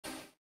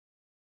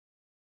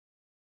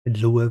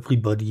Hello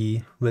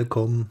everybody,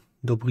 welcome,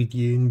 dobry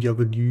dzień,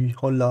 bienvenue,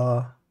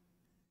 hola.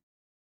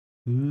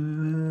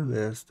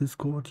 Wer ist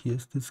Discord? Hier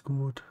ist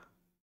Discord.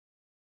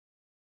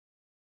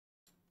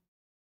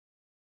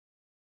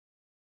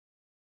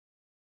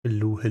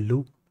 Hello,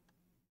 hello.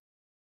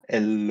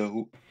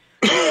 Hello.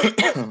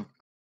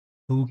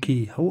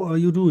 Okay, how are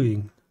you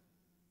doing?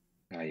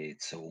 I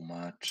ate so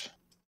much.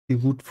 You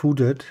good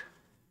fooded?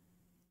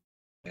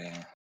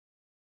 Yeah.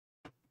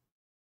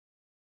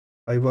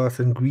 I was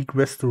in Greek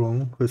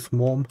restaurant with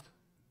mom.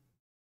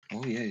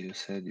 Oh yeah, you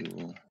said you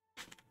will.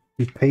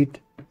 We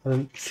paid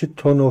a shit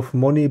ton of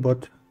money,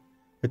 but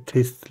it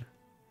tastes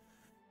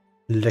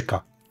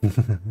lecker.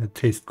 It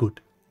tastes good.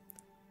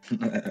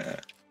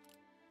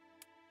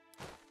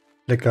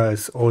 Lecker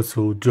is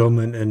also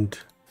German and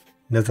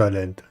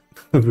Netherlands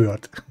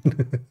word.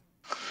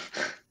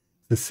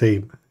 The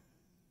same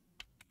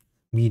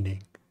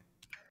meaning.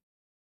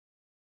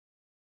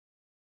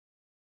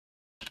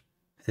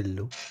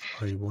 Hello,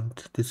 I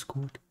want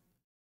Discord.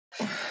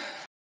 I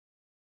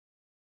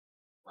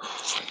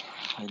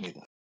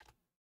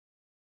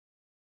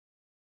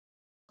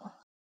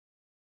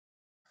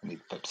need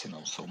Pepsi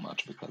now so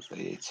much because I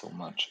ate so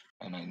much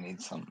and I need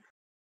some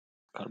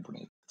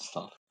carbonated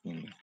stuff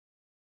in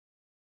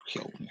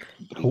help me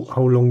breathe.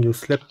 How long you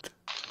slept?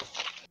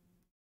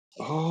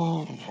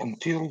 Oh,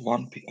 until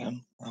 1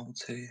 p.m. I would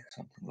say,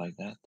 something like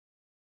that.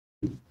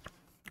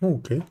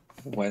 Okay.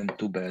 Went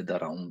to bed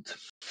around,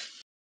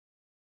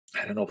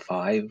 I don't know,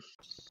 5.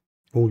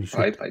 Holy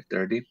shit.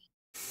 5:30.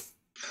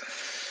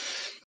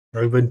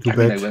 I went to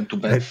bed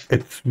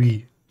at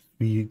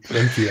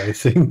 3:20, I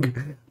think.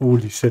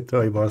 Holy shit,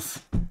 I was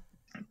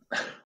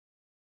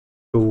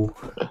so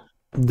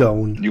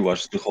down. You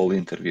watched the whole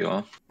interview,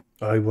 huh?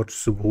 I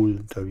watched the whole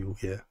interview,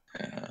 yeah.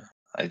 Yeah.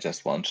 I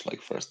just watched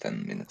like first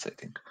 10 minutes, I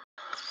think.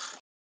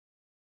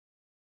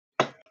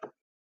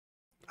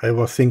 I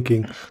was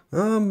thinking,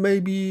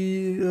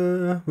 maybe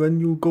when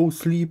you go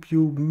sleep,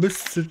 you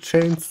miss the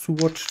chance to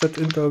watch that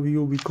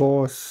interview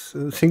because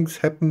things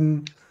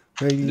happen.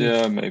 Maybe.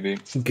 Yeah, maybe.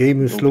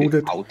 Game is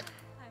loaded.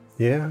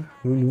 Yeah,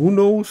 who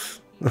knows?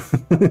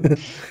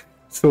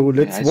 So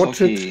let's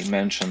watch it. I saw he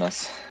mention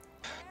us.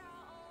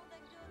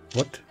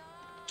 What?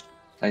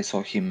 I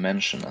saw him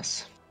mention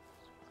us.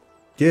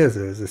 Yeah,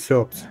 the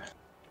Serbs.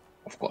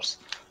 Of course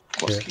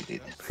he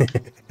did.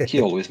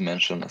 He always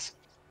mentions us.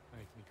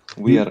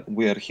 We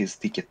are his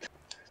ticket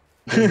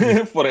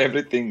for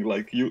everything.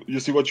 Like you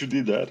see what you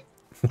did there.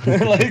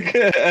 Like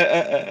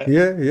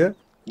yeah.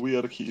 We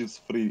are his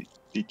free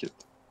ticket.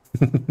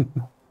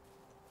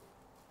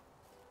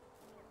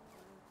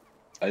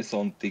 I saw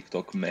on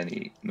TikTok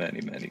many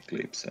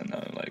clips, and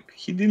I'm like,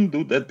 he didn't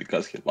do that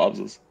because he loves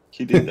us.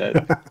 He did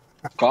that to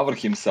cover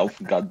himself.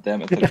 God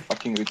damn it, are you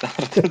fucking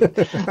retarded?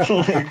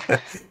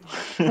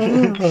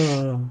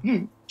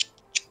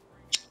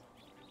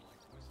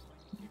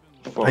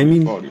 I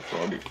mean,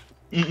 Froggy.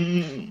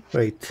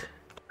 Wait.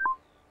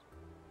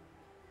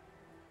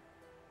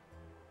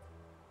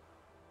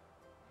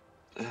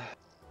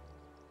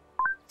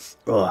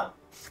 Oh,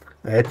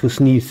 I had to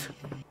sneeze.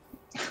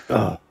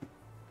 Oh.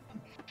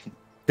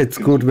 It's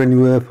good when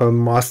you have a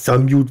master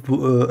mute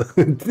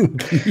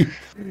key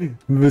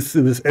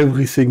with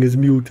everything is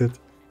muted.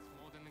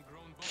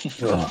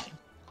 Oh.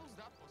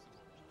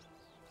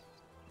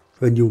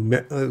 When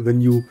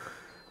you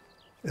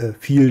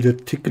feel the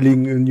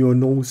tickling in your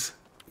nose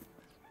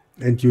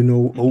and you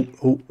know,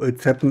 oh,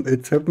 it's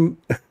happened.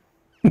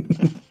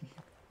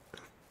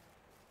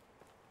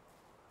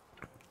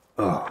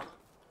 Oh.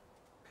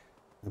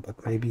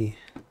 But maybe.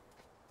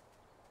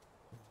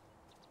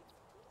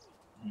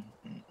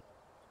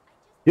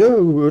 Yeah,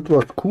 it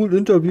was a cool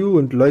interview,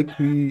 and like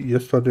we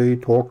yesterday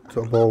talked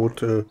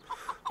about,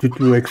 did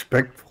you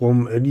expect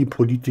from any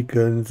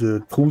politician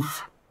the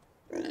truth?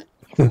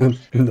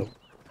 No.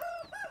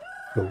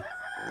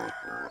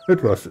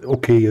 It was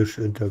okay-ish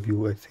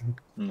interview, I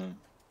think. No.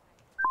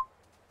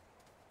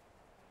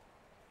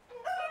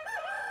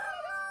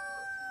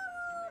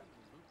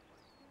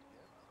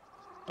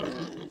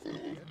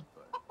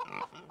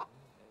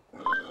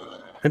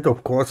 And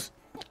of course,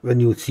 when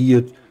you see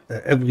it,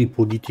 every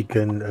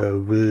politician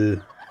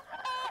will,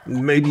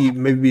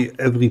 maybe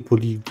every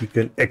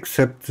politician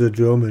except the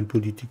German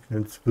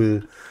politicians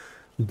will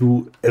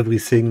do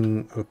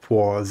everything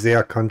for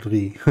their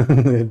country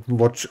and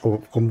watch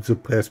from the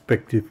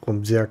perspective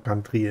from their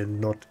country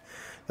and not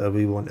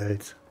everyone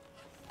else.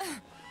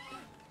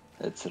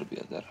 That's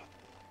Serbia there.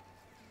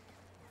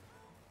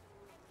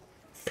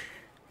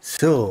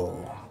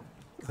 So,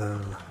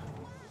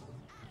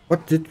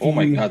 what did we... Oh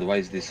my god, why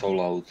is this so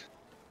loud?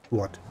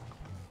 What?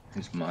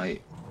 It's my...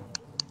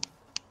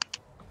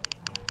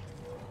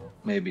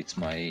 Maybe it's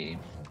my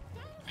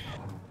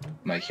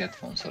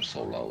headphones are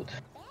so loud.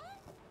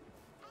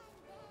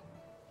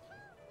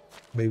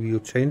 Maybe you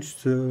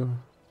changed the...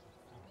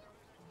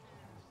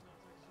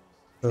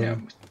 Yeah,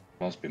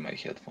 must be my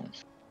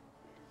headphones.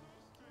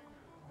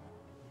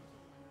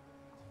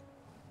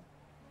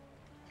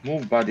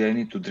 Move, buddy, I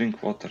need to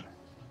drink water.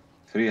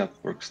 Free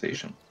up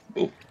workstation.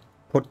 Oh.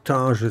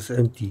 Potage is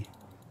empty.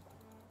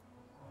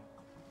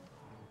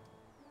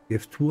 You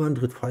have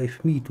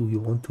 205 meat. Do you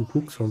want to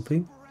cook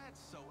something?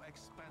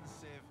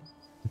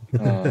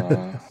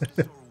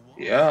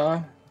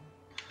 Yeah.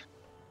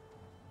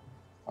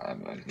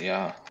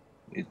 Yeah.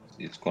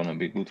 It's gonna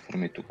be good for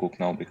me to cook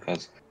now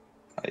because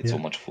I ate so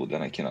much food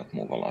and I cannot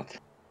move a lot.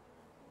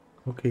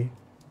 Okay.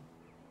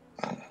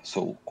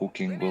 So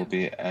cooking will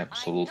be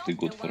absolutely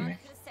good for me.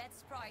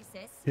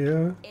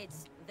 Yeah.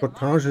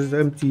 Potage is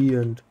empty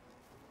and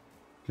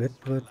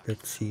flatbread.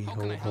 Let's see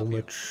how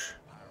much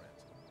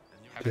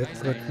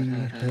flatbread we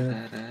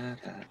have.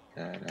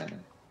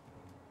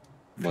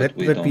 But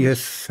we Flatbread we don't. have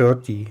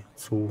 30,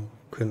 so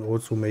can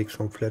also make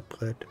some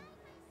flatbread.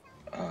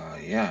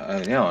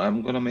 Yeah.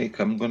 I'm gonna make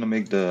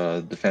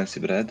the fancy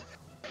bread.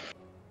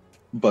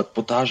 But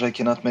potage I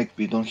cannot make.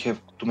 We don't have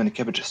too many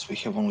cabbages. We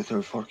have only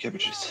 34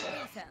 cabbages.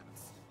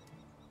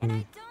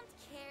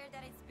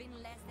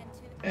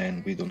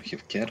 And we don't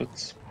have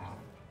carrots.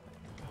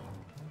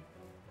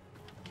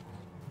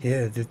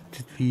 Yeah, did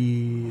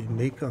we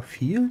make a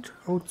field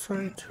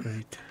outside?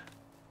 Wait.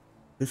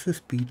 This is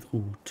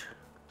beetroot.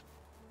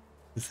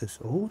 This is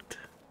oat.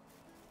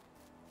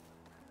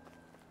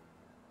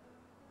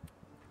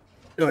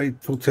 I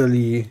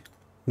totally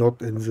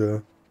not in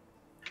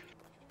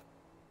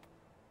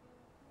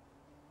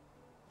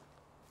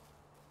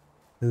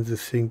the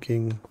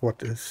thinking what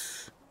to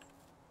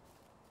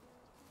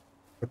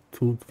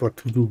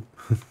do.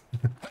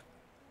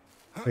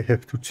 I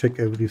have to check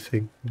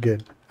everything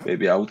again.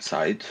 Maybe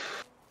outside.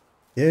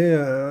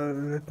 Yeah,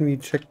 let me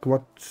check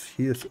what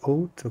here is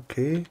oat.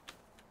 Okay.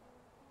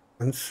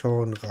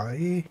 Unsown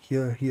rye.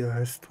 Here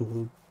has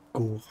to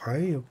go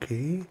rye.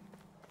 Okay.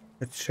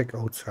 Let's check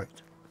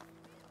outside.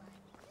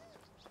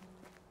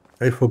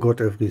 I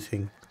forgot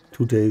everything.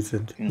 2 days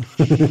and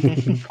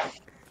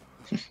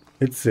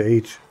it's the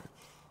age.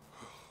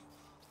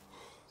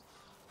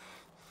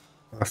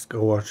 Ask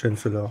our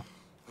chancellor.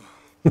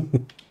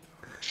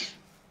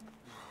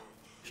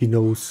 He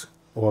knows,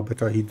 or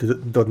better, he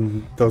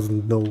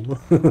doesn't know.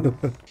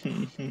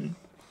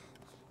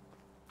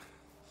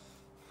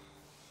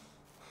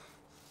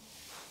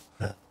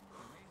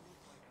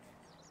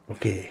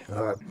 Okay,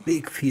 a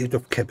big field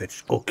of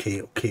cabbage.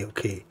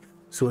 Okay.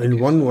 So in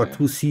one or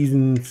two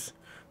seasons,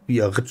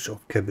 we are rich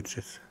of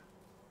cabbages.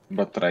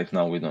 But right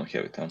now we don't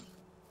have it, huh?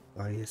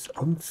 Rye is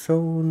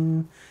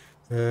unsown.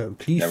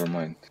 Please Never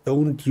mind.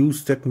 don't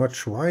use that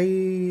much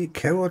rye.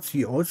 Carrots,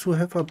 we also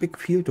have a big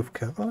field of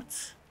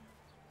carrots.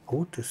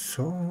 Oat is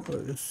sown.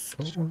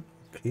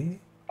 Okay.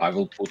 I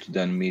will put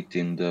then meat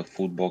in the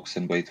food box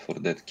and wait for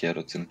that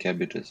carrots and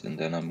cabbages, and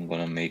then I'm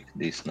gonna make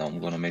this now. I'm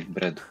gonna make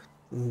bread.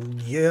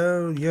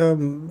 Yeah,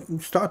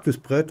 start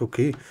with bread,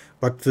 okay.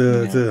 But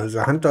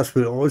the hunters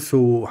will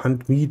also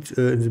hunt meat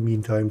in the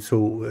meantime,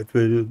 so it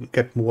will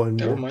get more and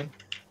more. Never mind.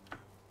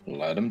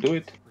 Let them do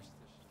it.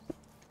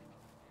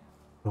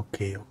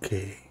 Okay.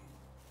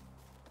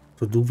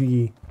 So do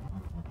we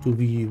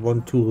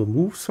want to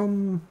remove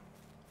some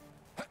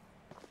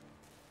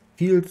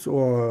fields,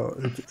 or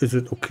is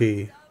it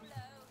okay?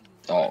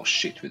 Oh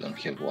shit, we don't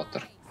have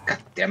water.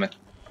 God damn it.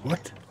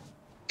 What?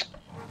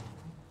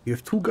 You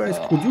have 2 guys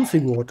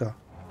producing water.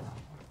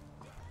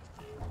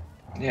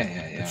 Yeah.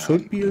 It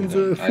should be in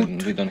the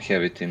food. We don't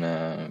have it in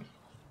a.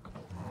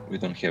 We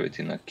don't have it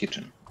in a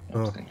kitchen.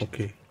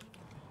 Okay.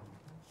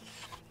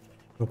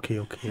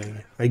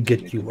 I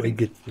get you.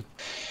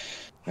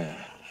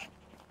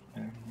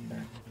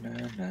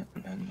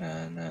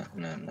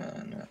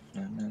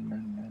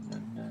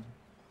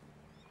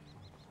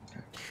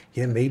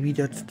 Yeah, maybe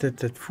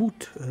that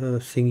food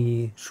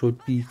thingy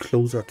should be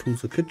closer to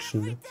the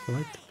kitchen,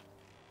 right?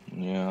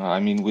 Yeah, I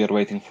mean we are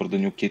waiting for the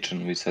new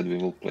kitchen. We said we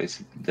will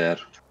place it there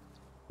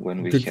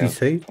when we Did have we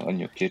say? a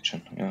new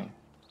kitchen. Yeah.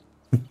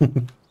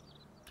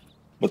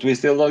 But we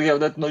still don't have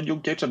that new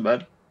kitchen,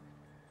 man.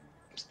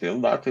 Still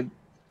nothing.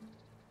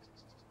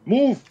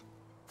 Move!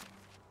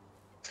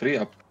 Free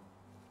up.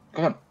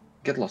 Come on,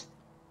 get lost.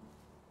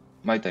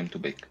 My time to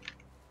bake.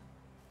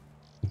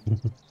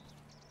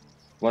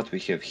 What we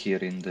have here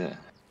in the...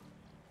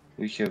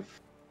 We have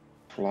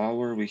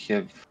flour, we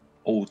have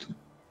oat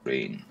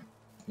grain.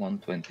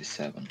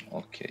 127.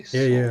 Okay, so...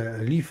 Yeah,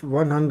 leave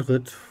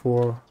 100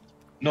 for...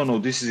 No,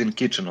 this is in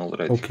kitchen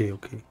already. Okay.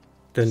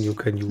 Then you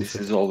can use This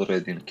it. is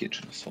already in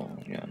kitchen, so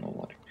yeah, no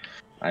worry.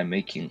 I'm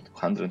making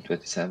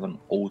 127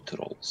 oat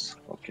rolls.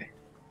 Okay.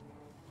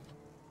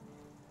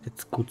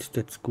 That's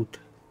good.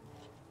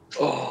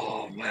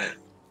 Oh, man.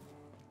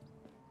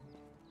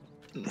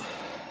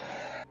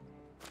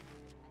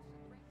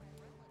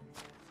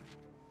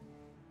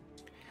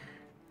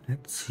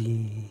 Let's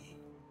see.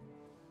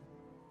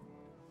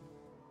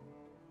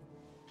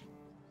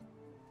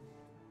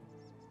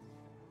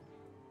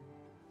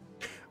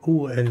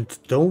 Oh, and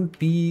don't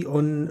be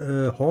on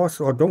a horse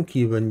or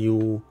donkey when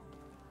you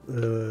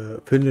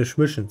finish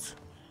missions.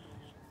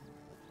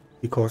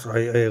 Because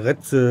I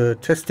read the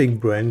testing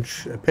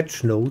branch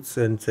patch notes,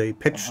 and they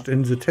patched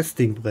in the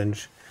testing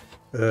branch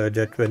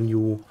that when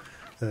you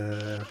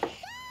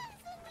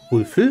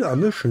fulfill a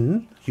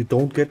mission, you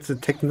don't get the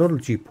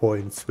technology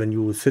points when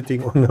you're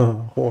sitting on a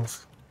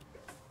horse.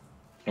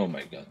 Oh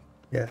my god.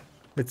 Yeah,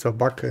 it's a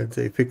bug and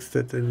they fixed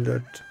it in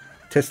that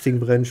testing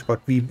branch,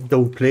 but we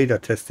don't play the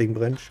testing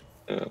branch.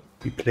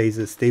 We play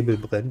the stable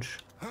branch.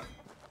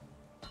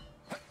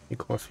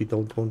 Because we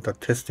don't want the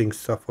testing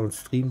stuff on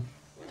stream.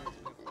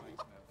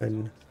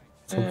 When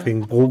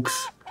something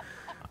breaks,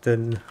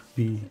 then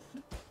we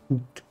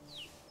hooped.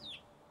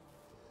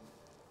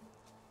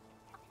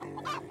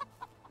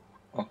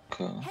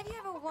 Okay. Have you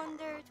ever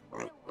wondered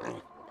what a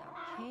world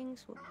without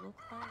kings would look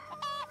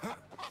like?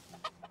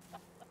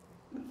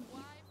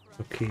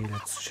 Okay,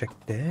 let's check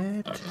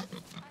that.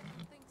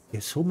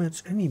 There's so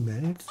much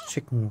animals.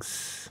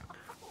 Chickens.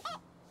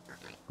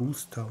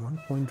 Rooster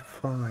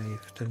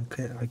 1.5. Then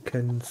I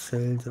can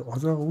sell the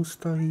other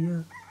rooster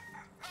here.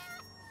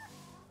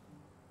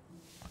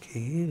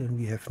 Okay, then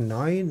we have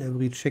 9.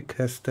 Every chick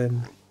has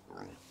then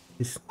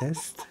his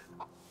nest.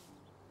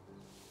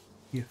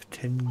 We have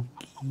 10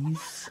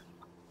 geese.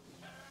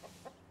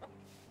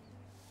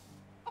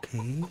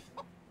 Okay.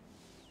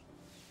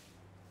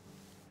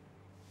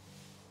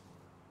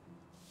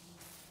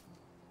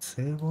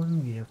 Sell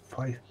one. We have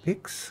 5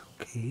 pigs.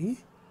 Okay.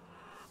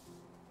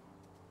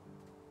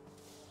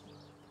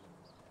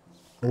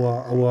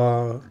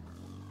 Our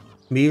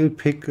male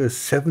pig is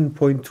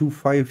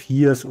 7.25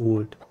 years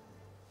old.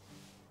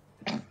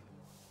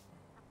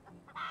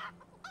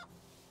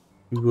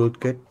 We will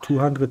get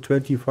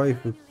 225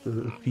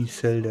 if we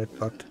sell that,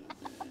 but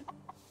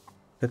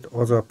that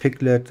other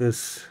piglet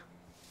is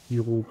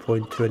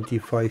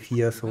 0.25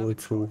 years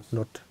old, so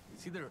not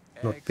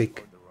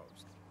big.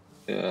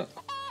 Yeah.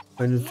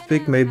 When it's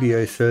big, maybe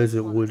I sell the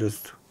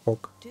oldest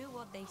hog.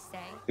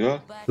 Yeah.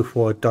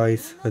 Before it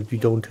dies and we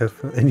don't have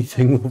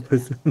anything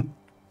with it.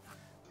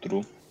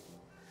 True.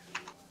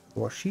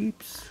 4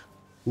 sheeps,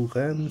 2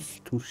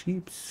 rams, 2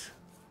 sheeps.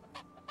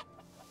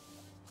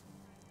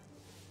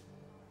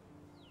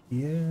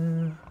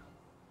 Yeah.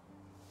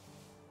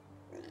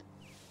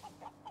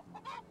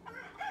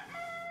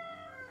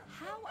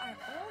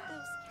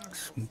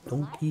 Sweet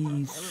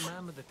donkeys. I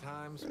remember the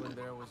times when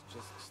there was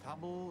just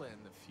stubble and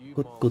a few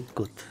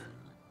Good.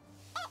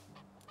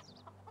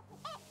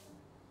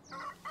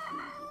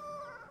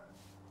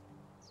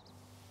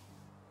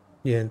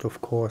 Yeah, and of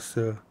course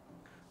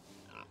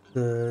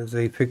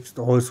they fixed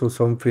also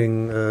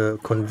something,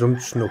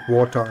 consumption of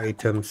water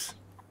items.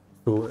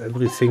 So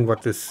everything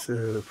what is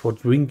for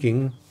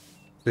drinking,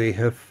 they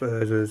have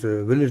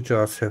the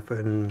villagers have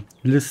a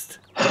list,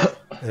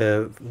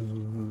 and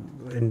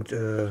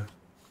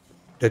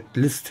that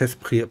list has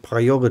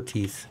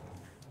priorities.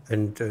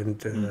 And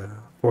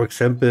for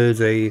example,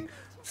 they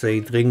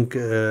drink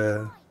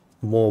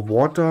more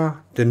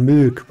water than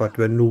milk, but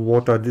when no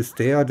water is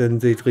there, then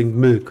they drink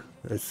milk.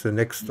 It's the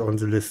next on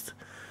the list,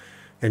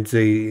 and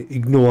they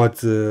ignored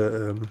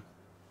the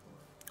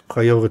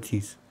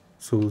priorities.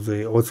 So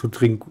they also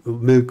drink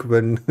milk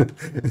when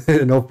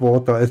enough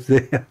water is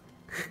there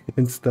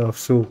and stuff.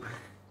 So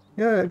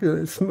yeah,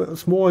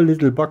 small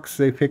little bugs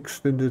they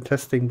fixed in the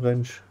testing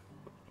branch.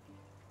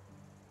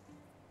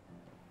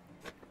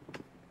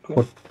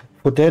 Cool.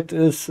 For that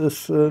is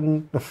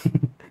an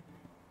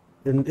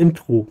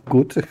intro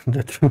good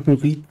that you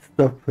read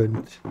stuff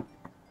and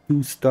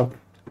do stuff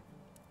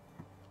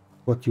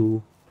what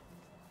you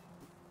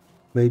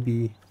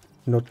maybe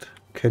not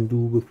can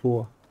do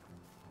before.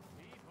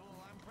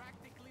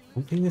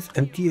 Something is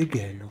empty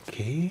again,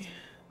 okay.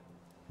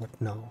 What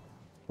now?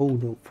 Oh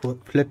no,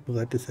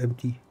 flatbread is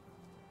empty.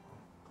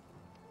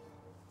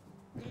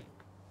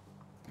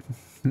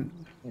 Yeah,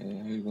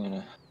 we're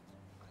gonna...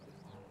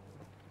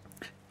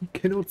 We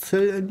cannot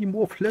sell any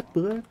more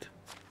flatbread.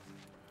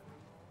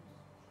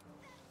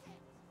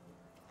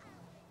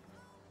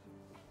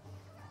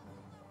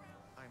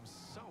 I'm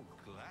so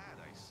glad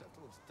I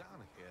settled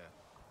down here.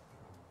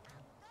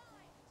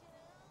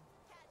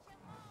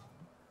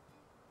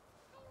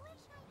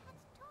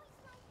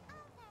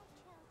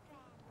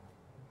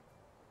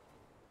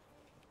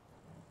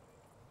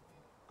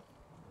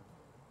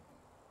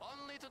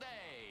 Only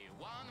today,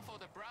 one for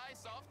the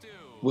price of 2.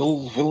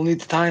 We'll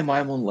need time.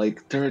 I'm on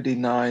like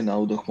 39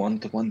 out of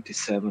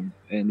 127,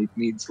 and it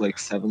needs like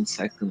 7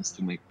 seconds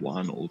to make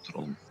one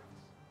Ultron.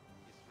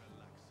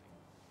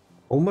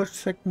 How much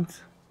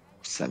seconds?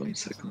 7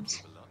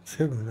 seconds.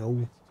 7,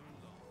 oh.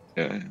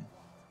 Yeah.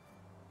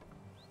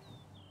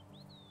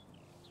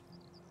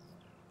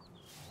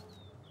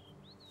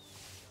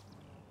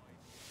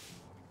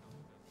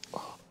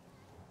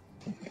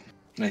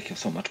 I have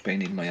so much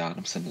pain in my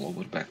arms and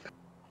lower back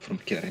from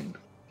carrying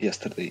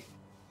yesterday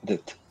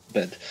that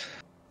bed.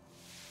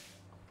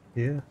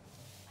 Yeah.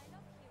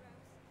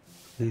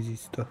 Crazy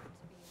stuff.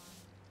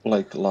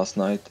 Like last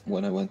night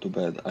when I went to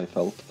bed, I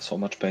felt so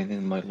much pain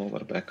in my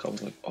lower back. I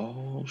was like,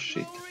 oh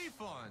shit. No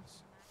refunds.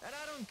 And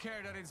I don't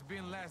care that it's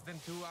been less than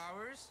 2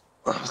 hours.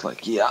 I was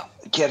like, yeah,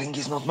 carrying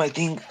is not my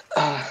thing.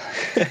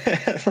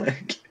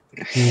 Like...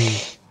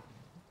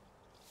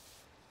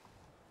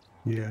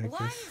 Yeah, I Why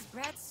guess. is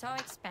bread so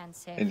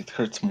expensive? And it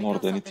hurts more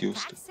Because than of it the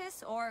used to.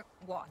 taxes or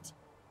what?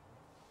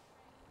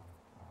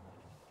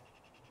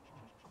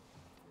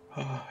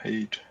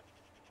 Hate.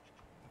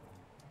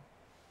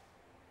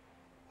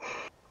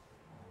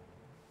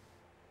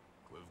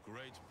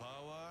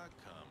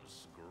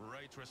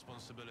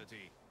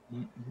 responsibility.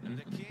 And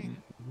the king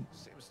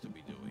seems to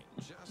be doing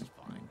just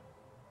fine.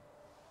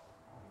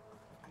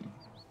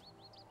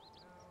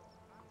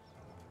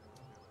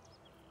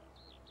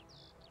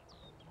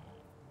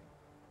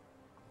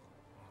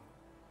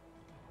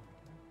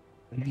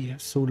 We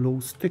have so low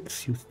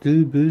sticks. You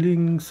still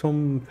building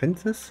some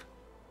fences?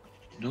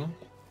 No?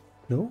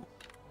 No?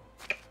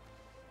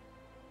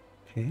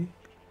 Okay.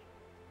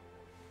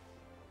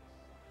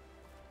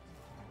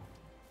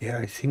 Yeah,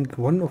 I think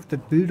one of the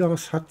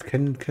builders hut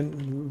can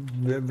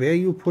where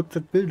you put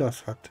that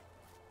builder's hut?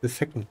 The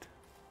second.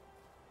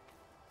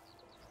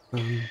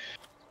 Is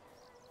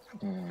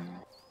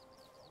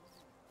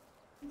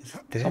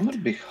it Somewhere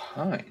that?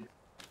 behind.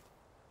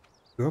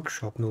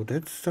 Workshop, no,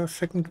 that's the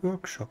second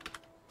workshop.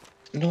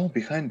 No,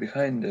 behind,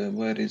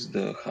 where is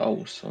the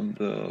house on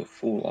the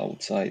full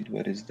outside?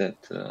 Where is that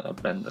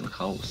abandoned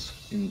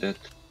house in that?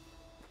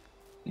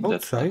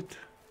 Outside?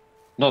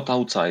 Not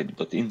outside,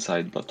 but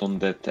inside, but on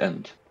that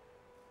end.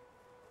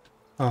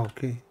 Ah,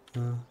 okay.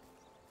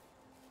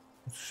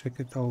 Let's check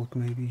it out.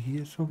 Maybe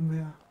here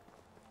somewhere.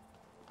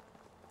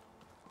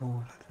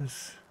 Oh, that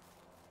is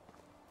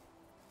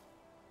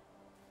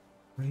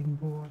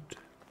rainboard.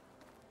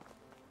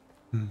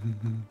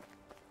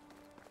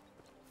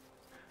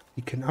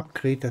 We can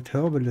upgrade that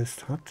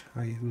herbalist hut.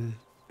 I will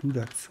do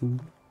that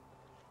soon.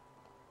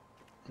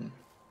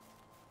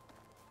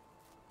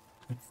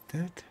 What's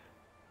that?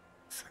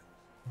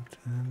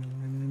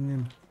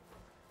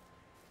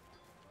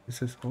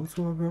 This is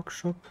also a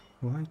workshop,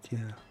 right?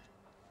 Yeah.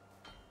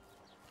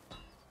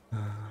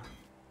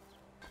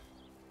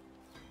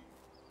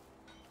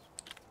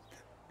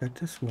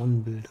 That is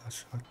one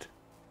builder's hut.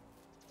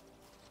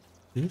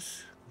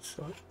 This is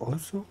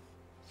also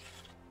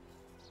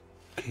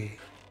okay.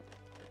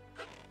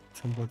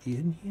 Somebody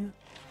in here?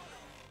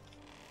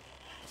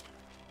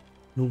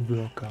 No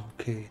worker.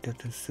 Okay,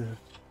 that is the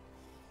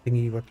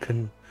thingy. What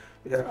can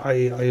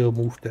I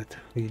removed that.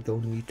 We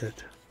don't need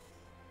that.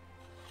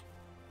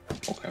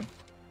 Okay.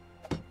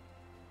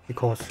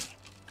 Because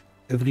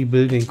every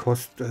building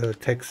costs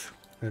tax,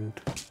 and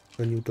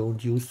when you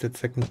don't use that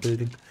second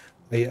building,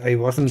 I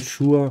wasn't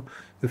sure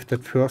if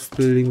that first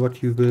building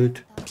what you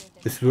built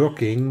is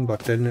working,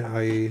 but then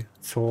I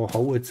saw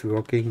how it's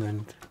working,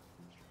 and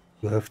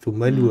you have to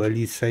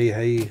manually say,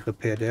 hey,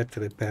 repair that,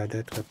 repair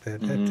that, repair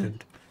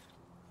that,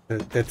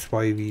 and that's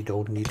why we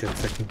don't need that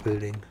second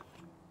building.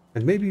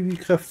 And maybe we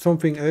craft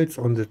something else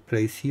on that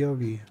place here.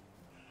 We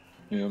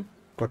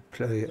got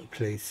a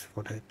place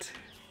for that.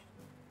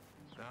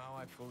 Now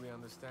I fully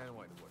understand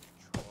why the word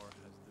chore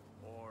has the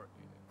or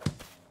in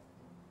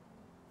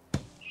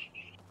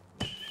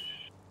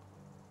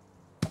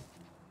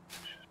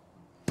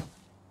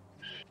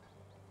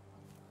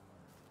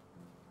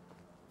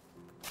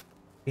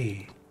it.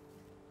 Hey.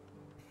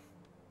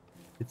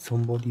 Did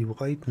somebody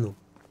write? No.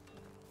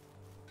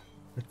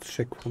 Let's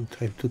check from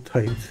time to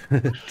time.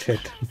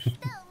 Chat.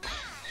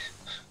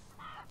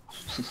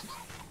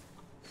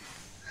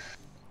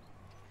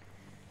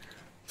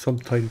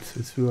 Sometimes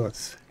it's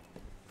worse.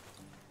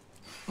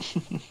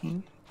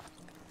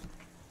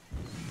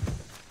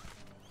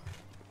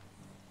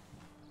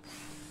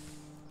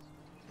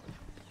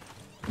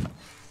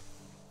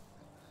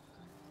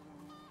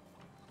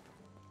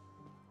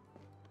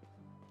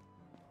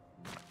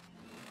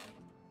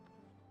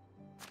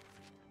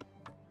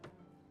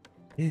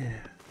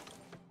 Yeah.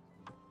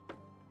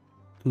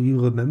 Do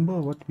you remember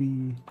what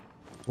we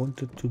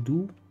wanted to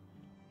do?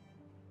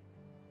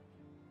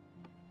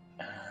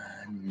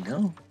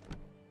 No.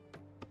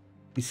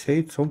 We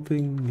said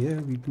something, yeah,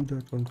 we do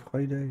that on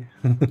Friday,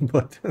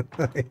 but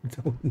I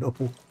don't know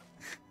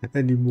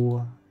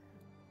anymore.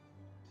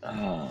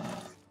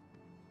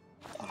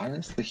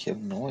 Honestly,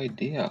 have no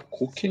idea.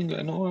 Cooking,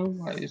 I know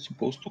I'm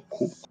supposed to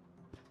cook.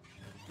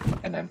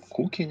 And I'm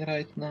cooking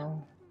right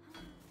now.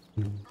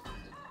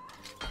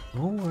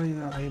 No,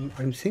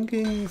 I'm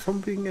thinking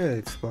something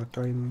else, but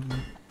I'm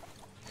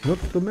not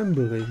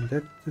remembering.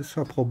 That is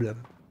a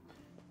problem.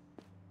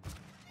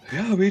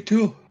 Yeah, me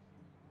too.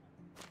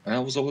 I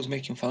was always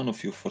making fun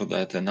of you for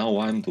that, and now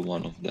I'm the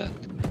one of that.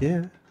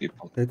 Yeah,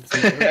 People. it's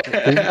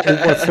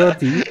over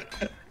 30.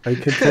 I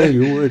can tell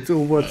you, it's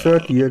over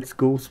 30. It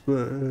goes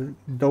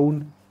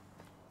down.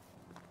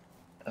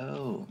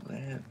 Oh,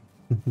 man.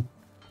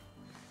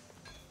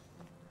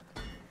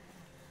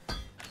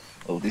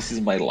 Oh, this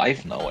is my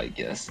life now, I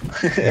guess.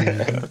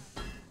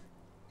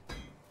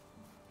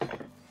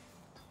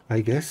 I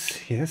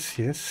guess,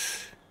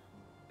 yes.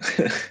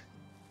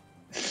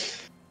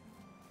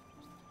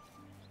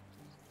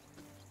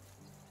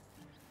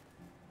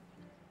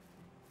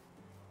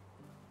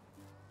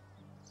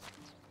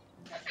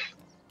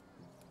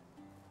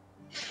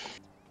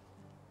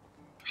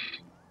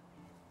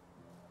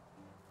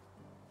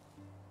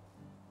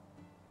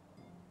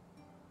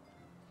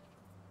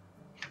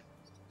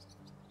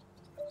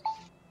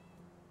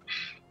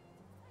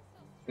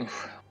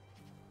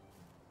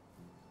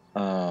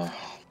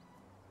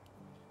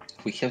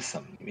 We have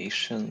some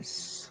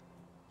missions.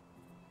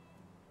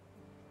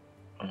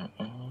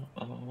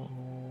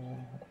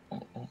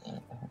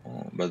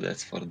 Oh, but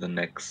that's for the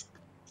next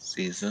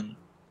season.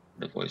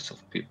 The voice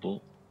of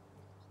people.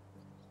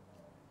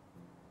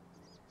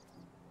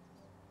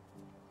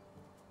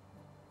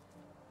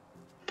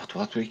 But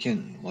what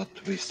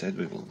we said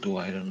we will do,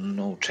 I don't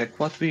know. Check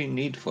what we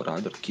need for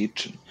other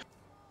kitchen.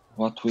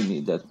 What we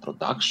need at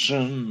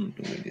production.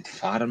 Do we need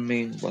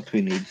farming? What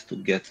we need to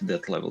get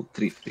that level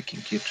 3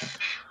 freaking kitchen?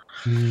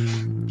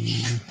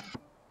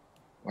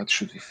 What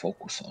should we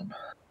focus on?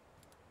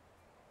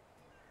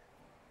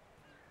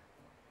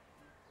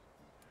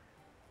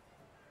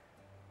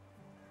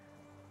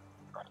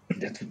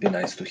 That would be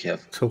nice to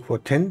have. So for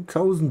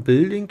 10,000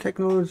 building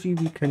technology,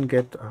 we can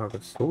get a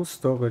resource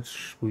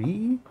storage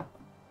 3.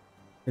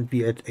 And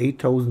we at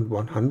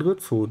 8,100,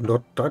 so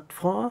not that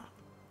far.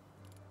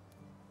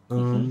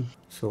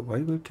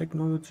 Survival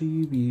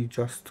technology, we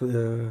just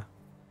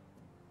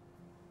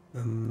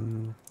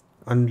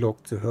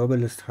unlocked the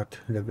herbalist hut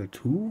level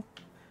 2.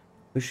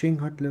 Fishing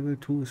hut level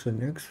 2 is the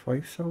next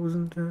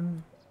 5,000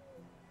 then.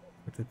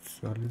 But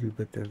it's a little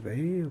bit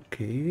away,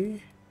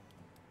 okay.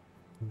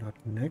 Not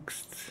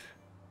next.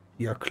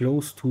 We are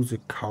close to the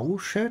cow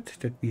shed,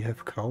 that we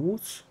have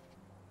cows.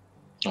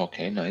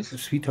 Okay, nice.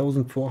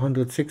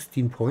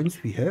 3,416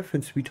 points we have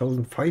and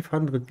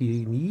 3,500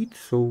 we need,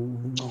 so...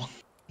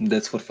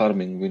 That's for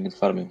farming, we need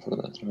farming for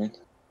that, right?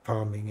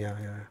 Farming,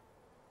 yeah.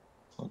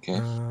 Okay.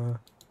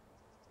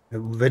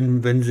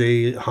 When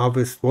they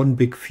harvest one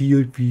big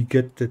field, we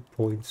get that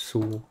points,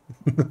 so...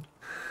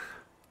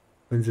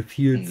 when the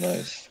field's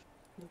nice.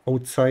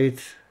 Outside...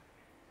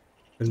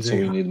 So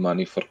we need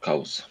money for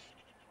cows.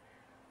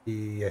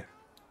 Yeah.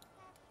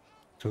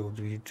 So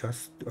we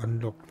just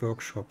unlocked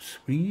workshop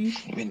 3.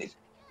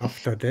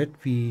 After that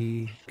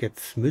we get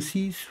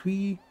smithy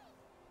 3.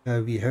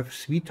 We have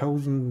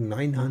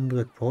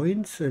 3,900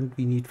 points and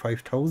we need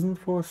 5,000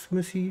 for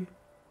smithy.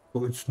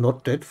 So it's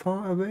not that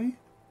far away.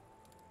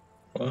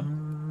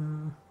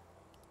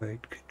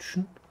 Wait,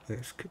 kitchen?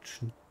 Where's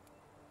kitchen?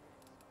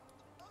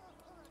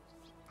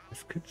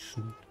 Where's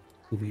kitchen?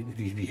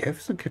 We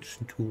have the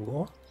kitchen too,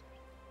 or?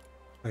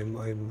 I'm...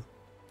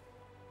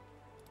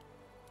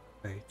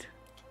 Wait.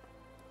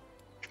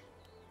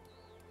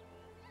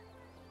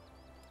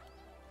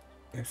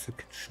 Where's the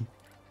kitchen?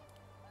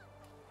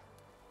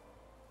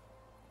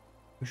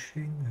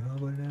 Fishing,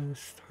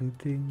 herbalist,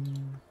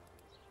 hunting,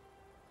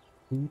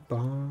 food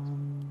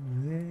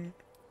barn,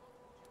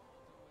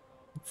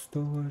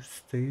 storage,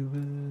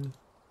 stable,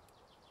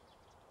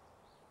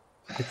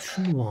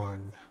 kitchen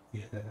 1.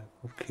 Yeah,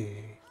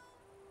 okay.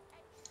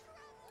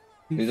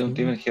 We don't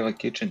even have a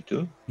kitchen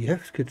too? We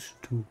have kitchen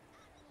 2.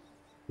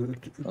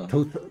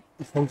 Total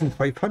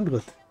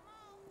 1,500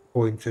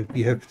 points and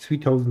we have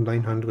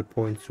 3,900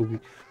 points. So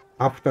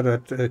after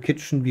that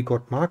kitchen we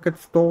got market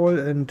stall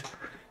and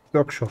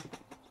workshop.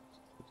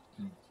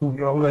 So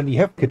we already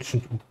have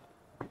kitchen 2.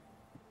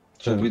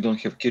 So we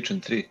don't have kitchen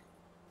 3.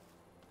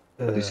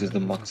 This is the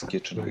max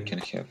kitchen we can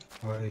have.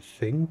 I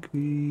think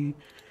we...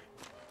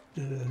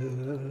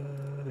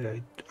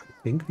 I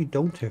think we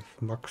don't have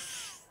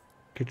max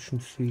kitchen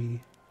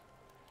 3.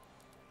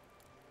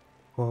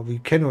 Or we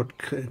cannot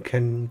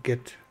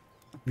get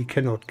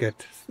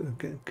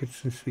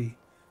kitchen 3.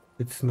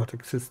 It's not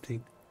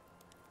existing.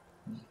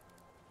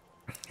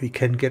 We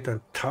can get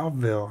a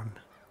tavern.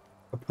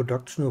 A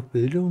production of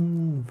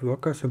building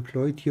workers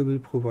employed here will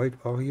provide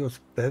various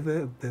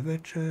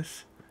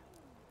beverages.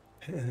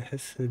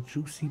 Has a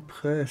juicy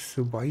press,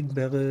 a wine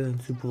barrel, and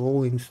the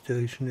brewing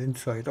station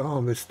inside.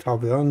 With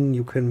tavern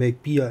you can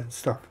make beer and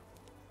stuff.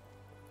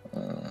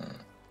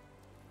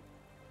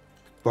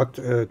 But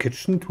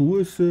kitchen 2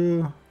 is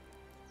the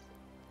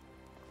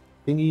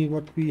thingy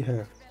what we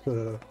have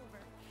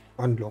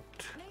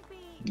unlocked.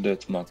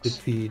 That's max.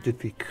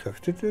 Did we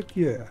craft it?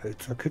 Yeah,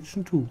 it's a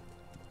kitchen 2.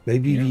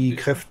 Maybe we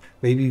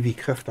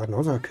craft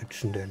another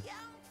kitchen then.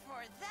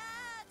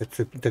 That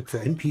the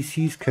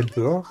NPCs can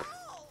work.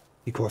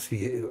 Because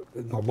we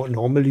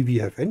normally we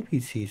have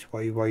NPCs.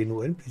 Why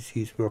no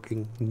NPCs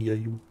working near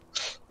you?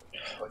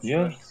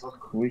 Yeah,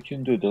 we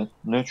can do that.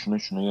 Naturally,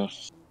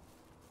 yes.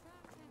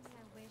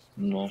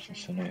 No,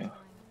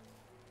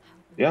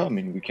 yeah, I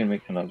mean we can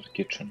make another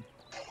kitchen.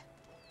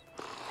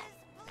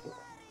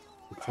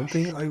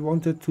 Something I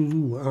wanted to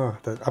do.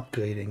 That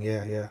upgrading.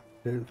 Yeah.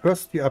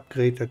 First we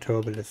upgrade the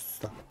herbalist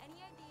stuff.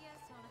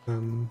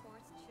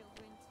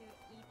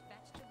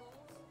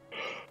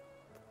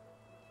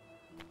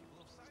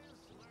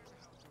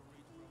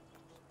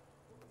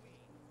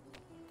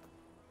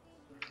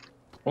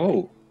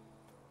 Oh.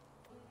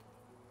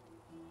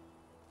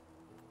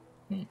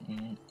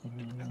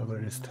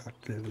 Herbalist hut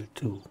level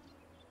 2.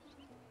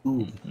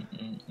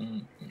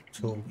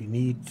 So we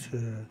need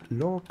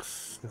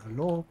logs,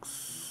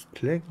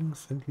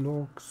 planks and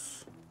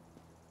logs.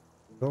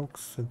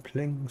 Logs and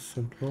planks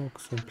and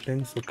logs and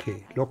planks.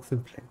 Okay, logs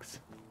and planks.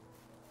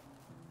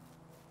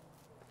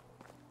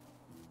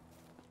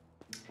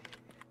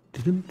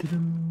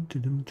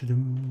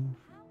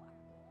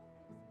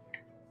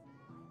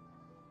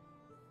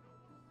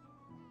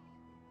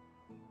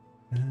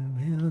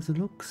 Where's the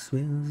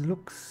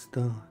looks?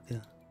 Da,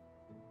 yeah.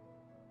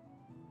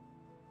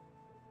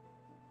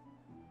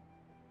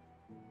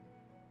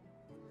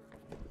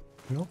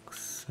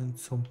 logs and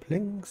some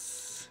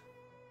planks.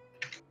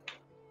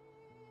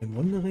 I'm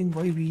wondering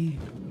why we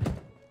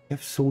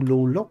have so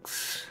low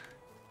logs.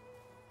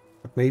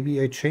 But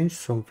maybe I changed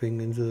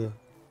something in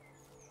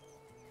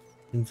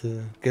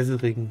the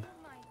gathering.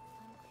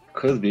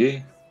 Could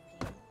be.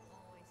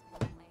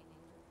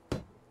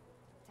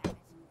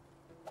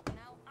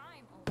 Now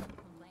I'm also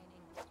complaining.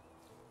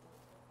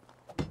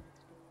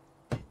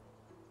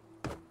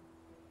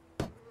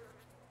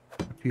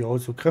 But we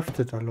also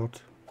crafted a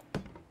lot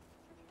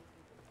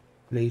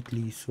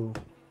lately, so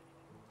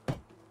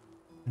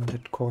and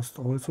that cost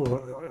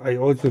also. I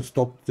also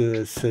stopped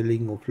the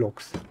selling of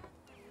logs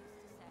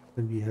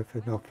when we have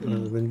enough.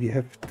 When we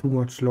have too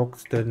much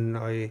logs, then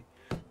I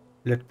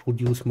let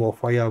produce more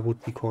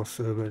firewood, because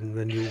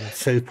when you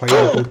sell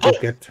firewood, you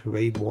get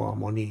way more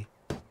money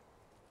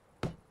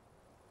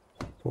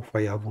for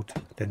firewood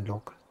than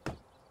log.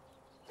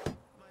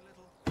 My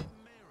little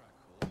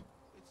miracle.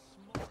 It's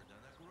more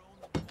than a grown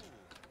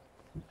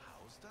bull.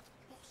 How's that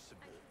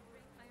possible?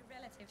 Bring my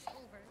relatives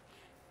over.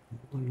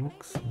 More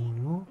logs, more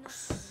logs.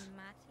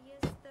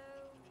 Matthias,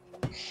 though.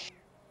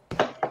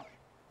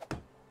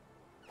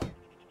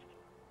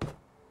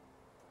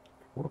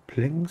 4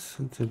 planks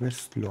and the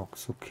rest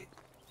logs, okay.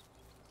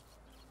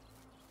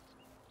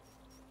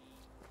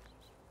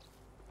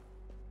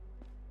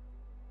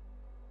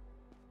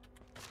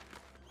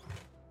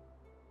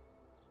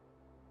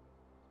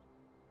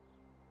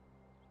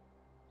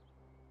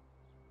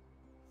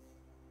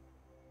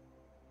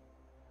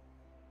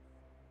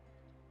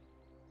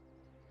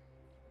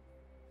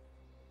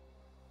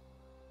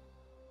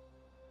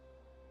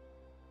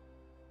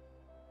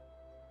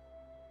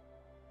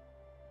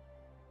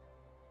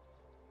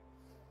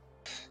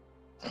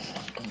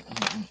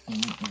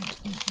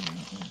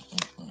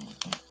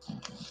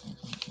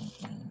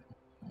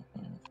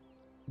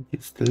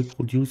 It's still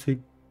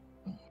producing.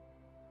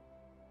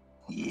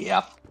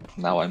 Yep.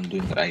 Now I'm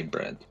doing rye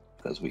bread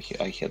because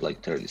I had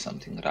like 30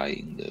 something rye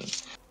in the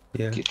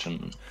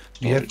kitchen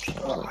We have,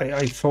 storage.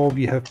 I saw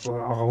we have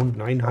around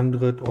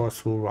 900 or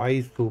so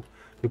rye, so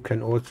you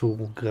can also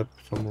grab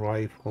some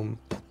rye from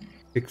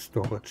big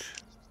storage.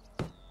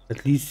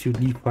 At least you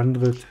leave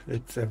 100,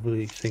 it's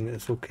everything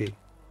is okay.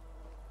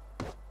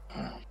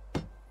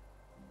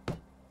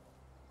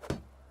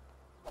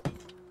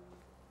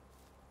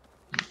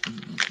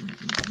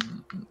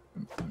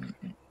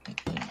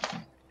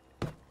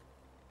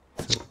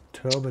 So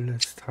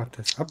Turbalist hat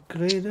es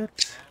upgraded.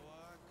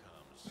 Power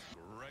comes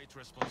great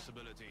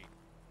responsibility.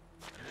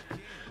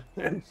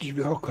 And the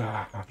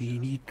worker, we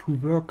need 2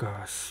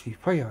 workers. We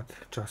fired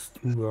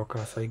just 2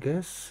 workers, I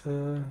guess.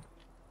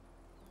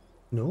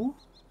 No?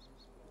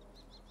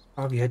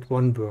 Ah, we had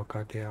 1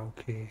 worker there,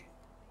 okay.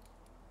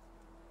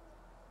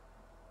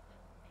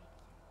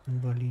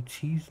 Invalid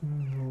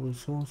season, no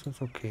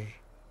resources, okay.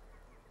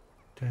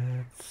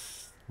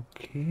 That's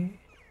okay.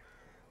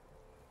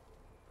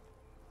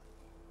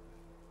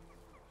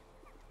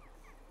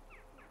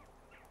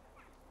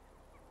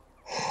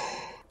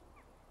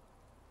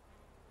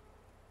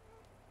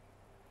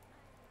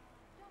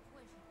 Don't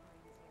wish it were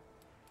easier.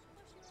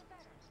 Wish you were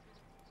better.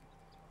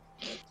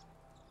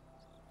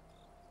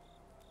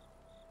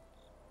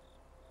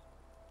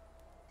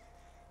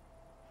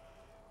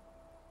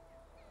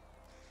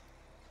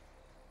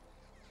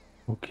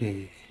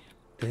 Okay,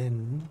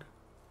 then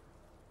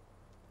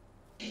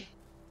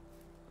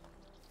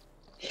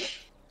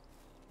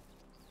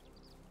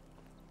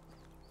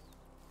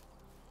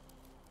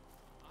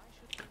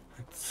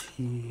let's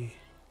see.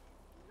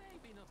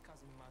 Maybe not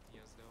cousin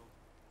Matthias though.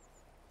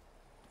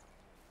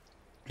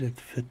 Let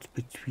fit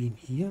between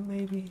here,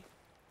 maybe.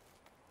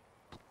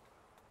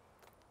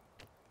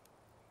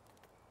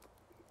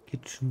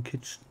 Kitchen,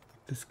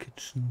 this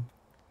kitchen.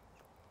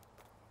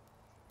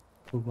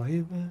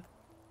 Survival?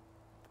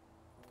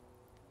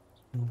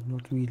 No,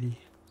 not really.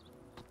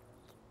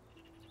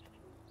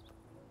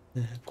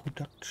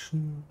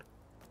 Production.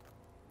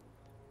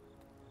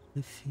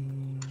 Let's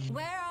see.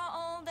 Where are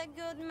all the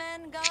good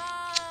men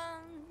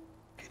gone?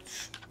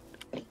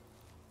 Kitchen.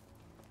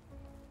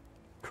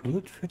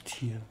 Could fit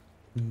here.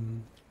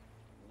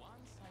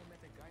 Once I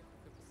met a guy who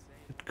kept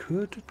saying It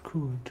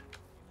could.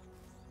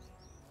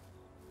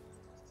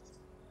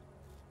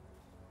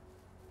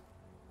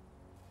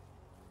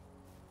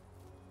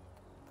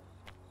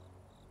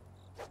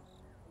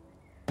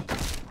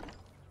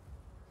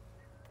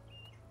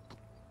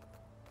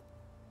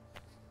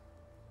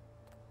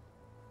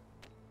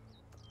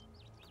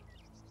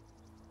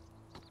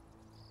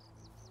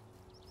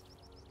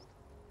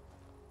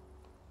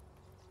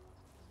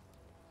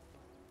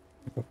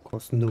 Of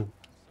course, no.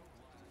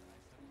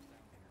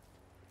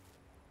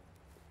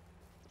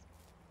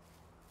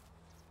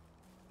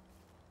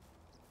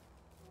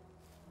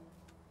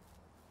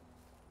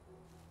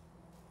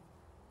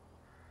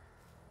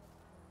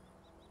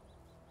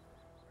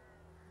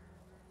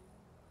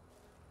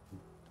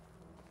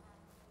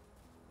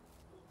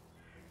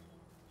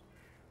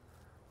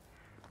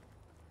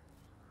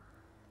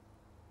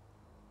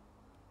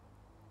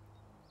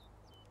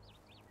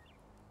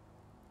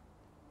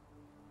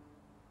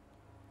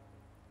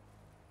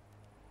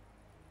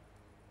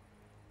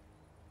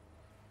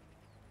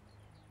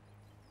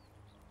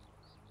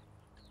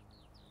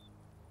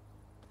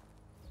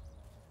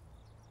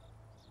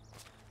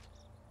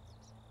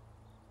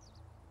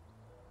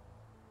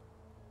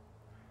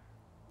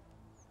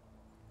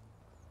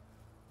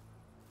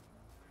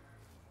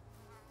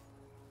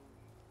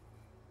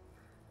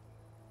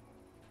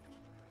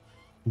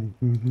 So,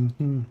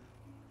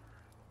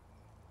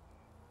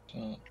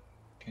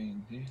 okay,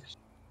 this.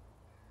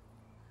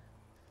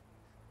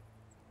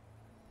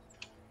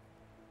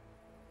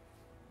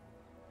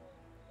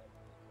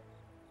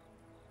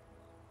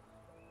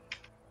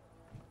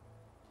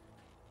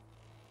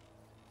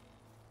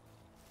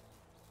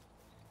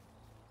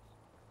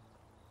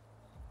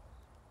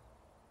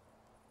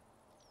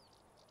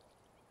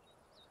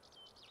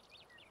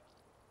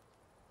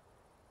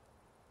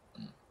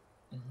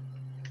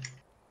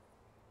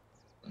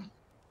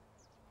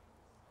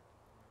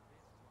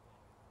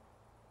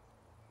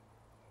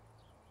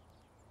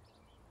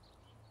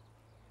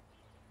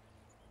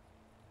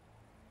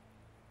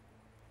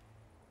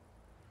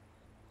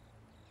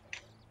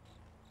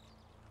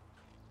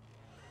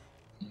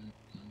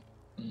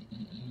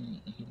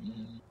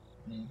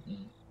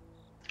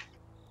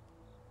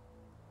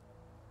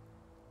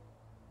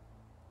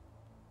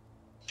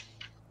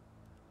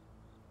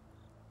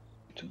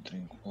 To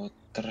drink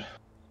water.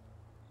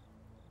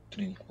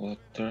 Drink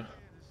water.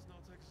 It's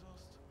not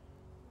exhausting.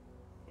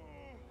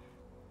 Oh,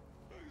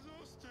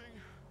 exhausting.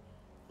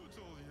 Who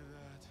told you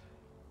that?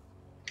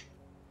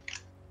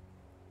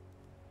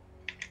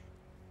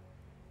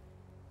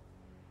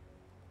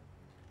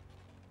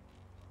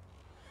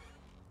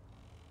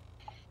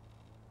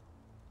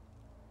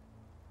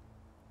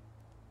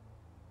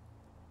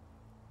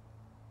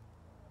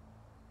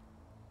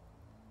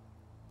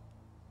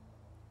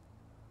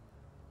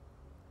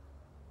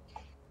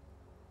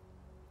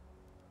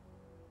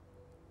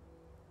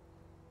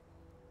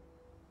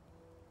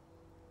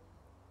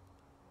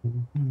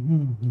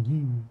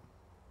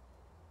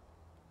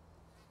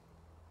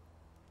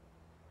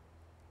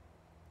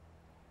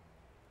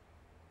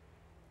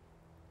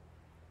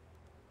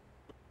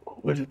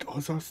 But it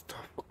also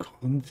stuff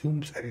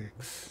consumes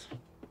eggs.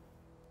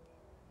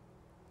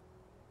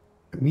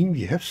 I mean,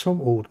 we have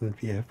some oat and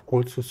we have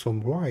also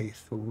some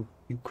rice, so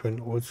you can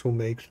also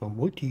make some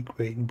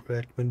multigrain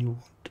bread when you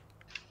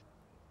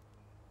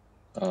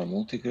want.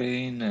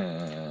 Multigrain.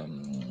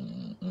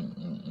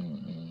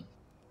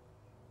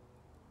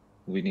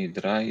 We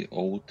need rye,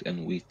 oat,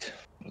 and wheat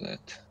for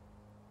that.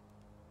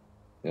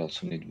 We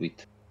also need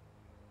wheat.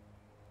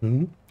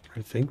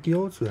 I think we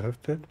also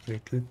have that.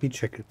 Wait, let me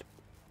check it.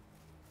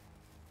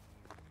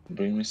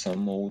 Bring me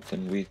some oat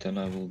and wheat, and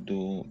I will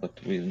do.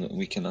 But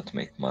we cannot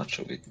make much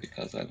of it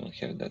because I don't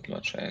have that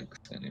much eggs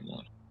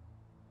anymore.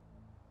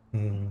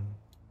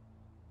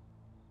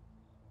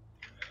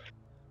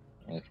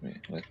 Let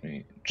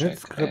me check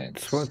Let's grab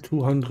eggs.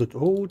 200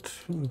 oat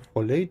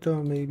for later.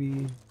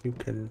 Maybe you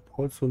can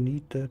also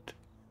need that.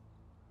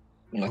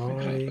 Let me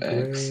grab Rye,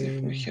 eggs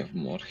if we grain, have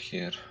more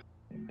here.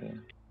 In the...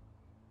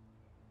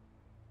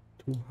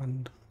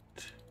 200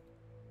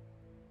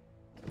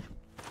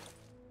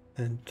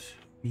 and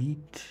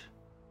wheat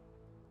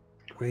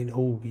grain.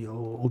 Oh, we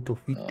are out of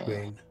wheat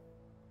grain.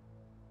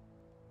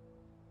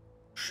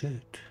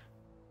 Shit.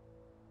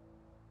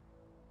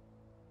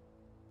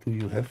 Do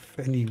you have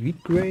any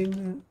wheat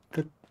grain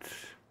that?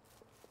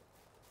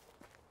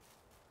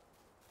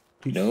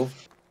 No.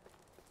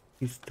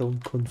 Please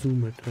don't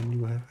consume it when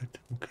you have it.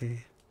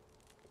 Okay.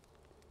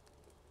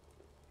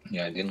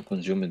 Yeah, I didn't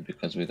consume it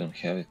because we don't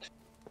have it.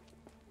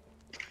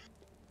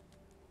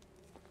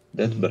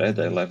 That bread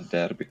I left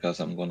there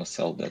because I'm gonna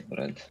sell that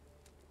bread.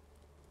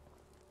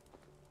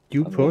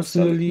 You I'm gonna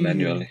sell it personally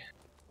manually.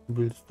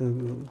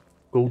 will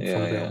go from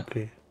there. Yeah.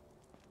 Okay.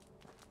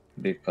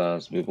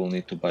 Because we will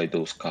need to buy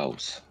those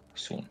cows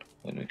soon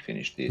when we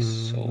finish this.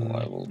 So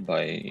I will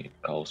buy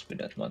cows with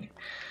that money.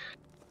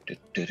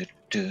 Okie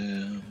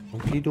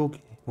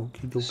dokie.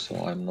 Okie dokie. So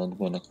I'm not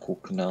gonna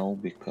cook now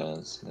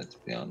because, let's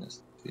be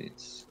honest,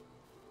 it's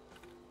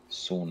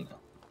soon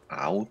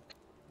out.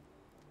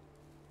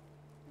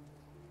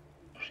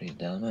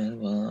 Freedom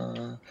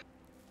and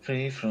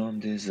free from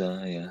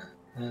desire.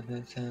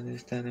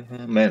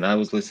 Man, I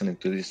was listening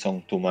to this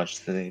song too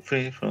much today.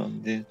 Free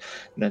from this.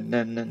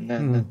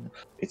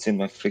 It's in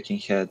my freaking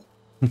head.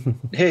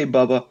 Hey,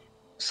 Baba,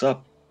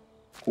 sup?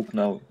 Cook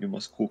now. You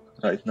must cook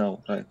right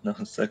now. Right now.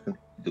 Second.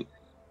 Do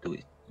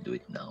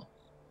it now.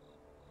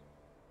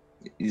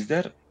 Is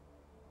there?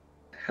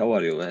 How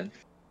are you, man?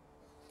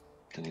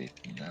 Do it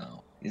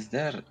now. Is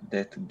there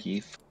that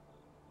GIF?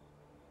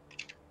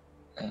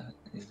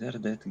 Is there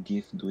that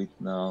GIF? Do it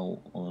now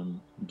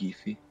on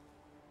Giphy.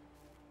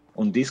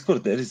 On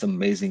Discord, there is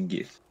amazing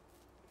GIF.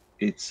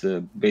 It's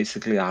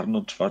basically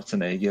Arnold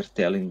Schwarzenegger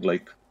telling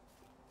like,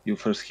 you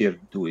first hear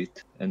do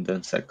it, and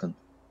then second,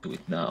 do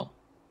it now.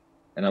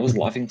 And I was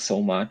laughing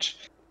so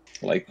much.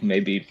 Like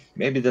maybe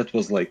that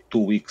was like 2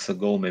 weeks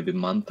ago, maybe a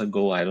month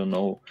ago, I don't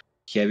know.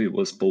 Heavy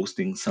was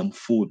posting some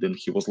food and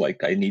he was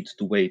like, I need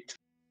to wait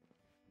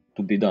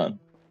to be done.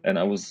 And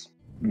I was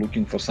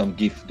looking for some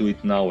GIF, do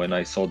it now, and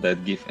I saw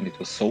that GIF and it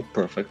was so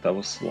perfect. I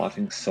was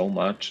laughing so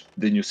much.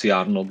 Then you see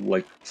Arnold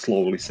like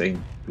slowly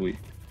saying, do it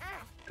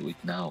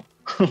now.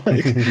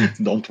 Like,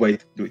 don't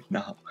wait, do it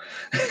now.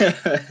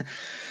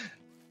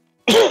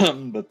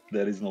 But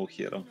there is no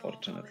here,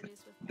 unfortunately,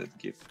 that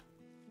GIF.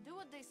 Do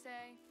what they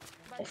say,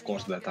 but Of they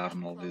course, won't that get up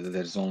Arnold. close.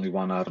 There's only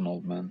one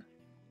Arnold, man.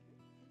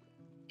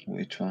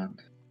 Which one?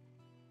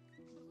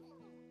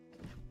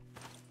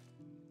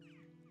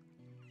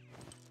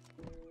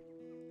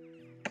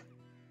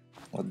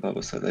 What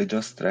Baba said, I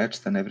just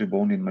stretched and every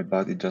bone in my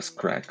body just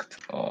cracked.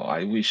 Oh,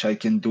 I wish I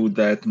can do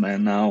that,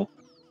 man, now.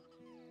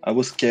 I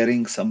was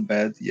carrying some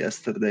bed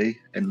yesterday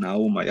and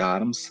now my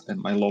arms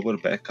and my lower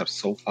back are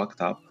so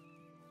fucked up.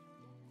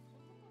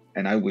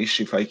 And I wish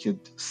if I could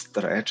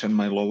stretch and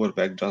my lower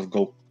back just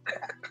go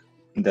crack.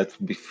 That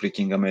would be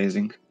freaking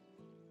amazing.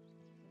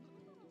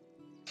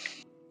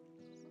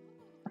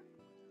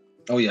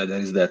 Oh yeah, there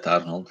is that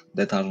Arnold.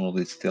 That Arnold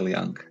is still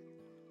young.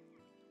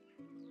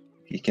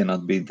 He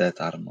cannot beat that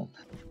Arnold.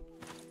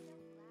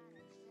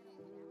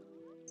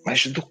 I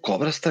should do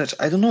cobra stretch.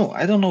 I don't know.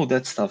 I don't know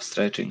that stuff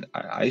stretching.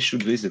 I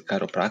should visit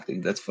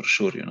chiropractic, that's for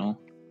sure, you know.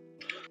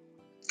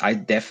 I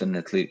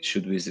definitely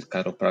should visit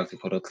chiropractic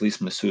or at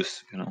least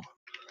masseuse, you know.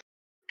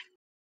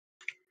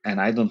 And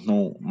I don't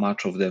know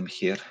much of them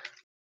here.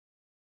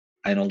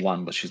 I know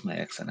one, but she's my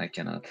ex and I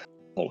cannot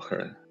call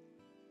her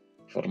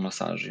for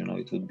massage, you know,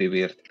 it would be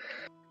weird.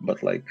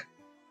 But like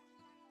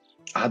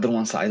other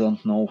ones I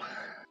don't know.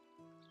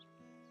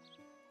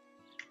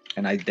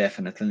 And I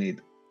definitely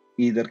need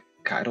either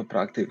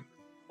chiropractic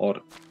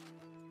or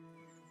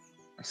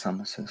some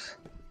masseuse.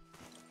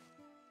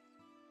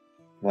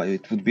 Why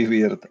it would be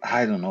weird?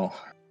 I don't know.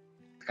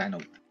 Kind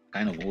of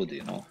would,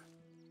 you know.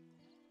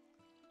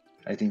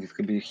 I think it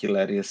could be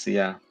hilarious,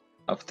 yeah.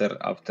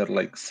 After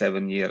like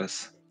 7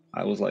 years,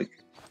 I was like,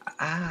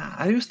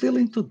 are you still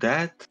into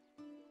that?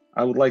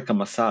 I would like a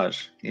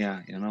massage.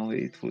 Yeah, you know,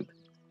 it would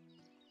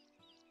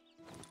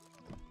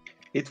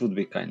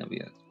be kind of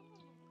weird.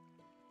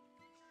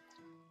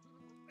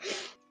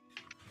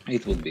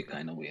 It would be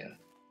kind of weird.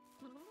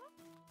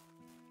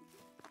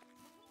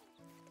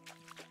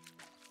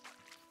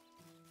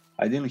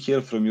 I didn't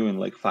hear from you in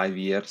like 5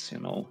 years, you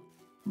know,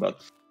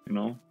 but, you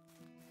know.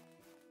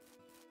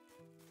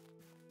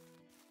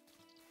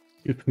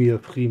 Give me a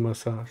free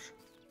massage.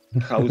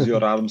 How's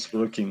your arms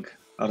working?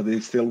 Are they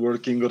still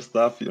working or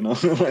stuff, you know?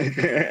 Like,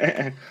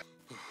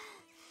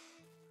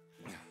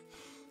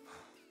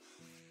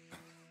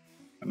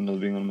 I'm not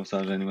being on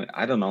massage anyway.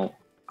 I don't know.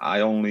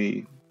 I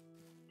only,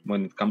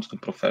 when it comes to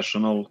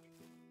professional,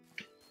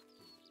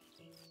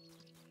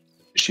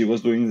 she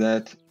was doing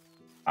that.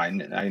 I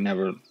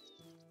never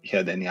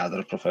had any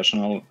other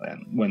professional.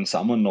 And when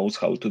someone knows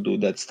how to do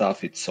that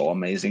stuff, it's so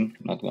amazing,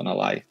 not gonna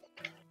lie.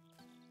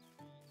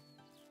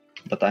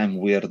 But I'm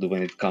weird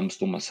when it comes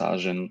to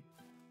massage and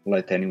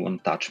let anyone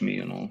touch me,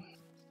 you know.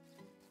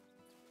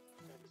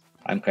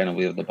 I'm kind of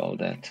weird about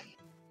that.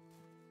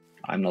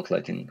 I'm not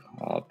letting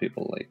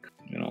people, like,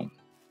 you know,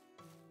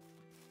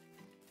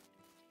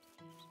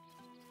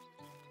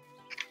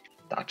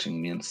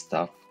 touching me and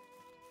stuff.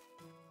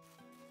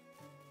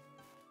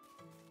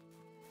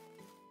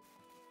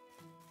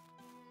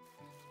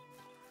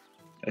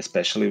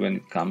 Especially when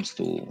it comes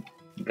to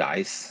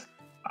guys.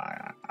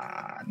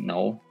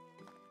 No.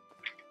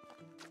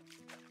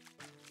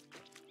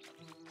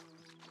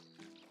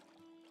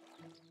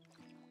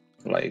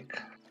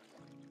 Like,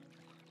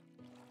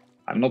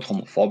 I'm not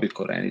homophobic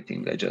or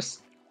anything. I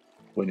just,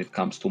 when it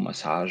comes to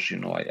massage, you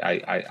know,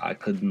 I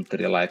couldn't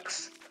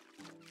relax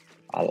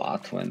a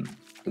lot when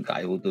the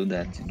guy would do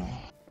that, you know.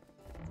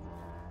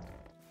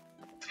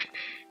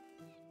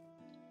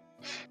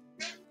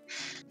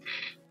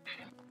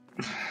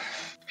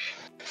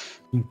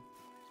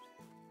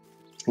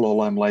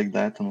 Lol, I'm like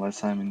that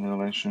unless I'm in a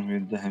relation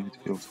with them. It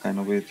feels kind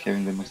of weird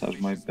having them massage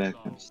my back.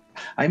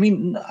 I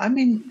mean,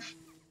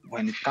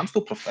 when it comes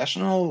to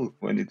professional,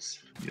 when it's,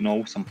 you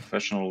know, some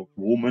professional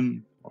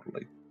woman or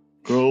like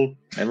girl,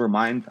 never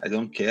mind. I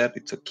don't care.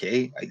 It's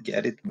okay. I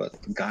get it. But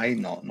guy,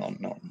 no.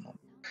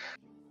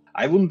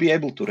 I wouldn't be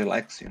able to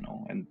relax, you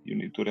know, and you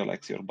need to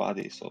relax your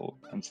body, so,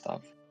 and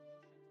stuff.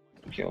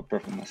 To have a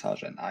perfect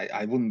massage, and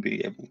I wouldn't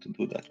be able to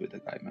do that with a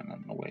guy,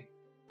 man. No way.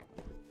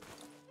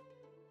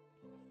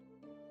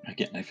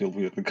 Again, I feel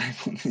weird. The guy,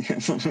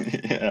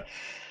 yeah.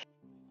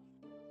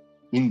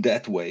 In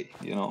that way,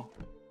 you know.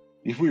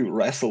 If we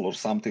wrestle or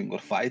something or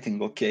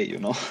fighting, okay, you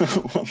know.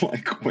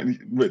 Like when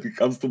it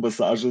comes to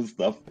massage and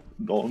stuff,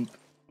 don't,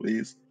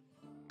 please.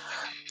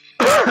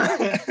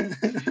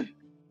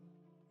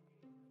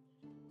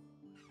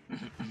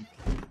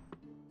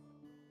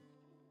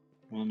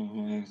 One of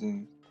my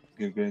exes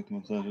gave great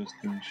massages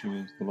to me. She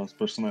was the last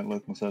person I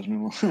let massage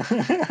me.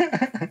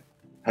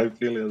 I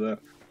feel you there.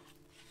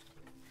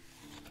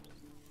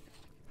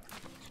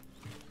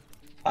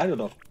 I don't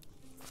know.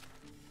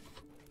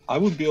 I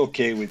would be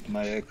okay with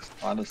my ex,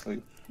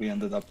 honestly. We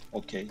ended up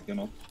okay, you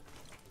know,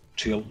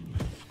 chill,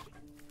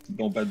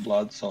 no bad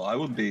blood, so I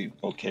would be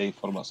okay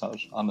for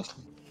massage,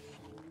 honestly.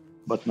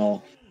 But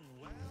no,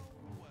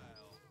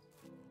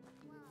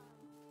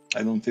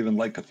 I don't even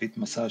like a feet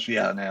massage.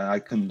 Yeah, no, I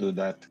couldn't do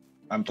that.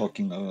 I'm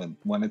talking,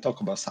 when I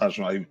talk about massage,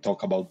 I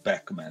talk about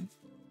back, man.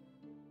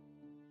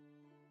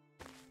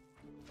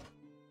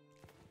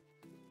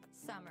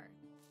 Summer.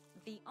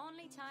 The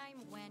only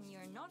time when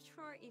you're not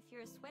sure if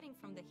you're sweating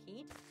from the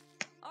heat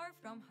or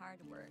from hard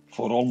work.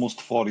 For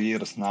almost 4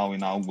 years now.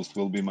 In August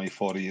will be my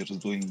 4 years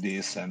doing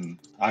this, and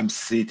I'm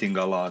sitting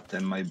a lot,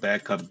 and my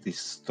back are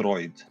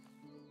destroyed.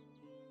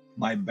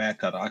 My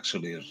back are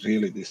actually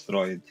really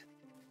destroyed.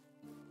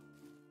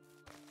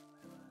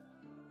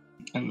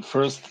 And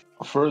first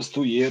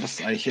 2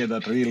 years I had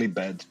a really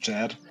bad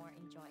chair. More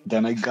enjoyable.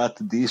 Then I got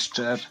this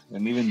chair,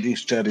 and even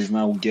this chair is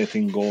now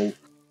getting all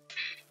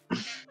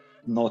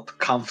not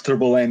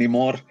comfortable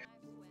anymore.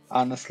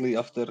 Honestly,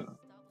 after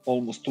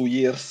almost 2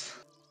 years.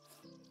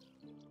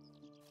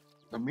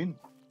 I mean,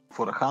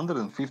 for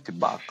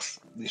 $150,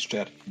 this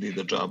chair did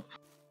the job.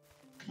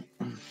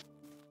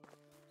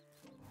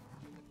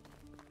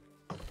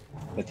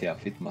 But yeah,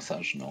 feet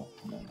massage, no,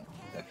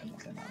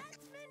 definitely not.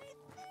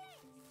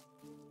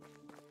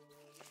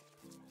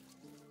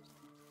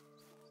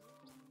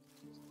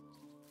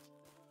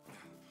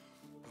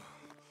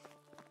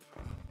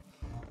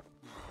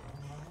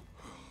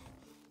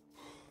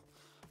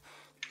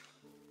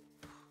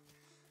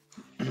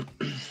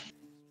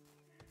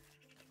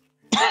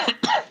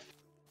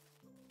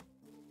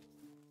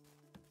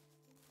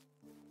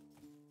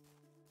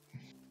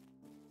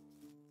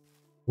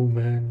 Oh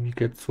man, we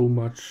get so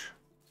much.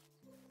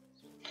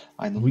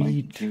 I don't Weed.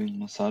 like giving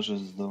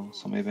massages though,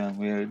 so maybe I'm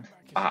weird.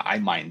 I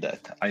mind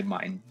that. I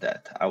mind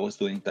that. I was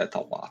doing that a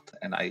lot,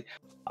 and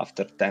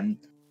after 10,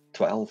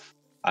 12,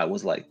 I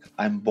was like,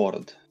 I'm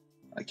bored.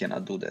 I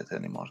cannot do that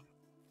anymore.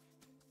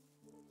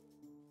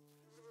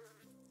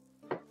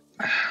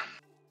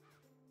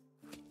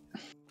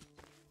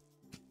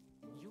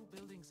 New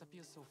buildings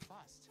appear so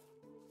fast.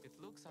 It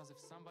looks as if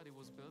somebody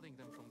was building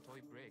them from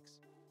toy bricks.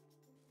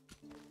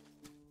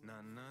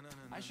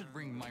 I should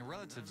bring my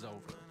relatives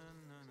over.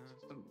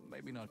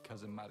 Maybe not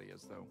cousin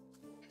Marius, though.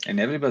 And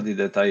everybody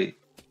that I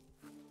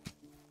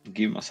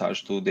give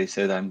massage to, they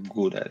said I'm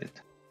good at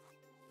it.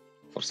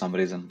 For some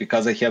reason.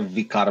 Because I have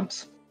weak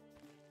arms.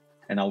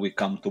 And now we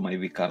come to my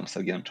weak arms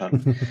again,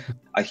 Charlie.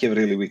 I have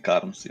really weak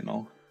arms, you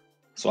know.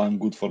 So I'm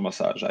good for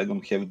massage. I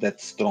don't have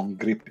that strong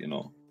grip, you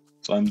know.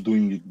 So I'm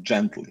doing it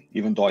gently,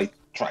 even though I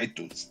try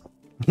to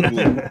do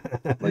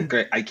it. Like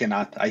I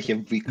cannot. I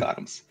have weak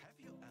arms.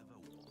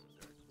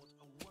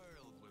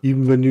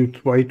 Even when you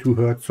try to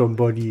hurt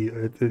somebody,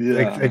 it's Yeah,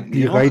 exactly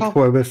you know right how-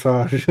 for a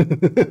massage.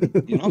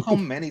 You know how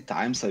many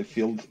times I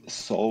feel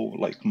so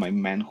like my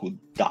manhood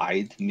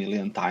died a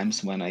million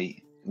times when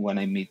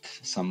I meet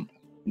some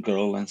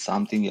girl and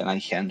something and I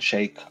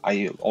handshake.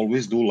 I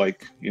always do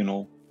like, you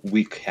know,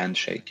 weak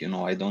handshake, you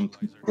know, I don't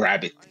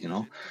grab it, you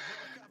know.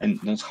 And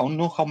that's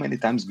how many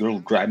times girl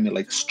grab me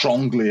like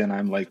strongly and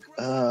I'm like,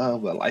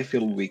 well, I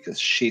feel weak as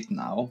shit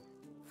now.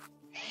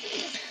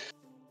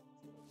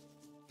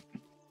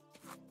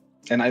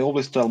 And I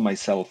always tell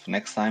myself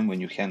next time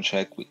when you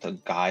handshake with a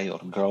guy or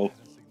girl,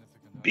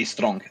 be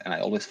strong. And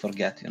I always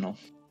forget, you know.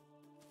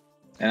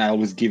 And I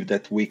always give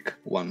that weak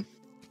one.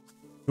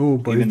 Oh,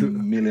 by Even the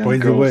million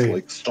girls way,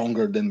 like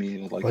stronger than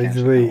me, like by the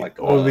handshake. way, I'm like,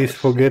 always shit.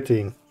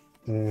 forgetting.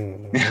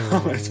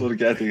 Always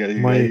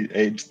forgetting My- I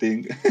age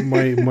thing.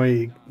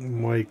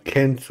 my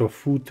cans of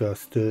food are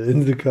still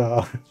in the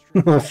car.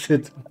 Oh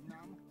shit.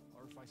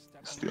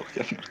 Still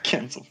have your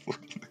cans of food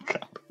in the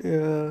car.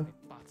 Yeah.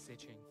 Butt's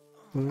itching.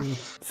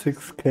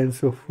 6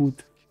 cans of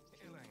food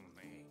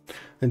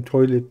and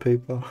toilet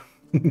paper.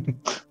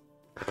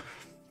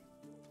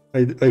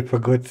 I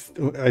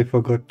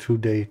forgot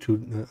today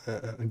to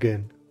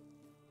again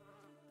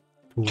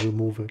to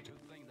remove it.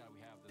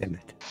 Damn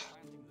it.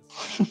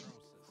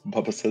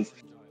 Baba says,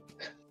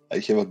 I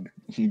have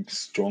a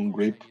strong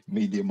grip,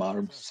 medium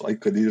arms, so I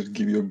could either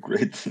give you a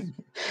great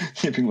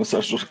hipping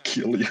massage or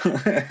kill you.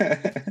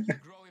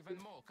 Grow even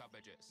more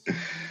cabbages.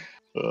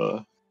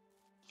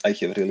 I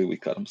have really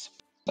weak arms.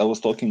 I was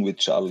talking with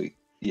Charlie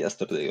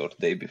yesterday or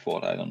day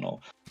before, I don't know.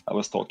 I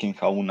was talking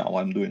how now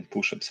I'm doing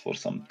push-ups for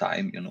some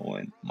time, you know,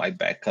 and my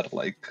back are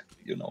like,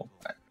 you know,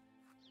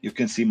 you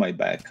can see my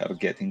back are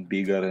getting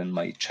bigger and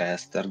my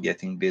chest are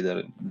getting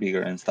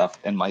bigger and stuff,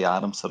 and my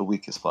arms are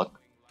weak as fuck.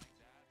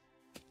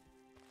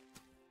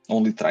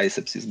 Only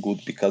triceps is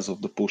good because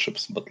of the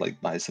push-ups, but like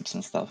biceps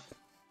and stuff.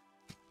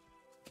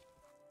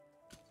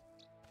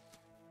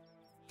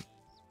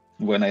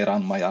 When I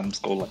run, my arms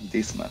go like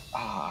this, man.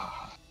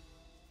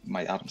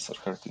 My arms are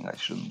hurting. I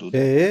shouldn't do that.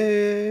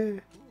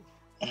 Hey,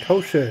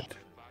 cow shed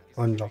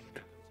unlocked.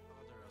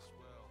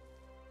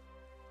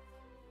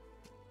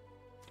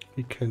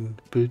 We can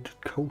build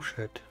cow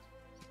shed.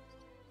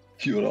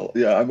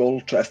 I'm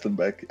all chest and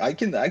back. I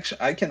can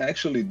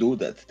actually do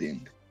that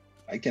thing.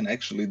 I can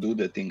actually do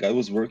that thing. I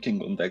was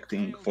working on that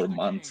thing for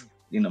months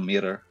in a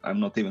mirror. I'm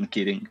not even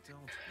kidding. Don't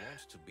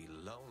want to be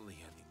lonely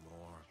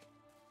anymore.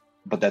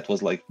 But that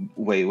was like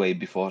way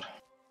before.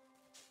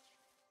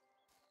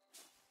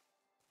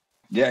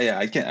 Yeah,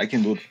 I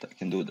can do that. I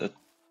can do that.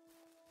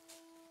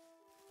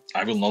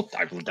 I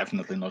will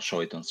definitely not show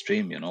it on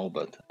stream, you know,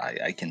 but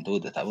I can do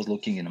that. I was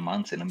looking in a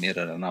month in a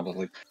mirror and I was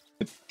like,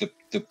 tup,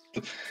 tup,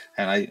 tup,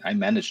 and I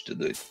managed to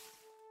do it.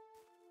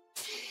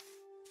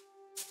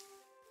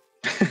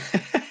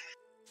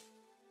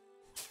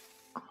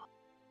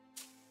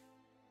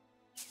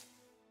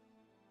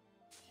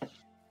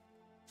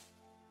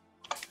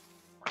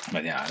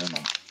 But yeah, I don't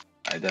know.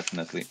 I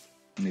definitely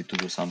need to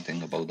do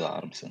something about the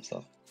arms and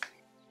stuff.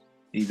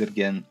 Either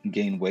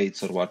gain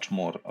weights or watch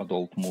more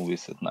adult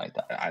movies at night.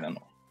 I don't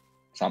know.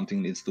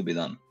 Something needs to be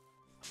done.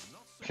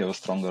 Not Have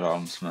stronger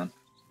arms, man.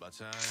 but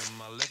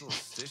I'm a little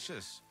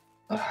suspicious.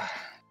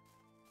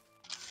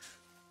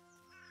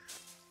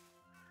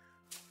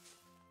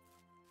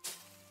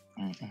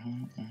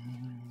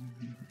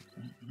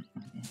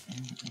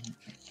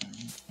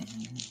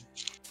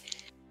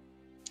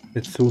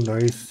 It's so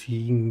nice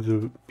seeing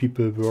the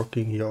people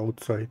working here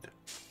outside.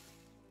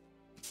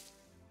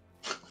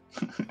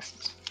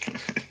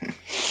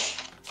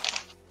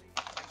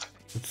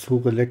 It's so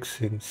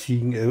relaxing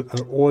seeing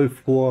all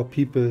 4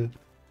 people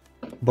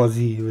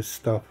busy with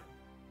stuff.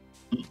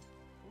 Back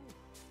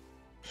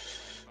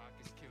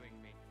is killing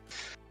me.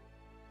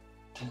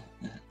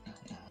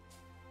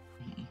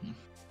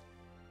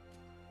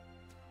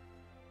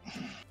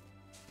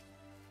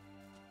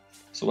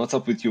 So what's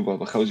up with you,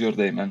 Baba? How's your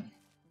day, man?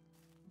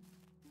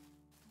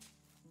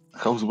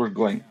 How's work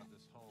going?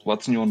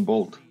 What's new on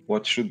Bolt?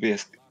 What should we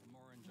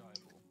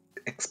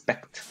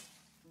expect?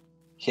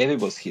 Heavy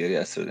was here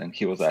yesterday and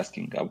he was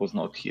asking, I was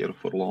not here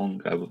for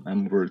long,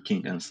 I'm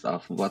working and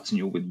stuff, what's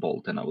new with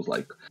Bolt? And I was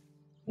like,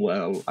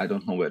 well, I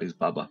don't know where is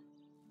Baba.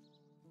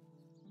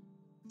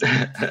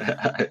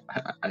 I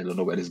don't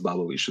know where is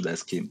Baba, we should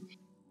ask him.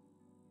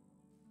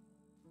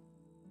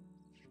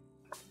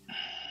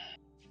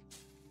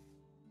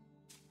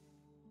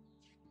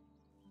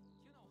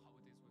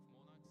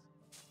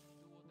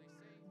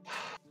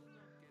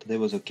 Today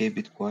was okay,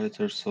 bit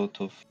quieter,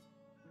 sort of.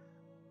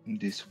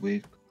 This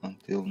week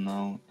until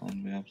now,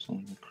 don't be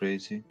absolutely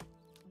crazy.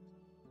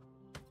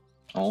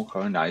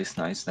 Okay, nice.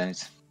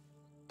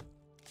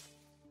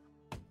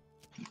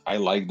 I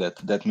like that.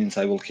 That means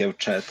I will have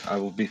chat. I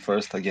will be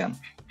first again,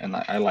 and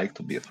I like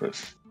to be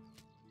first.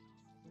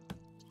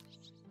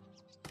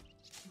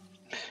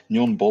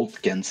 Neon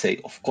Bolt can say,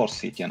 of course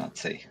he cannot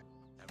say.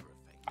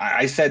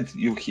 I said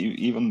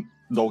even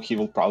though he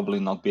will probably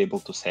not be able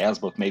to say us,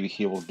 but maybe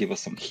he will give us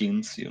some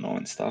hints,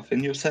 and stuff.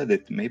 And you said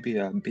it, maybe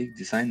a big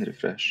design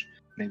refresh,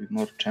 maybe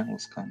more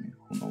channels coming,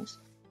 who knows.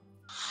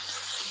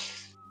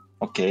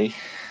 Okay.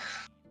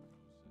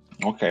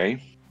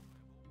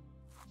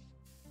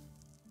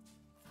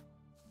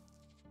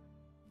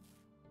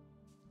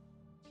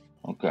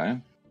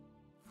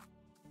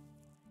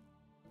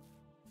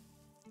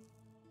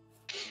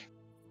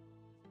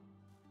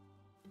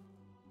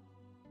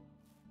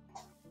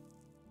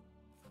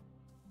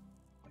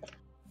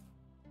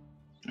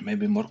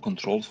 Maybe more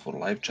controls for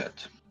live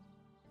chat.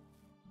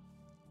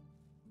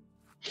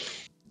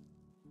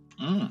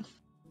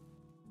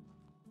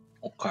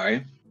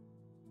 Okay.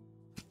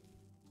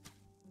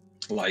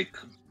 Like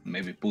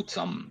maybe put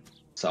some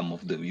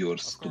of the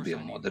viewers to be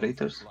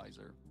moderators.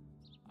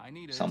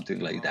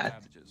 Something like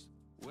that.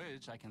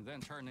 Which I can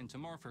then turn into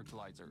more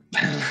fertilizer.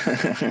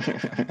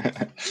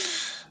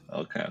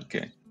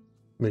 Okay.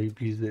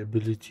 Maybe the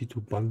ability to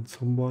ban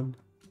someone.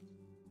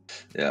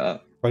 Yeah.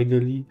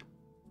 Finally.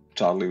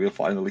 Charlie will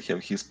finally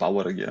have his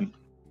power again.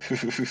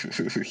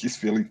 He's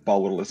feeling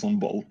powerless on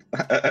Bolt.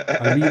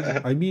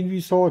 I mean, we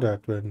saw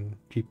that when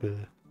people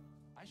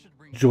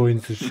join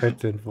the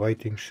chat and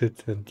writing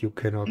shit and you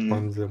cannot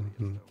ban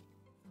them.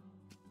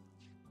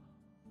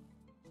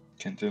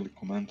 Can't really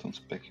comment on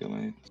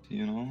speculate,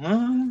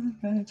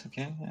 it's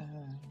okay.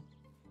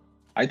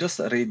 I just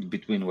read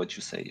between what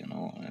you say,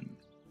 and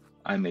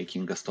I'm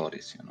making the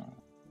stories,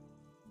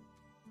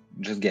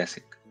 Just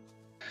guessing.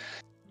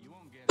 You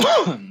won't get it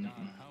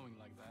howling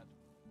like that.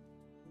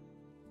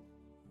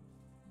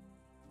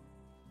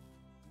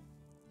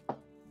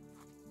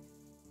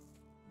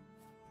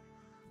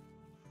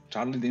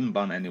 Charlie didn't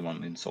ban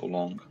anyone in so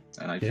long,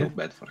 and I feel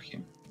bad for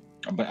him.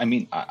 But I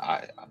mean,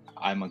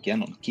 I'm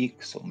again on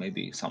Kick, so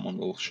maybe someone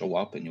will show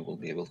up and you will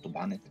be able to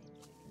ban it.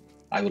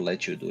 I will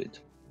let you do it.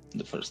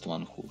 The first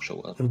one who show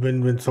up.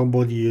 When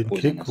somebody in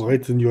Kick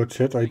writes in your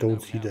chat, I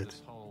don't see that.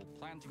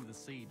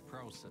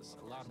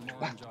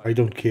 I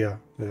don't care.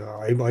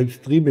 I'm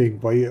streaming.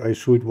 Why I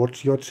should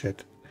watch your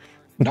chat?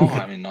 No,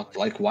 I mean not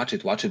like watch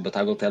it, but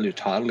I will tell you,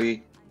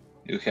 Charlie,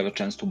 you have a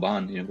chance to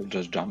ban. You will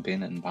just jump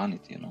in and ban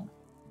it,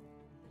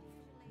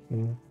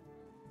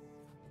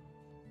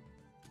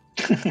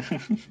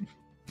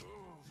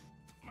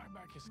 My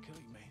back is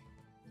killing me.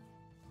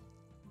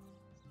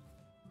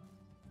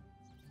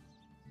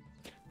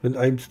 When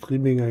I'm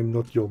streaming, I'm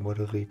not your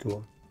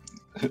moderator.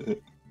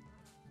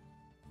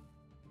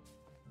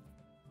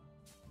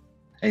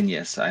 And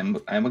yes, I'm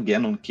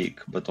again on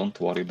Kick, but don't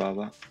worry,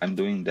 Baba. I'm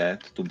doing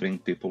that to bring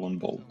people on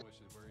board.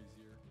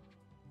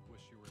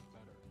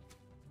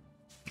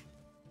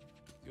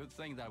 Good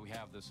thing that we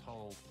have this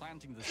whole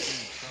planting the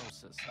seed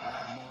process a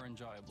lot more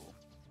enjoyable.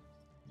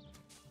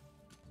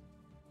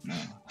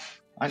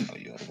 I know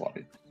you are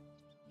worried.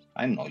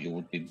 I know you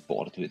would be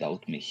bored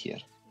without me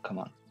here. Come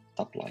on,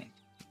 stop lying.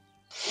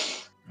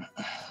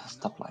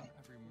 Stop lying.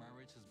 Every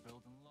marriage is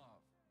built in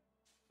love.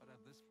 But at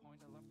this point,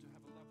 I love to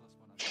have a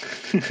loveless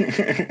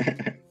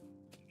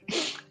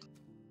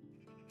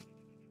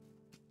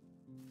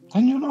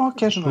one. And No,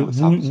 occasionally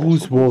sounds also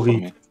Who's good for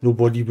worried? me.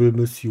 Nobody will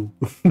miss you.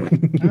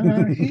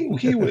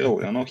 He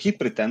will, you know. He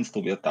pretends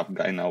to be a tough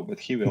guy now, but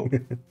he will.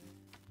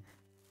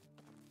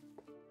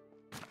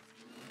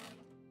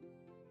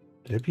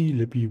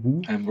 Leppy,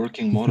 woo. I'm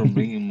working more on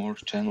bringing more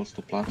channels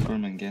to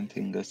platform and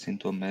getting us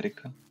into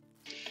America.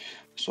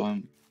 So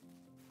I'm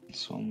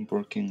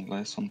working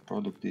less on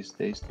product these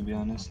days, to be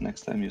honest.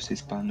 Next time you see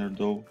Spanner,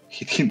 though,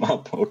 hit him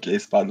up. Okay,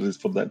 Spanner is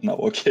for that now.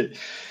 Okay,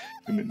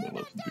 I mean, my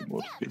life would be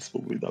more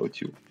peaceful without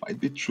you. Might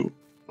be true.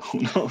 Who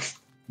knows?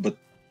 But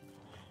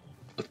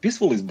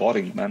peaceful is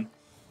boring, man.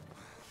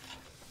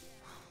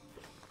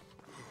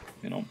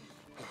 You know.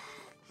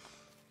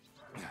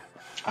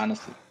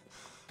 Honestly.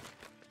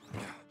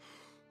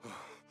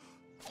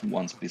 Who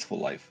wants peaceful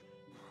life?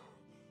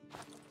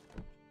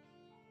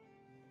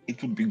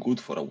 It would be good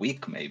for a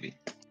week, maybe.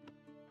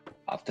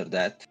 After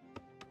that,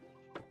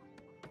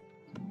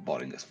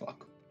 boring as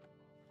fuck.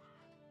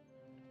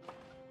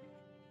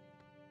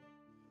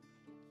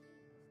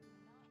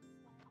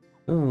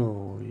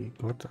 Oh, we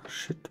got a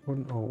shit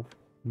one of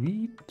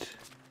wheat.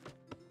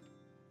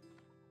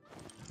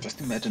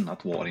 Just imagine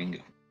not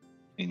worrying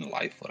in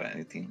life or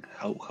anything.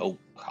 How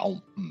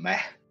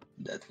meh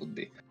that would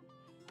be.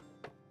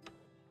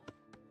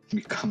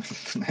 Becoming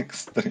the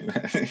next stream.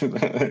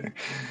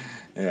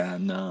 Yeah,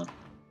 no.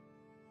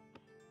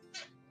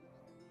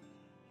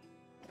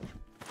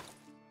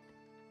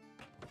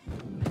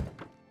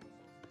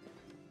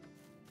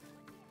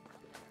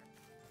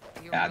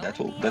 Yeah, that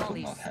will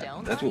not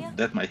happen.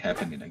 That might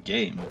happen in a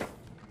game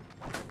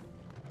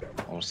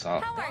or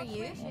so. How are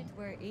you? It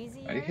were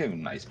easier. I have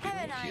nice people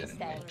Have a here nice in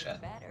my day.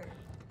 chat. Better.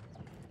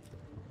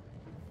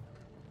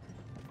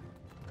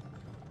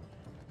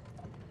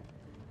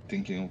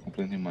 Thinking of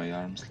completing my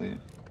arm sleeve.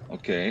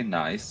 Okay,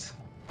 nice.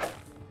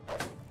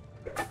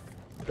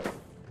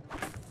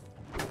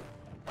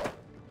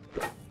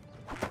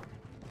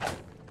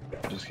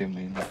 Just give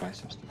me the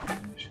biceps to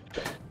finish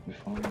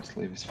before my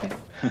sleeve is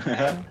finished.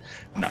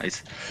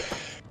 Nice.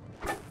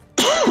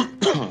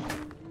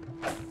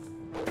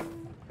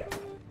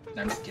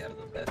 I'm scared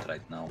of that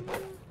right now.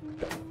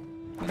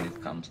 When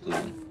it comes to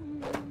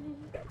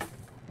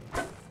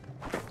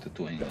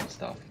tattooing and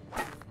stuff.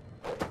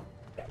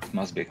 It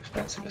must be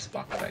expensive as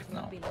fuck right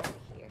now. Be over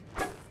here.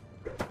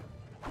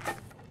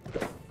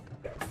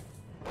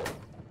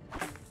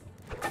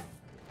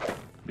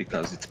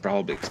 Because it's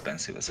probably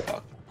expensive as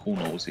fuck. Who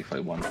knows if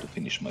I want to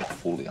finish my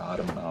fully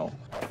arm now.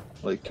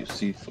 Like you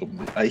see from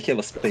the... I have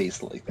a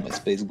space, like my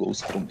space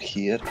goes from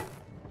here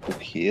to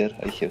here.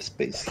 I have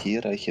space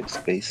here, I have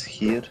space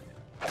here,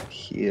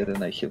 here,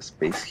 and I have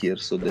space here.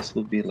 So this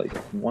will be like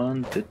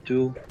 1 to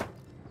 2,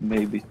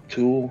 maybe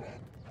 2,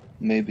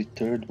 maybe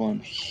third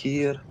one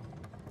here.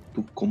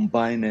 To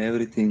combine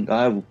everything,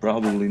 I will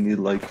probably need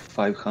like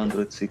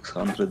 500,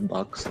 600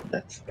 bucks.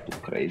 That's too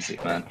crazy,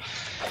 man.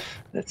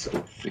 That's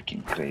too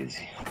freaking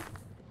crazy.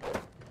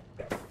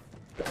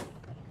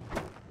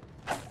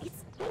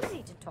 It's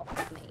easy to talk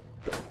to me.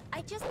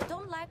 I just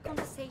don't like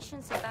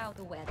conversations about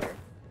the weather,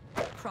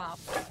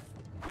 crops,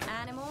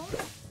 animals,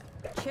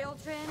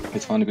 children.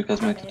 It's funny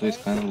because my tattoo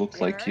kind of looks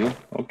like you.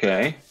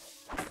 Okay.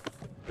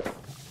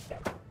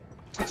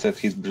 Except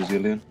he's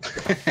Brazilian.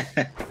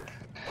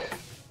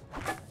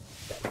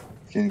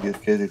 Can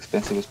get crazy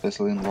expensive,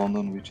 especially in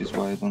London, which is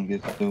why I don't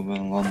get to do a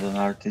London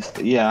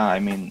artist. Yeah, I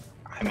mean,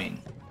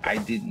 I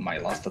did my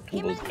last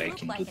tattoo was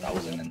back in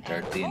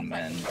 2013,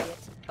 man,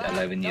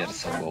 11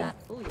 years ago.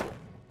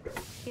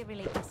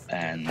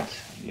 And,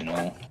 you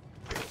know,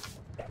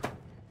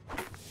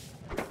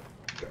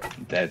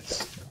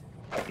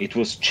 it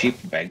was cheap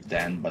back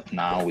then, but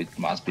now it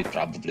must be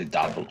probably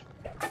double.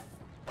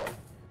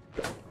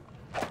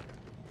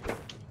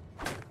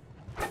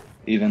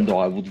 Even though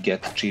I would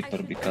get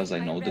cheaper because I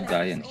know the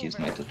guy and he's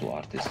my tattoo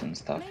artist and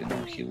stuff, you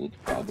know, he would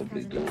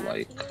probably do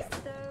like...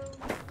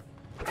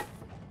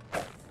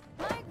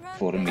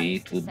 For me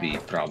it would be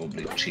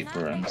probably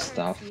cheaper and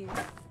stuff.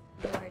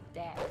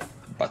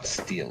 But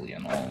still, you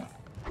know,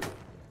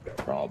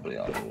 probably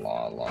a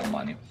lot of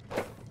money.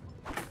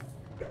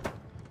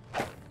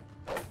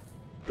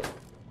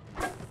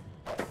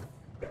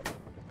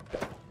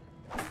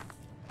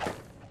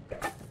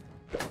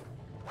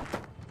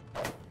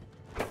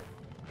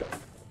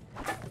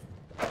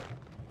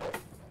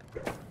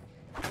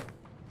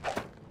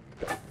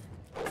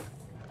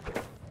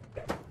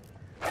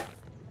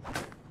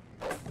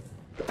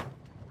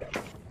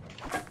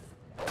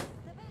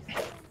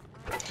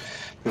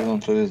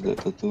 Is the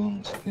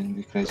tattoos can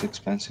be crazy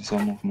expensive.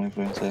 Some of my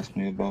friends ask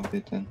me about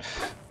it and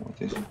what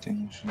is the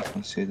thing we should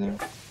consider.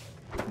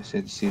 I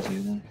said it's easy,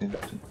 you don't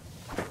have to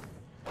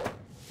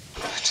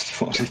just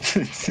for it.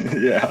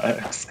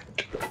 Yeah,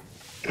 exactly.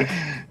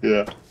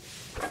 Yeah.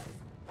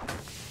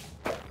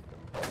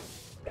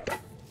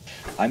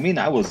 I mean,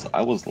 I was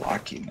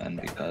lucky, man,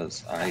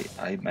 because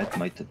I met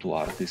my tattoo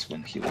artist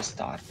when he was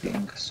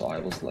starting, so I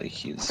was like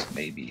his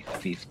maybe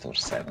 5th or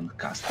 7th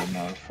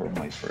customer for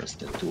my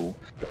first tattoo,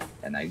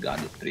 and I got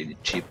it pretty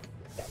cheap.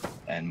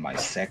 And my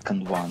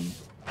second one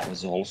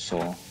was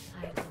also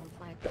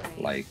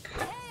like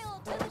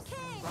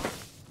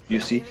You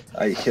see,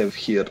 I have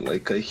here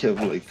like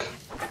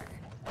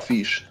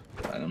fish.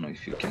 I don't know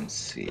if you can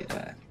see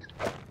that.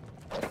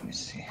 Let me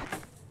see.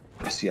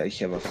 You see, I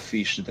have a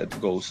fish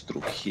that goes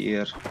through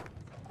here,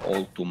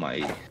 all to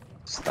my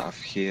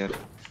stuff here.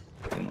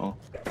 You know,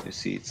 you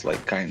see, it's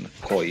like kind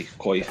of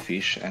koi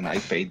fish, and I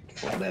paid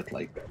for that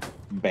like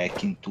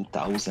back in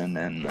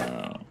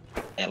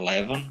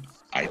 2011.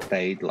 I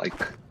paid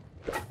like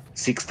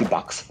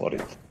 $60 for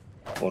it,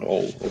 for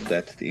all of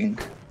that thing.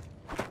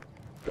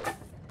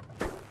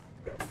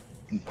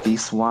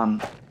 This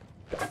one,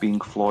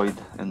 Pink Floyd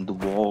and the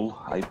Wall,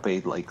 I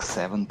paid like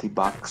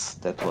 $70.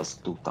 That was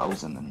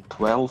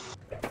 2012.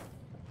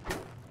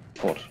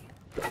 For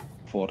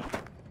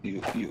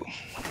you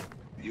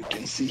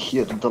can see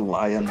here the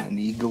lion and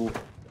eagle.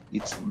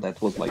 That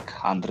was like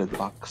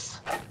 $100.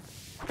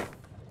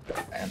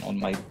 And on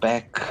my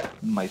back,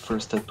 my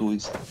first tattoo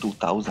is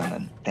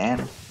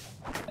 2010,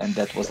 and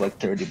that was like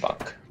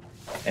 $30.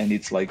 And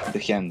it's like the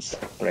hands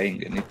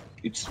praying, and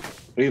it's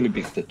really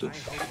big tattoo. I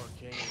hope our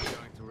king is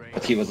going to reign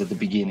But he was at the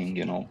beginning,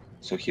 you know,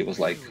 so he was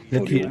like,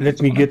 for you, Let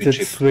it's me gonna get be it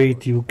cheap.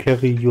 straight. You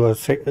carry your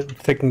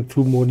second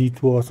two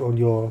monitors on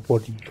your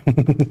body.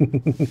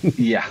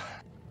 Yeah,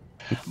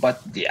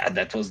 but yeah,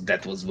 that was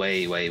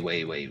way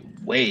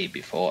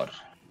before.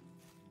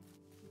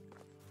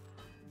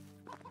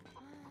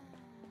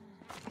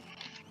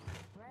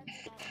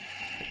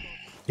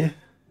 Yeah.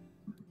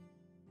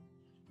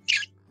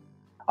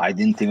 I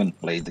didn't even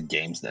play the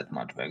games that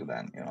much back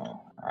then, you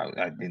know.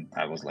 I didn't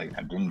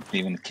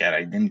even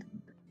care.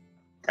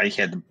 I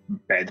had a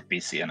bad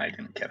PC and I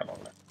didn't care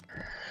about that.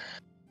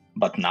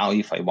 But now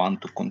if I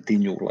want to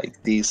continue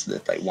like this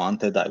that I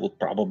wanted, I would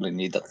probably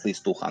need at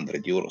least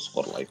 200 euros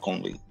for like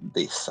only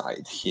this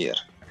side here.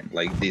 And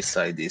like this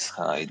side,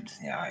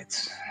 yeah,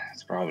 it's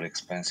probably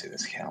expensive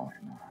as hell,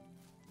 you know.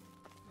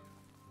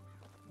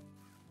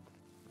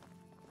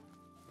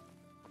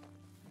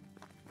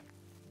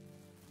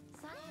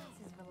 Silence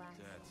is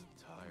relaxing. That's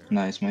tired.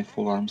 Nice, my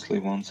full arm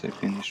sleeve once I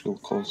finish will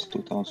cost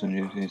 2,000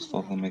 euros. It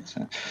totally makes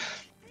sense.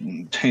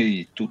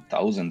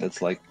 2,000,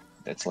 that's like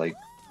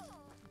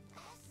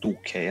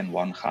 2k and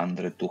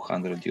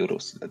 200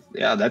 euros.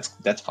 Yeah,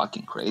 that's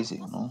fucking crazy,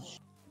 you know.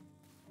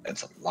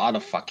 That's a lot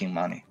of fucking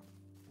money.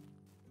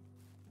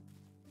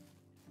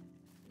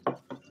 I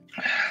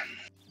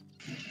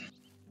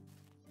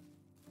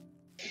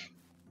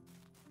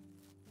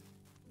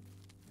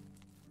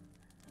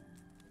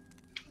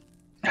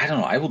don't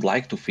know. I would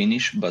like to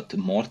finish, but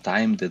more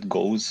time that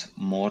goes,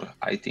 more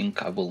I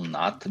think I will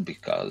not,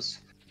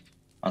 because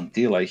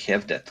until I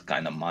have that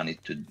kind of money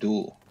to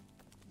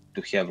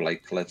have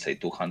like, let's say,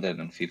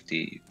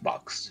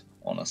 $250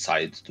 on a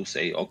side to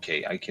say,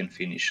 okay, I can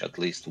finish at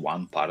least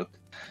one part.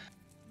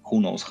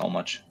 Who knows how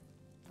much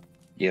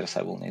years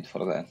I will need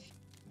for that,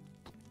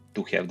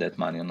 to have that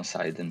money on the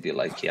side and be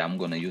like, yeah, I'm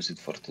gonna use it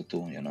for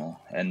tattoo, you know.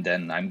 And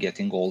then I'm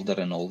getting older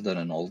and older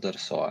and older,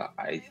 so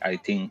I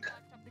think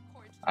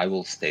I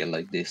will stay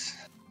like this.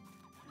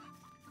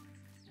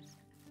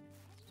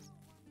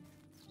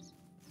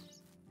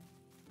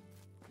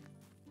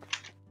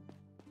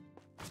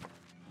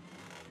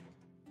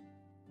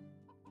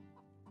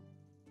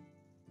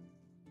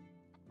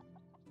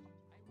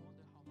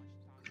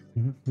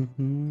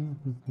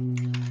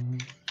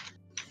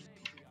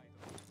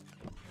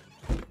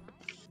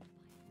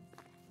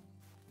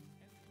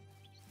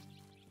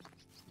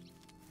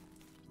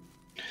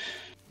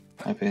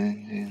 I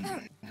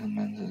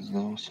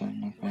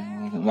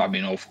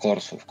mean, of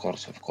course.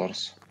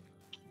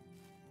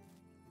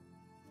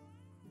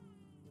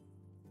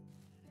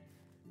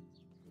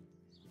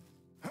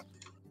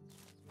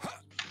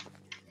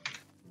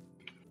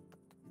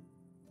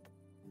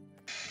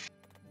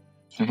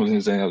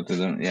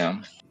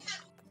 Yeah.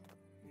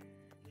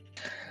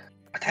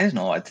 But I don't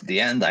know, at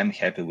the end I'm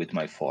happy with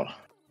my four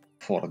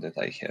that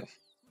I have.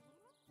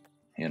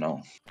 You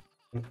know.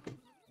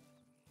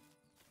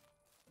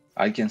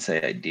 I can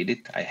say I did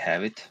it, I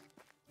have it.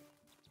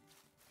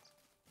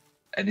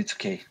 And it's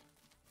okay.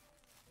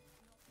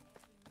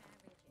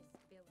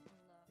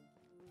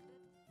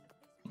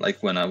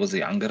 Like when I was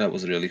younger, I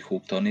was really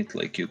hooked on it.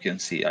 Like you can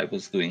see, I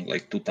was doing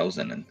like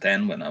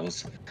 2010 when I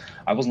was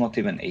not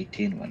even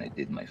 18 when I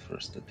did my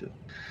first tattoo.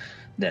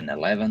 Then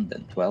 11,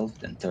 then 12,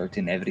 then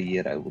 13. Every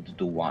year I would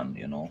do one,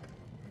 you know.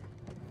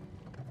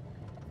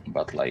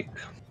 But like,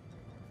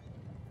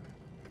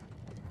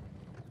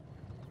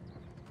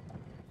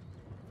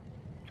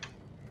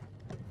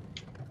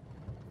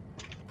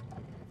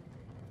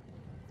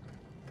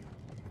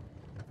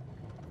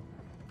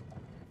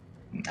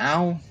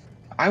 now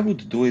I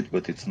would do it,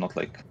 but it's not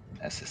like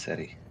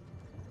necessary,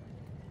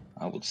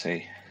 I would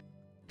say.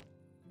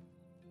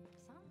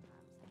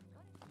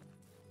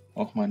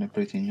 Oh, mine are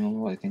pretty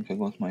new. I think I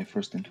got my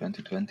first in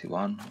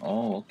 2021.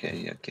 Oh,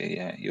 okay,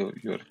 yeah.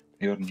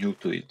 You're new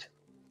to it.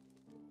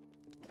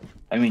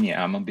 I mean,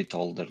 yeah, I'm a bit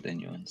older than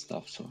you and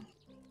stuff, so.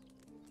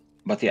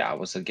 But yeah, I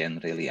was again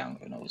really young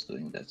when I was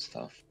doing that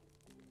stuff.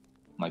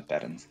 My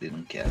parents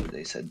didn't care.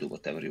 They said, do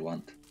whatever you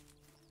want.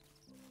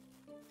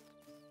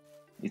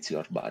 It's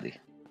your body.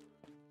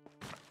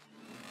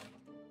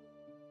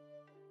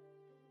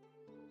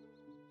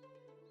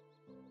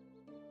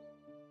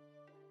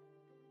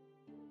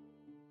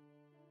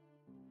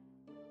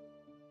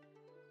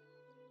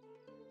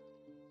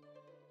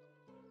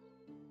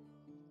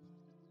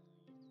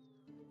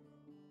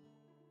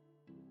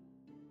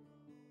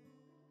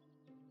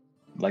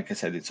 like I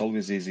said, it's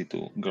always easy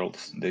to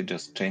girls. They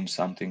just change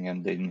something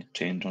and they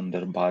change on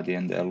their body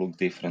and they look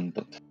different.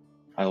 But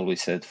I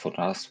always said for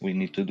us, we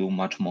need to do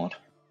much more.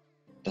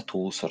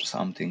 Tattoos or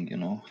something, you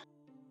know,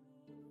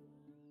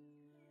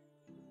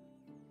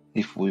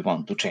 if we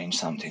want to change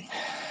something.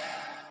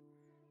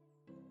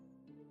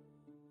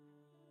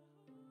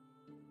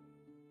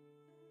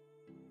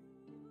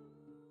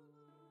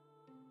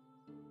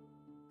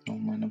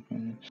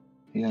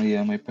 Oh,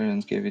 yeah, my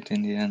parents gave it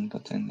in the end,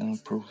 but they didn't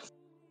approve.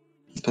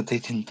 But they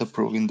didn't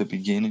approve in the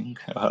beginning.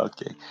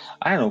 Okay,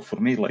 I don't know. For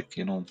me, like,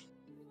 you know,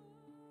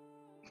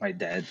 my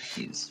dad,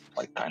 he's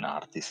like kind of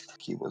artist.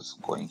 He was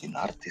going in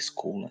artist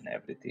school and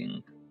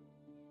everything,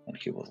 and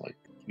he was like,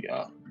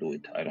 "Yeah, do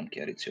it. I don't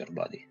care. It's your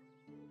body.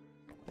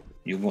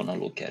 You're gonna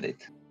look at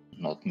it,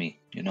 not me.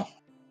 You know,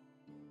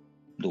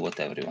 do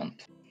whatever you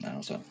want." And I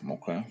was like,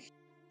 "Okay."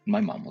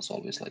 My mom was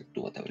always like,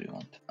 "Do whatever you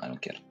want. I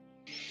don't care."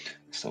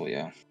 So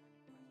yeah,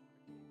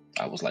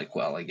 I was like,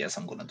 "Well, I guess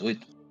I'm gonna do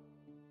it."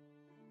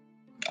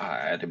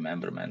 I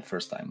remember, man,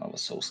 first time I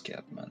was so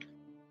scared, man.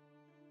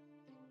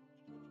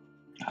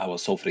 I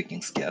was so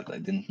freaking scared. I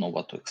didn't know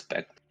what to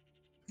expect.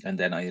 And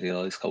then I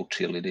realized how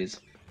chill it is.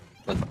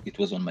 But it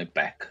was on my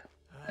back.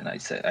 And I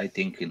said, I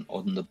think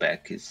on the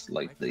back is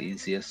like the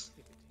easiest.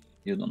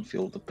 You don't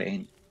feel the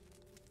pain.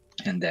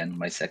 And then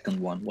my second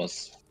one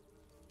was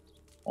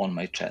on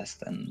my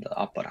chest and the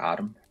upper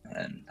arm.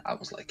 And I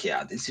was like,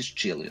 yeah, this is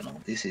chill, you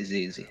know, this is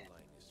easy.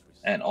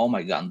 And oh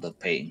my god, the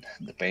pain.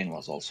 The pain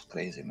was also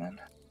crazy, man.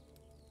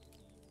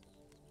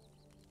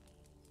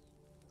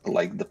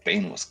 Like the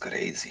pain was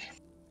crazy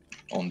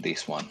on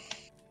this one.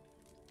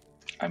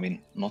 I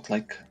mean, not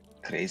like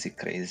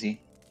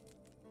crazy.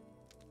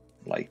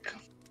 Like,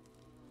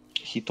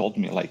 he told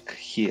me like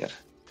here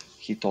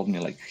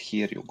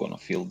you're gonna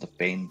feel the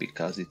pain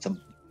because it's a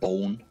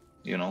bone,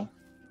 you know,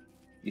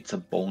 it's a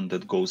bone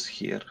that goes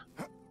here.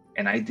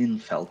 And I didn't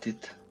felt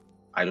it.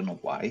 I don't know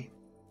why.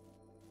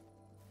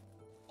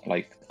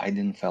 Like, I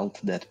didn't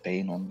felt that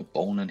pain on the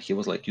bone, and he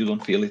was like, you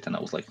don't feel it? And I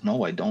was like,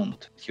 no, I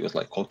don't. He was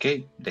like,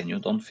 okay, then you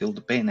don't feel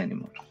the pain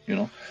anymore, you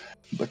know.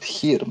 But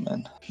here,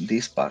 man,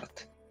 this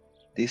part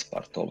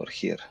over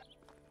here,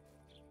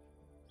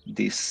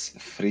 this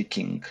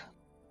freaking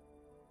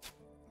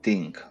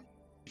thing,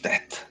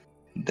 that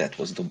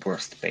was the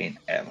worst pain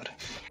ever.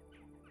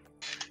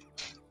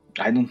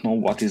 I don't know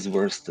what is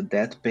worse,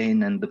 that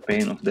pain and the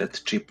pain of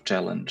that chip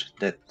challenge,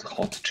 that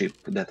hot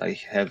chip that I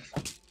have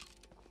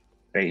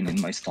pain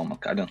in my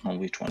stomach. I don't know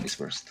which one is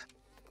worst.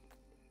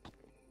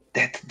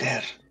 That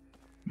there,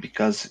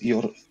 because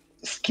your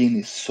skin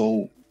is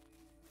so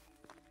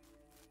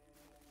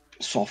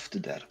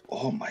soft there.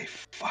 Oh my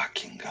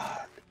fucking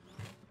god.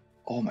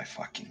 Oh my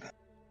fucking god.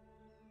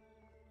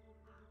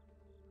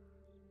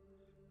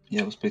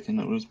 Yeah, I was pretty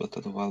nervous, but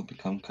after a while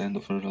become kind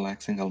of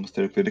relaxing, almost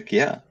therapeutic.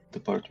 Yeah,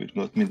 the part which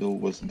got me though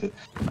was the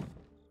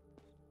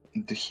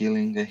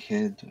healing I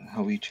had,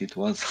 how itchy it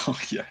was. Oh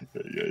yeah.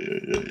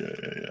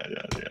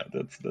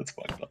 That's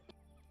fucked up.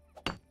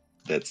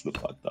 That's the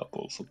fucked up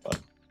also part.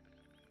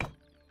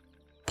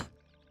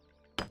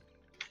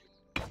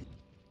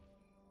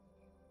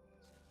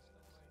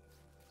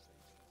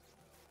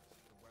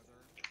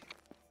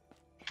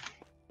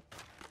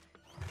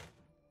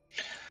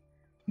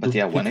 But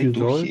yeah, when I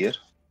do here...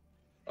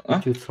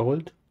 Did you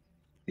sold?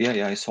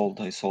 Yeah, I sold.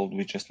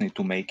 We just need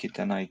to make it,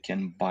 and I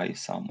can buy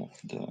some of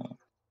the...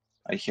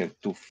 I have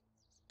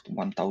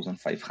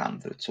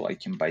 1,500, so I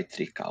can buy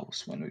 3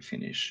 cows when we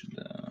finish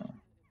the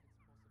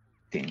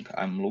thing.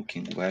 I'm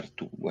looking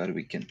where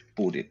we can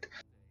put it.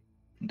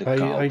 The I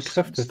cows and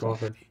crafted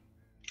stuff. already.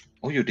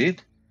 Oh, you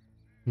did?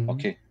 Mhm.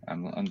 Okay,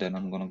 and then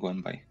I'm gonna go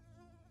and buy.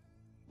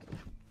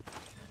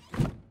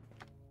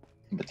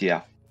 But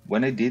yeah,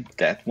 when I did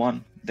that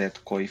one,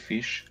 that koi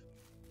fish,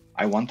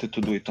 I wanted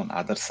to do it on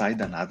other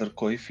side, another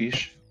koi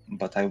fish,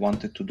 but I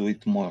wanted to do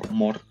it more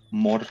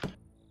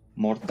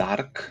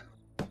dark.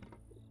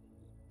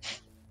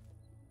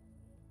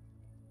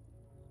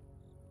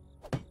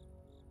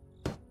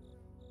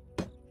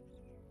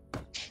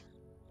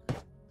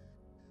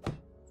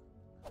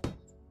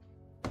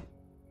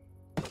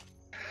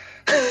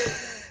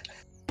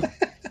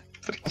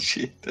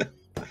 Appreciate it.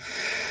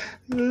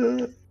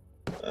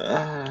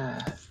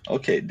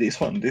 Okay, this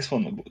one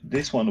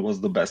was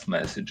the best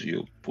message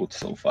you put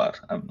so far.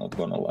 I'm not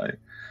gonna lie.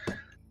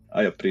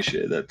 I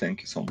appreciate that.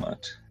 Thank you so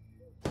much.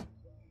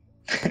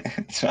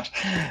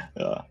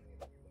 Yeah.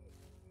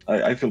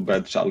 I feel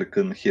bad Charlie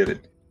couldn't hear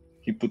it.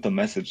 He put a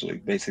message,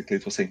 like basically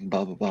it was saying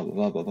blah blah blah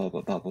blah blah blah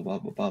blah blah blah blah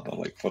blah blah,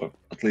 like for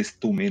at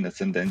least 2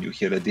 minutes, and then you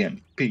hear at the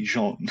end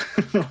pigeon.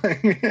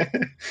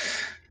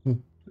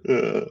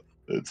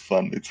 It's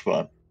fun.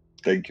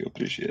 Thank you,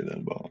 appreciate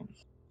that, bro.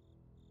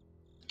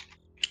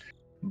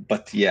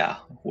 But yeah,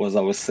 as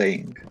I was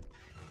saying,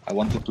 I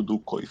wanted to do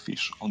koi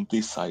fish on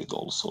this side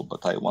also,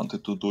 but I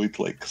wanted to do it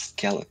like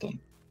skeleton,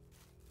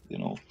 you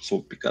know. So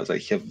because I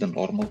have the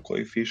normal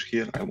koi fish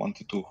here, I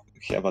wanted to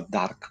have a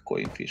dark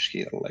koi fish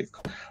here, like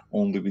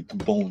only with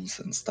bones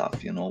and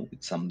stuff, you know,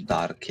 with some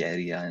dark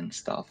area and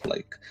stuff,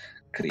 like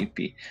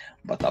creepy.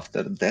 But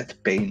after that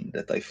pain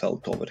that I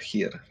felt over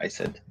here, I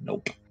said,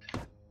 nope,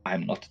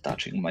 I'm not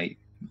touching my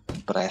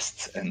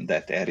breasts and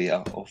that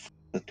area of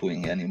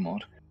tattooing anymore.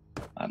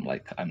 I'm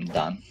like, I'm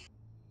done.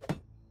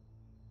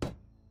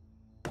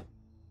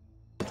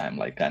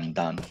 I'm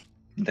done.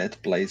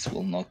 That place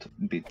will not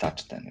be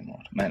touched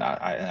anymore. Man,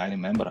 I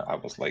remember I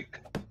was like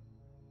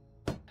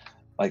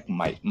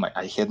my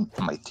I had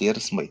my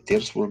tears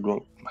were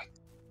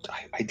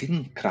I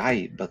didn't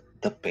cry, but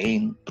the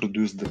pain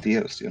produced the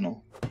tears, you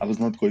know. I was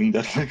not going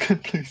there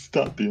like, please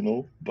stop, you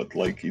know. But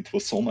like it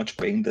was so much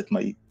pain that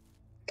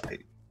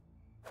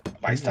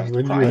I started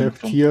When you crying have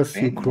from tears,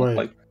 you pain, not cry.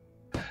 like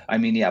I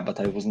mean, yeah, but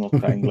I was not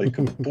crying like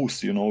a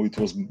puss, you know. It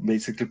was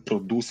basically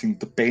producing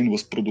the pain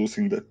was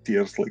producing the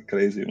tears like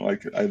crazy, you know.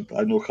 Like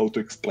I know how to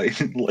explain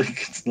it. Like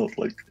it's not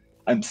like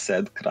I'm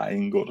sad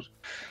crying or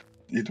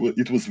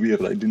it was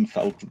weird. I didn't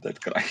felt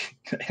that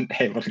crying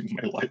ever in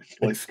my life.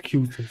 Like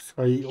Excuses.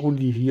 I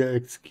only hear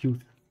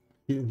excuses.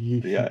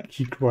 yeah,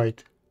 He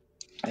cried.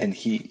 and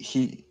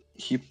he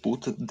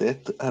put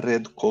that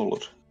red color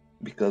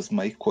because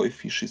my koi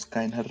fish is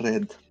kind of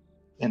red.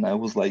 And I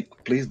was like,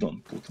 please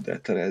don't put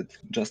that red,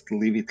 just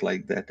leave it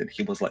like that. And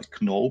he was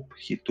like, nope.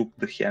 He took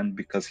the hand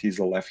because he's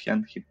a left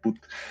hand. He put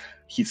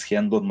his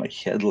hand on my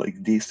head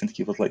like this, and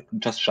he was like,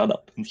 just shut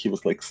up. And he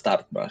was like,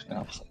 start brushing. And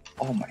I was like,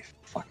 oh my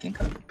fucking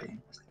god, the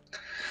pain.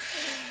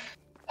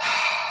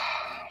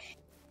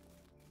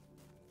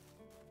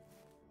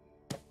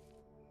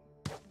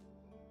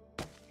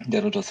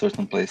 There are just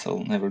certain places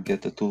I'll never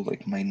get tattoo,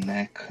 like my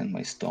neck and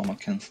my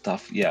stomach and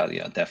stuff. Yeah,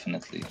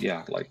 definitely.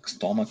 Yeah, like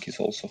stomach is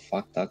also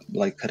fucked up.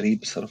 Like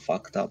ribs are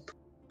fucked up.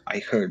 I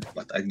heard,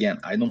 but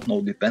again, I don't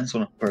know. Depends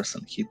on a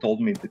person. He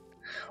told me that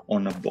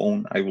on a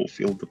bone I will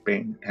feel the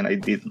pain, and I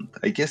didn't.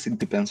 I guess it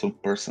depends on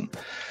person.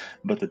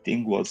 But the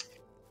thing was,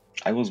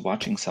 I was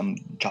watching some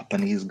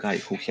Japanese guy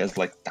who has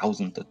like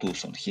 1,000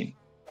 tattoos on him,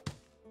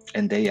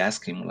 and they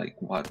asked him like,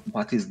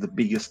 what is the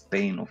biggest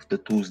pain of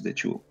tattoos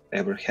that you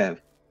ever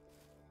have?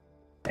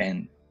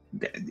 And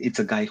it's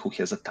a guy who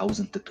has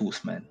 1,000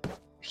 tattoos, man.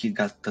 He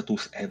got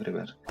tattoos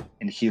everywhere,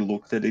 and he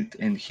looked at it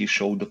and he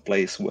showed the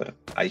place where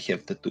I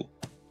have tattoo,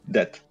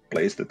 that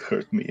place that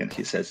hurt me, and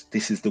he says,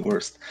 this is the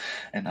worst.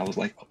 And I was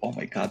like, oh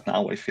my god,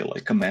 now I feel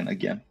like a man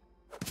again.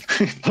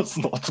 It was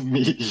not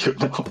me, you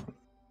know.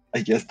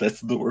 I guess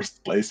that's the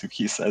worst place. If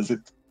he says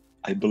it,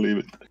 I believe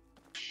it.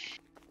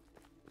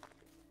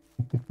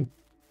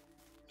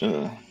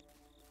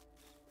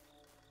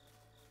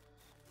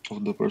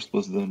 The worst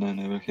was that I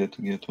never had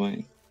to get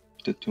my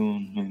tattoo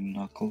on my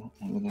knuckle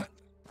over there.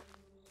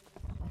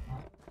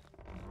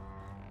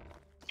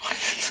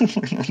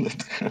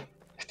 I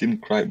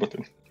didn't cry, but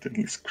I'm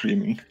literally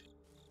screaming.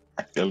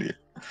 I tell you.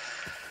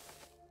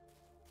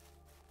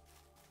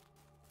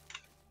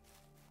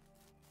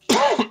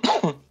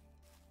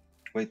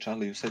 Wait,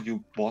 Charlie, you said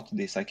you bought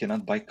this. I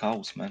cannot buy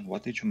cows, man.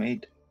 What did you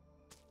make?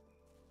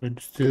 I'm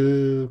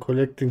still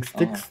collecting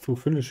sticks to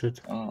finish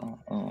it.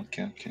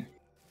 Okay.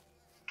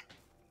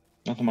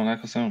 Not on my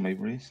knuckles, on my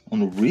wrist.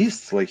 On the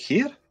wrist? Like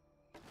here?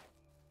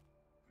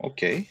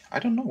 Okay, I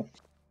don't know.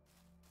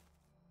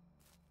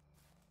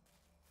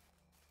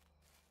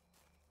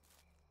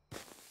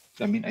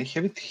 I mean, I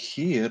have it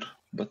here,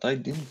 but I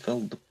didn't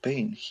feel the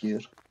pain here.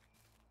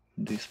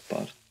 This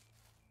part.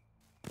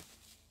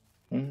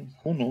 Who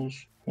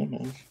knows? Who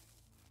knows?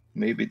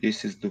 Maybe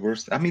this is the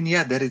worst. I mean,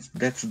 yeah,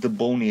 that's the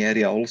bony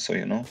area also,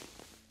 you know.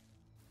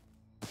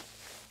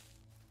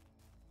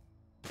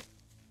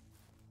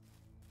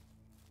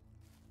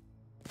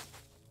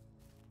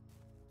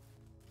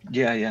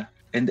 Yeah.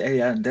 And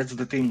yeah, that's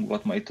the thing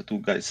what my tattoo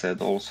guy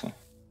said also.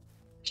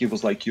 He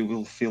was like, you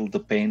will feel the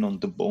pain on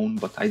the bone,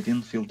 but I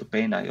didn't feel the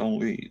pain. I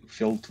only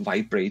felt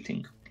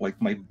vibrating,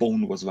 like my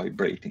bone was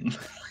vibrating.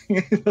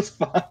 It was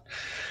fun.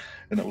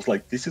 And I was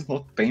like, this is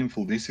not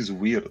painful, this is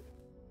weird.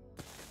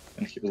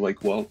 And he was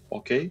like, well,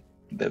 okay,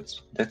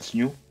 that's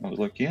new. I was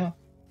like, yeah.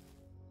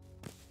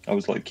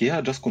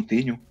 Just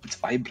continue. It's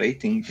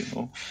vibrating, you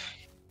know.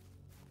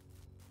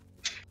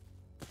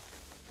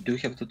 Do you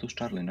have tattoos,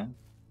 Charlie, no?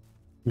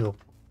 No.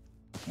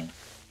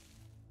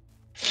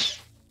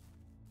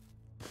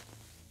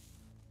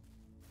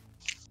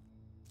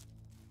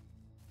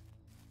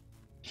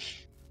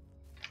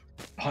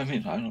 I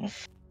mean, I don't know.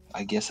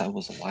 I guess I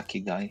was a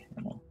lucky guy,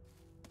 you know.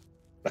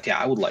 But yeah,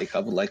 I would like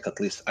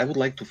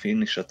to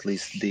finish at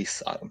least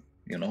this arm,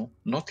 you know,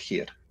 not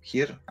here.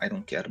 Here, I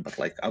don't care, but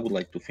like, I would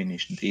like to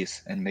finish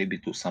this and maybe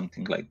do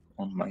something like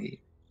on my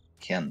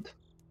hand,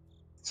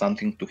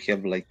 something to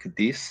have like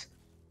this.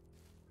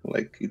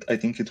 Like, I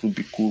think it would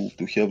be cool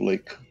to have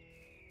like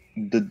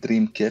the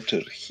dream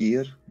catcher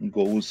here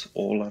goes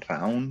all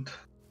around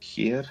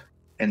here,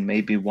 and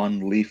maybe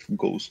one leaf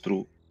goes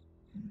through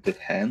the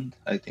hand.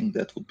 I think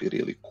that would be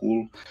really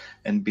cool,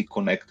 and be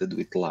connected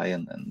with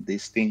lion and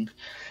this thing.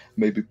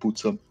 Maybe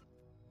put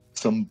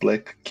some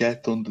black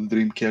cat on the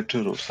dream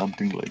catcher or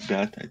something like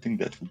that. I think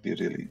that would be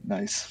really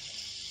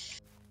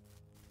nice.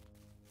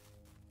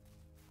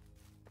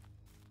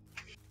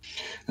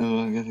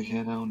 Oh, I gotta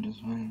get out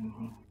this way.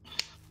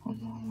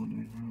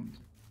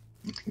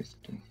 At least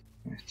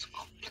it's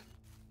cold.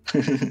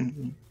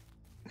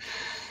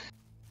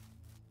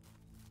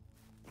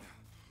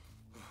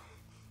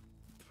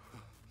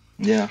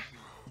 Yeah.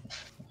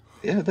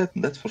 Yeah,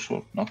 that's for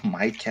sure. Not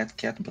my cat,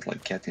 but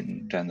like cat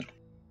in general.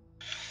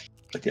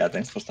 But yeah,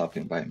 thanks for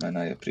stopping by, man.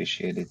 I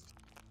appreciate it.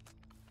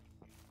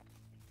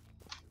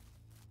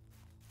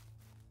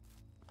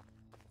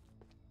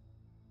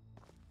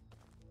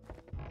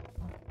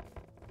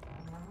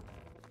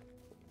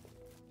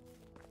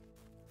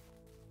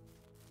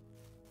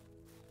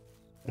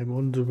 I'm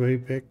on the way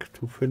back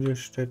to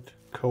finish that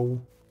cow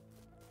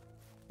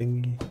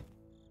thingy.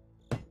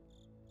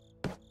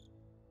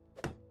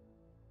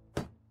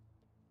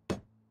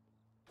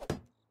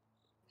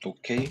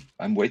 Okay,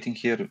 I'm waiting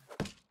here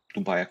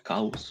to buy a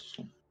cow,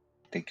 so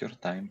take your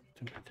time.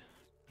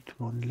 To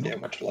unlock. Yeah,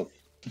 much love.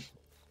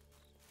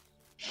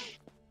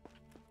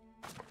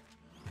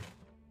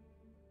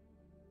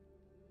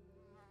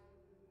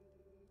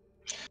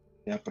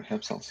 Yeah,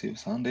 perhaps I'll see you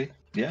Sunday.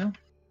 Yeah.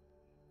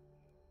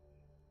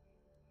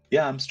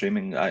 Yeah, I'm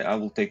streaming. I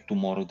will take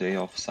tomorrow day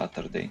off,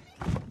 Saturday,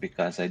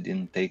 because I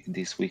didn't take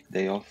this week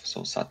day off,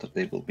 so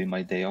Saturday will be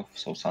my day off.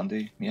 So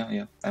Sunday,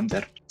 yeah, I'm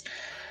there.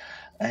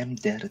 I'm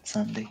there at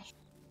Sunday.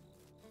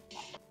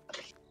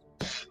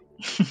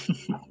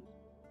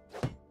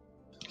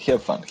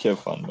 Have fun,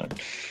 man.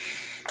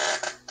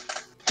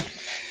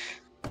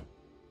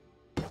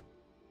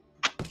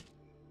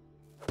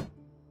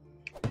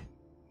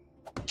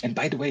 And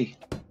by the way,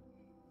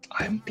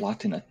 I'm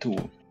Platina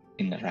 2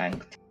 in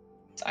ranked.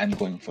 I'm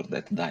going for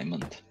that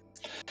diamond.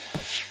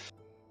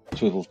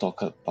 So we will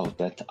talk about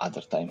that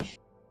other time.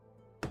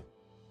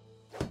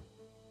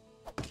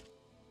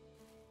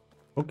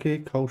 Okay,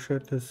 cow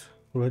shed is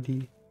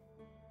ready.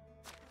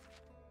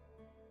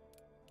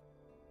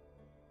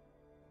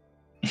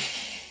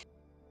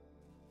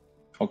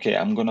 Okay,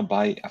 I'm gonna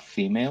buy a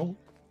female.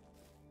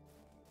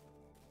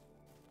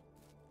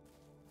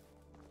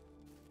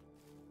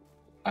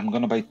 I'm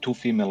gonna buy 2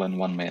 female and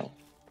 1 male.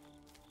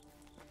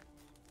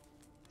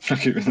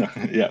 Okay,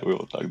 yeah, we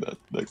will talk that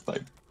next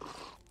time.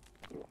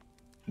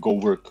 Go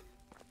work.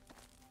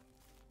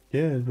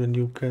 Yeah, then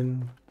you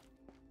can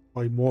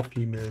buy more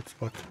females,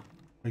 but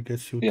I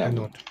guess you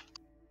cannot.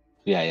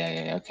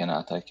 Yeah, I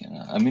cannot.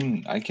 I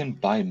mean, I can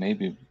buy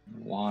maybe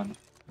 1,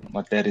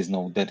 but there is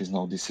no.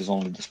 This is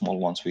only the small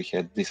ones we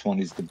had. This one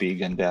is the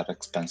big, and they are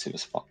expensive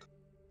as fuck.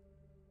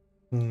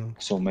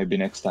 So maybe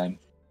next time,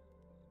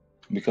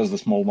 because the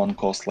small one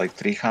costs like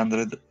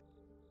 300,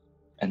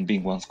 and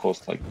big ones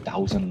cost like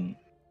 1,000.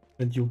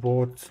 And you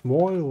bought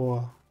small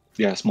or?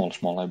 Yeah, small.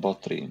 I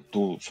bought 3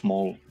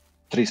 small,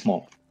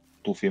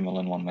 2 female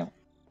and 1 male.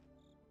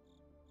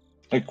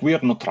 Like, we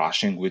are not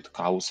rushing with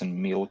cows and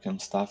milk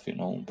and stuff,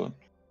 but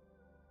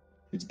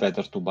it's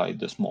better to buy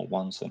the small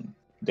ones, and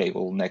they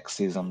will next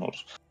season or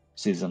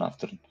season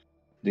after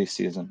this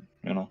season,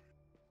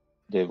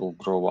 they will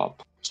grow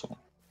up. So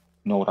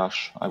no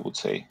rush, I would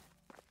say,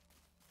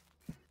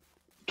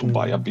 to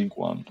buy a big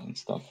one and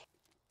stuff.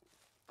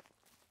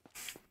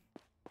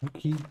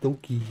 Okie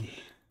dokie.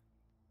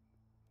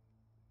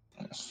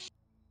 Yes.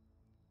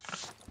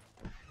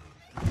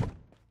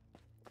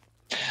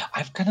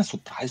 I'm kind of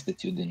surprised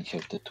that you didn't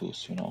have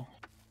tattoos,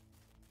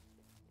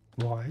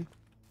 Why?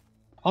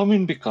 I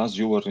mean, because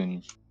you were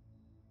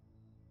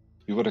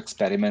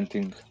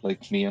experimenting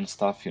like me and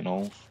stuff,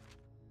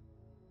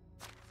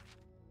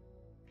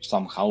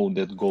 Somehow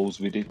that goes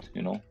with it,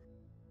 No,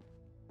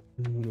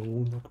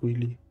 not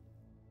really.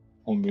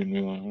 I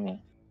mean,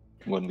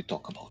 when we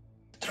talk about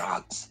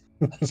drugs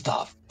and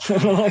stuff.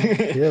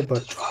 Yeah,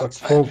 but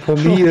for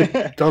me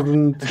it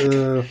doesn't.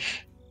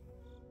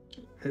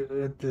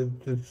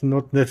 It's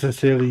not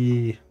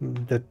necessary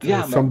that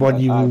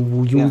somebody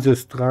who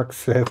uses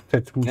drugs have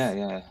tattoos.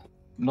 Yeah.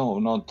 No,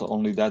 not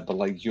only that, but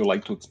like you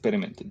like to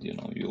experiment it. You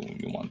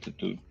wanted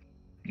to,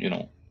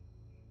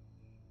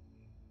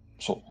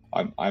 So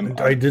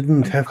I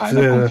didn't have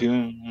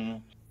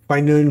the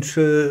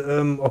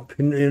financial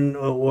opinion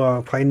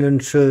or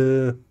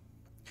financial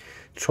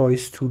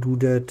choice to do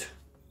that.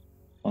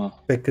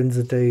 Back in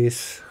the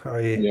days,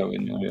 I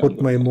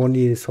put my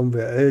money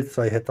somewhere else.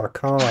 I had a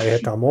car, I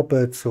had a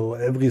moped, so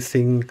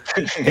everything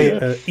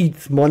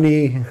eats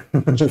money.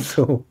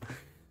 So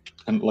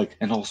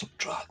and also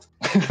drugs.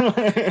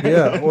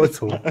 Yeah,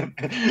 also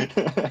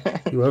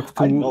you have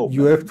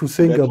to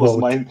think that about. was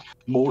my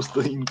most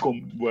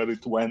income where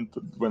it went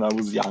when I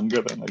was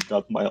younger, and I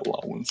got my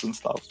allowance and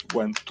stuff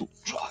went to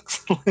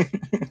drugs.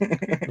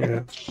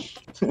 Yeah.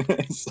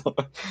 So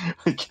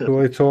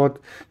I thought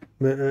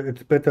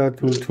it's better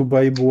to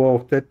buy more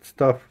of that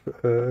stuff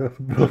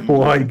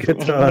before I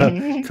get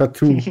a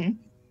tattoo.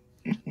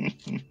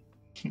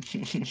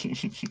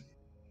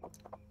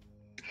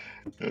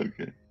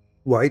 Okay.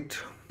 Right.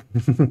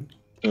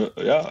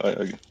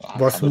 Yeah,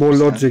 was more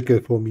logical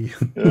for me.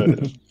 Yeah.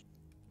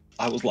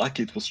 I was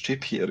lucky it was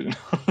cheap here,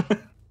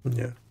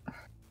 Yeah.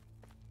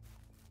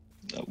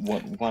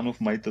 One of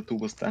my tattoo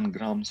was 10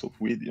 grams of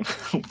weed,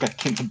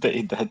 back in the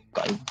day, that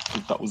time,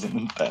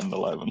 2010,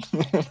 11.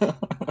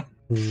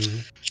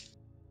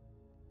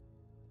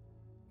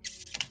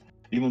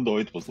 even though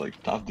it was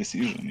like tough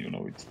decision, you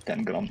know, it's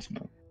 10 grams,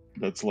 man.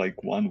 That's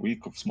like 1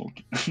 week of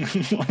smoking.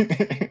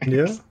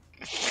 Yeah.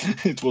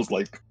 It was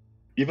like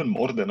even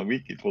more than a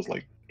week. It was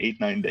like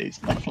 8-9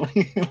 days, man.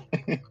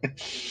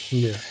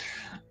 Yeah.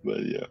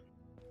 But yeah.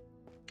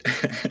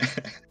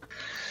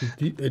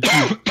 It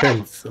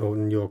depends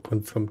on your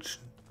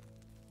consumption.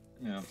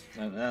 Yeah,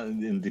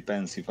 and it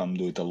depends if I'm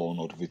doing it alone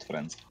or with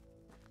friends.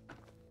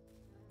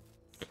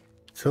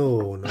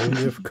 So now we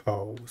have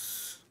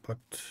cows, but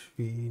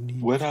we need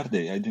Where are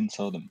they? I didn't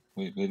saw them.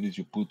 Where did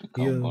you put the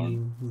cow here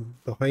barn?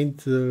 behind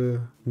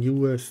the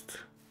newest.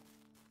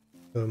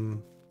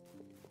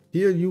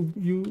 Here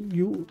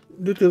you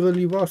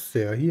literally was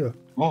there. Here.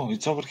 Oh,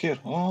 it's over here.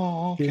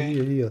 Oh, okay.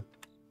 Here.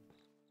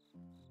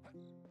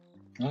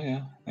 Oh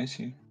yeah, I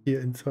see.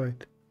 Here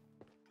inside.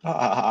 We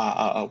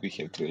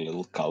have 3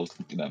 little cows.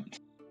 Look at them.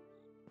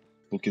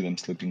 Look at them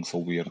sleeping so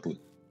weirdly.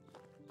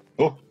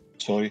 Oh,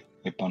 sorry,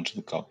 I punched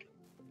the cow.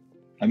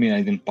 I mean,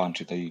 I didn't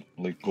punch it. I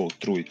like go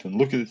through it and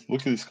look at it.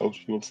 Look at this cow.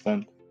 She will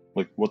stand.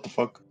 Like, what the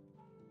fuck?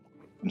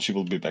 And she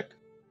will be back,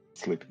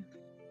 sleeping.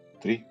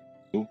 3,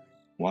 2,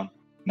 1,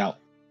 now.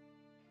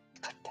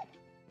 God damn it.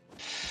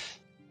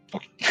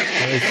 Okay.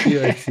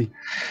 I see.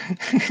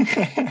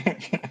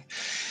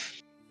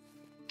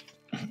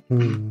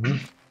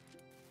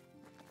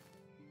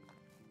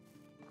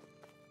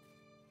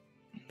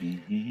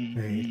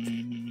 Wait.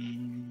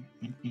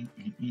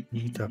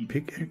 Need a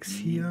pickaxe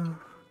here.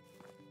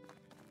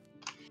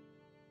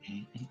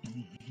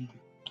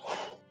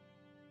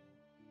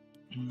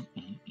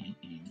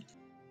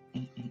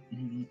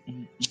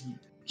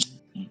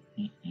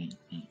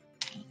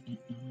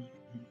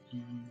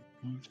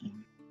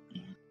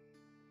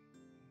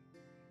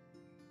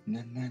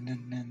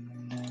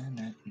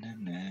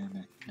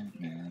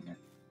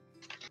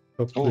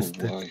 Oh,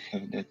 I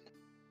have that.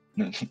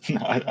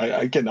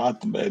 I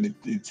cannot, man.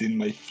 It's in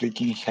my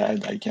freaking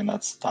head. I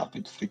cannot stop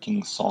it.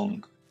 Freaking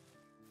song.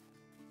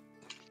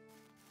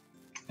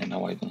 And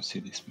now I don't see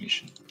this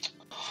mission.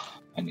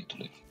 I need to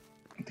leave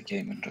the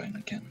game and join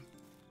again.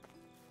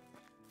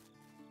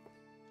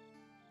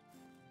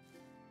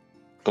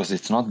 Because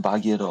it's not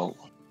buggy at all.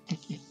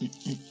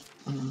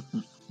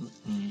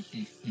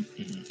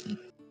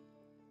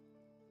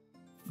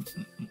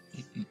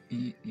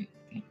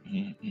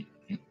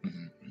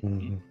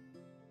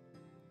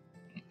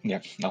 Yeah,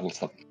 I will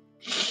stop.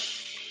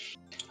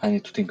 I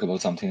need to think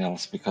about something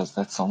else because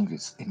that song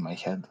is in my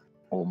head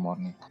all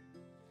morning.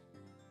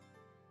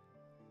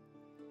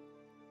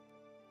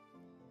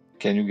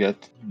 Can you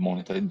get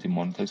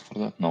demonetized for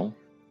that? No.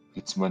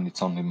 It's when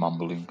it's only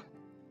mumbling.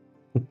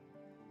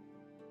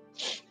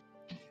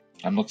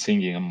 I'm not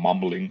singing, I'm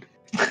mumbling.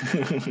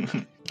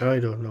 I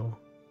don't know.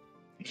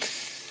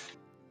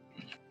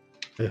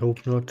 I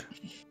hope not.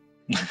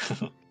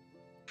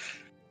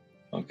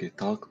 Okay,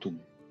 talk to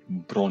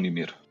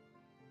Bronimir.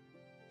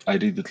 I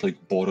read it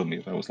like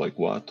Boromir. I was like,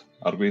 what?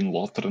 Are we in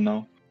Lothar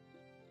now?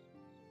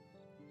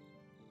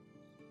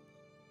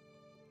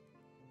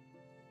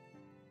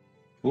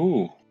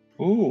 Ooh,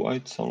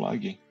 it's so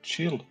laggy.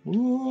 Chill.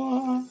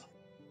 Ooh.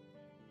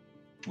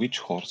 Which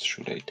horse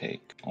should I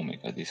take? Oh my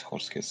god, this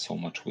horse has so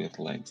much weird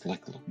legs.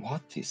 Like,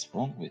 what is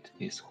wrong with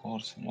this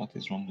horse and what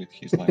is wrong with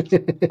his legs?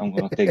 I'm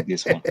gonna take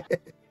this one.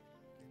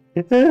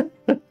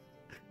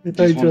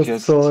 I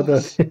just saw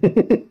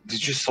that.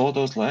 Did you saw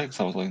those legs?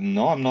 I was like,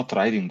 no, I'm not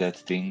riding that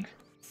thing.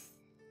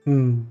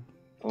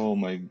 Oh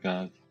my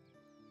god.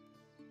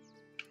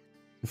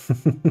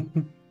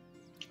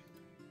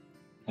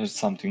 There's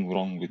something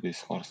wrong with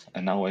this horse.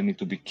 And now I need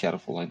to be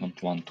careful. I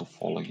don't want to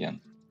fall again.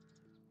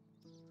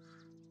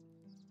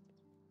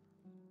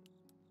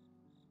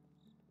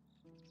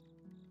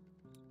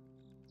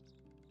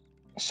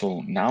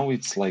 So now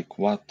it's like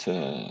what,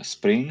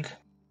 spring?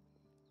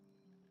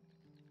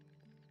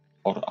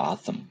 Or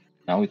autumn?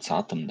 Now it's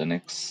autumn. The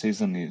next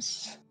season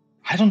is...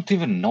 I don't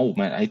even know,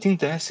 man. I think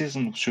the next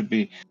season should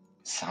be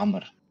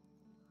summer.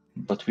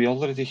 But we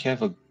already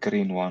have a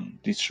green one.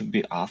 This should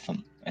be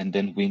autumn. And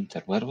then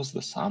winter. Where was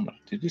the summer?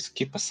 Did we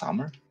skip a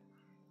summer?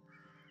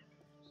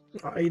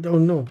 I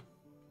don't know.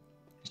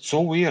 It's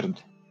so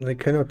weird. I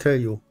cannot tell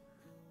you.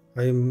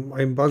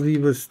 I'm busy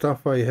with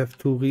stuff. I have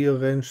to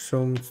rearrange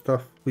some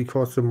stuff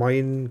because the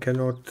mine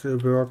cannot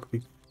work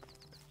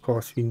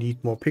because we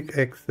need more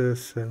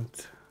pickaxes, and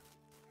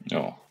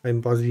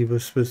I'm busy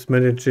with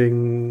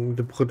managing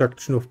the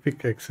production of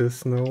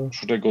pickaxes now.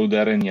 Should I go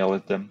there and yell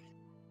at them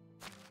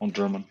on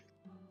German?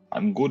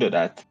 I'm good at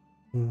that.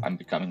 I'm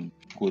becoming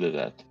good at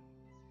that.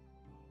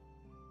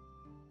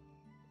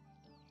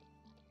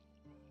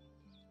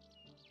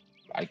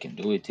 I can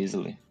do it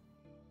easily.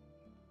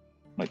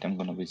 Like, I'm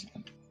gonna visit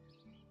them.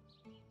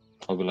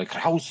 I'll be like,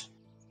 raus!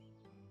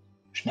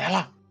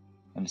 Schneller!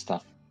 And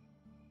stuff.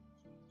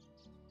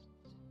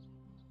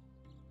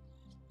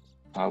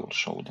 I will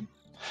show them.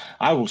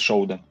 I will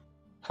show them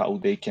how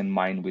they can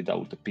mine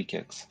without the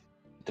pickaxe.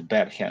 The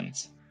bare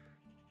hands.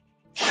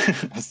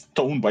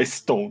 Stone by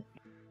stone.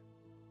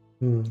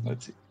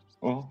 Let's see.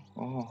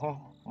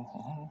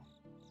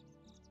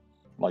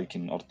 Like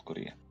in North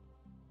Korea.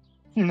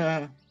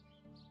 Nah.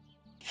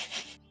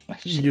 I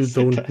You shouldn't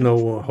say don't that.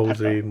 know how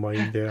they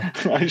mine there.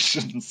 I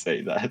shouldn't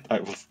say that. I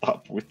will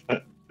stop with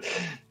that.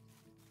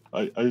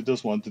 I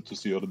just wanted to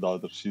see your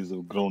daughter. She's a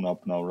grown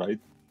up now, right?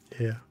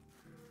 Yeah.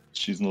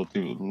 She's not a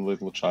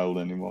little child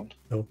anymore.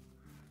 No.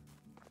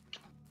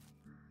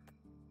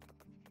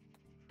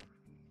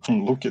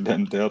 Look at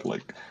them. They're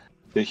like,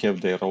 they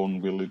have their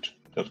own village.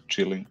 They're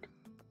chilling.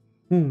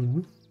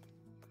 Hmm.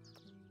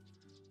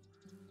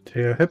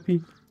 They are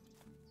happy.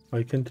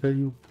 I can tell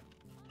you.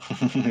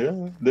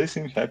 Yeah, they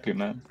seem happy,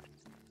 man.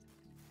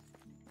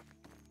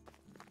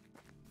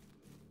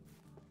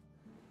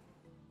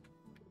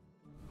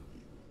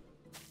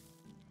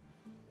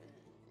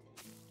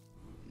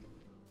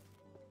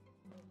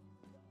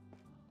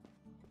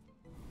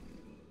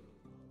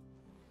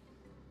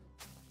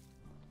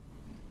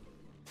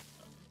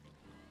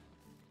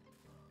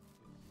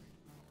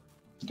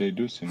 They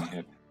do seem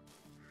happy.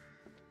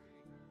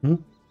 Hmm?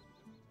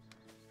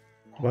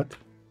 What?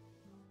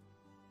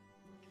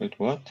 Wait,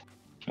 what?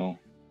 No.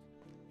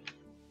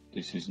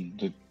 This isn't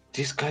the...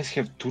 These guys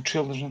have 2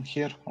 children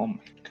here? Oh my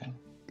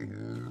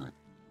god.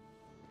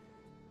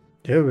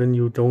 Yeah, when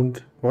you don't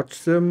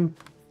watch them,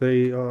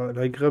 they are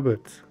like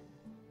rabbits.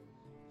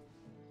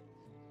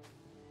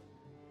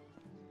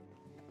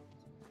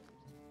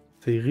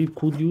 They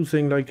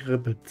reproducing like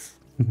rabbits.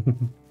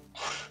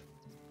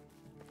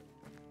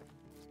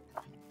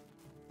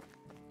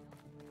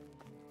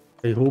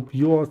 I hope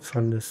your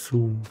son is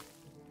soon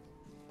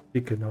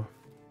big enough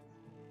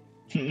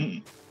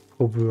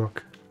for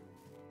work.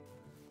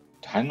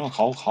 I don't know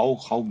how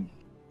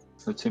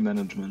let's say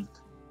management.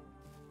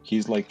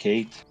 He's like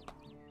 8.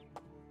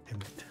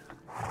 Damn it.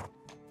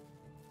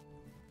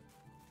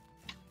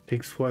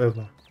 Takes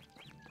forever.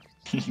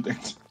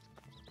 That's...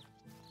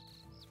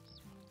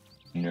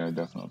 Yeah, it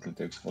definitely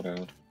takes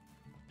forever.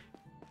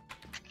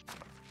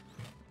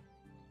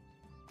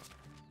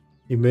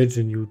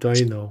 Imagine you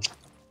die now.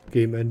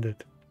 Game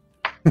ended.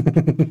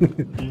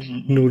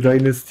 No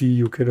Dynasty,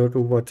 you cannot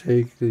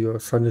overtake. Your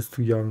son is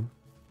too young.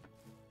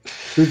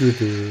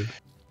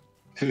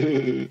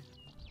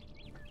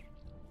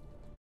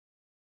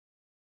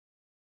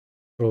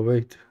 Oh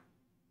wait.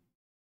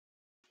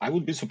 I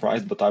would be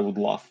surprised, but I would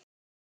laugh.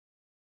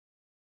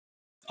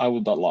 I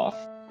would laugh.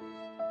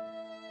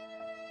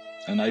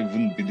 And I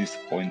wouldn't be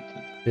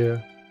disappointed.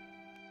 Yeah.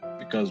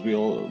 Because we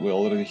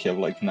already have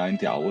like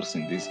 90 hours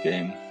in this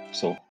game.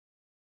 So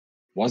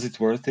was it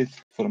worth it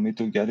for me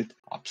to get it?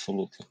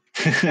 Absolutely.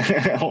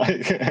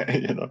 Like,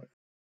 you know.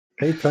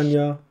 Hey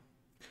Tanja.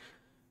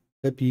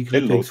 Happy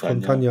Hello, greetings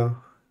from Tanja. Tanja.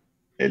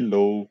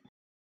 Hello.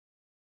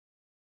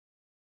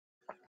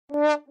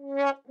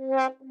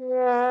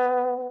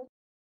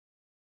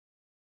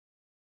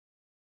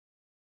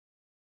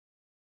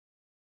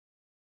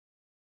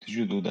 Did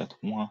you do that?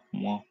 Mwah,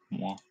 mwah,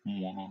 mwah,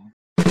 mwah.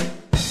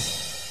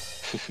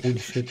 Holy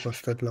shit,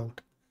 was that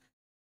loud?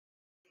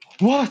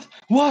 What?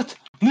 What?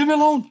 Leave me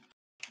alone!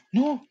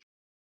 No!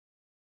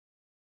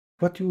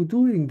 What you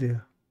doing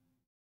there?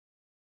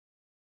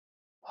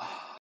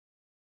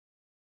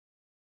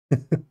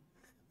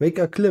 Make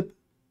a clip.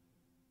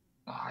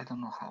 I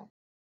don't know how.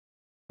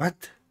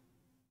 What?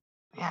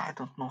 Yeah, I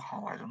don't know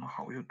how. I don't know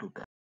how you do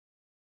that.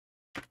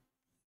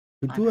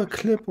 You do a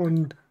clip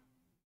on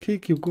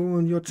Kick, you go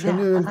on your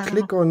channel and I don't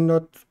click on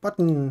that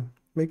button.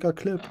 Make a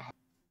clip.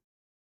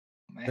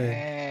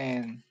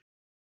 Man.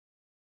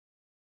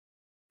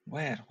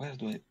 Where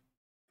do I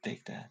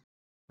take that?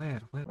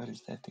 Where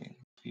is that in?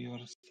 Your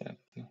step.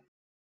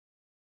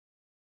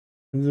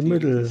 In the See,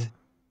 middle. this-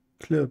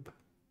 Clip.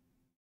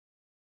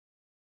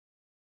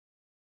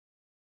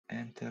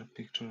 Enter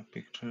picture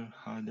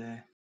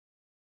HD.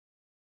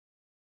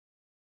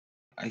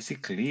 I see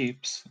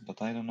clips,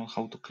 but I don't know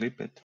how to clip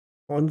it.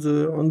 On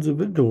the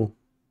window.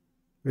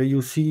 Where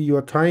you see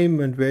your time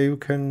and where you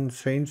can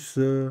change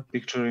the...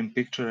 Picture in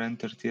picture,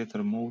 enter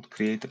theater mode,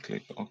 create a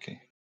clip.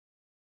 Okay.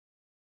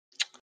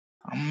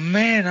 Oh,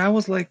 man, I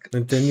was like...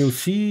 And then you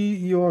see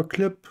your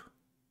clip.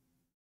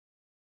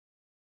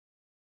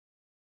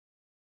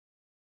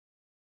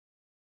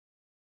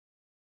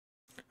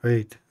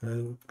 Wait.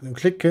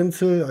 Click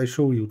cancel, I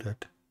show you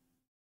that.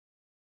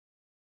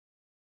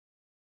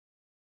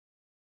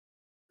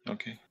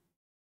 Okay.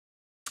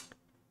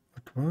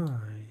 But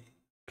why?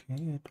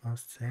 Okay, it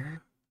was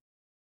there.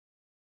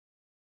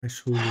 I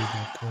show you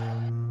that.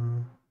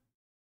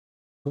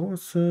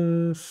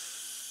 Sources.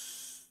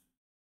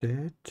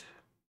 That.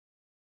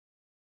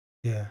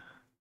 Yeah.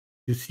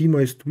 You see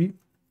my stream?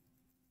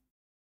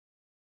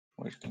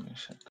 Wait a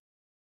minute.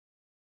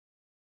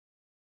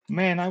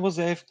 Man, I was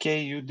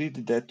AFK, you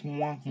did that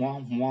mwah,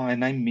 mwah, mwah,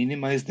 and I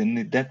minimized, and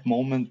at that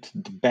moment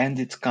the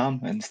bandits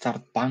come and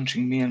start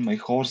punching me and my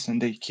horse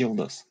and they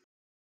killed us.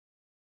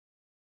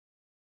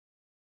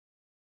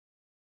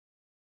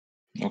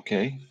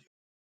 Okay.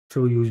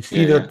 So you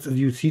see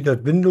you see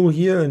that window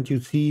here and you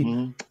see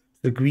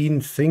the green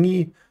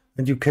thingy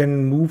and you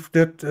can move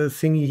that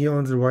thingy here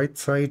on the right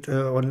side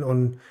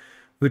on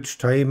which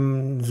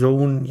time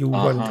zone you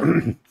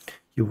want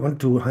you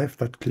want to have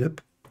that clip.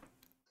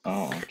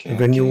 Oh, okay, And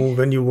when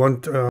okay. you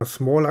want a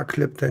smaller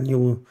clip, then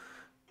you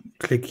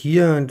click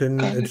here, and then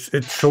Got it.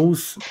 it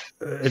shows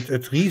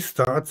it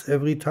restarts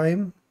every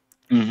time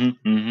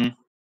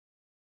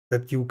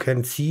that you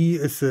can see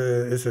is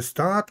a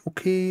start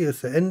okay,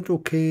 is the end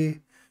okay,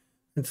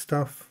 and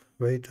stuff.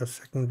 Wait a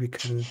second, we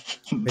can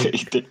they,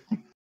 make they,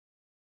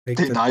 they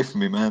that. knifed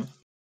me, man.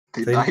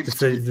 They They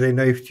knifed me. they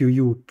knifed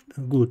you.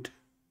 Good.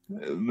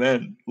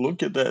 Man,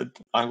 look at that.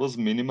 I was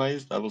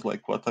minimized. I was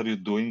like, what are you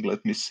doing?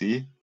 Let me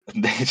see.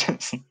 And they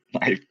just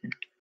knifed me.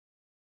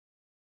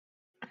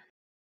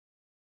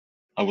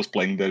 I was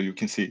playing there. You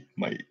can see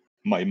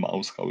my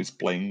mouse how it's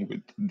playing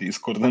with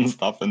Discord and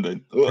stuff. And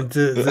then And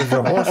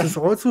the horse is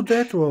also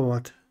dead, or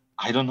what?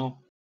 I don't know.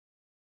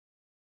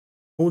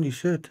 Holy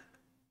shit.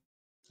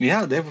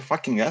 Yeah, they were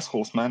fucking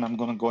assholes, man. I'm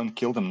gonna go and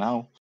kill them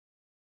now.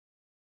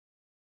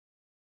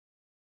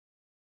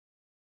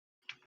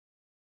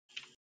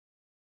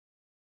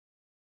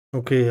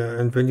 Okay,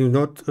 and when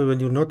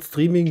you're not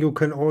streaming, you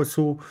can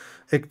also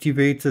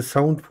activate the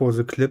sound for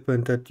the clip,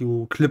 and that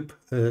you clip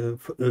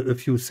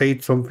if you say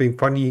something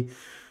funny,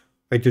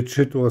 I did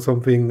shit or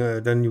something,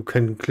 then you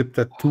can clip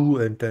that too,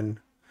 and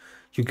then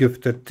you give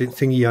that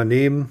thingy a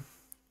name.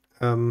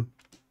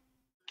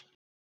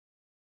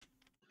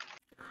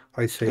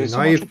 I say There is so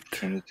much knifed,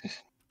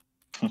 opportunities.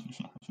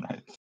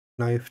 Nice.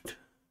 knifed,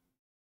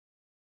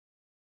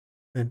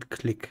 and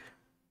click.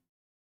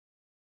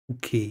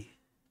 Okay.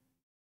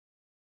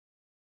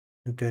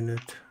 And then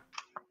it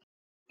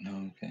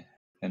Okay.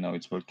 And now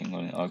it's working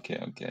on it. Okay,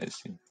 okay, I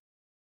see.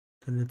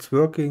 then it's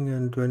working,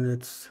 and when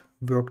it's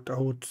worked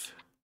out,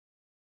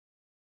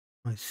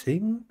 I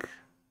think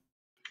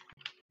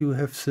you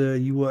have the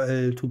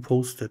URL to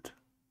post it.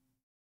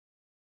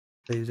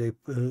 They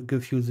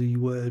give you the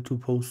URL to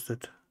post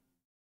it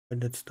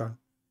when it's done.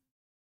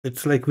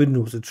 It's like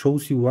Windows. It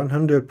shows you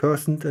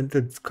 100% and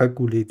it's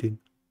calculating.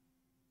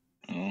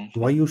 Okay.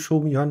 Why you show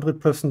me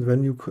 100%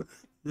 when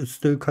it's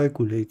still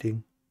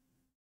calculating?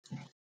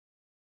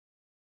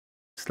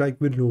 It's like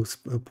Windows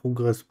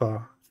progress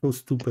bar. So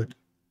stupid.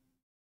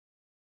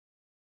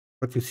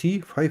 But you see,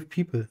 5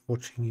 people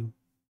watching you.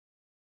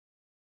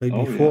 Maybe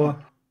Oh, 4.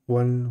 yeah.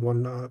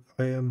 One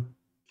I am.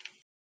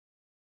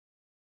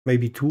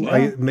 Maybe 2.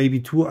 Yeah. Maybe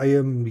 2 I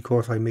am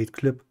because I made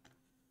clip.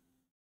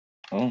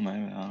 Oh,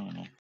 maybe. I don't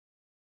know.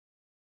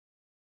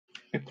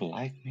 People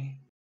like me.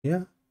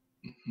 Yeah.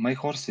 My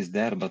horse is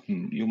there, but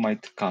you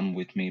might come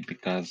with me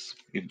because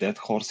if that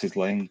horse is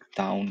laying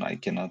down, I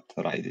cannot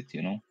ride it,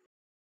 you know?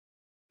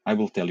 I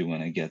will tell you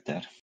when I get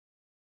there.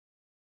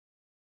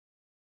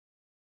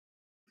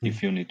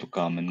 If you need to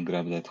come and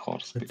grab that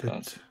horse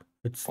because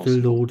It's still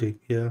possible. loading.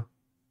 Yeah.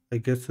 I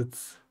guess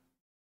it's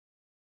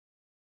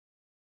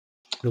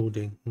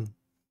loading.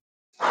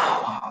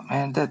 Oh,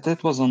 man,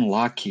 that was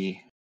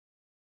unlucky.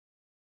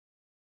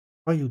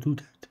 Why you do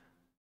that?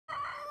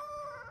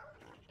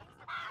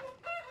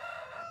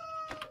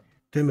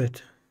 Damn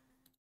it.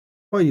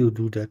 Why you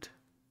do that?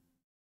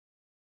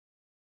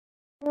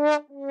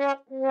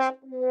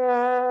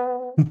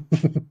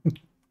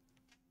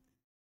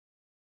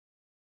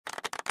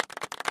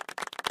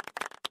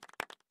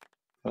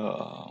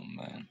 Oh,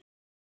 man.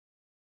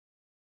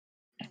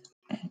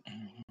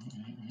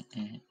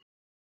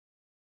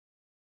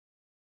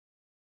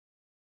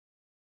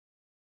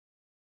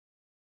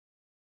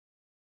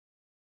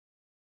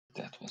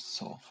 That was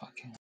so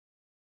fucking...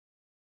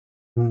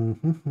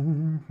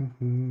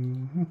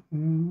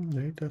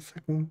 Wait a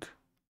second.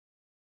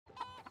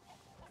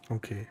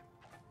 Okay.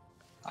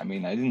 I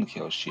mean, I didn't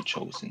hear shit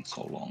shows in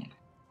so long.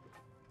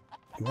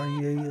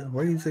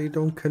 Why they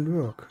don't can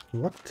work?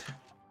 What?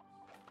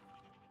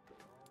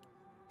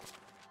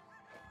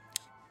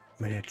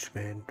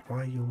 Management,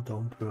 why you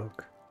don't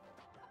work?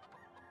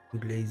 You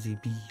lazy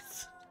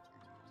bees.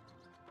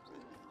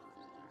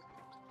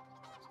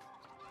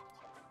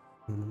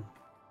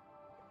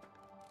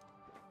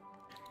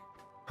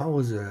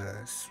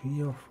 Houses,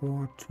 3 or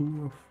 4,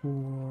 2 or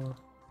 4,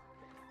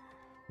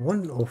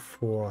 1 or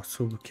 4.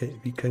 So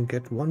we can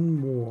get one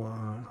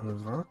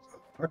more.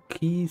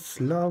 Raki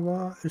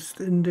Slava is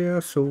in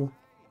there, so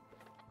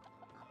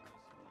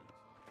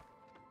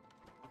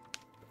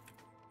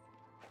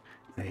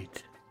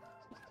wait.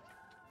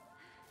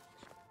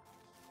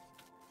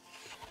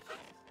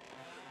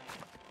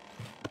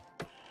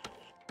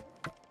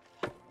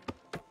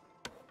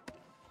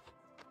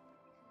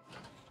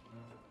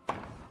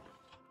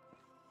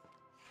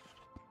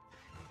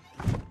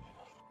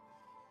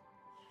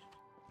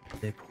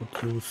 They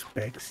produce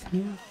bags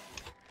here.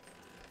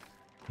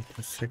 Wait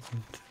a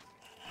second.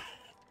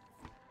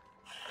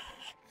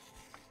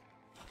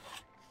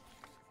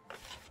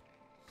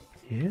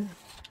 Here?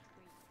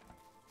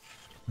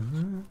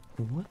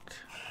 What?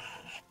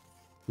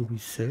 Do we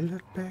sell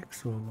that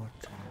bags or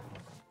what?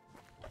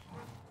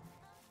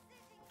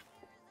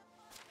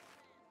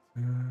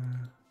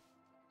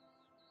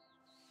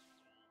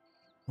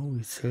 Oh,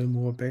 we sell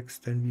more bags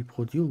than we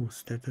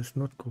produce. That is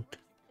not good.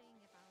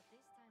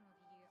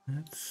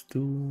 Let's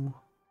do...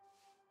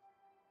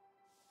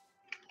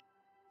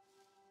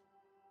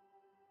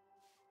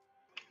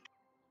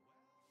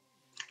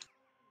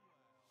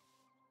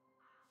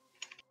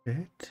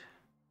 That?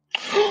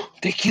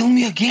 They kill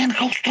me again.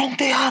 How strong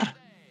they are! Hey,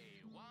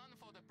 one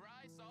for the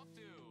price of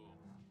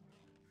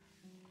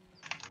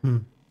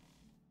two.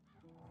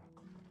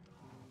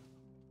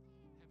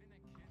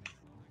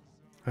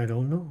 I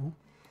don't know.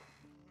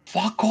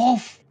 Fuck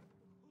off!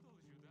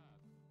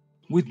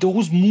 With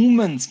those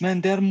movements,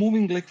 man, they're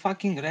moving like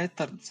fucking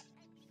retards.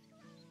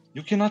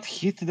 You cannot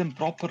hit them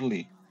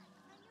properly.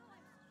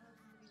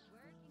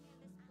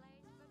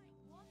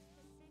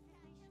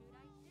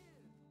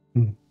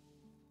 Hmm.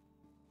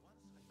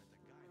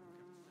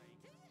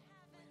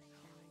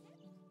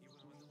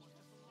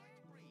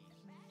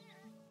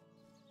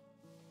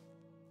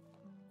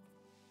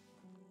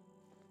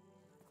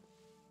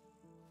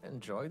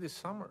 Enjoy the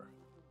summer.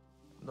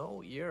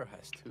 No year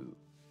has two.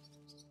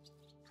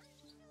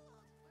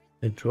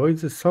 Enjoy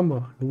the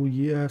summer. New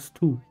Year has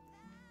too.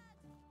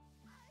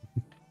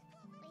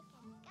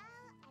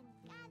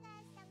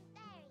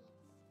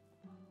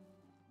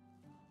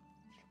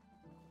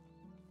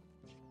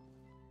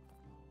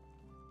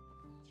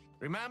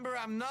 Remember,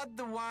 I'm not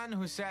the one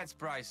who sets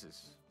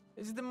prices.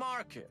 It's the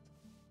market.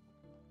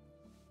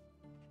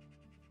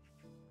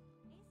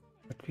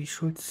 But we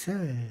should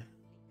sell.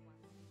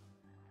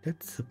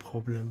 That's the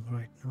problem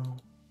right now.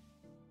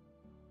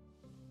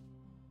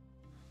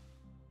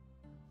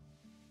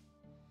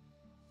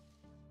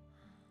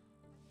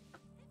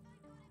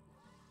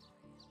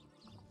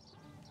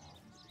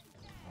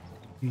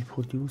 We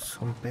produce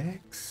some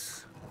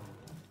bags.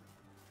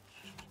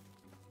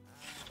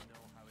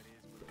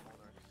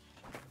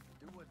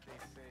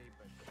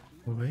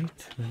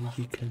 Wait, maybe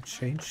we can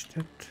change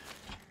that.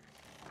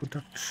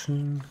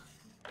 Production.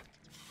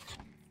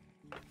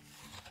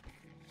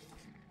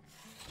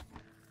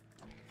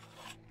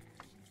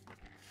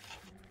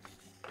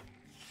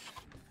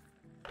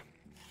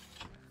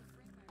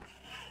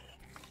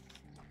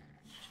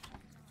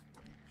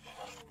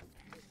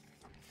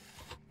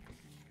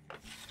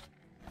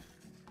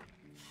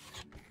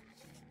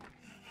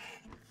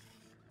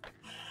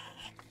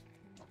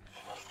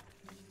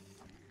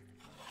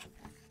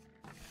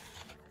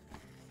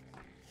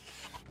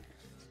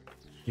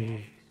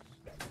 Okay.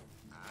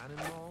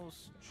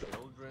 Animals,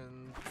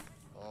 children,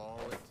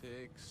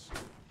 politics,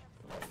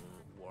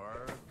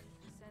 work.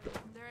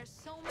 There are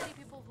so many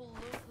people who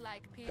look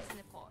like peas in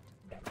a pod.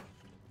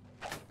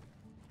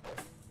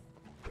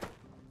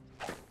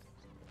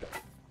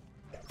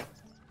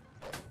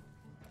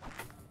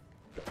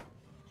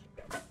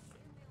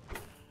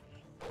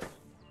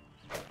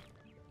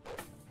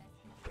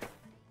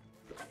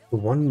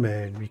 One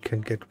man, we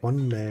can get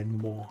one man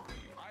more.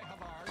 I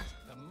have art,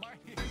 the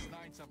mightiest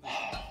knights of the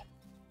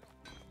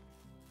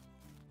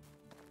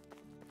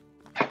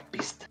I'm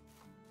pissed.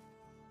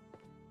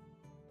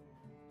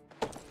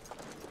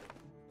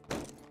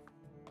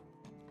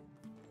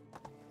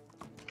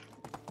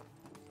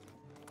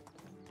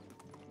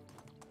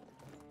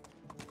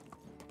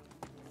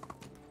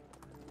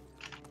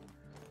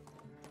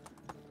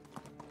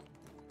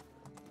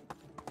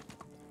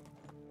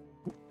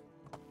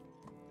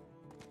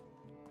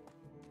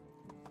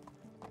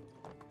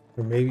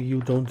 Or maybe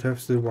you don't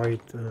have the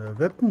right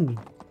weapon.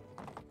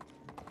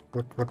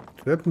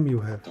 What weapon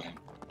you have?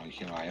 I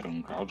hear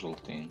iron gradual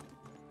thing.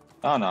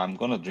 Ah no, I'm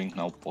gonna drink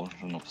now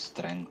potion of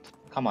strength.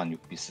 Come on, you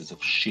pieces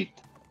of shit.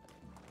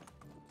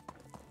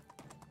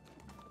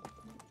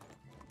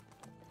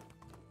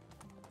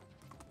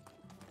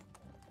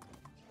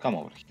 Come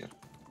over here.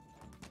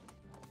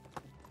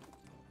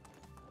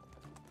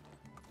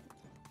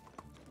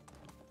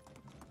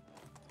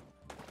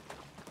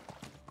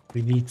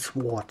 We need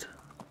sword.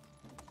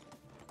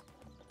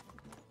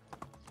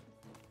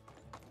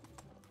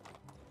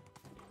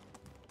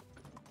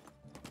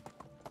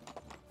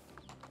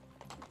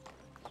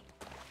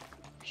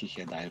 He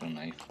had iron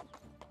knife.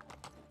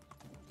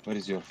 Where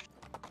is your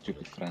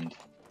stupid friend?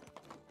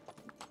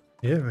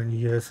 Yeah, when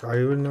he has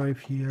iron knife,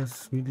 he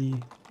has really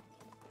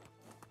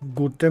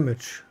good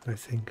damage, I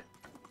think.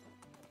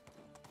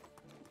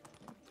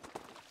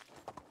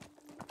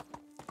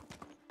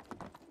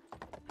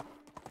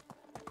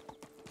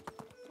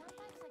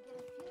 Sometimes I get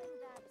a feeling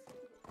that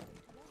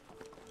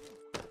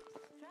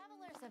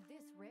travelers of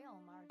this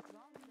realm are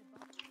drawn to the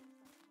body.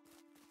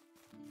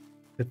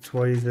 That's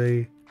why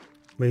they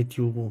made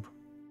you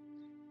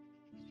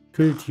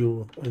killed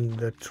you in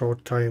that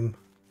short time.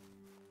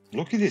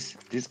 Look at this.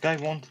 This guy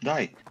won't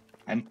die.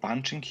 I'm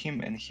punching him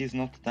and he's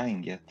not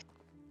dying yet.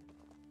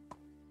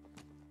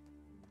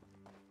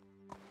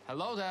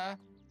 Hello there.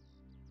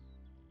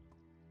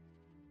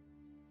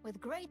 With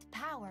great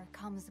power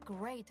comes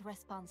great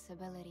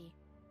responsibility.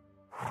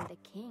 And the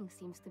king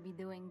seems to be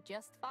doing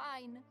just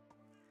fine.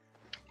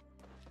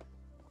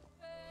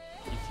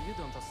 If you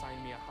don't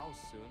assign me a house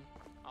soon,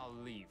 I'll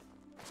leave.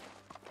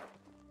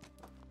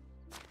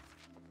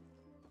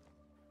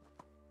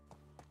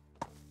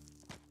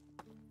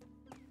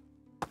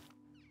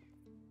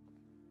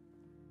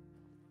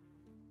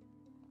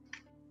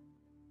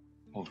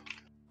 Oh.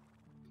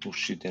 Oh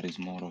shit, there is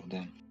more of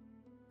them.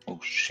 Oh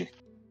shit.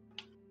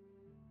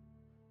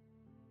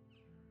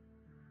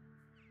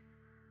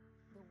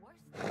 The worst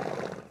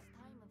thing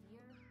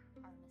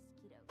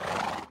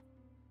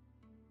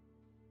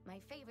My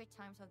favorite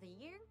times of the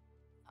year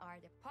are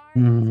the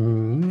parties.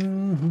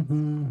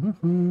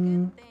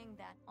 Good thing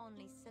that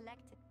only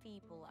selected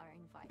people are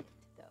invited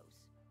to those.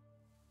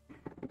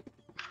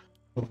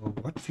 Oh,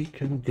 what we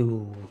can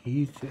do?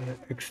 He's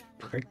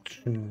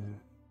extraction.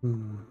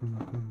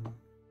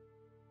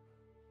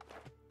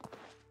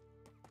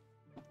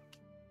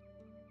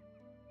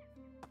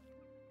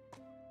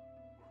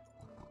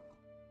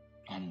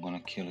 I'm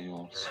gonna kill you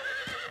also.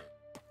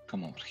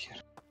 Come over here.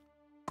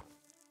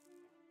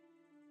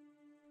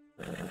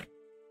 I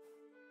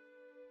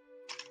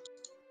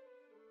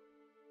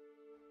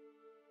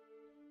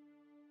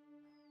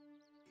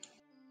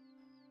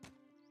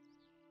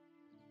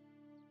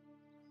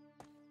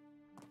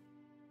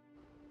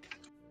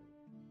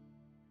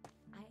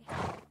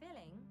have a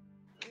feeling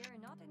we're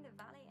not in the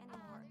valley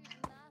anymore.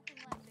 Nothing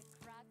like the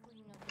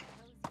crackling of the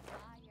cozy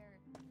fire.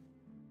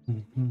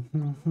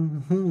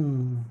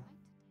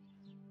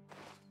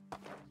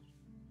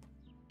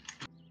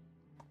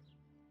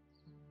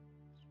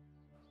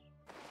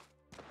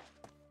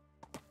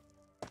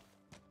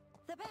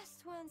 The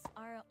best ones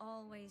are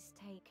always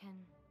taken.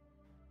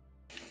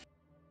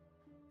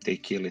 They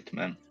kill it,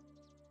 man.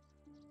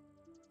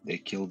 They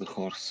kill the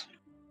horse.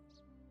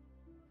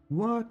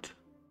 What?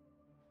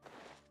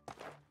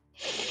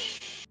 Does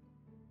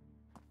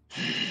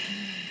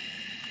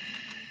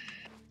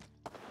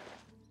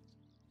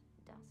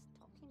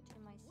talking to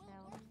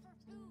myself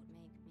make me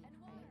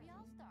Maybe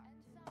I'll start.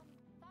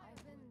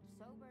 I've been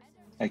sober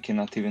since I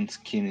cannot even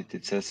skin it.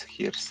 It says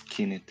here,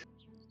 skin it.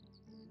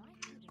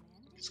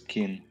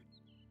 Skin.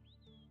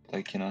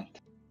 I cannot.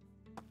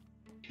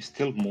 He's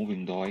still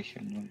moving though. I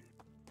have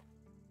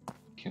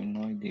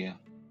no idea.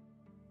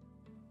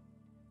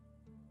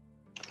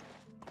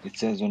 It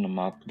says on the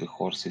map the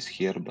horse is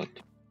here, but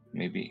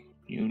maybe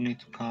you need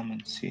to come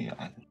and see.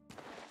 Let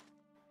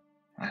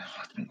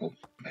me go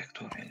back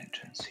to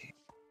village and see.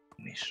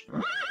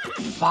 Mission.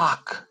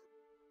 Fuck!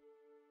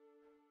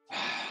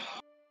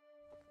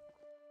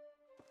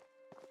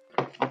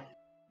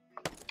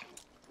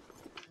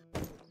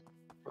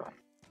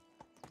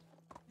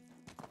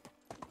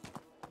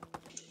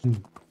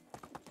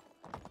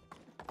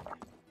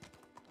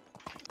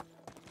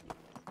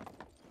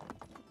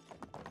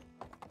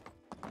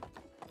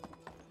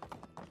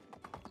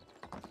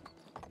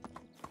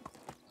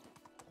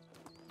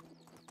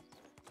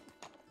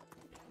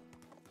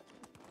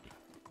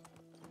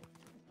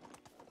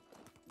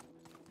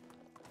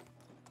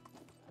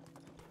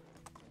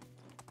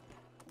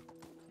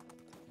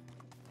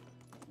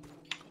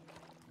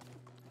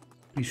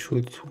 We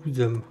should sue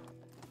them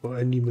for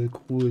animal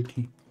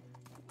cruelty.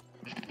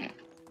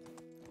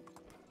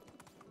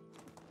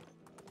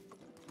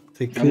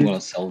 They I'm gonna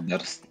killed, sell their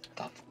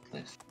stuff,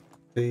 please.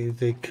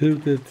 they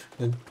killed it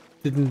and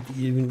didn't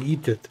even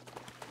eat it.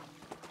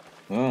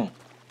 Oh,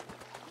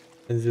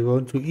 When they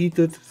want to eat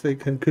it, they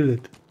can kill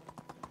it.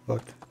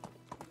 But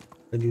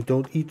when you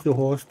don't eat the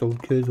horse, don't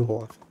kill the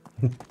horse.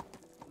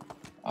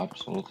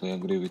 absolutely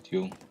agree with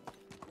you.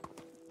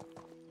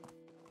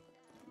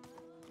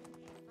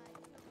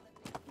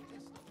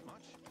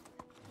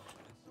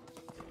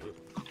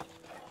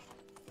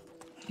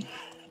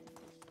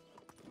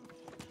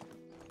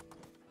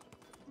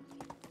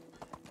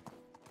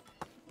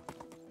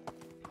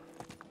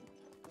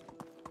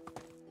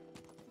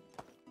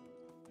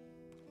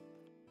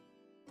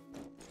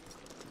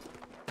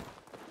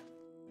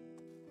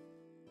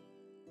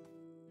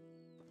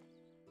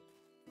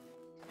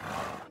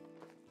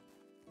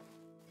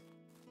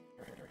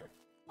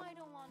 I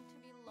don't want to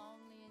be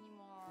lonely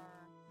anymore.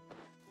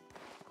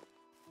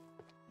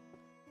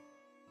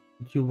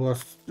 You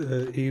was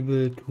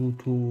able to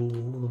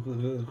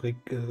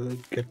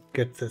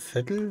get the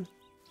saddle.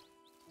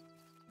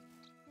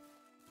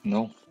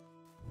 No.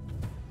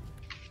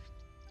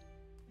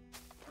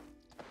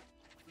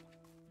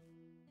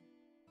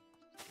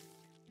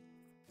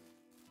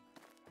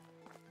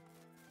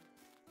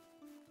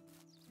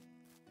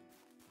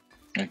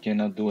 I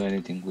cannot do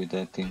anything with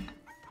that thing.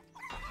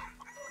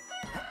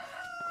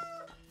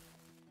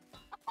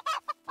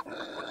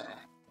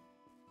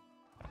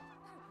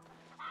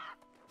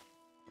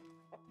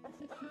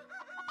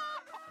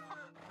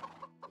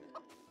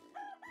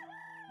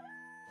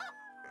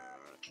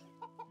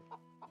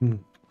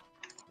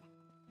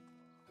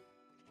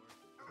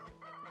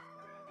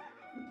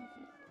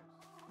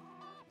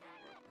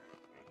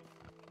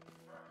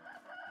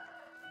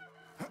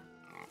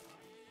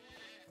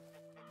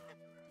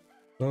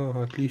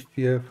 Oh, at least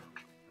we have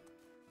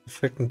a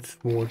second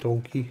small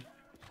donkey.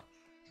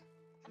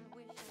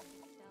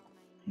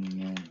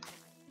 No.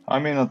 I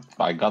mean,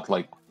 I got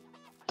like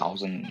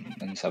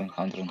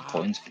 1,700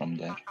 coins from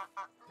there.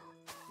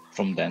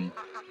 From them,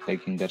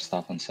 taking their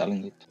stuff and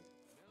selling it.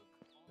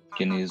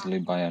 Can easily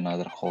buy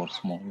another horse,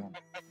 small one.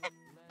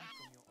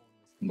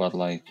 But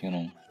like, you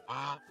know,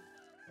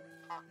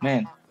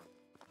 man.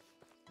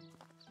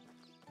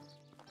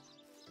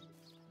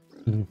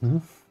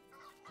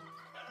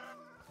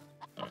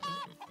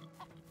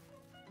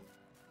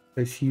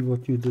 I see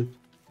what you did.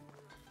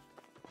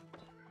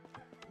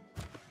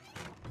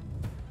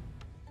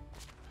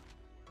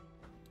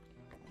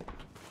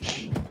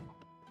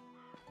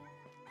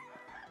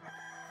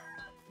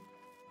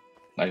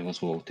 I was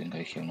voting,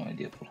 I have no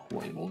idea for who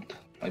I vote.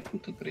 I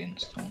put a green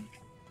stone.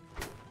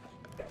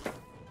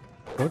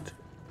 What?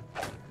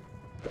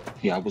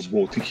 Yeah, I was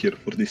voting here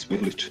for this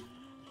village.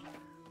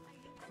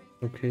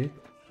 Okay.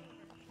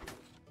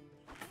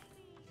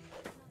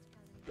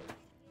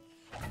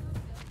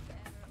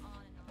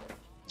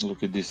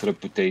 Look at this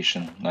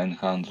reputation,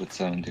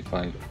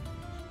 975.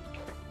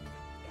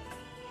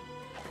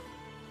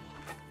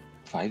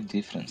 5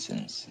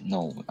 differences.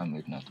 No,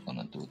 I'm not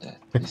gonna do that.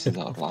 This is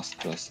our last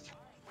quest.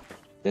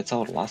 That's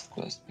our last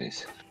quest,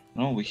 basically.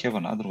 No, we have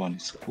another one,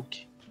 it's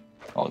cookie.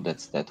 Oh,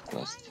 that's that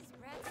quest.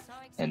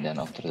 And then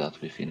after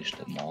that we finish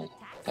the mall.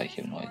 I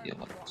have no idea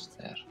what was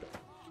there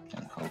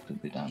and how to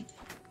be done.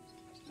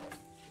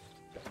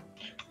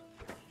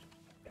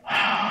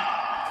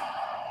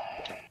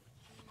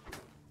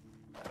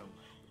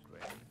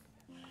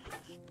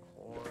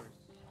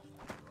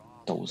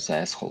 Those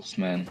assholes,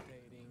 man.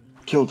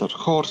 Kill that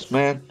horse,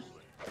 man.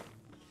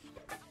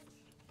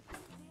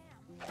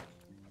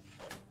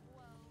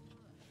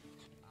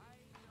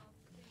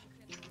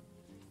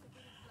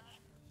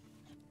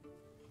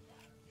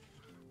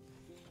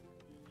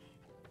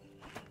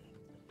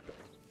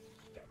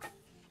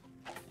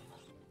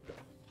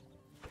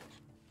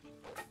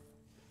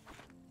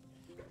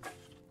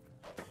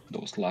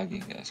 Those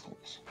lagging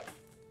assholes.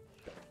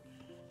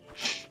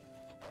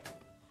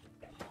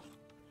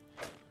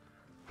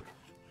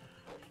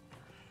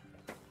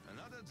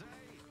 Another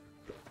day,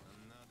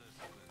 another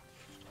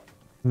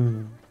split.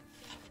 Hmm.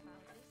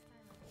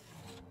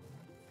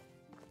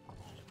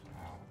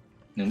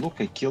 And look,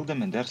 I killed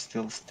them and they're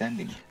still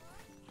standing.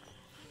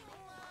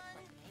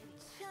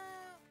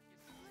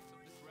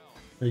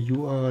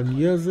 You are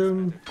near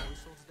them,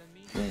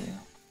 Yeah, yeah.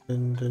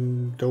 and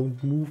then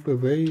don't move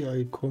away.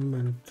 I come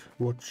and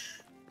watch.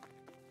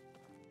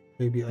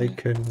 Maybe I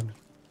can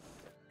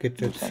get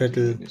Do that something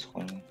saddle. with this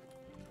whole-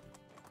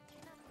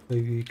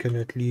 Maybe we can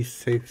at least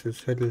save the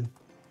saddle.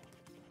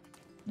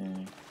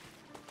 Yeah.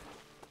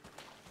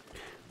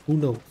 Who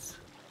knows?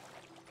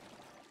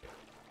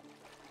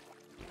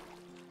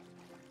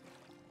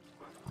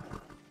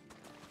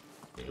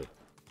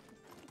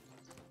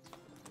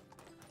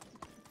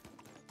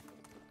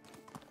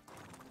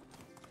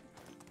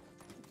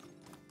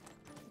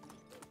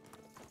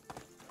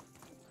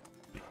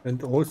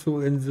 And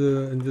also in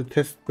the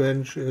test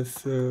bench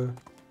is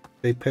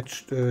they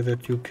patched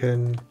that you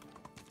can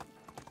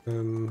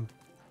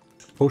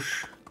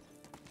push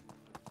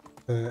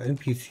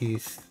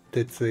NPCs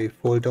that they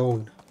fall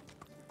down,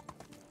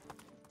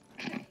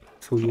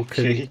 so you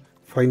Okay. can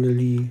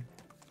finally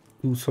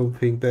do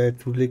something bad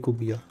to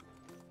Legomir.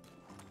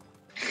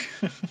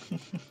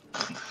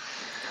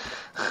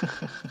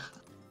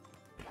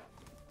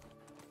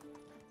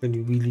 When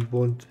you really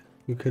want,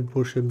 you can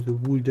push him the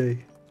whole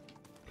day.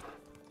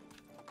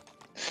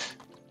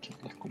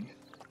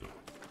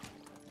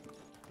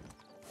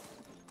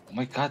 Oh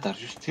my god, are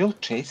you still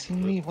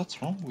chasing me?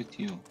 What's wrong with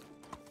you?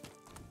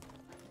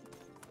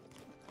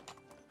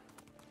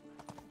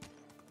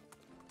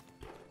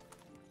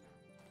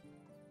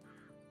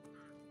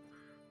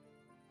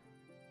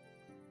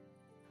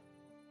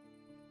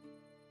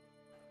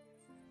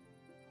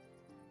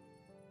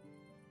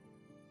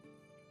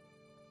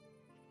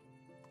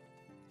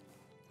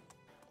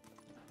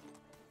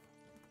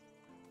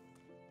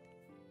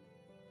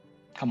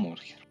 Come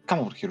over here. Come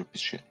over here, you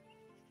piece of shit.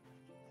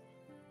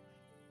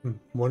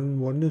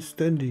 One is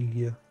standing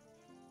here.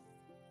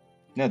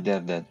 Yeah, they're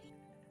dead.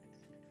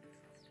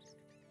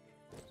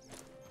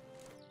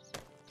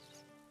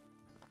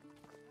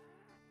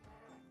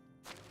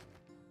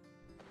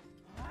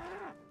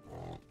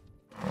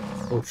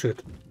 Oh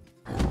shit.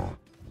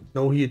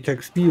 Now he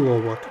attacks me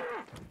or what?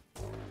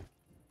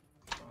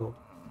 Oh.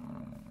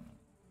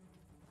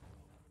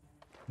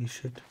 Holy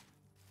shit.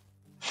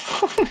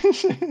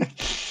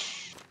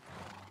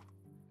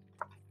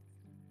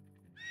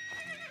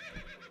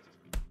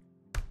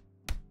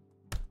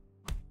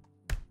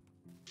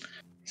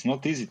 It's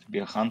not easy to be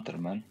a hunter,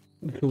 man.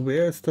 So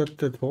where is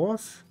that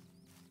horse?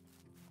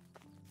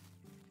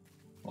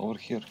 Over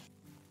here.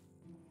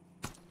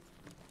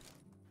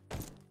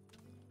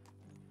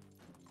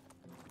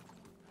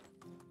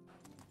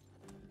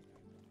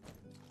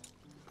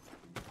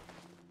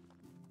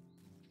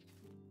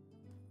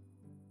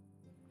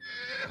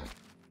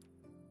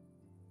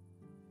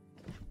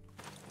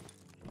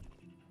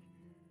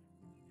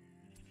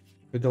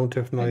 I don't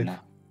have knife. Nah.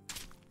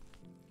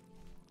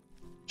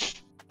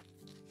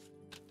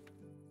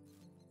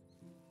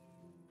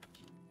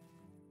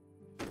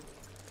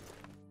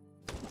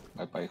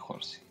 Bye bye,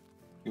 horsey.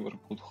 You were a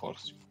good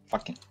horse. You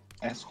fucking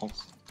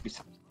assholes. Piece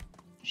of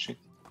shit.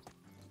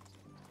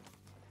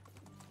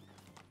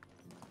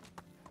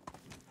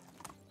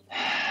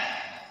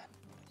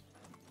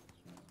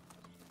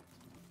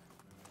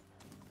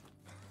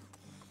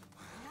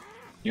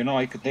 You know,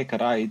 I could take a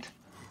ride.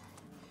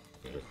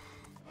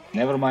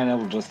 Never mind, I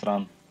will just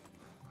run.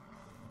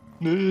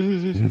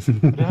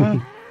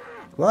 Run.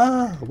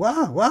 Wah!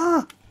 Wah!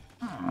 Wah!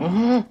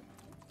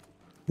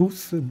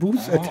 Who's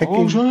attacking?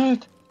 Oh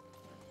shit!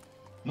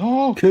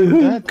 No, Kill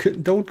you're him!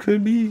 dead. Don't kill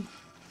me!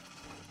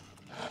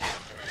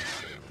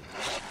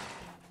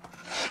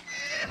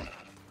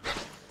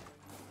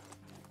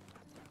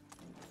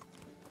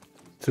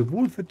 The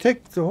wolf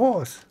attacked the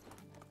horse.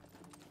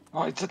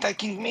 Oh, it's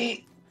attacking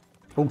me.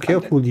 Oh, I'm dead.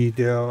 carefully,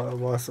 there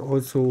was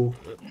also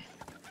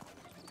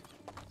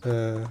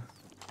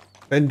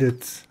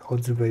bandits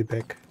on the way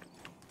back.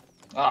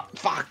 Ah,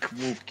 fuck!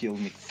 Wolf killed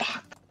me.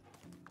 Fuck!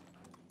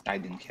 I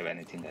didn't have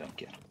anything. I don't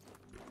care.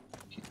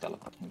 He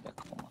teleported me back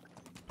home.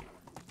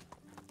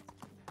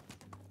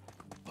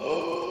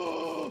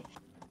 Oh!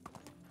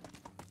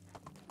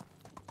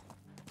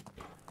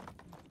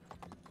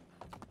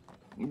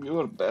 You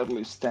are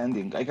barely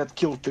standing. I got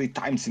killed 3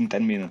 times in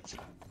 10 minutes.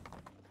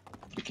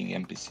 Freaking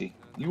NPC.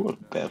 You are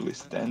barely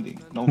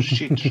standing. No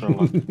shit,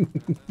 Sherlock.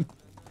 Sometimes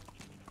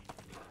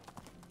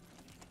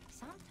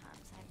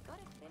I've got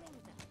a feeling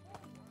that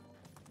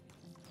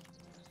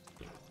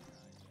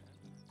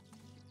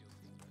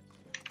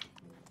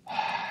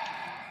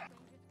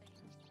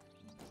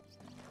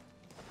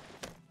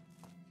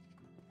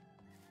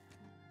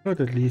But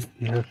at least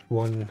we have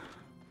one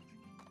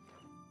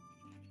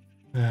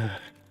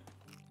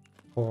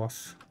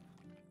horse.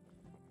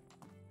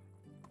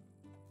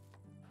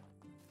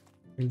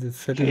 In the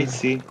saddle. Hey,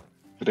 see?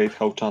 Rate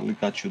how Charlie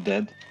got you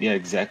dead? Yeah,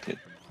 exactly.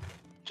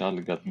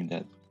 Charlie got me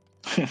dead.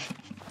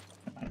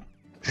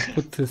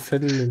 Put the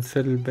saddle and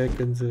saddleback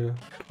in the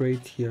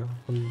crate here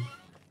on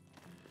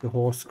the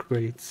horse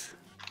crates.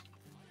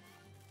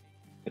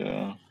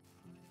 Yeah.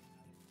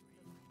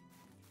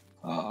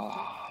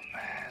 Oh,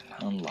 man.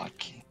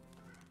 Unlucky.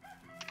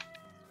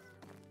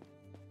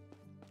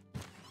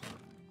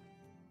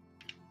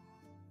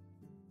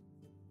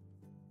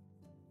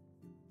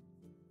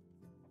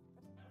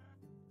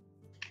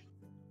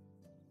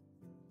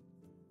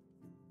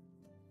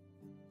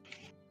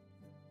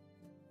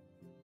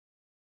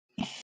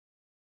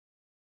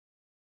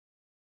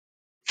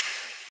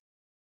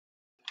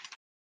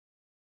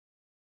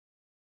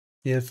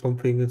 Yeah,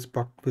 something is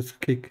bugged with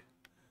kick.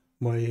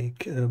 My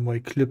my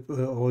clip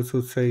also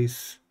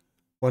says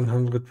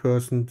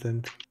 100%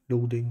 and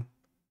loading.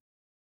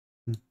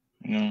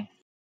 Yeah.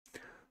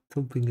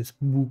 Something is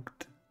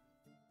bugged.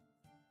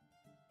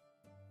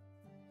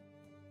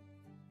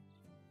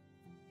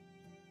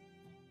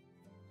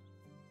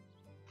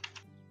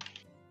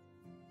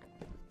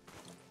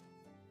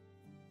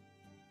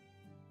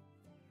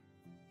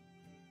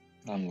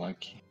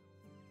 Unlucky.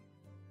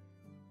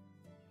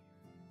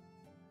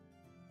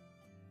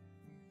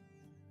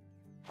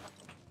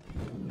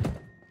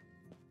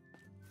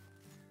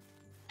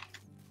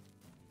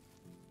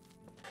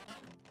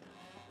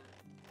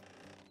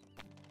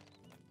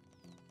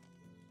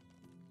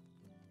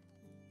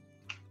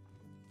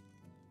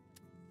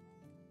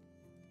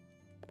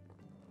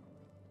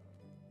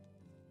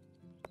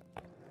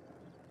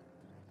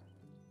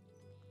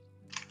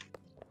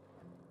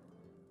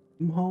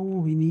 Somehow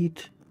we need.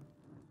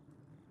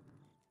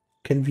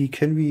 Can we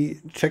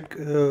check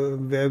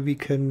where we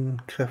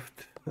can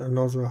craft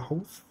another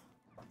house?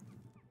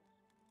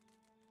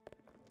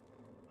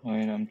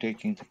 Wait, I'm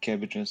taking the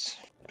cabbages.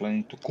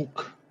 Planning to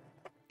cook.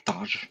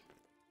 Taj.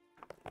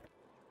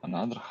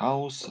 Another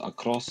house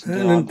across the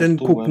And other then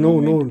two cook. where No,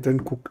 we no, made. then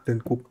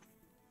cook.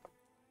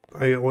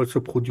 I also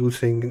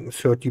producing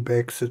 30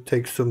 bags. It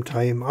takes some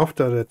time.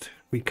 After that,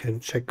 we can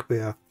check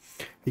where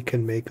we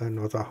can make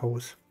another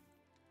house.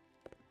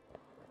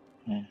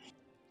 Hmm.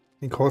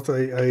 Because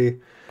I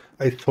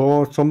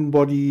saw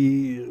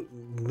somebody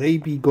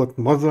maybe got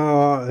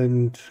mother,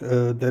 and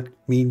that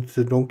means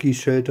the donkey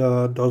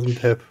shelter doesn't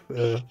have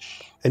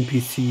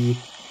NPC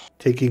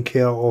taking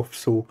care of.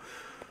 So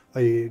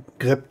I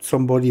grabbed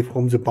somebody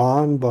from the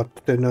barn, but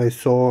then I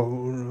saw,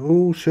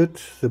 oh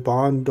shit, the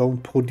barn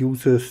don't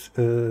produces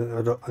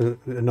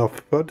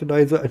enough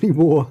fertilizer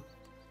anymore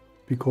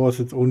because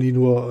it's only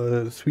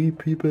 3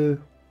 people,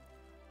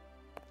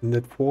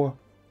 not 4.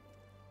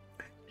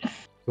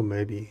 So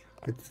maybe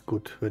it's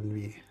good when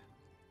we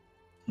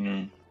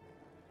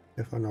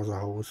have another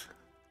house.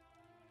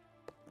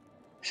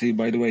 See,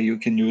 by the way, you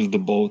can use the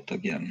boat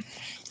again.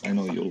 I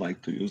know you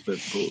like to use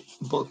that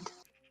boat.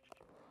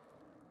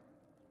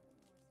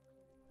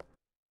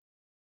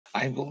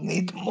 I will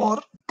need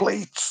more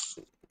plates.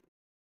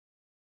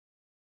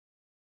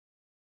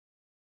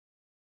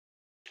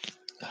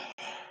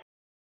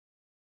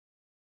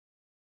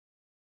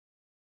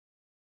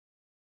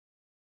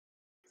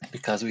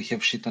 Because we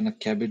have shit on the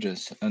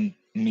cabbages and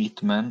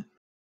meat, man.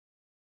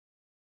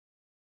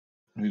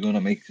 We're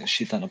gonna make a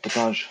shit on a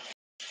potage.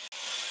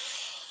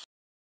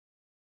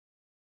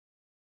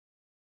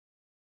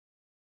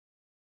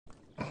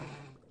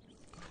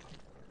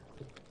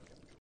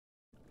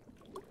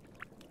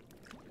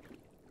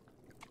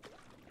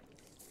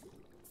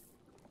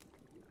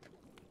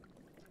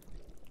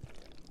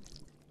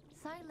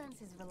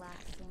 silence is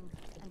relaxing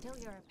until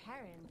you're a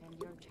parent and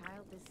your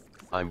child is.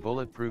 I'm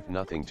bulletproof,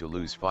 nothing to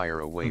lose. Fire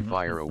away,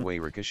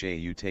 ricochet,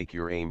 you take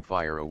your aim.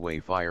 Fire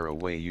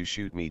away, you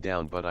shoot me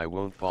down but I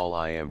won't fall.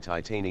 I am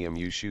titanium,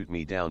 you shoot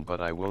me down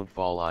but I won't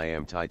fall. I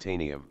am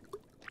titanium.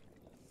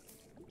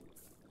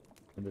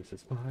 And this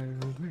is fire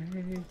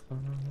away,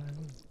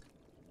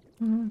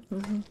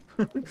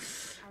 Are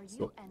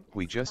So, you an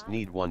We just spy?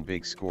 need one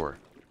big score.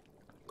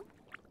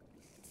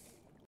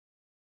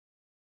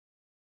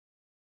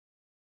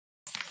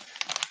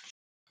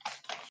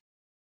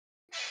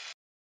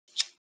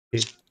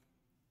 okay,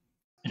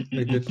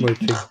 I did my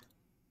thing.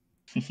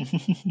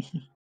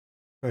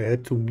 I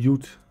had to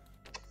mute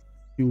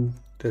you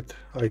that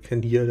I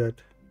can hear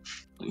that.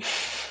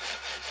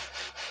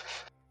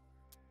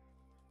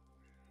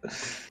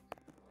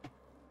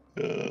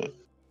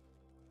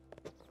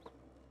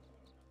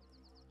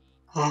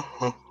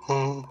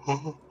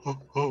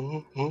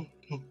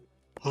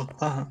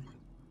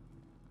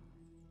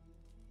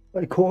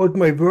 I called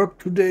my work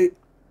today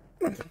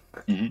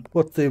Mhm.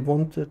 what they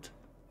wanted.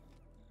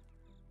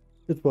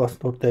 It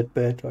was not that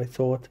bad, I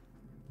thought.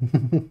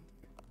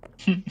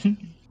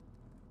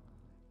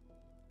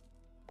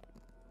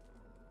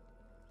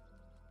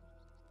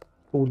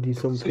 Only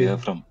So yeah, something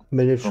from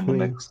management.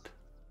 next.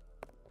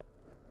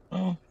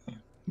 Oh, okay.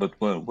 But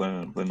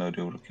when are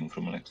you working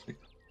from next week?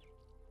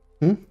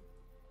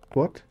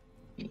 What?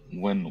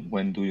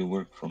 When do you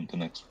work from the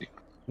next week?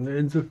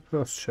 In the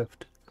first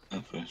shift.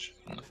 Fresh.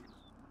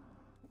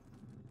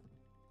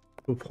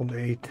 So from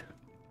 8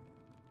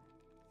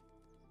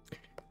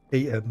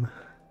 a.m.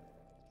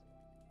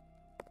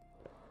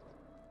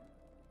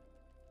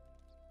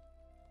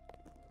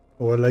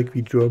 Or like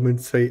we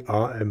Germans say,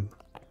 AM.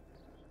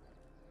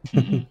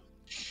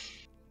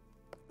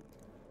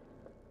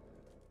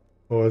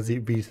 Or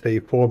we say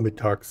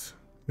vormittags.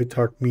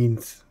 Mittag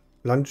means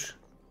lunch,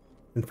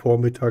 and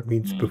Vormittag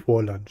means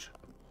before lunch.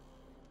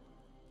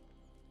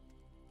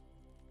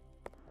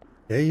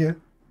 Yeah.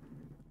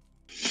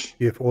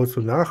 We have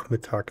also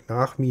Nachmittag.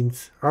 Nach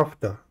means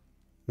after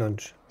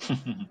lunch.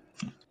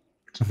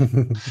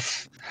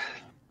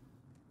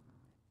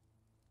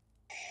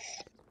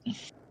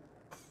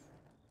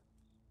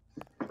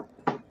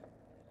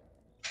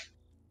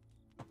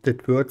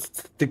 That words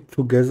stick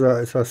together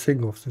as a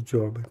thing of the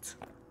Germans.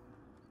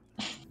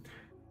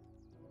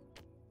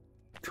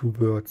 2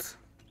 words.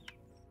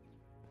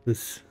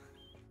 With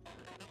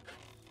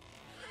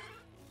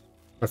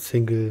a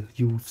single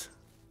use.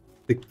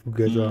 Stick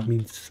together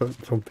means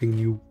something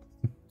new.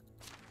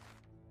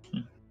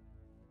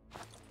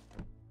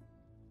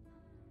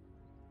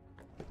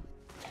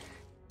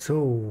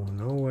 So,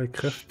 now I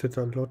crafted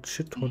a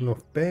shit ton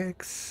of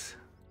bags.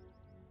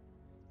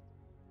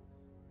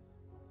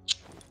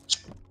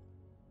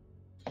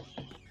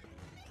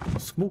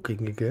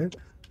 Smoking again?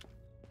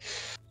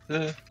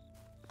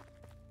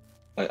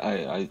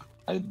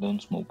 I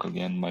don't smoke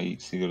again. My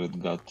cigarette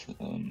got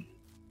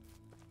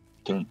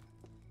turned.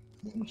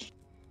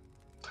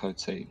 How to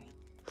say?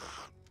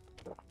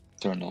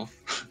 Turned off.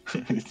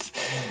 It's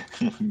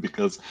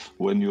because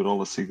when you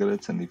roll a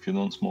cigarette and if you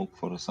don't smoke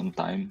for some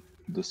time,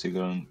 the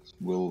cigarette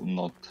will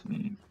not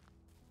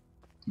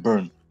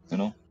burn. You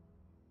know,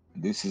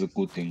 this is a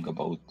good thing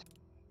about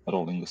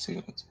rolling a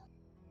cigarette.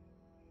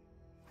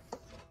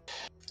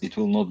 It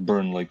will not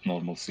burn like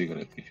normal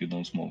cigarette. If you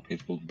don't smoke,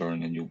 it will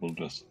burn and you will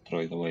just throw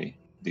it away.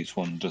 This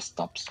one just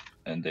stops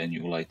and then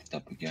you light it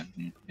up again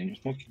and continue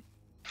smoking.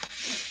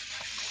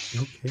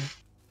 Okay.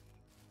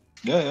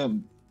 Yeah,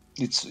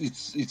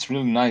 it's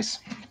really nice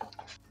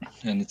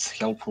and it's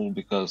helpful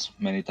because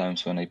many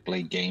times when I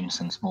play games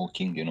and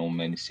smoking, you know,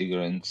 many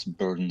cigarettes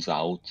burns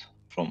out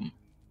from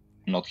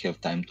not have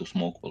time to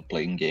smoke while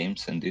playing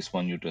games, and this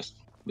one you just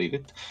leave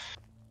it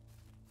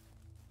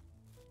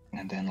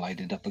and then light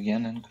it up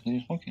again and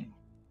continue smoking.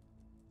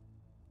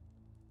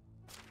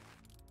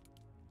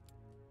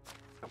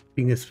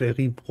 Thing is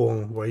very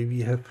wrong. Why we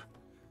have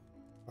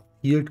a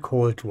field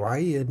called Y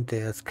and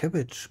there's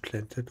cabbage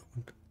planted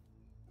on.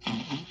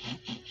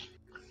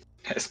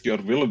 Ask your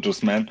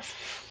villagers, man.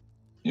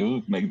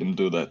 You make them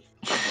do that.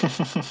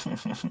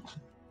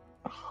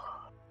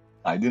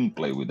 I didn't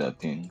play with that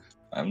thing.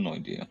 I have no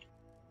idea.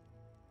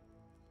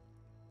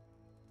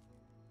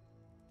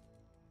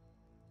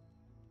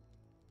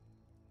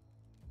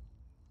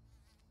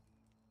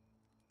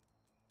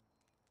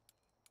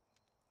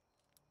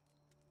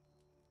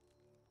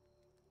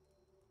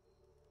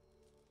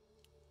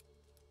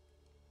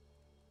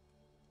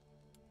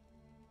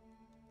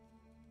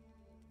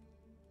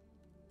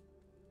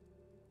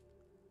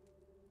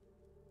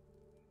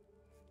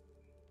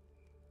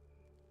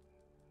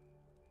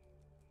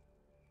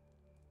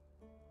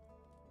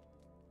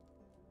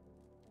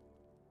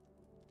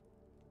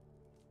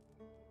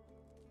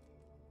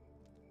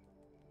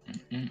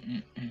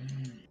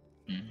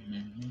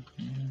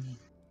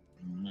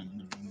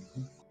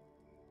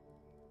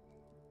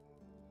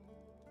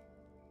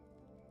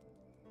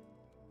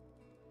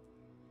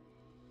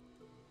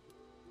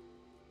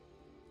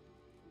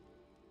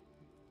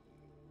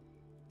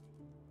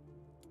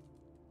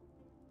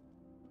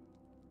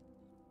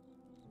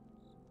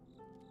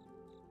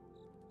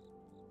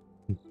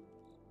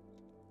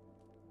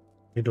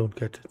 I don't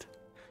get it.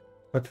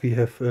 But we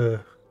have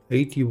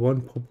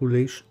 81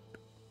 population.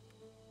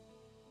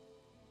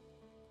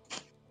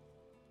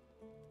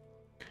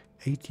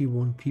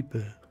 81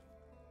 people.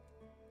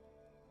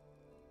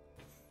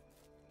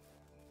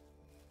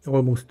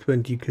 Almost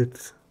 20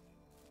 kids.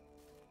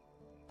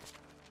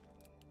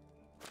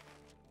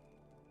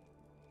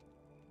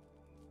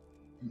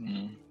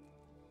 Mm.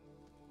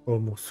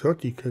 Almost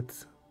 30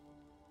 kids.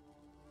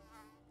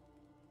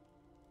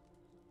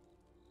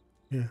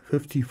 Yeah,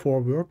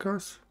 54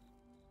 workers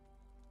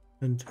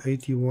and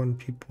 81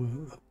 people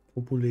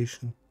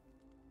population.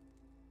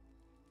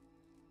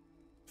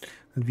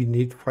 And we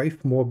need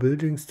 5 more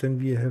buildings, then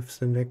we have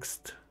the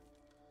next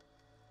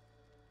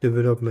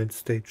development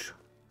stage.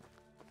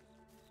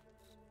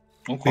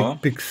 Okay.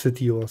 Big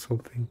city or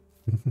something.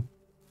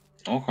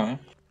 Okay.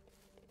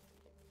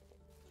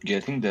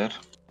 Getting there.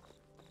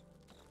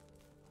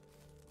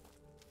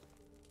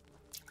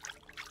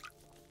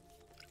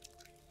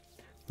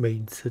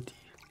 Main city.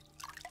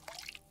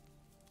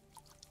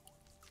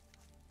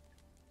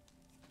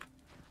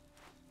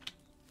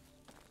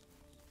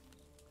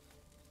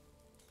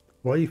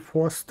 Why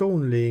 4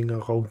 stone laying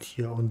around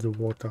here on the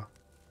water?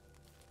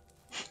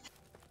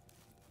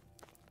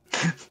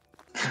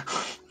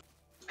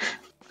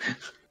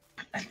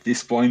 At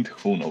this point,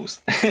 who knows?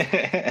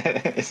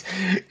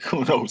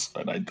 Who knows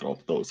when I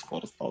drop those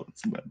 4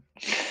 stones, man?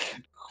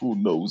 Who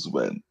knows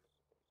when?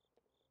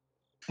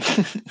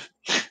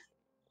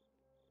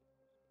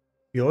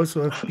 We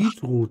also have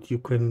beetroot. You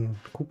can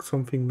cook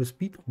something with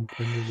beetroot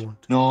when you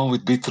want. No,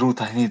 with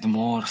beetroot I need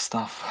more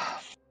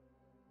stuff.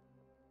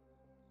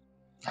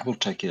 I will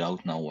check it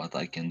out now what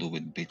I can do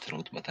with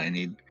beetroot, but I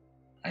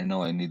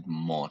know I need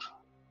more.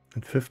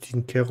 And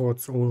 15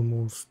 carrots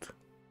almost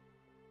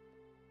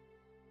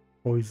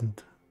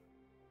poisoned.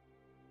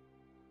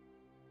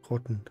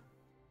 Rotten.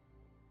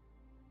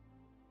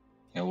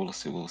 Yeah,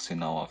 we'll see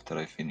now after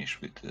I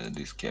finish with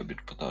this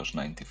cabbage potage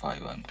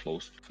 95. I'm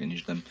close to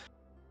finish them.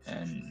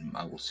 And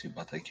I will see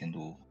what I can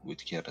do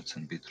with carrots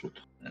and beetroot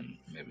and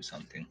maybe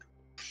something.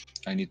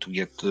 I need to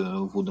get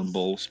wooden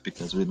bowls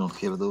because we don't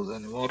have those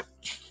anymore.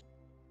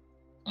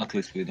 At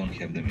least we don't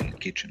have them in the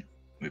kitchen.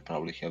 We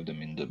probably have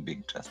them in the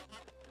big chest.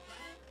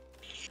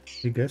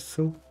 I guess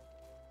so.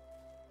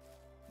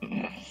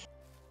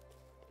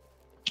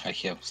 I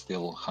have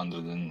still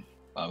 100 and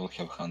I will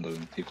have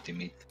 150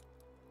 meat.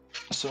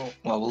 So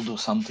I will do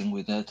something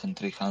with that and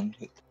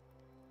 300.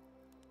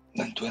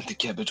 Then 20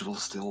 cabbage will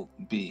still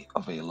be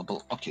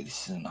available. Okay,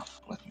 this is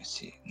enough. Let me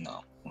see.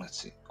 Now, let's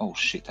see. Oh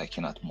shit, I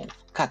cannot move.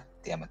 God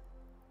damn it.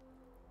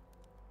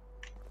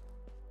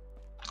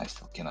 I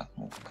still cannot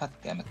move. God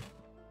damn it.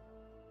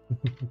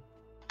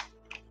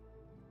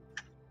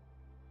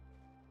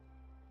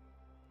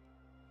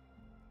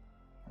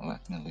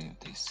 Let me leave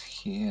this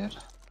here.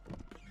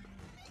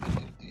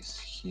 Leave this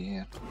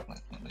here.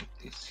 Let me leave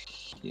this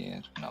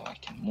here. Now I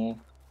can move.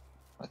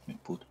 Let me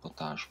put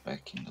potage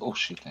back in. Oh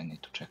shit, I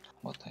need to check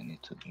what I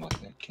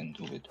can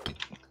do with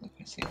beetroot. Let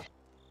me see.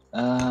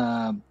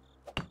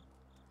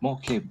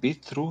 Okay,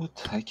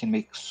 beetroot. I can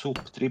make soup.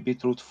 3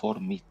 beetroot, 4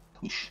 meat.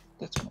 Whoosh,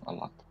 that's a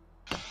lot.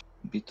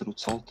 Beetroot,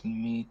 salted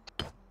meat.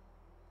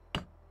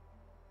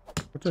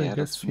 But I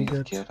guess we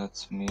get.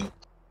 Carrots meat.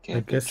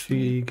 I guess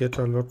we get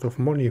a lot of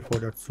money for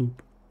that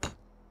soup.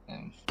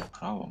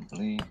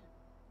 Probably.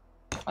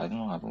 I don't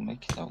know. I will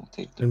make it. I will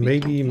take the. And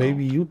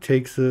maybe you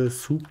take the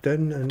soup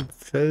then and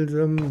sell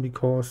them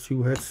because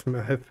you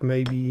have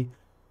maybe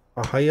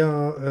a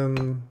higher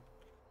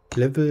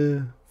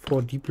level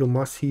for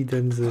diplomacy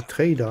than the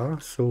trader,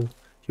 so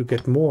you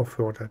get more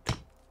for that.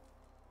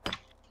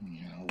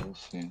 Yeah, we'll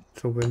see.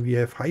 So when we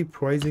have high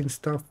pricing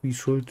stuff, we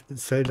should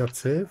sell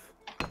that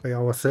by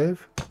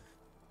ourselves.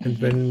 And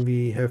when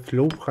we have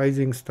low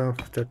pricing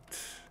stuff, that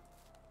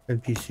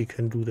NPC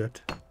can do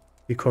that.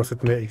 Because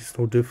it makes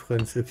no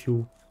difference if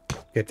you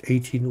get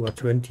 18 or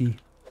 20.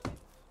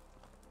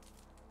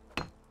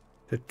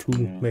 That too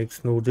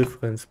makes no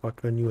difference,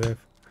 but when you have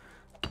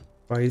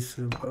price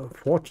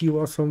 40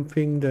 or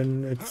something,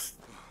 then it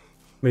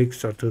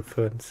makes a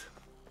difference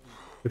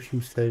if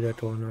you sell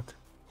that or not.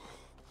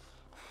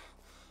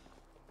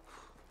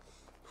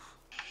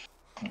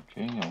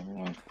 Okay, I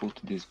will put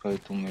this guy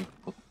to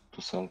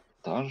sell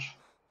potage.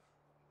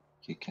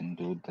 He can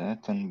do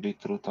that, and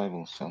beetroot I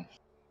will sell.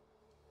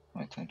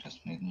 Wait, I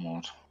just need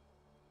more.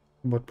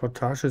 But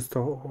potage is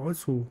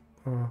also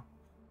a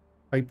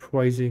high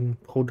pricing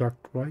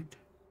product, right?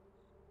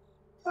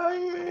 I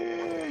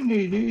mean,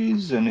 it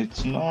is and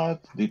it's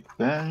not.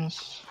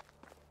 Depends.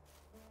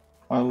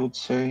 I would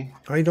say.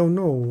 I don't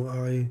know.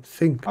 I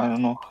think. I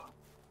don't know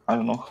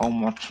how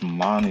much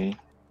money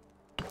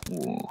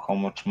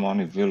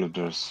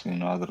villagers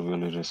in other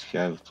villages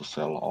have to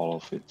sell all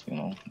of it. You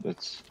know,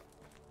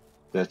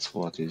 that's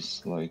what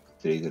is like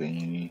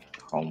triggering me.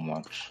 How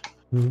much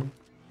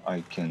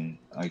I can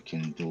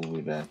do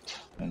with that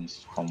and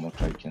how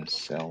much I can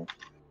sell.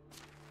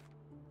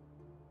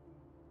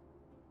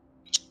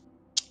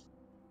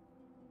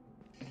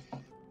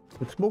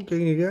 It's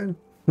smoking again.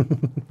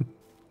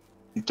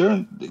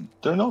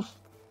 Turn off.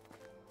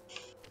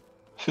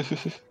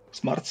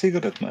 Smart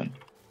cigarette, man.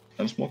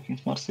 I'm smoking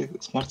smart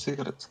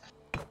cigarettes.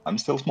 I'm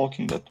still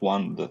smoking that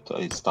one that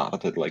I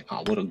started like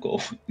an hour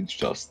ago. It's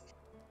just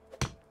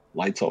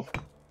lights off.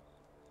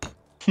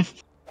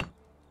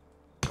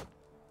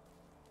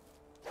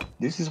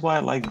 This is why I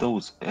like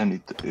those,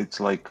 and it's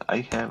like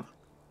I have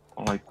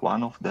like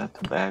one of that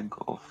bag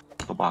of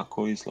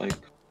tobacco is like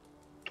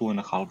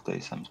 2.5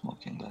 days I'm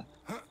smoking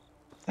that,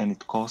 and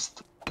it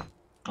cost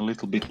a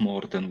little bit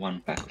more than one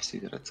pack of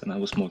cigarettes, and I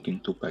was smoking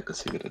 2 packs of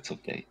cigarettes a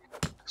day.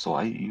 So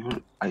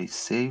I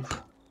save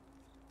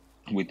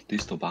with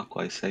this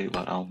tobacco. I save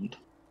around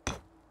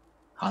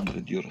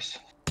 100 euros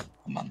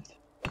a month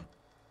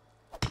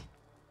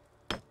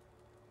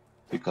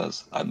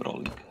because I'm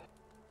rolling.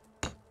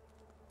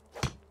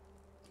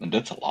 And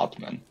that's a lot,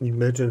 man.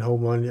 Imagine how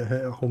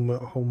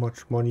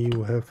much money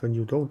you have when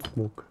you don't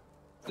smoke.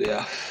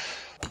 Yeah,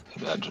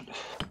 imagine.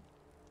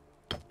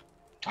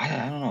 I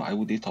don't know, I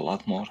would eat a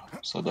lot more,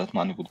 so that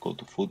money would go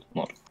to food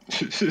more.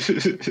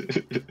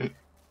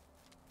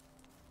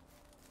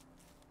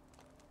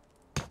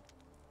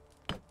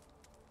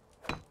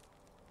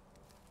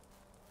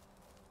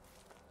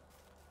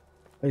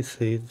 I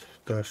saved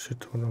a shit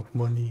ton of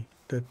money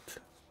that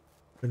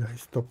when I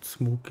stopped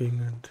smoking,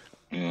 and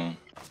Yeah.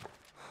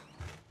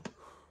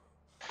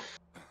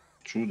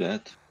 True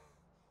that.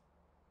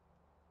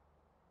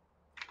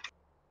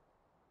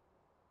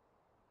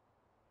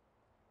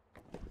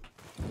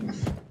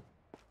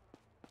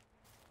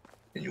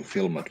 And you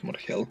feel much more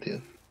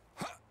healthier.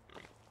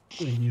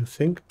 you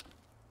think?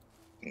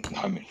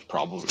 I mean,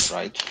 probably,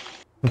 right?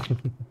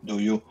 Do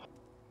you?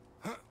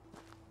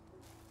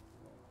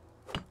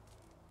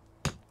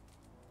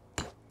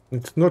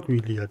 It's not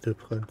really a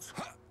difference.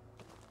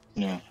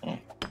 Yeah.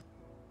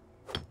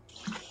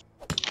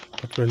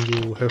 But when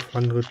you have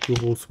 100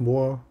 euros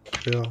more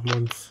per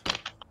month,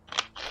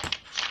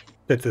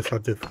 that is a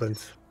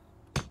difference.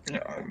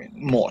 Yeah, I mean,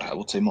 more, I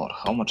would say more.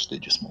 How much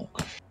did you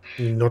smoke?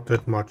 Not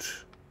that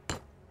much.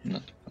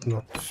 Not.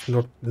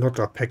 Not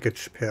a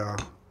package per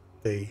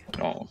day.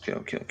 Oh,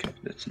 okay.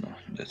 That's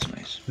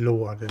nice.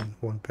 Lower than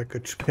one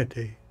package per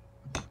day.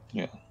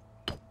 Yeah.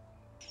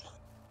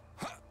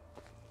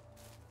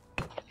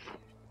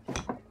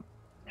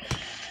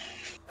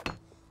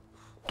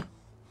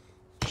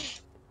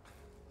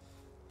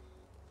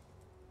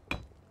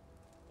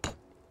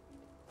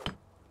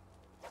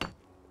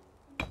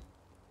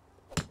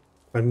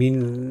 I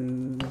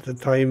mean, the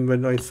time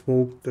when I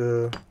smoked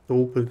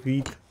dope and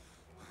weed,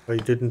 I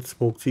didn't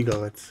smoke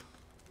cigarettes.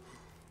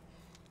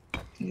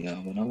 Yeah,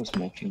 when I was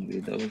smoking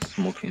weed, I was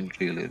smoking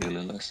really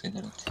less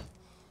cigarettes.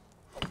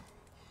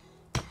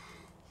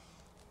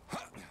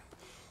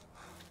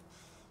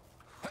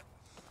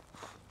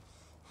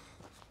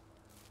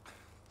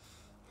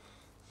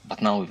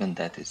 But now even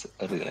that is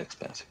really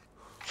expensive.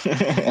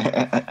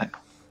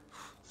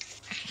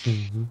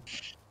 Mm-hmm.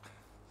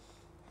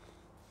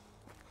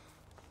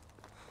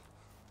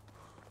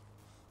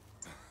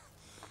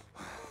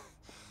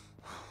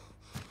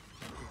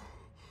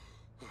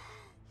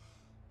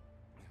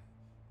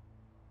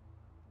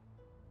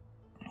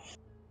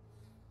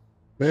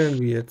 Man,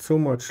 we had so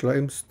much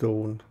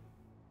limestone.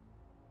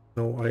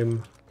 Now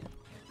I'm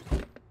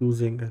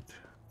using it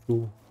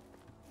to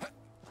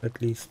at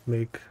least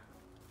make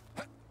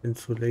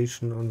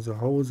insulation on the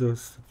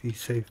houses. We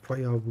save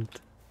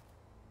firewood.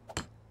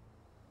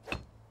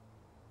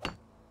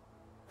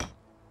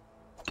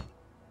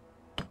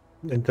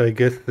 And I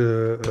guess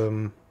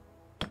the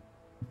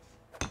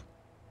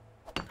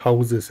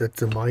houses at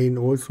the mine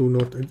also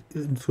not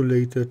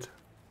insulated.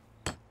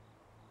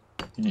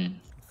 Mm.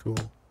 So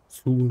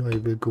soon I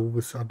will go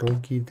with a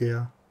donkey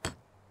there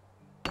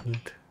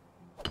and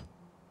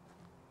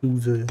do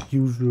the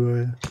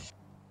usual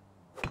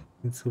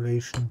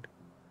insulation.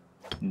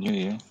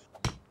 Yeah.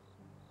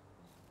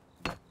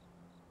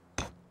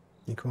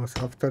 Because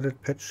after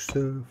that patch,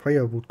 the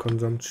firewood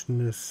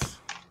consumption is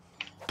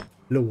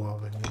lower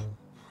when you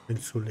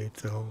insulate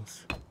the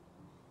house.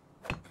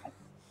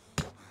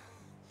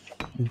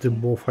 And the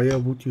more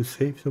firewood you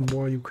save, the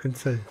more you can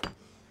sell.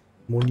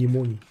 Money.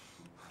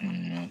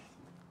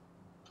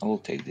 I will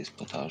take this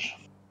potage.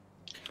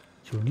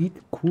 You need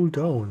to cool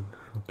down.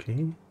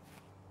 Okay.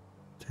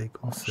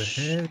 Take off the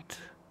hat.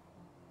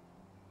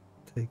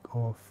 Take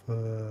off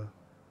the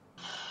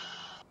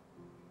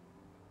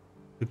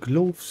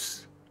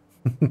gloves.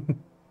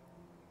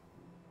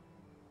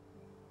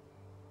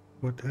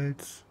 What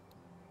else?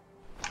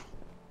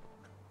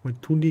 My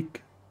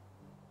tunic.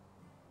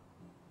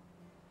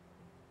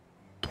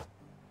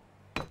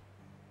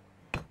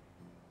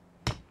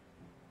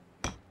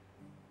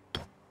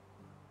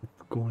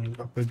 It's going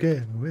up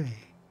again. Way.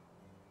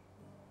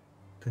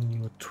 Then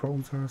your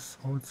trousers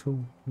also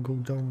go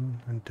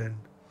down, and then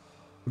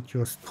put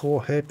your straw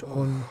hat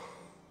on.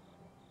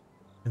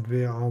 And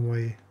where are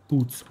my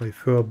boots? My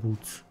fur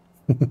boots.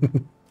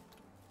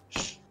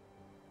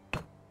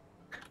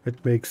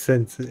 It makes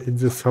sense. In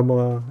the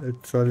summer,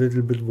 it's a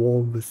little bit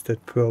warm with that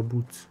fur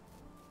boots.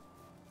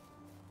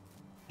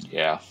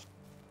 Yeah.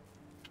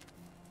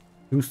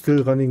 You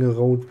still running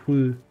around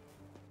full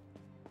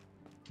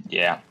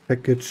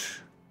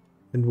package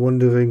and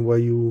wondering why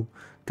you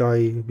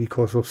die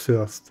because of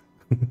thirst.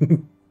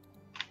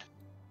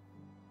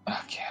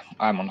 Okay,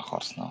 I'm on a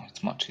horse now.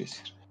 It's much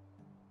easier.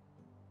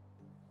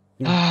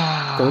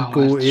 Don't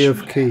go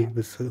AFK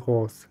with the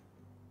horse.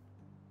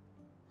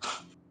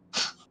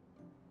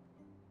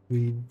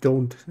 We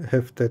don't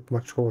have that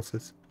much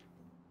horses.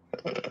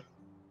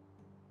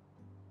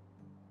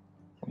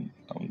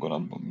 I'm gonna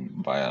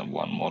buy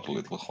one more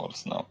little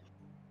horse now.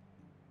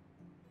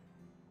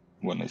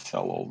 When I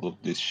sell all of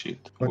this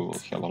shit, we will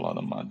But- have a lot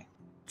of money.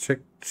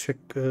 Check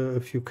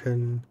if you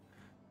can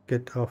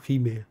get a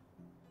female.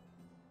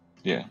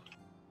 Yeah.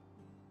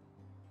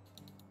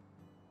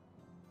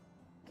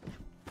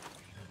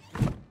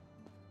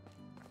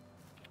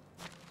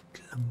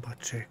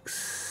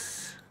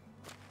 Lumberjacks.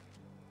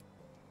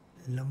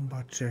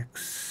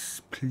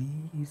 Lumberjacks,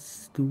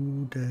 please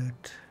do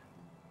that.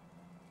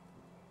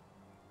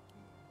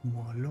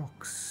 More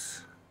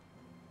logs.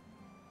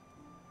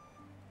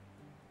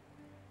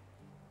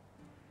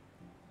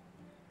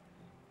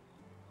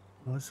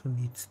 Also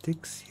need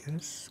sticks,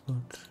 yes,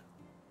 but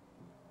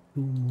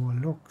do more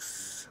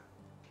logs.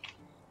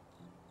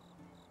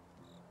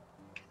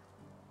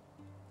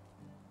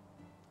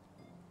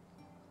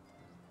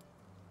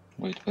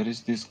 Wait, where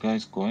is this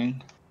guys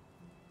going?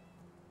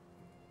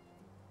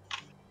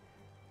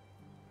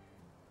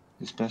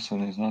 This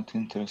person is not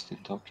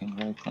interested talking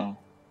right now.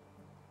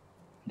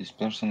 This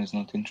person is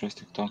not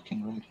interested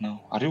talking right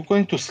now. Are you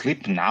going to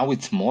sleep now?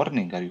 It's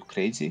morning. Are you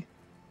crazy?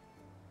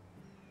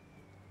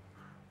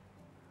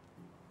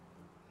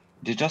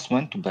 They just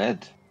went to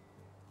bed.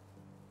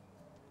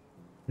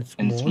 It's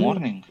And morning. it's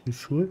morning. You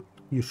sure?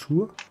 You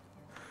sure?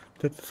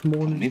 That's For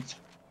morning. me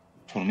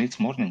it's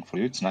morning. For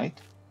you it's night.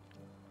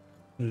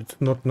 It's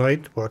not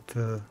night, but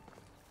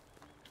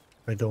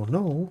I don't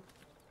know.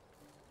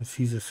 I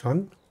see the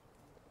sun.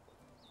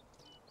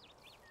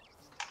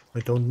 I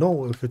don't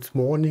know if it's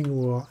morning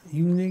or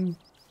evening.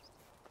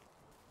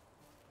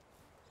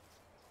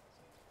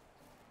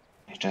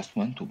 They just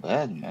went to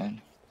bed,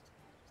 man.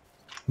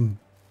 Hmm.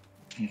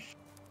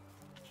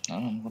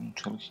 I'm gonna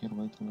chill here,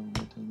 wait a little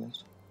bit, I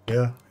guess.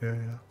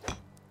 Yeah.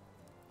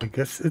 I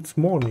guess it's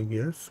morning,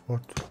 yes,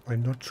 but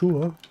I'm not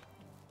sure.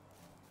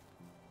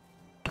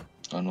 I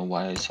don't know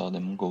why I saw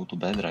them go to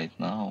bed right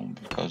now,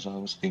 because I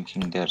was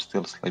thinking they're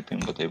still sleeping,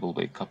 but they will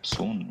wake up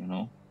soon, you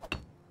know?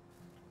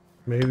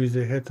 Maybe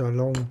they had a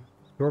long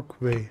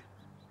walkway,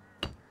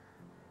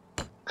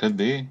 Could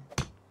be.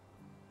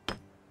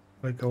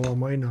 like our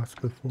miners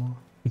before.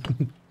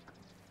 I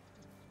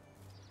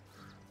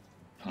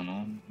don't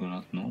know, do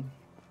not know.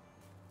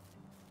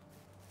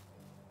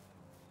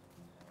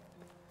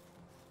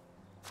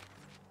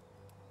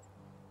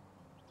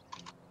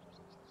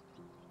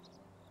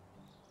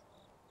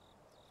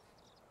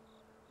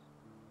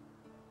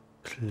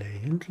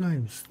 Clay and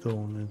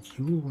limestone, and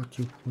you, what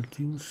you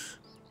produce?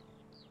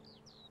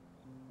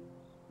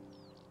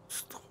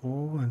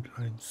 Straw and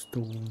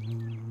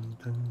limestone.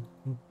 Then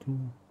you do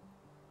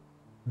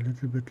a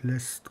little bit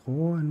less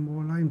straw and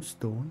more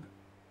limestone.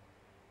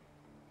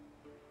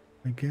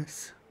 I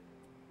guess.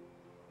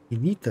 You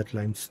need that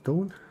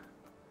limestone.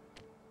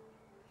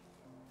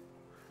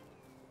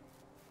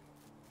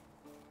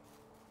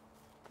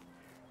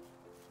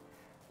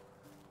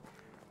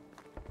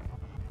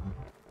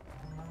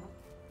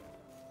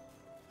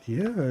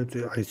 Yeah,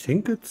 I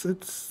think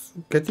it's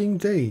getting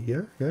day.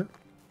 Yeah.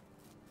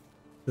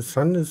 The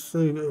sun is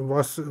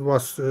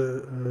was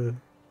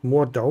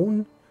more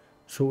down,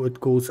 so it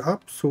goes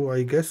up. So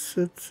I guess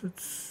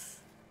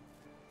it's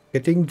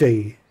getting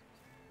day.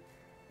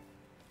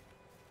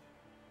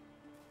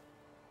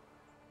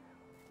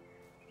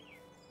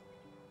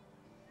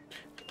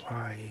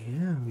 Why?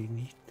 Yeah, we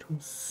need to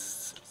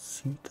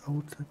seed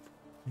out that.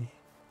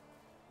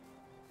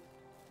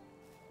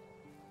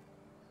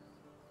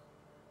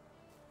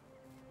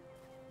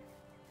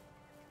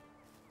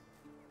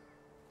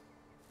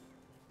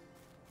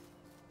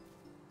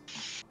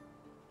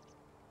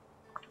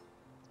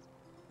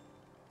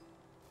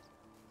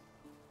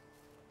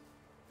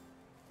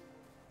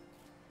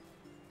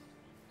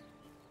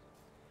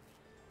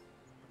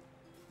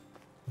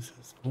 This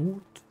is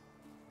wood.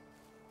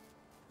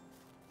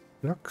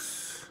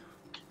 Lux.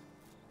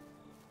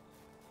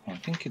 I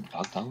think it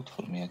bugged out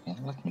for me again.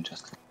 Let me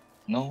just...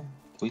 No,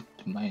 quit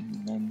my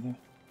menu.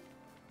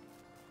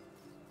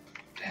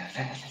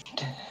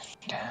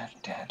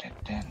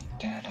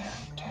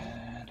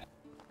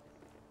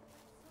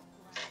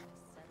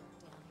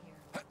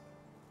 With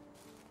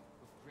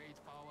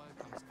great power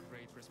comes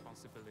great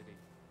responsibility.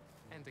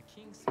 And the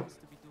king seems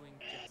to be doing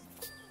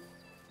just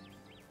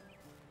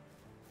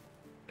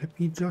Let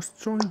me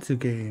just join the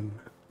game.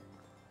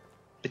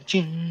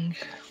 Ching.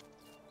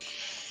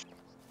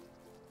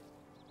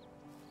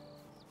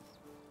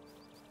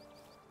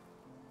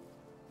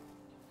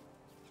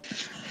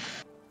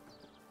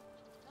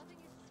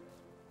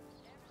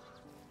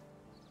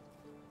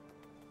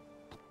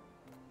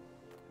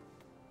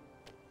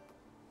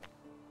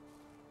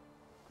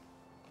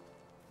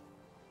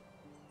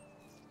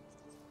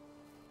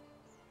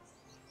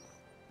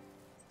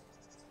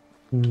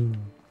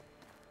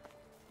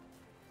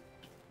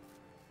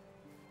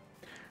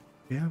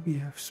 Here we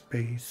have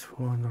space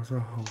for another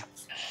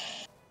house.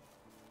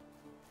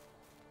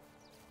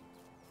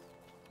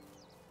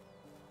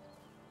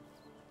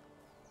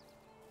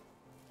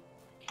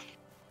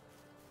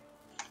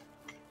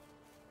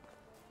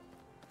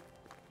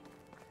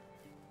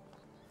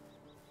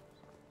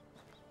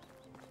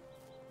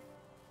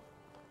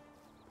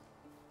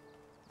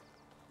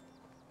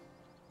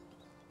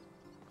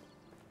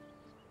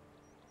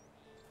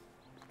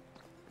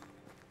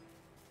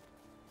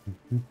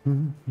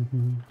 I'm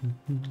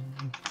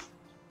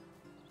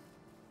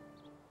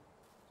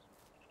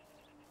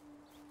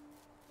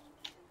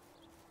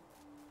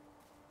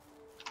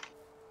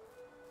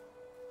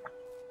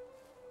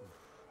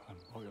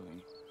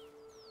boiling.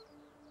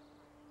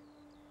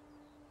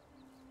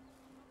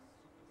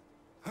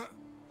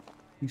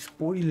 He's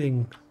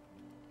boiling.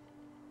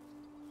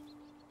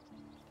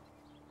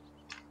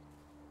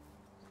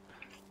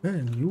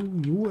 Man,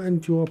 you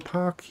and your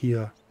park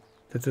here.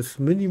 That is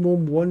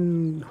minimum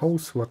one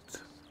house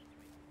what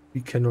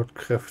we cannot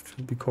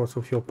craft because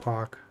of your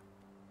park.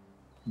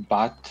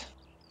 But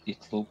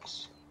it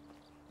looks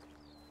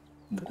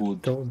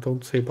good.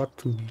 Don't say but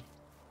to me.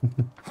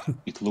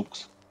 It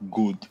looks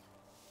good.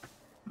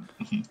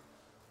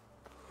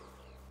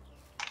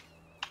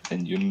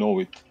 And you know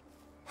it.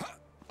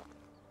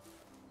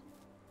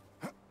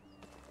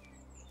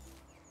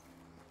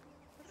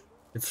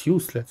 It's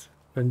useless.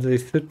 When they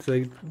sit,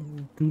 they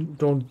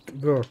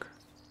don't work.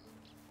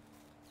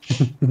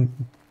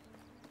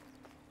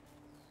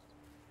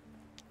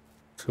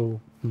 So,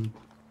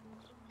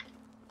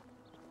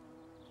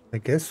 I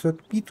guess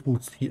that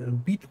beetroot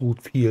field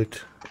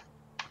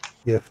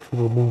we have to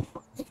remove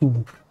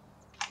too.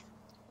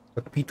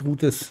 But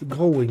beetroot is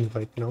growing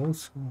right now,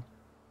 so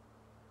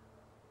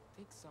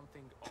Take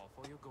something off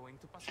or you're going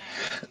to pass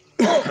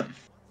out.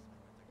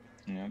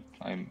 Yeah,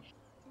 I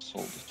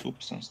sold the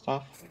soups and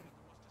stuff.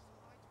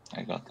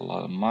 I got a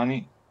lot of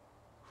money.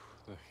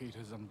 The heat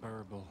is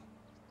unbearable.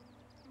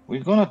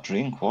 We're gonna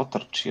drink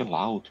water, chill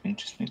out. We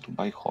just need to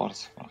buy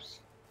horse first.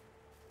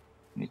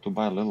 Need to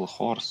buy a little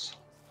horse.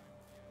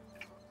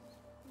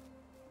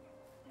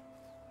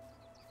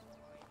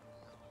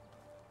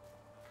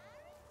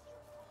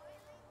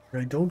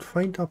 I don't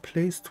find a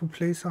place to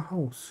place a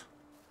house.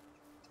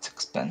 It's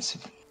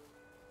expensive.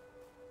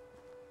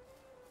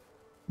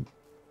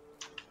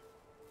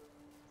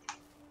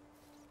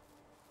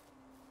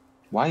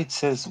 Why it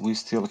says we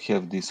still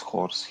have this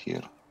horse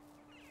here?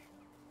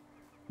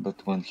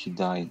 But when he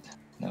died,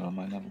 never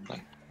mind, I'll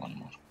buy one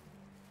more.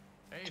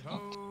 Hey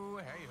ho,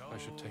 hey ho. I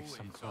should take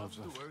some it's clothes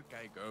off off. to work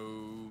I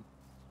go.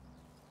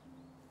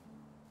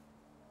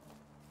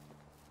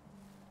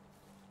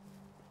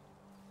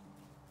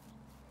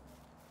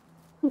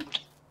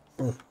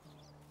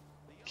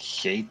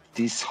 Hate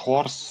this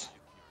horse.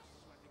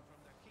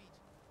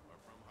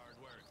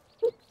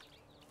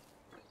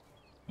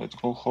 Let's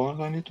go, horse.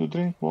 I need to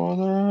drink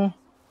water.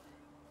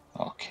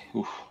 Okay,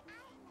 oof.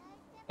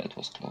 That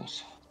was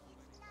close.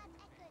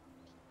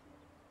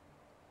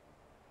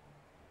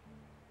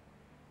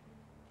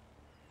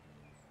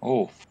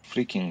 Oh,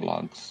 freaking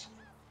logs.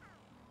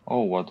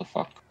 Oh, what the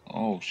fuck.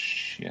 Oh,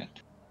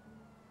 shit.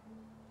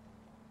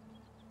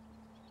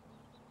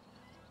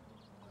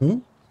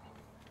 I'm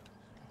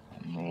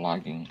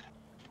lagging.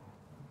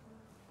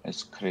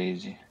 That's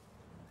crazy.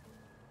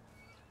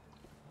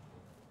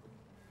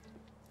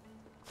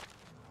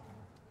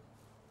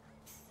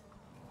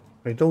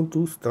 I don't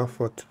do stuff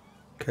what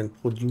can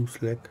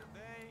produce lag. Day,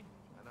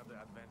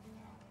 another adventure.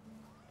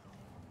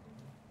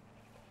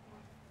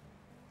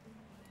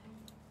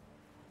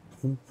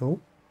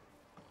 No.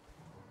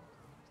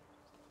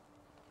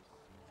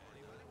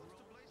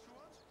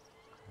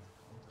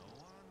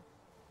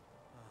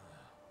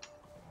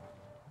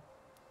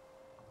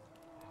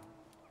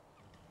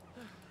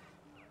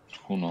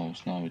 Who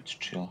knows? Now it's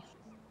chill.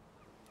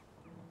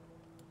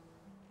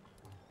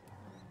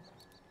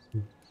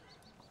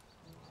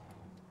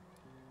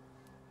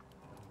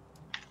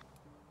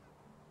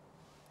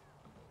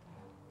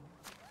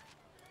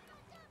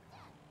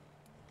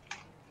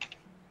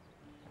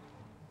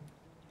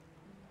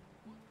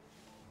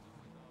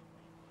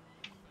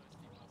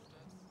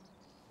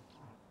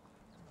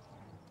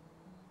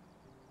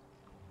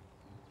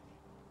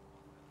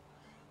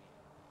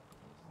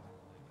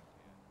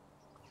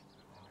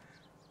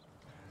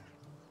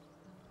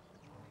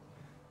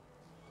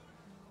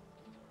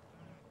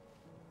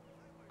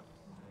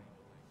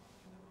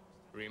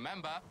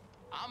 Remember,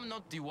 I'm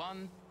not the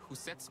one who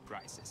sets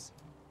prices.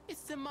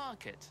 It's the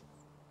market.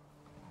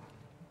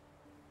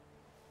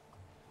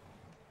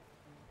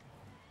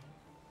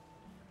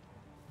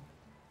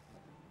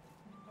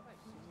 Have I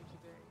seen you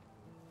today?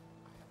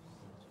 I have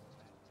such a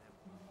bad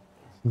temper.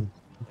 And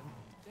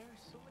there are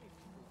so many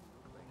people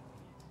who look like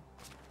me.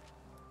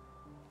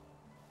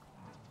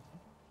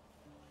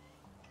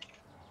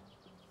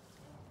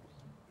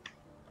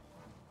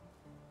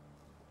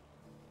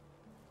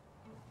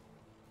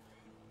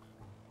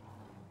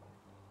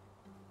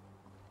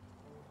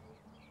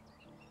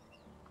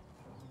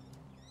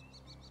 It's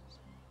easy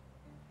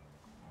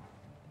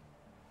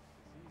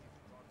to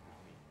talk with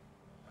me.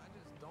 I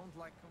just don't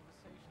like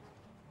conversations.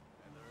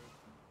 And there's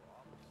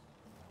problems.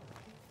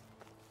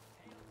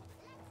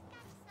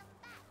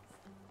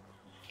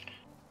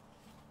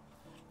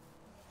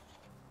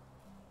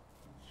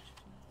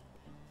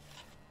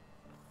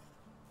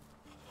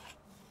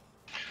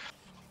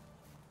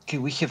 Okay,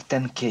 we have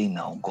 10k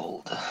now,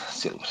 gold,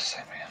 silver,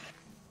 semi.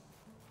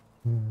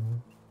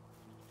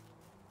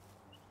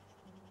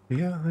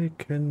 Yeah, I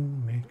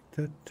can make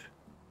that.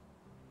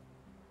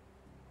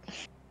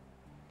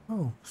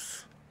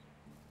 house.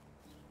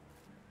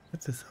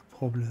 That is a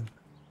problem.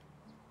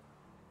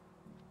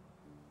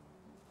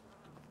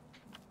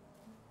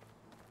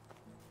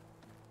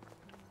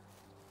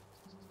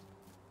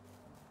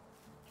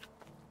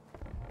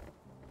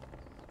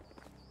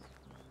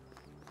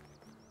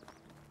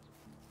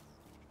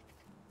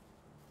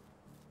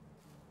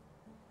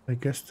 I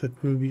guess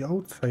that will be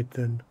outside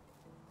then.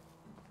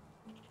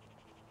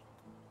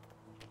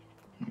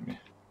 Maybe.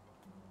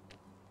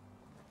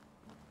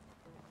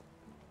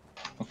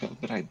 Okay, I'll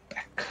be right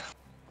back.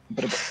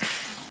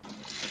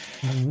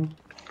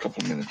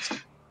 Couple minutes.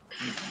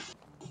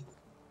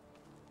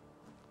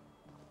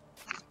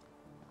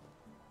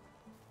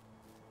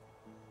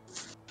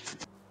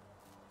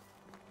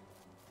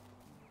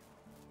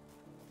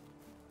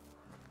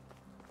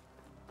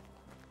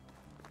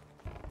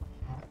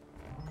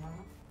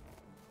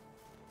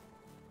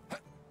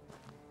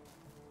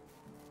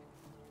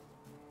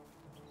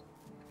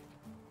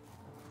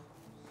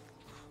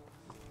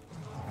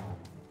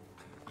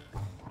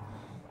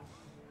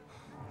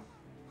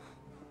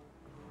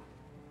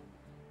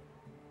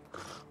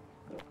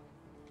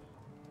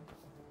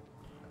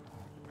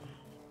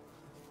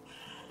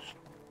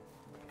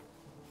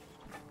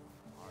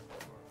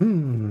 We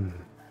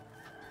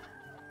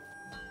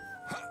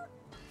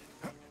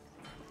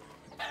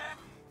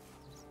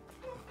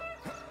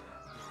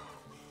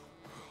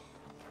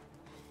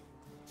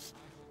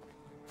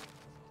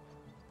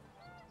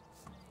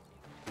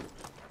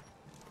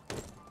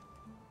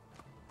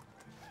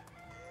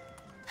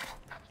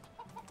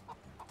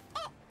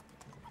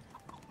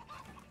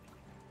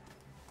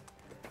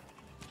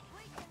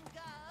can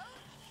go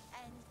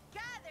and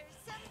gather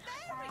some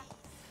berries.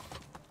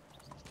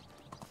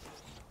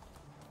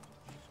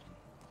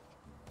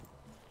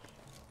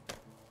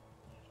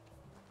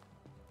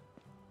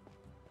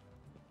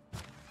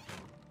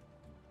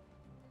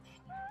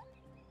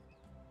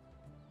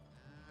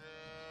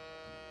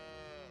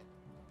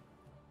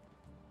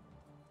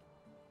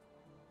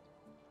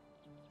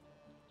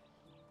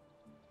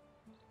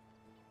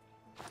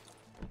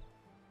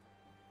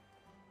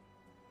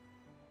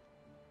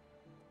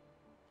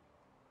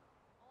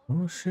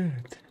 Oh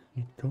shit,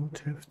 we don't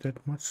have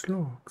that much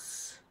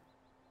logs.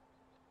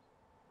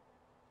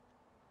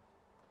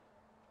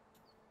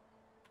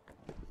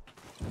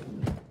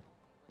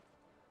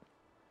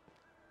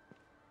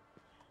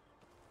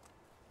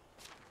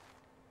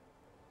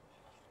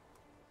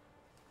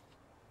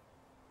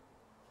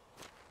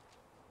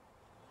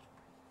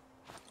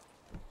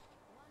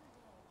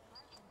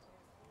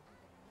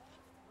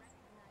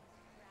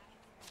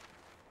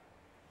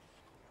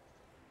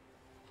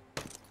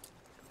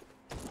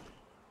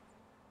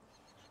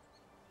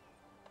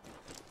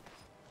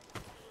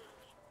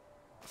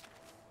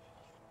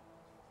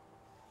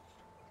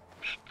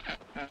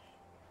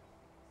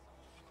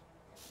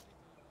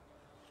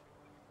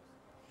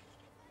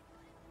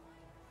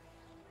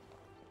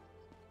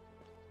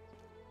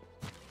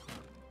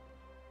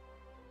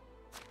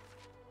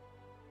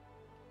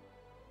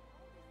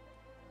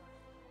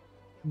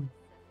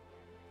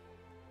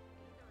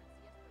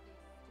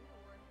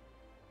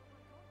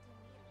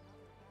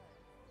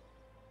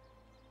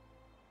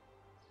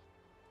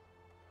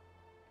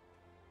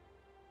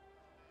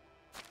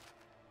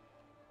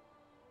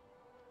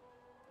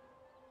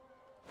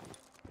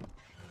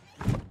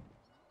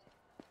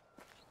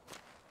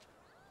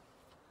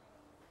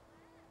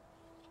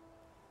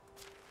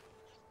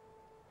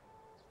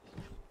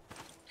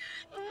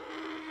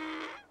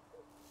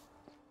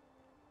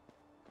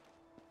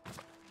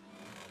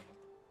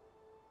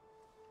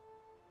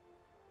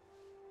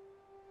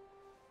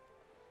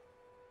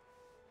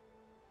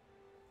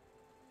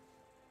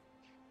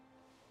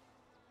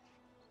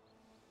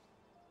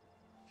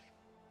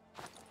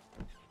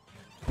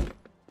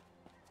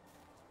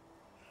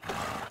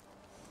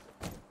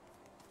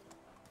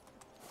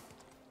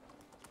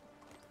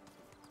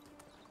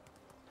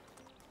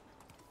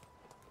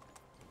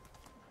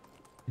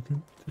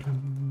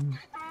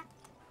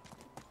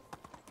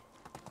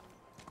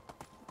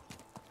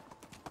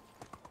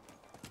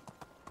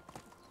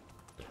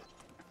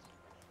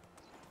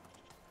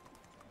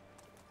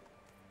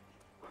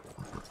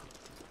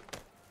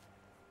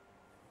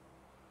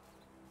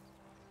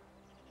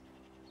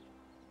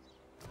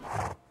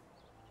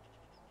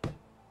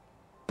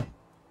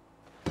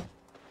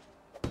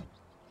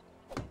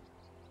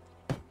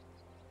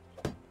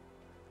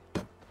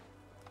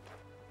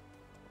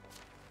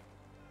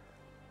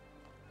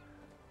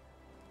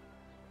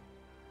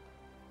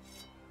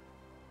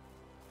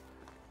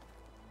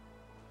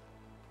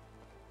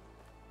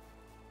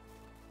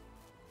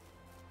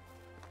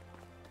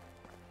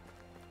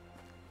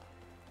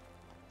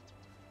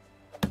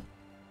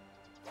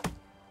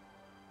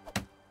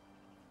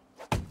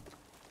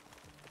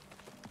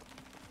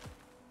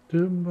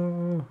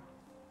 Timber.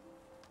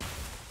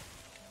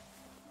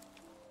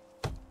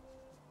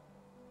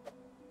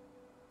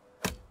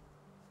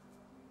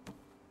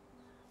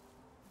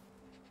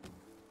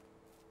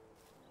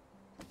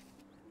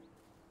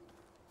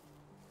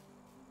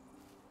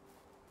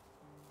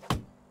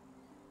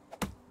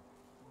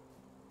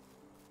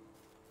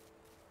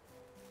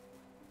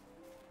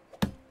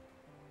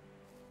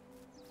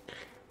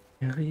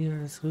 Area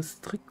is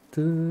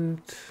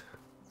restricted.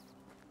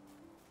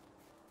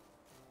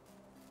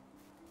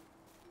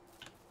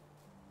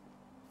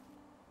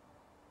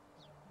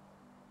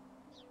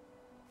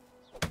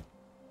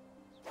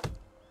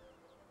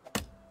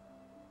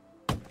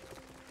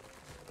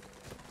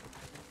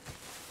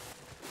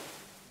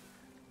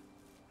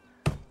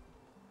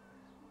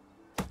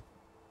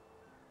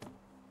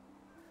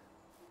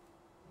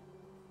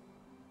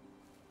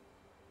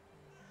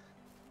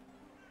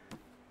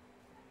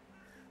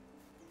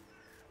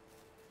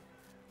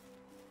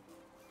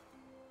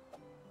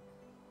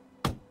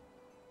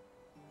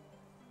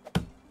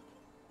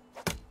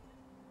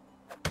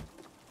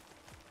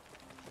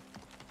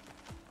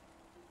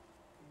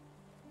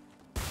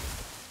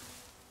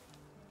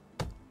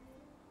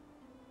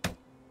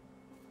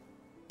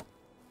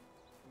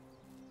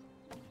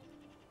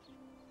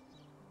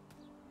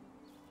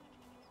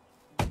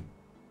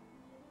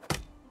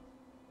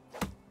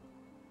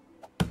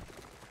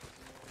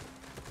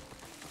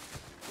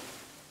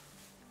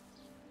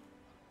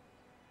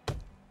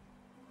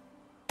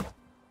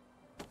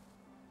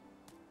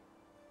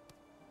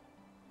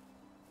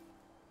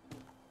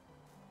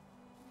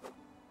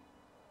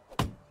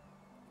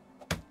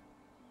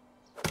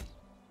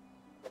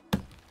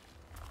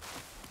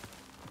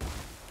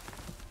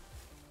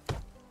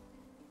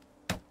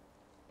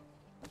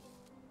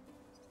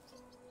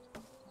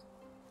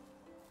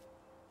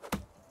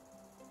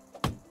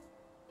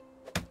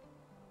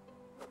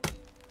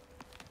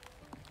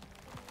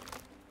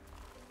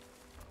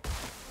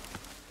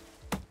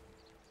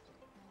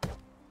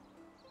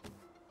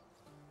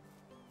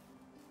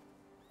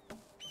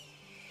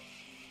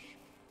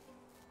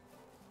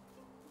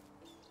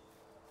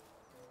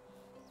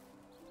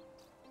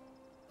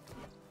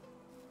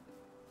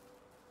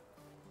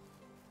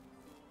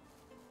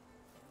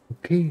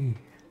 Okay.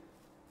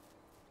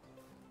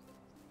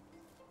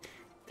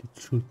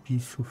 That should be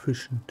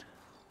sufficient.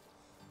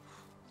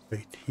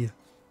 Wait, here.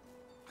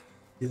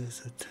 Here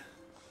is it.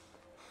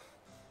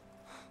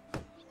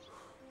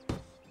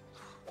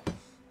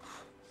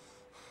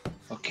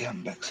 Okay,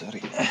 I'm back,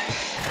 sorry.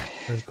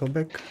 Welcome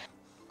back.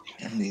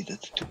 I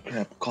needed to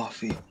grab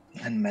coffee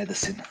and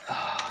medicine.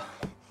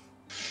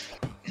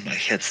 My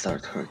head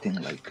started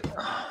hurting like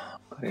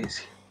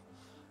crazy.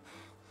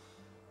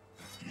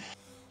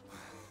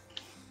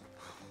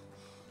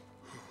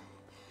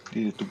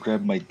 Needed to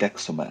grab my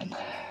Dexoman.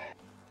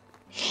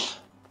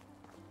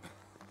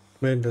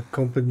 Man, that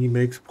company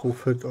makes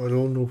profit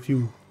alone of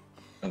you.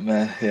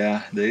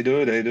 Yeah, they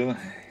do.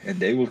 And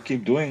they will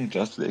keep doing,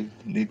 just they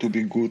need to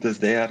be good as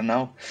they are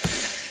now.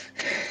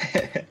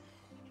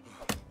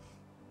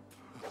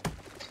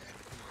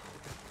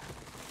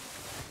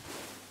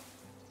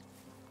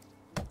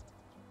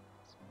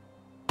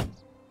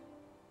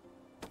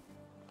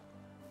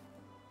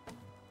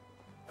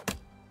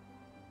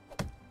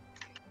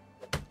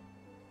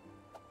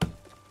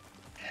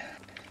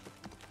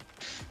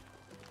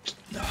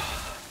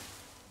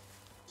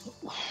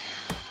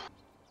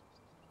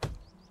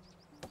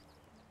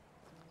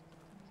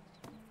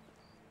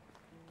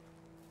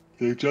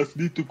 They just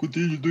need to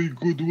continue doing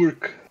good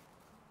work.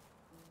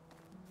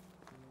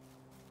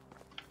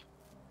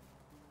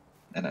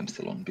 And I'm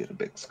still on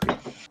Beerbeck's screen.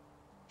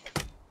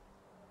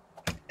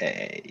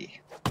 Hey.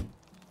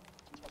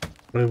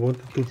 I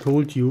wanted to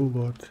told you,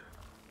 but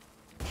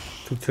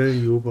to tell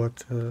you,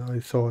 but I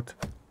thought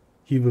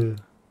he will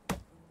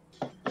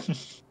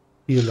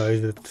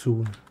realize it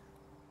soon.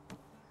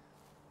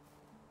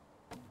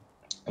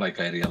 Like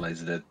I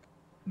realized that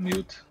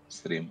mute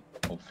stream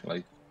of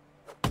like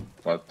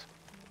what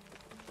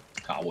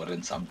hour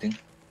and something.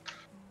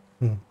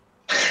 Hmm.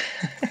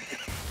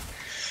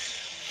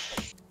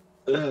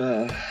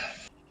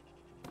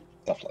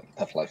 Tough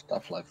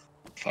life.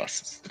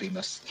 Fast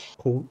streamers.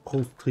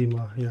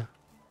 Co-streamer, yeah.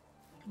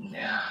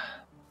 Yeah.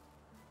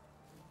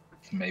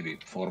 Maybe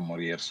 4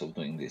 more years of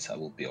doing this, I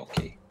will be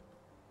okay.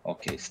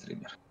 Okay,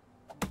 streamer.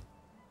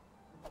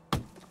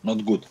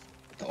 Not good,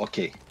 but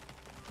okay.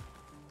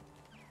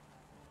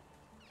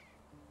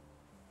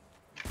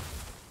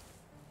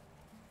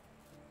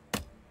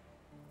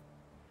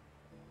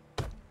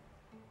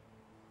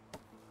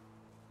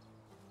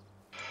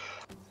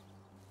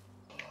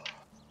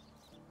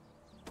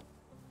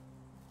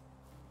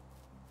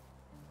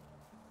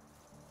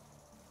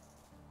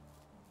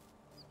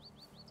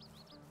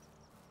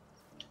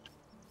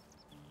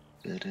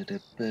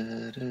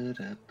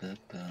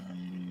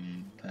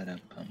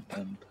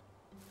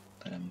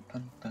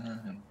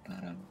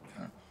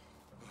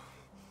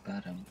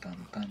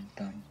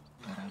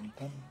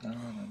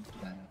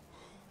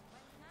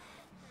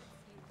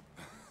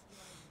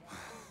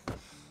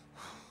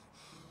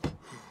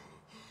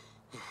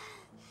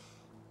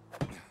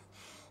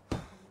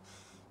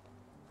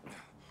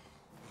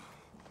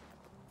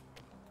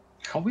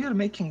 How we are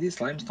making these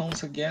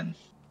limestones again?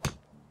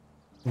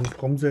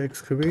 From the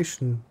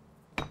excavation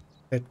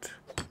at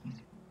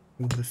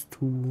these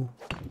two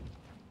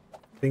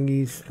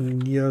thingies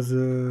near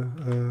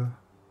the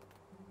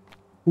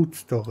food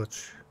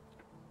storage.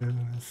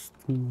 There's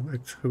two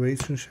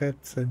excavation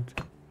sheds and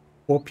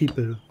 4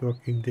 people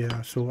working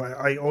there, so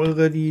I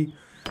already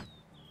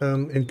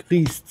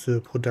increased the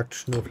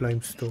production of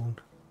limestone.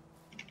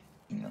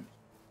 Yeah.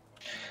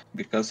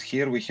 Because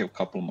here we have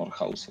couple more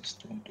houses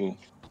to do.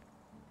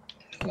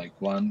 Like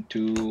 1,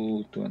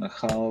 2,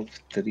 2.5,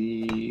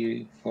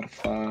 3, 4,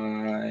 5,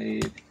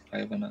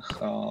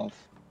 5.5.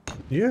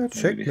 Yeah,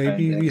 check. Maybe behind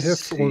Maybe there we have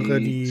 6.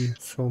 already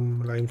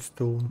some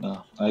limestone.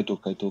 No, I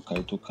took,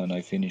 and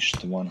I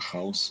finished one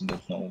house,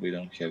 but no, we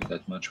don't have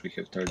that much. We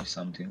have 30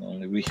 something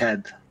only. We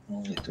had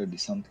only 30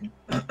 something.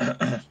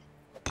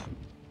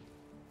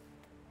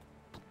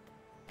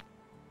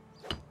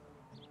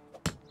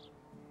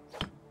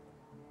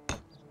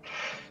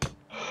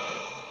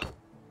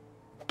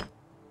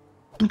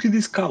 Look at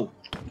this cow.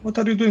 What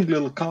are you doing,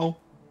 little cow?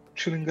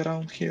 Chilling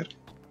around here.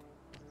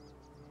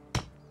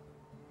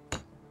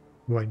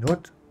 Why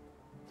not?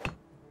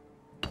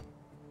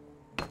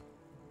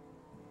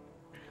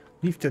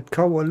 Leave that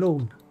cow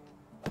alone.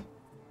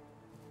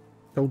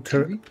 Don't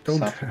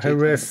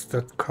harass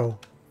that cow.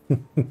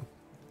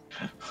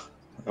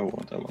 I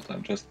won't.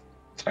 I'm just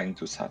trying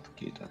to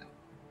suffocate it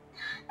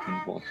in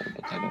water,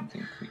 but I don't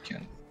think we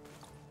can.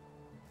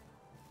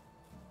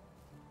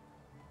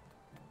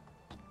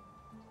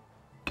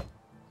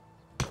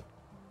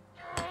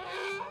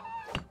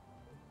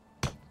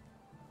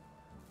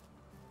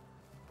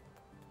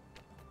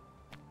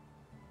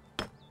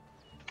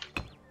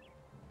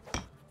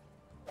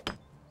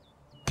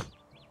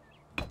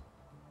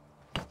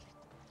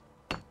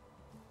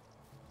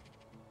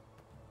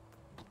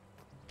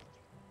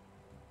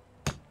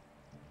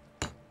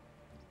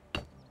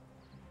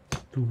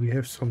 Do we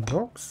have some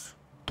dogs?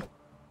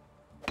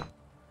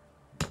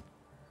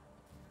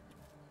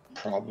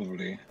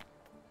 Probably.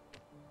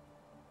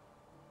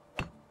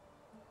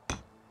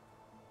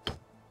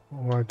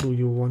 Or do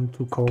you want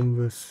to come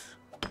with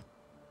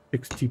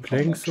 60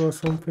 planks or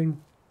something?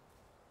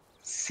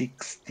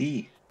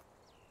 60?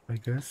 I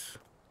guess.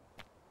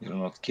 You're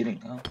not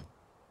kidding, huh?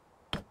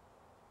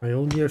 I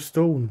only have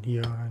stone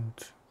here and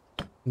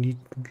need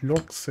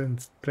logs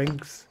and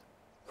planks.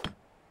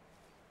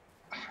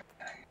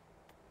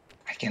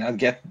 I cannot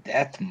get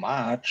that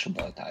much,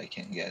 but I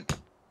can get...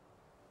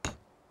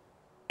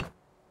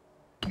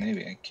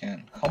 Maybe I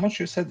can. How much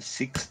you said?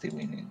 60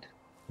 we need.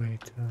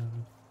 Wait,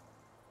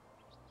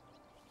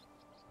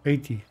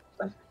 80.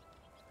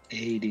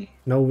 80.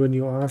 Now when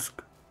you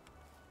ask,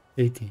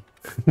 80.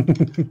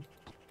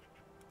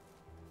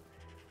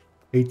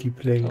 80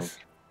 planks.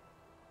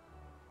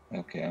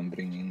 Okay, I'm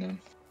bringing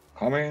them.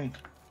 Coming.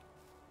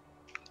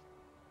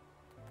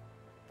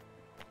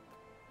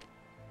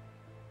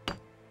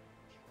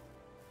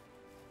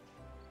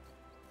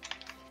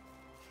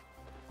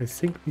 I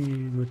think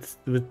with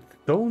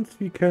stones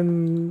we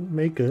can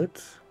make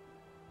it.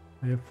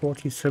 I have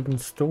 47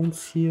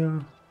 stones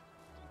here.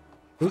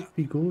 Would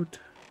be good,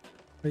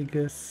 I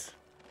guess.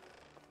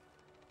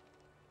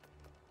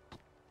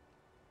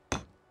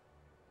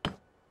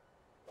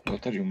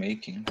 What are you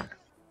making?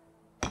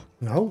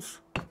 A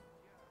house?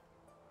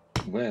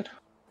 Where?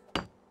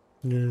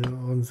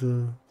 On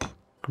the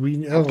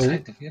green arrow.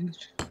 Outside the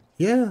village?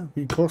 Yeah,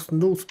 because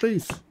no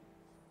space.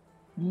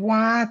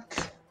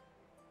 What?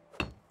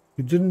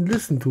 You didn't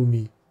listen to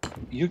me.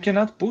 You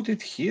cannot put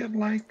it here,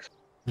 like?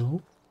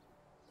 No?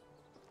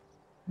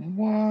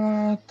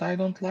 What? I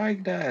don't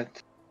like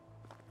that.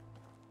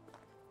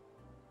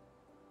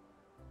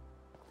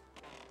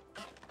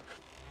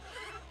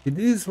 It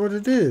is what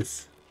it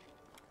is.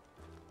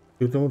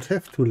 You don't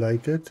have to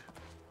like it.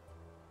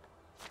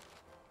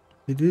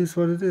 It is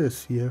what it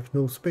is. You have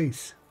no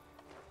space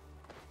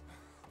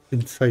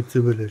inside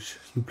the village.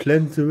 You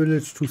planned the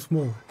village too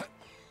small.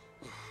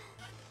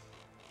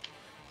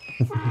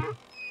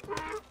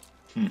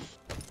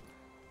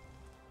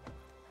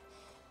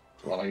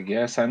 Well, I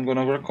guess I'm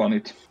gonna work on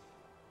it.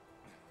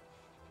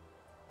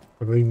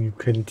 I mean, you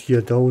can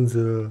tear down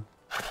the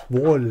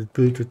wall and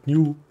build it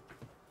new.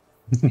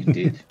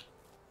 Indeed.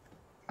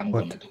 I'm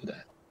What? gonna do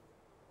that.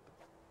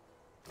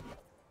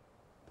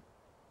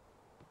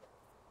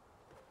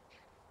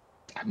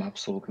 I'm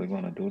absolutely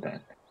gonna do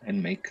that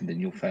and make the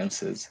new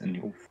fences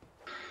and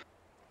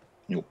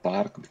new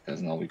park,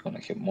 because now we're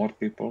gonna have more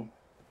people.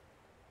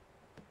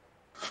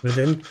 But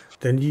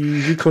then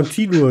we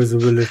continue as a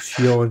village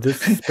here on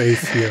this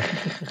space here.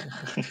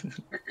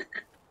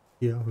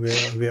 Here,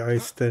 where I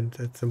stand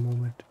at the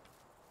moment.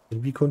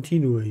 And we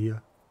continue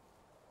here.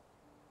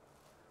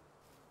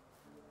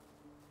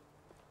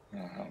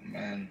 Oh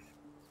man.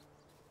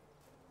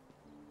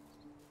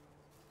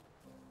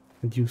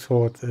 And you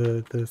thought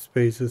the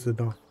space is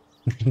enough.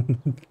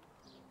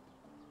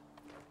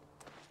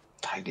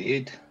 I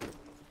did.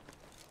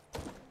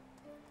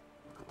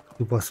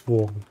 You was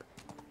wrong.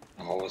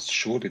 I was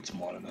sure it's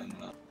more than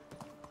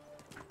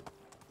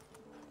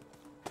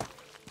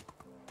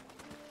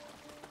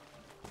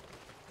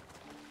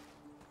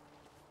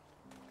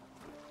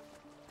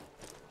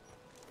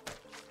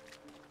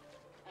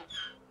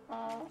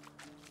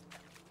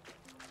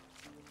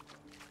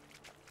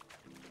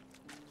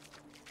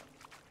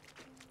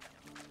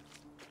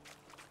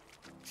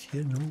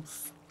Here no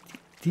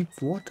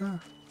deep water?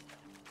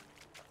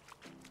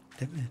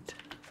 Damn it.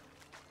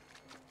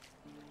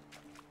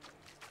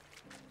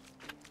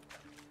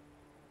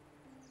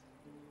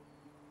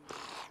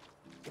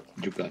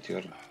 You got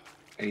your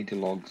 80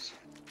 logs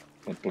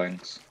or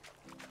planks.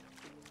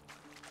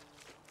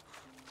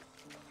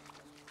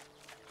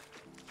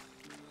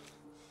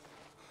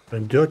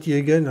 I'm dirty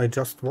again. I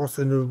just was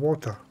in the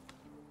water.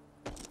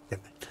 Damn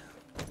it.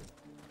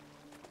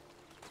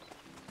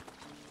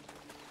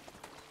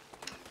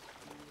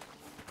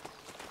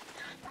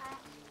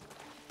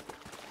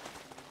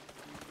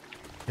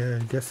 Yeah, I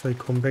guess I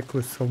come back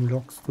with some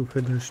logs to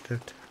finish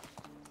that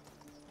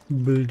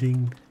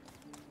building.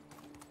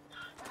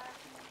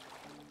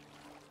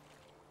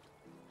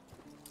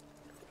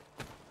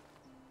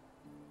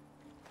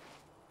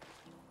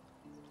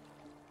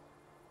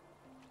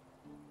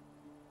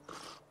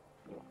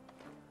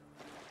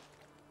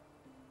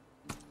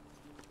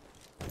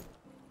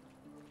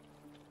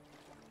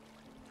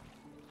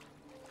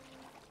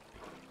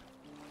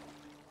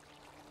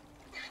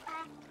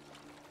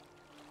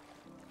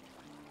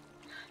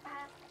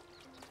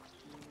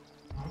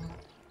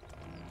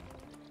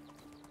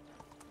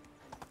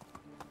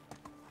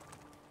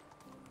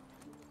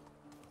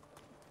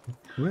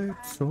 Grab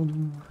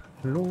some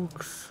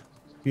logs.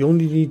 We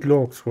only need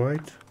logs,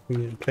 right?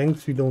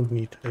 Planks we don't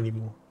need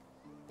anymore.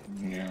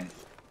 Yeah.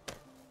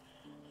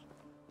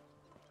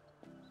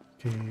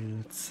 Okay,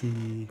 let's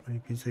see.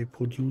 Maybe they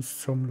produced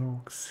some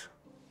logs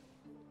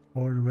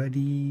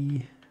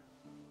already.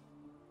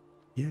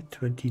 Yeah,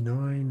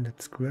 29.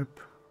 Let's grab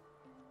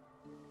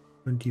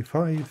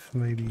 25.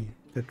 Maybe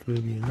that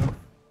will be enough.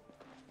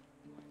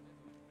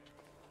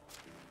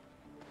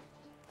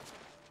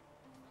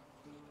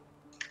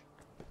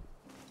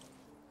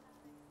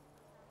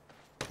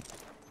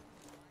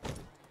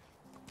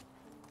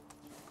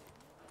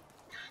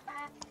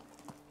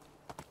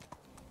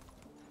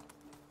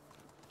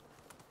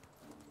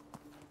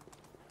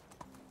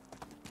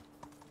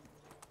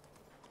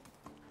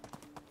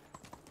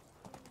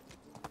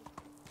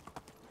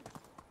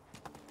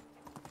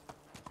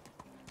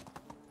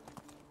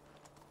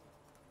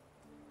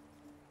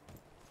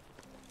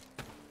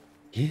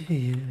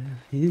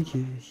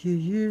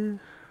 Yeah.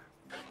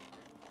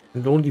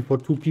 And only for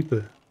 2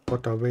 people.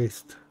 What a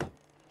waste.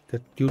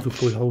 That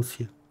beautiful house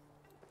here.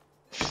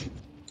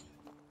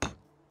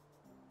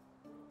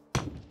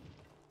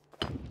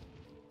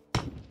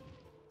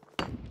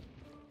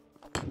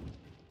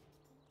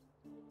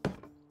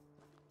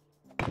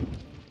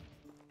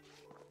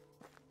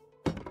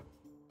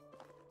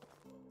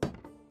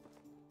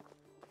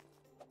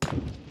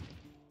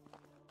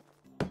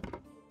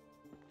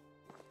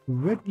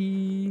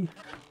 Ready.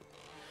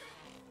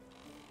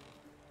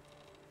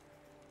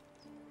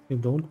 You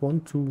don't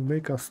want to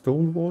make a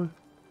stone wall?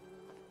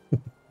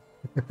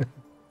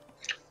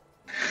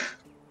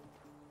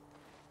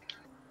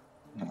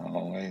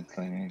 Oh, wait,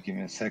 give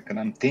me a second.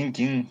 I'm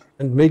thinking.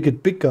 And make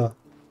it bigger.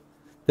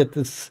 That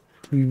is,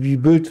 we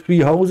built 3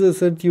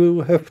 houses and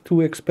you have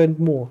to expand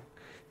more.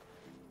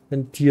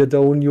 And tear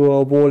down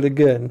your wall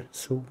again.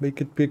 So make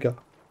it bigger.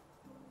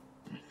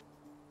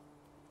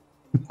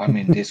 I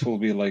mean, this will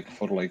be like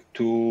for like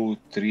 2,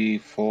 3,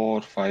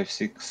 4, 5,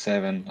 6,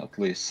 7, at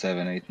least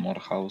 7, 8 more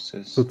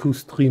houses. So 2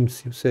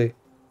 streams, you say.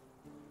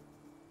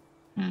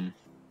 Mm.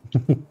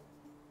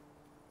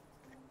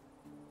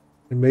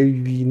 And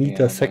maybe we need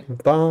Yeah, a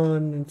second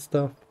barn and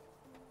stuff.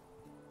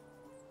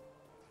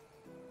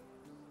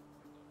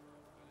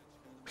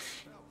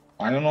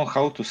 I don't know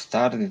how to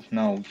start it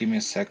now. Give me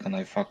a second.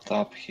 I fucked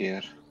up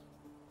here.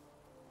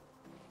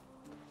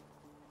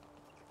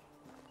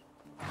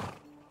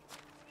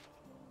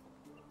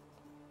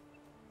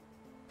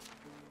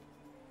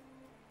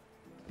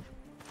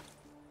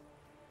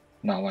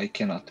 Now I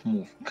cannot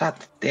move. God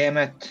damn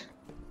it!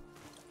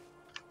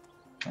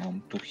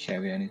 I'm too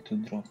heavy. I need to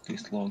drop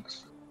these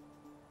logs.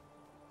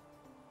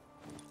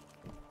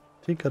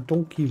 Take a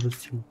donkey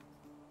with you.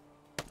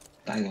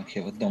 I don't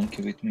have a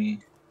donkey with me.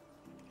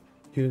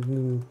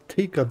 You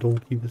take a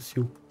donkey with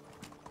you.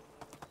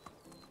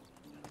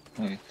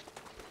 Wait.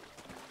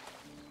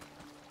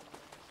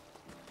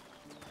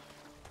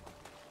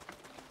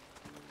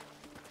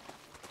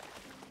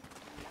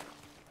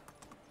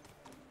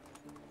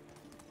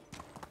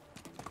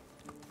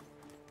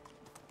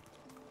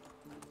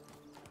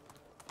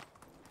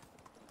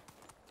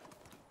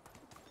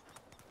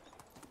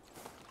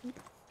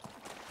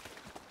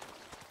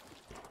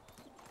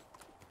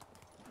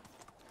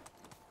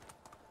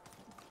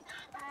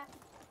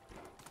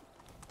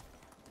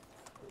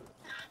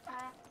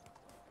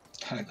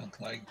 I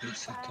don't like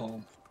this at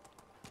all.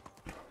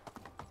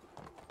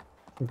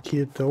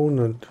 Tear it down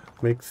and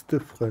makes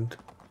different.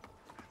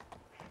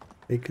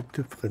 Make it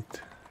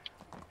different.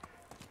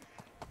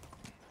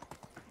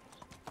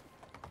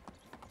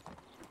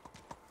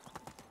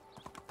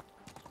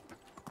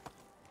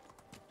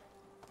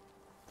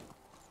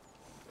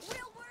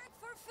 We'll work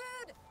for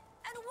food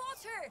and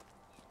water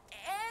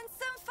and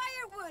some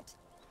firewood.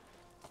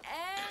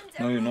 And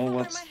No, a you know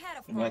roof over my head,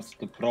 of what's course.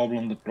 the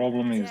problem? The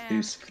problem is Damn,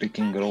 these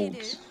freaking I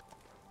roads. do.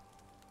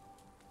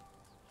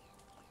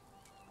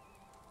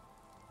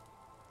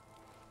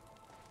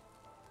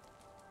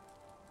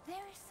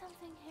 There's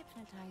something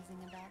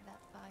hypnotizing about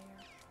that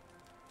fire.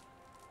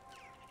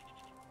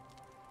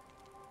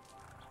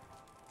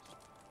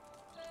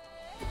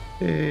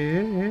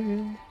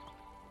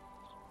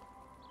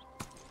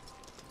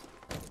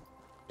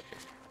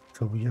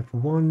 So we have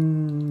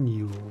one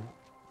new.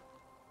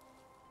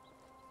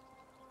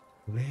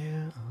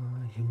 Where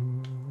are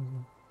you?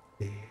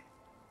 There.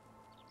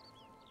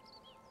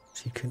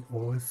 She can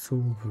also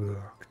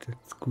work.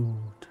 That's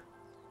good.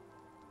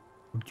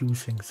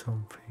 Producing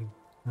something.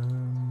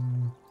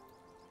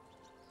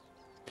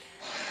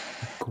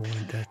 Go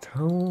in that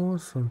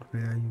house and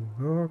where you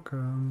work.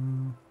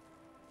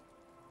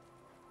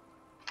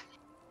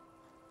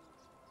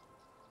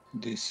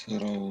 These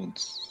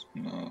roads,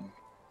 no.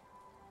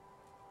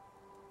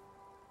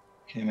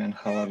 Hey man,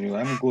 how are you?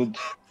 I'm good.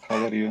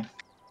 How are you?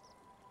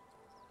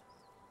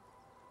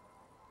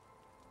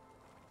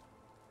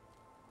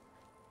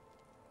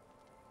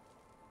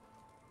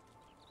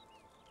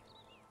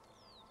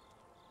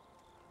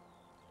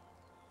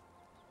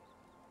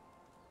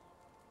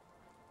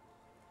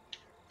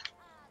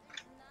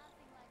 There's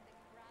nothing like the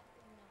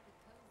crackling of the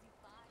cozy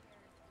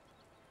fire.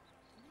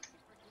 Makes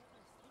you forget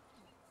you're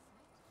sleeping at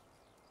night.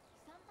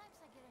 Sometimes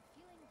I get a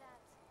feeling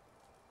that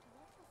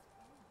what was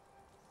wrong?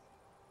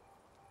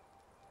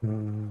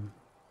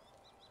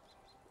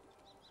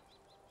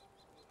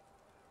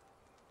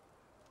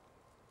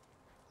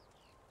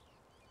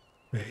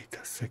 Wait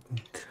a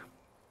second.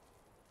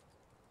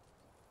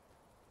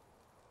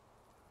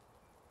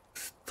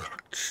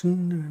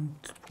 Extraction and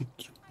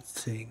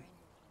producing.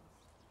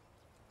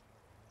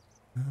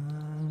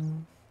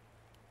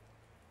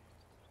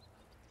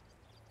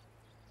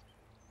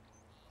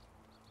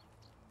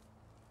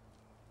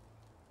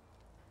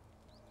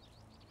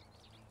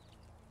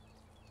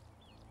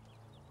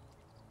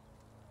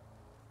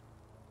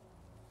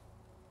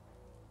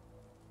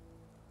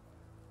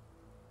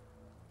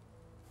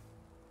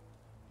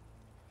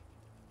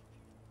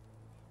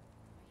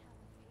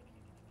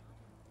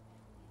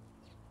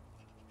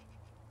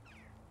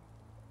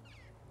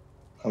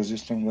 How's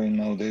this one going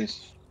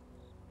nowadays?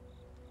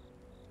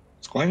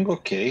 It's going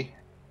okay,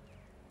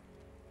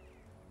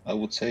 I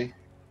would say.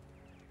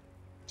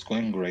 It's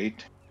going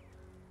great.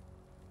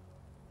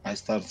 I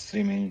started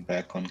streaming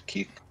back on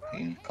Kick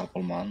in a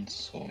couple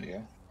months, so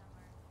yeah.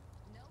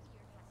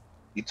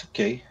 It's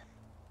okay.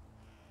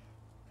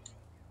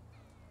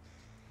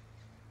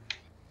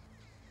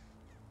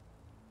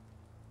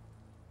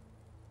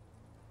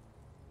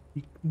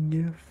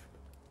 Yes.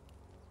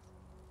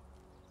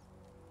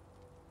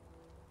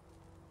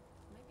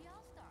 Maybe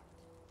I'll start.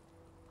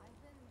 I've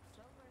been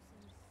sober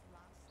since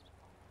last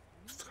fall.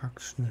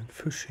 Extraction and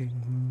fishing.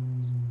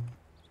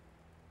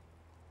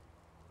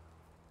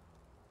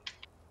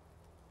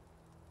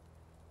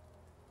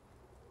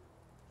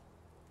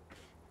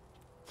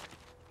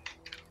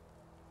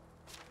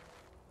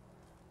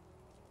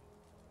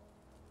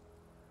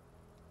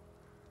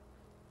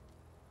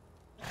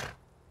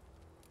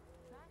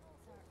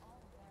 Travels are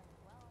all very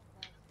well,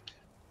 but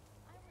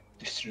I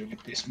would This really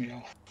pissed me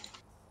off.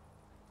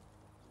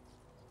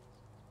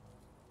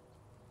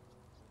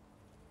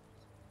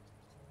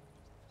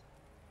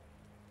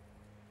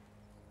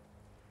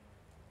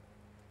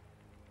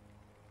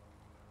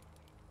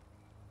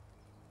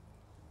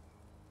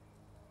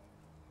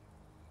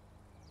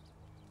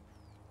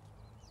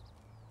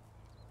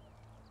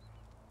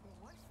 The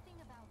worst thing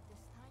about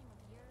this time of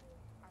year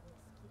are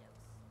mosquitoes.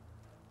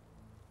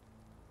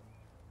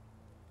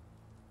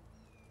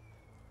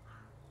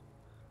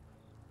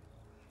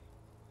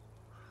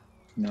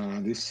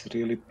 Nah, this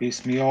really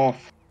pissed me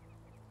off.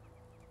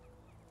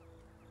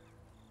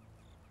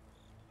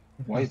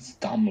 Why it's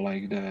dumb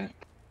like that?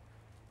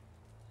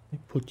 I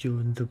put you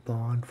in the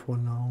barn for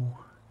now.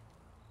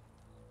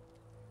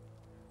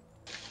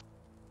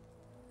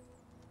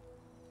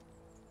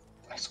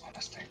 I just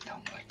gonna stay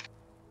dumb like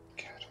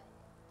cat.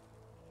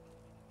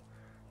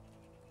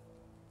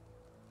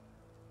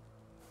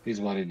 It is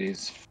what it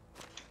is.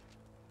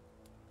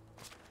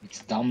 It's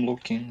dumb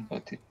looking,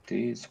 but it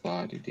is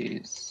what it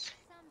is.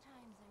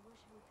 Sometimes I wish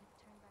we could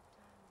turn back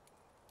time,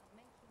 but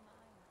make you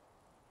mine.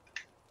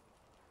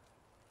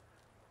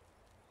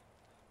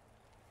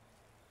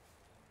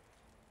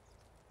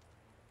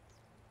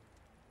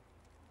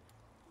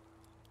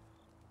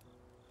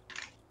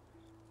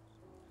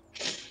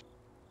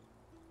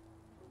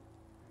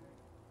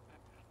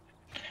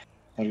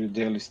 Are you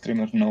daily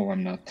streamer? No,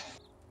 I'm not.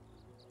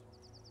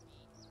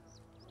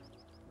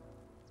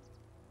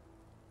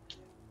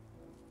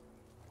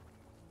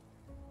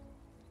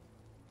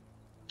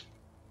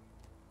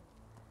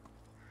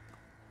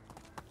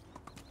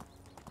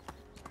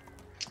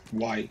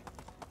 Why?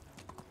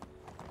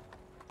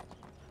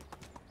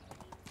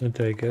 And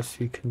I guess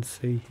you can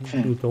say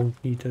you don't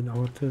need an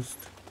artist.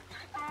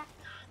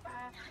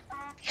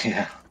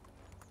 Yeah.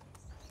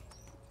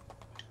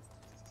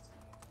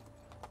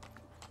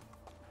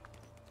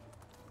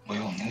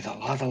 We'll need a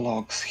lot of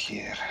logs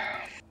here.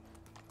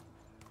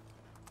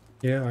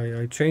 Yeah,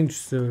 I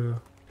changed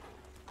the...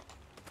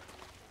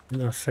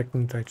 In a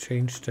second I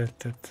changed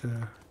that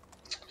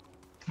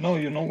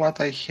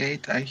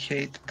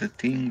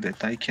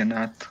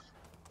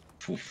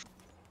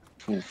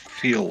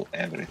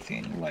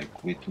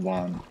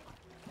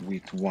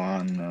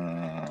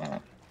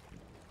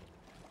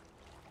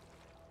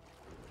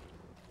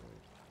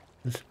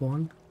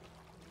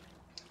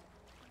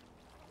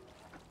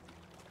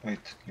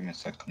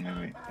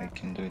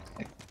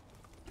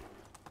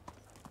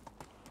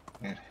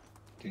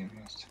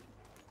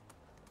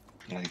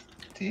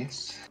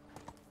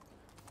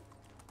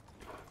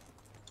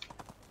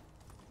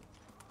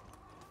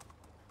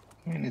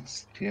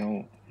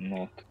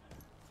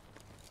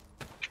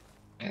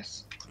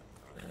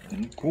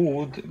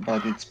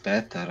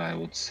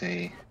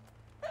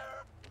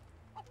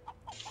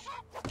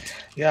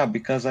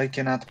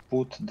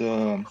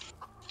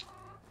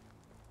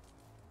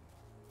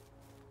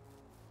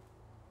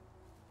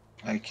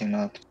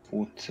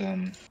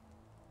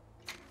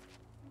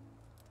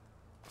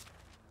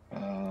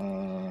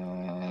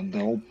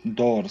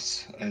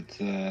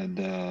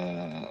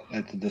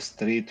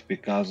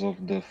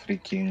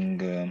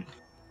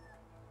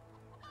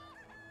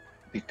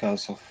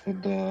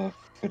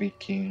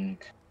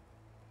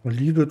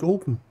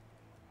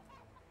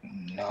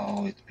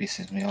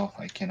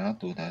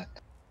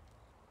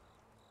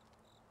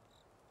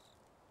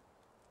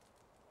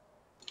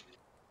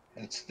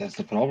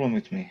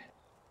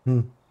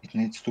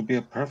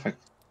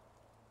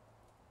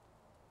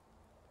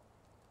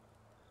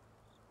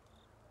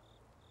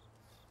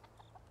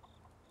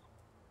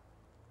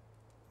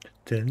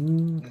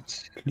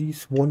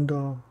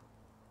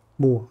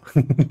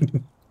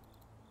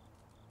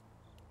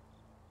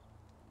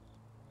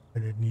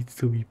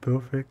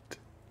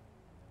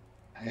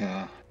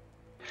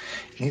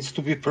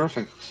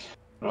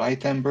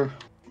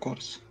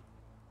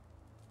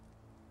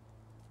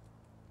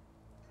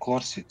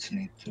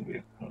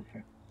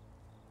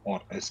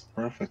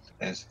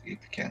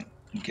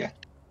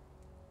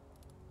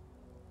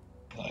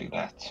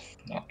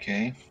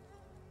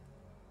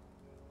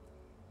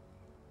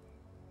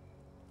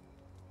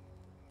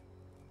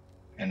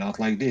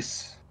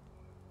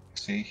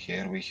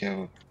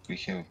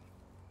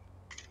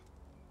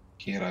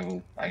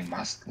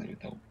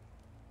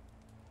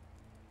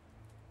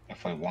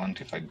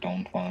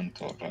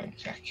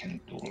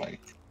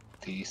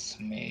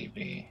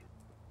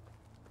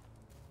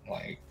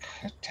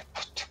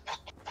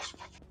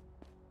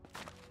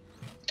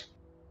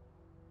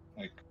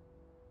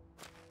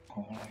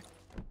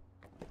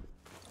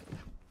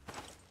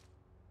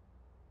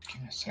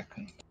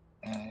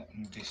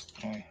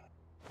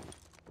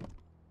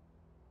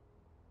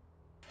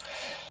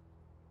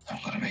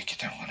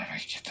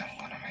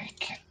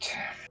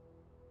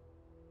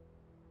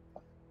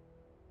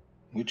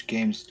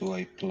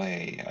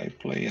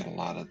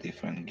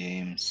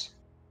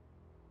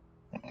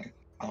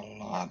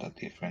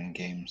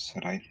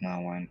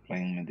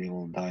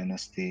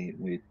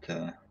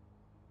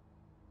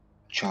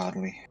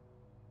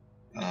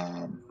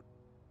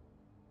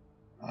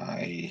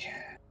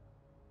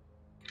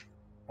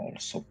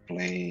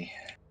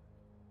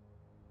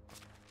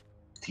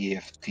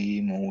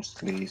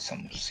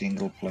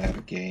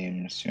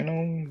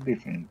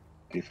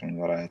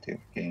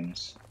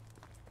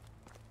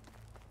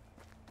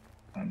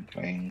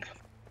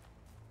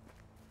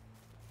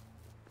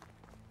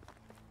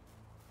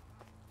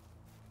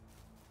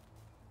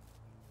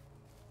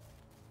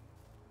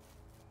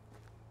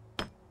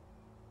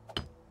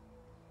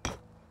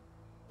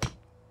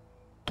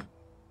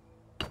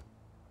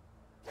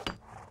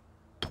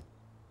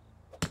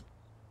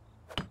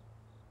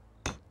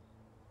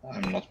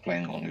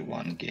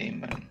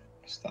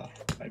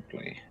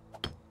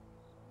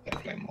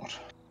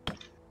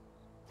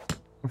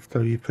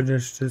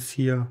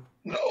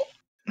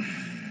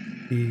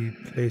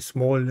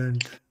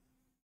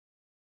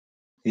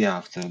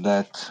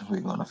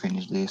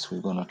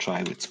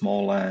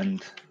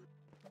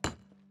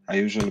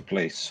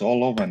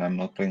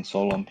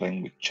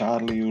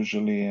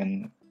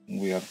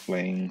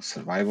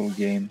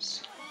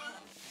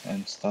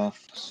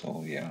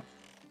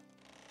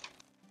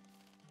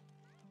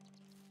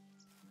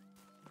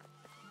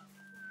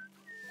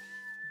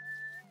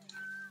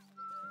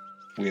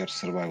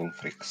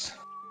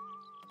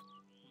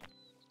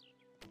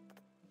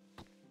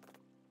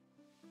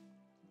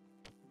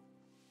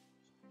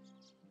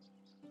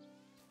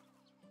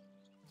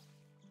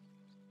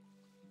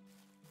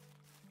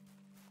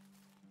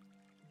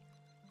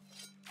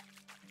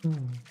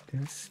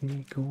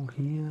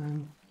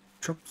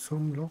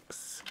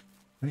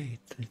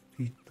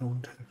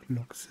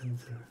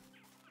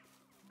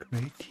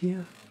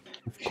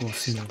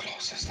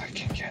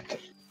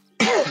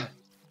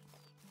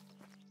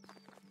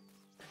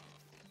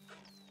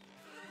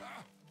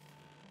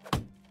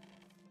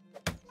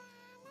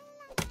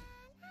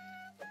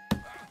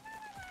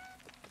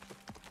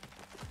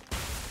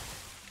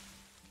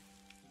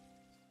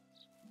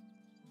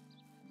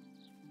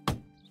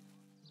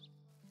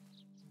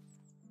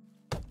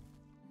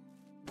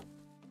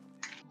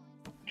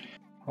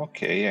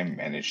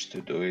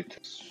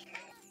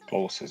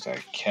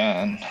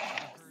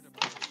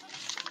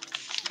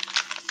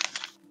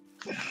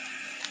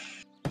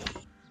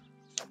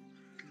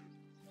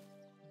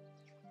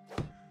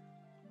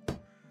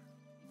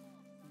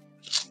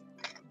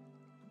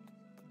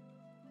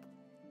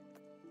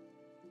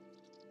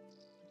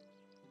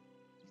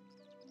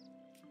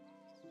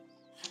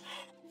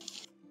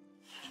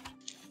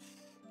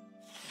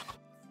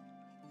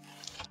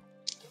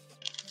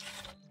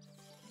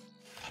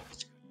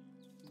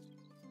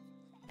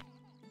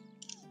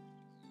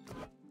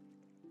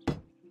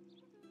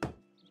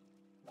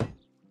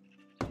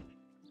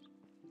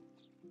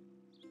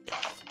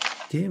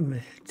Damn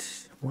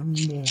it. One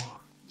more.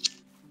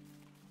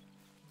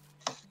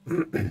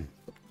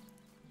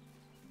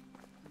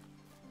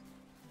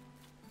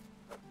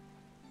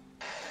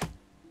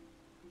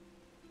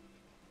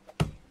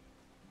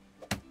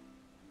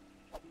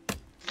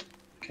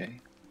 Okay.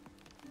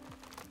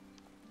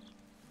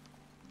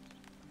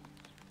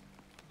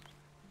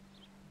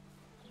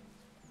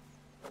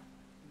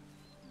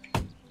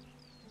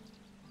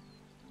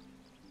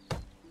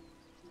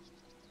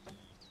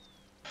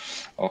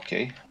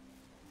 Okay.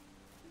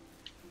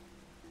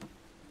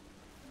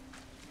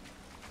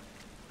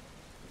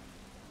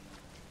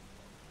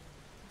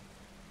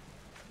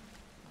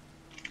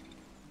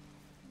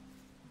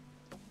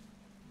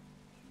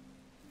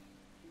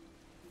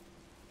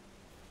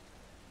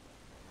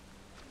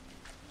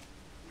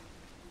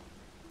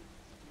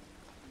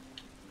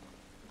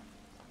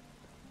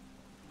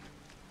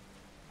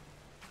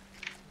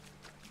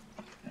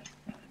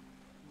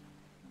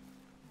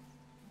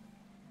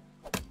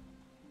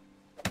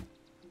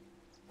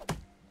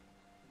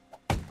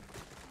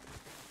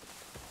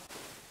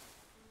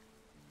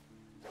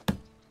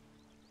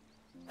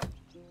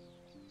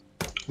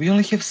 We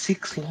only have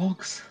 6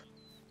 logs.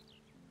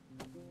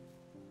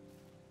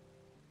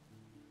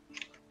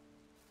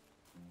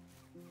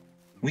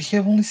 We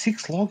have only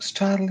 6 logs,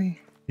 Charlie.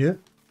 Yeah.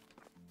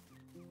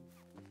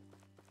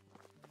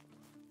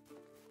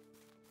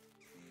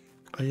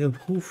 I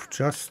improved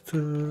just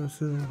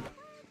the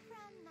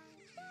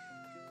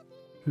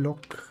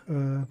log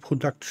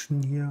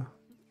production here.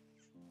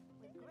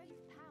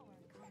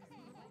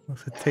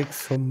 Because it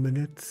takes some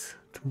minutes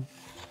to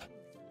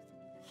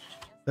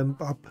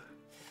ramp up.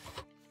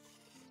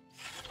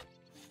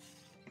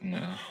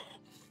 No.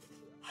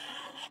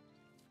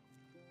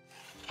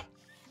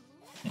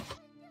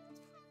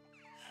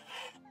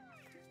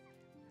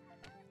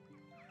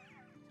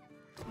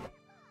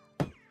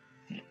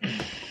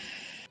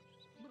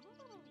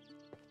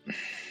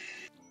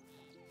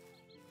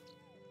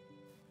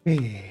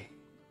 Hey.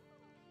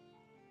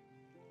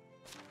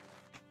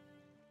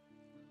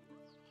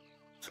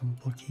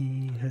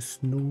 Somebody has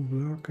no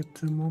work at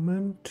the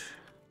moment,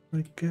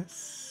 I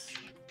guess.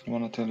 I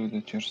wanna tell you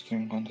that your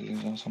stream content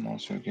is awesome,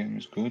 also your game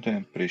is good. I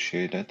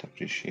appreciate that,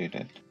 appreciate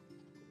that.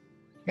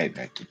 Maybe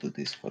I could do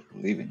this for a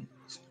living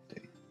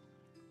someday.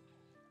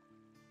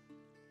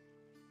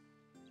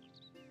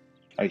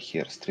 I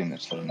hear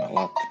streamers learn a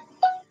lot.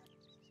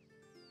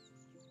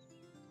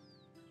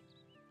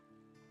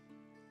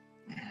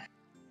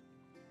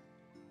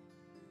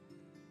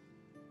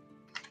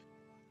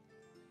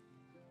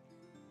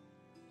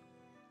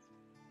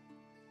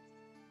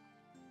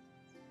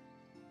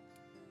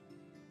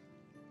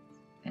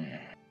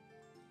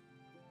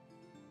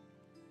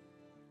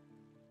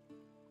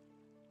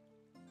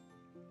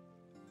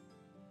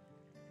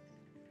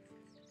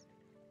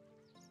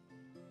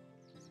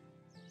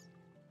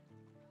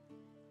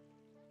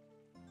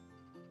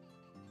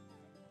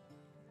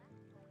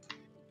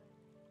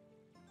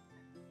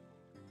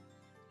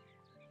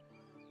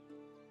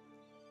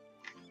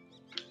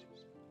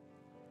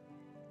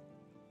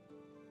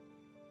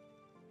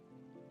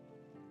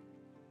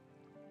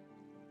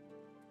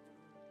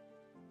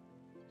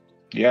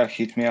 Yeah,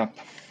 hit me up.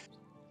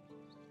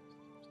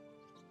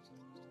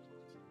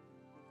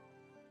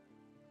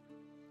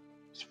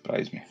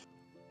 Surprise me.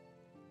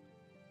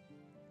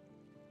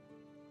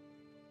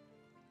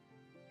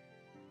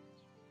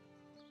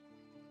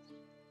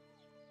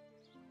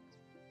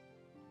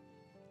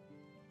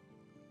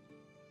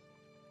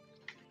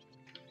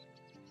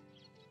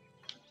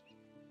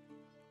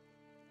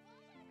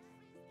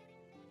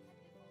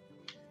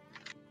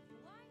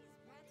 Why is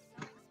bread so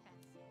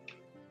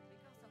expensive?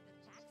 Because of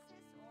the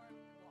taxes or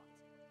what?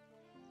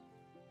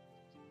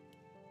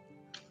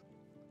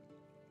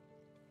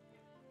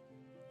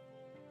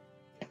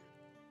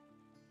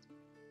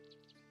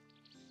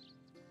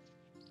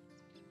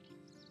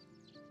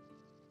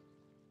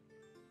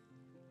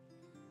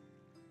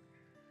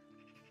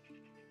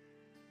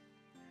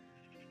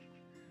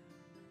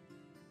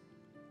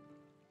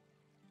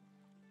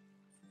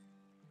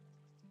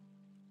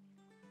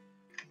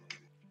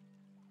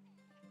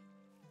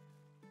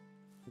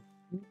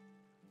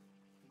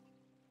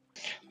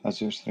 As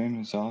your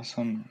stream is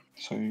awesome,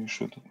 so you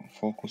should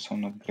focus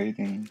on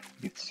upgrading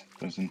its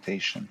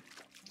presentation.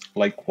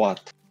 Like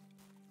what?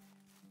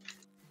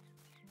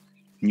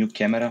 New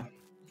camera?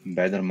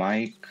 Better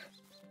mic?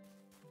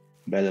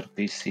 Better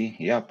PC?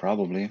 Yeah,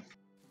 probably.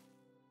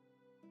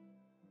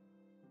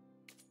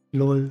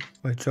 Lol,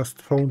 I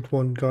just found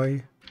one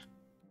guy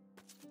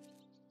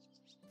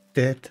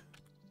dead.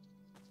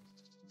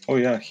 Oh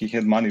yeah, he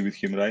had money with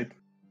him, right?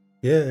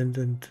 Yeah,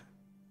 and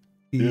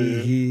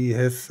he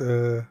has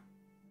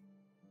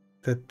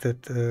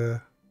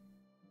that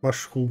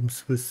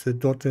mushrooms with the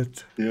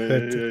dotted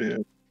head.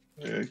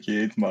 Yeah,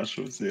 he ate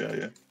mushrooms,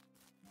 yeah.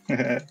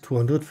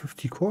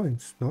 250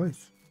 coins,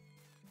 nice.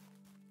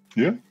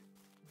 Yeah?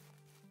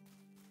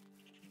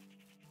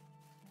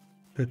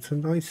 That's a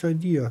nice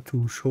idea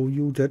to show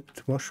you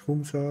that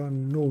mushrooms are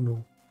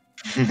no.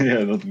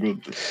 Yeah, not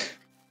good.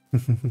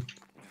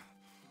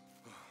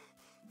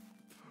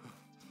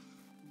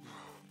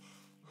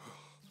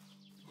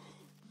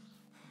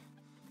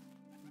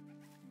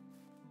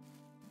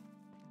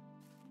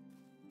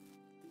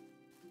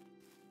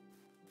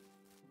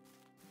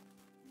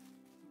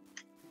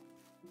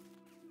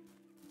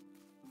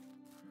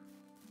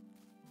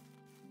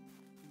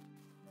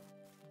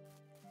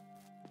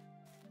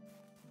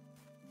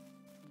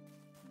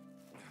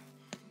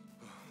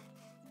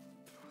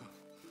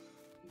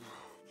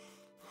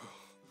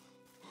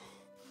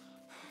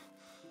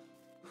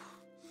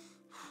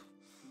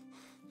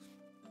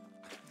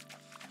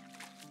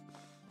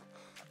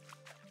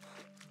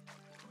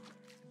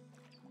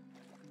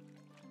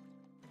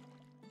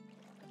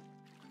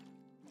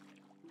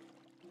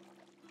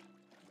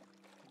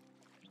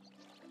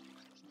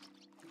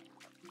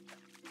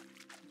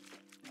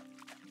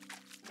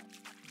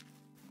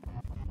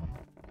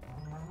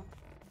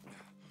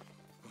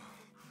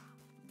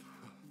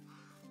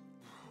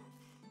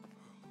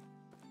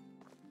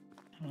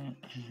 Oh,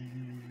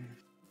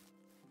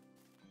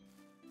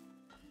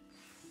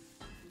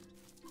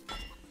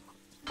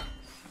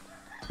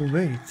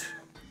 wait.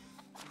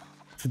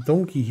 The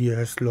donkey here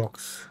has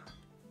locks.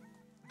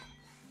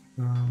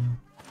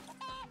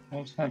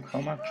 What's that?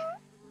 How much?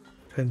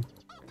 10.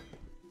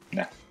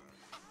 Yeah.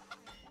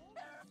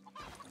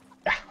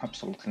 Yeah,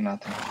 absolutely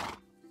nothing.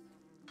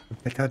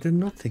 Better than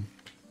nothing.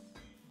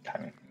 I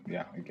mean,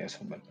 yeah, I guess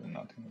so, better than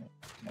nothing.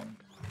 No.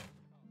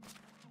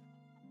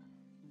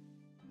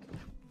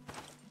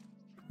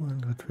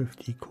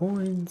 250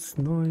 coins,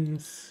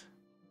 nice.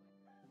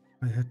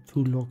 I had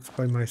 2 locks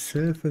by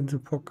myself in the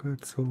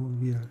pocket, so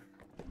we are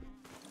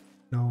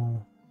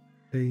now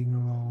playing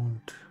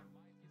around.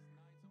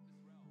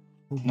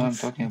 Oh, No, I'm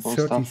it's talking about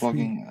stuff 33.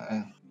 logging.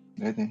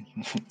 Ready?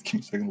 Give me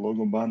a second.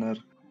 Logo banner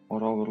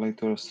or overlay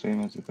to your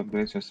stream as it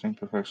upgrades your stream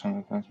perfection.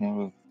 Affects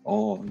more.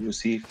 Oh, you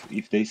see,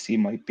 if they see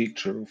my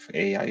picture of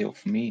AI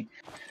of me,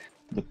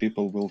 the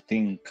people will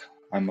think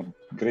I'm a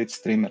great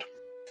streamer.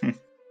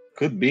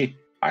 Could be.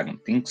 I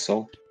don't think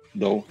so,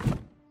 though.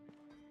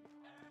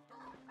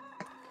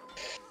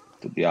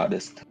 To be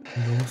honest,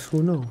 Knows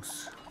who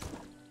knows.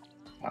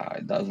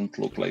 it doesn't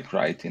look like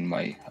right in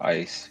my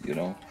eyes, you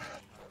know.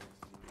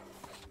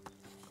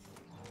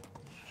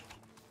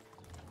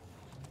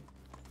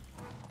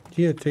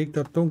 Here, take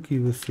that donkey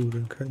with you,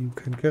 then you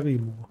can carry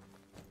more.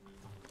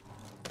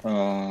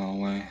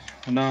 Wait.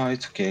 No,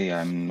 it's okay.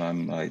 I'm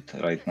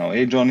right now.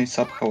 Hey, Johnny,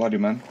 sup? How are you,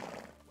 man?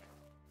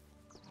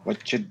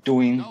 What you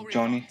doing, No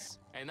Johnny? refunds.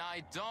 And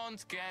I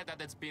don't care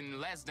that it's been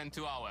less than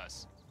 2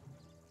 hours.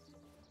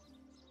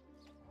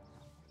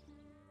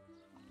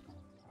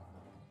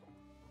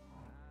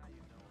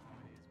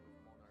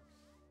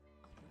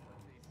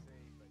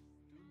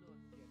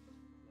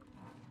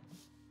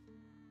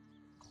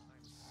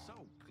 So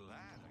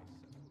glad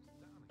I settled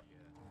down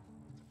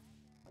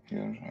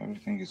here. Here,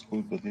 everything is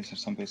good, but these are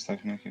some base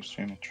stuff make your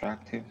stream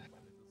attractive.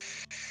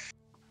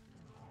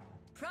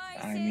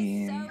 I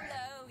mean, So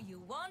low, you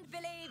won't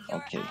believe your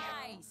okay.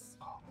 eyes.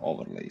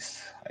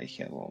 Overlays. I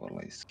have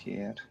overlays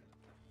here.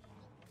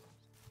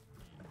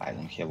 I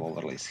don't have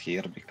overlays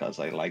here because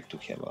I like to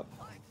have a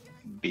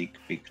big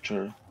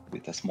picture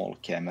with a small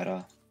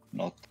camera,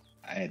 not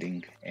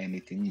adding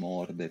anything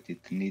more that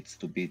it needs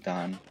to be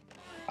done.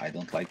 I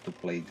don't like to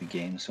play the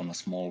games on a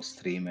small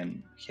stream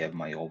and have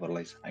my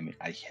overlays. I mean,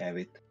 I have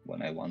it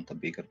when I want a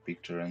bigger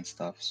picture and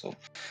stuff, so,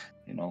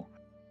 you know,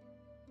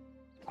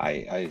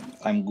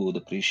 I'm good,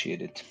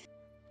 appreciate it.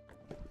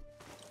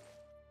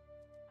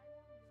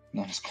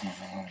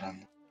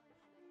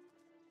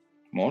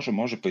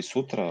 Može, pa i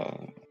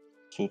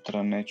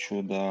sutra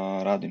neću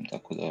da radim,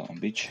 tako da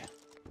bit će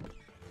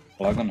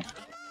lagano.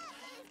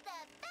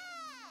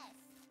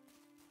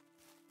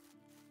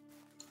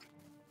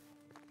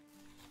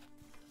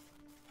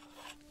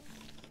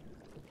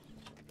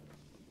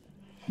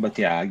 But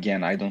yeah,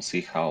 again, I don't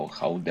see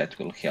how that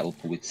will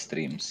help with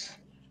streams.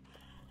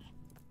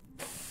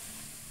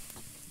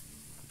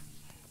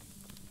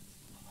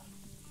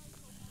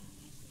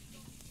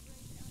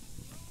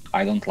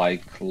 I don't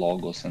like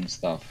logos and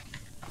stuff.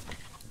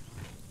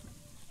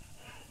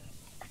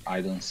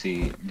 I don't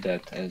see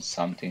that as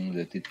something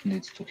that it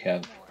needs to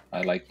have.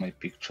 I like my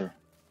picture.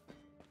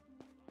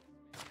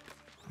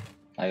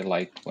 I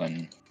like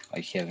when I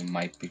have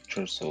my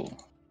picture, so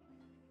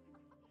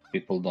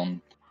people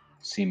don't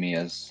see me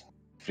as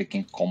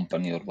freaking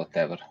company or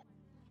whatever.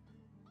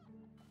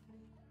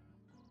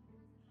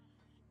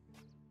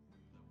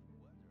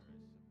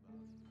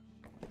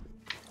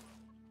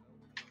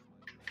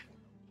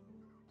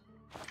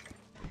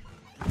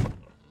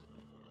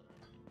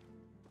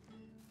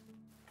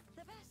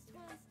 The best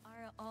ones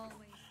are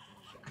always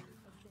the end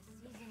of the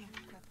season of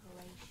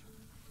preparation.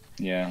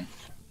 Yeah.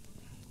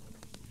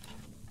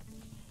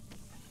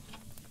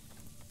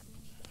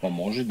 Pa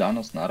može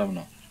danas,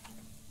 naravno.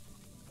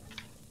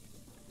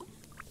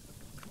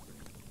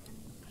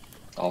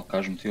 Ali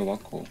kažem ti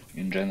ovako,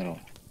 in general.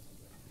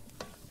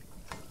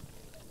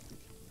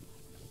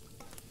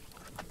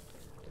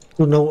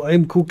 So now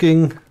I'm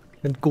cooking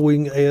and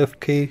going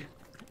AFK.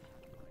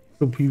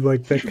 So be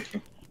right back.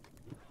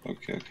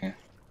 Okay.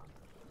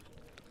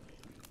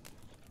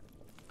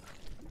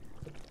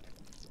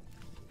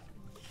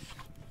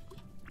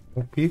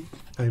 Okay,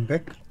 I'm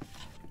back.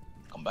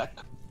 Come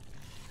back.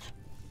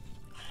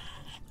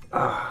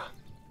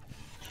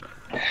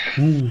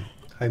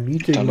 I'm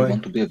eating Charlie, my...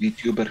 want to be a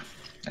VTuber?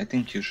 I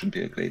think you should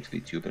be a great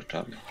VTuber,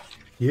 Charlie.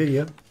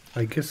 Yeah,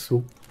 I guess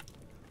so.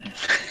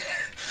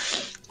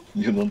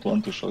 You don't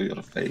want to show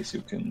your face,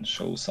 you can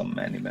show some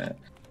anime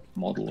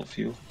model of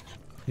you.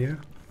 Yeah.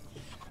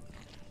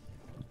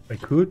 I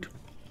could.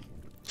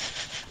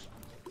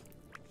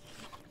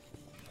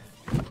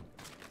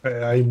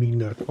 I mean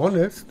that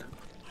honest.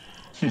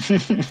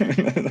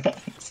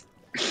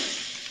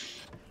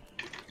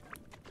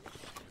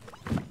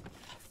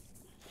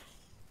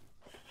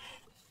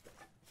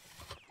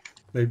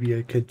 Maybe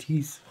I can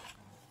tease.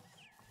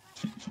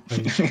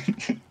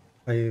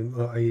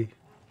 I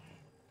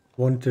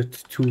wanted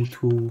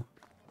to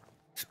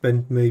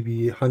spend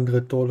maybe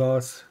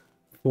 $100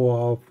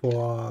 for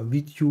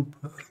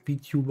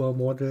VTuber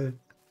model.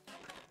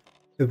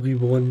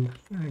 Everyone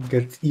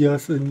gets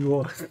ears in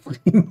your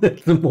stream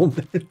at the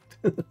moment.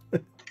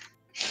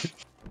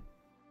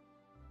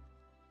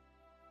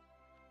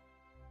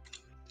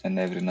 And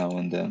every now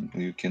and then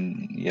you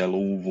can yell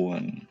Uvu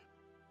and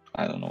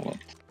I don't know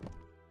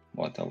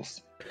what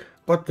else.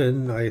 But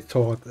then I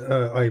thought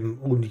I'm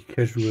only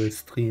casual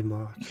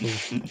streamer, so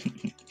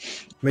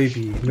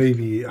maybe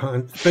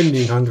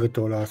spending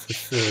 $100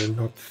 is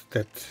not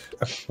that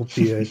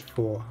appropriate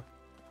for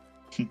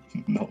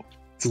No,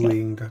 it's not.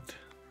 doing that.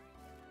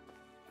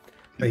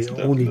 I It's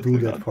only do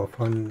definitely that not. for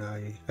fun.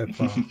 I have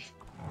a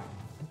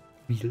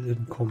real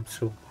income,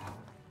 so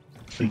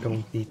I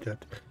don't need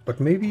that. But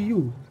maybe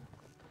you.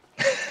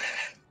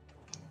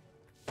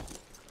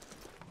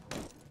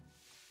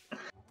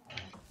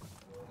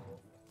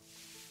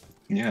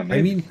 Yeah, I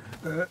maybe. mean,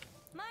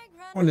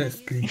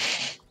 honestly,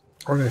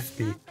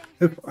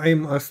 if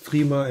I'm a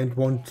streamer and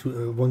want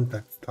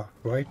that stuff,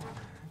 right?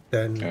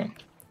 Then Yeah.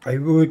 I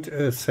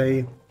would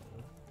say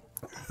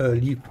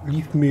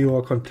leave me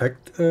your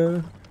contact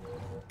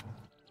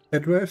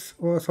address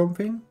or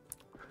something,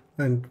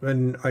 and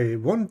when I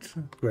want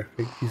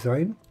graphic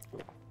design,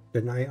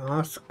 then I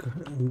ask,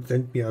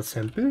 send me a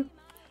sample.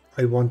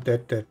 I want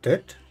that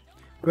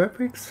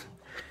graphics,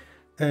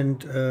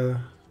 and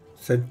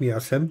send me a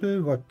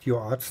sample what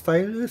your art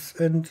style is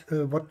and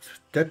what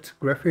that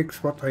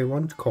graphics what I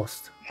want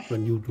cost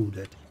when you do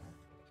that.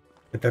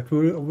 And that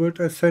will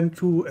I send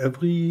to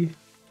every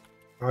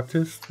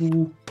artist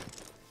who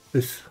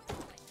is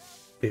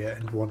there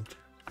and want.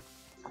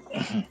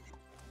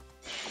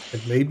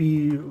 And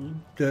maybe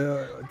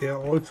there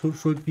also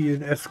should be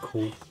an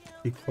escrow,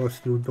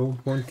 because you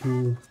don't want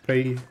to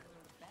pay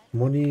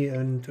money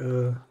and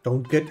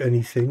don't get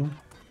anything.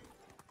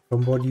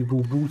 Somebody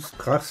who boosts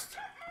trust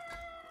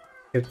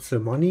gets the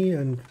money,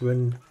 and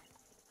when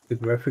the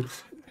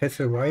graphics has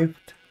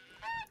arrived,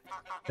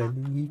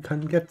 then he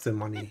can get the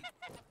money.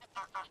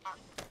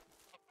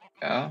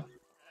 Yeah.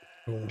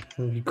 So,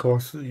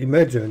 because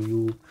imagine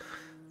you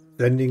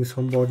sending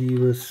somebody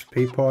with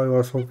PayPal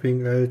or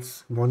something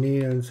else money,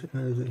 and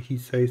he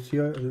says,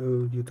 "Here,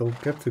 you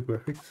don't get the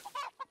graphics.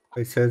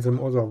 I sell them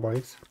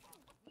otherwise."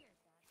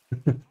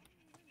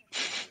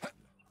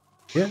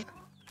 Yeah,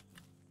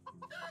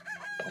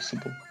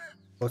 possible,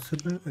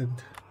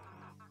 and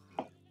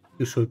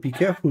you should be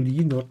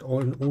carefully, not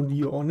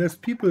only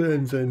honest people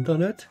in the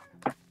internet.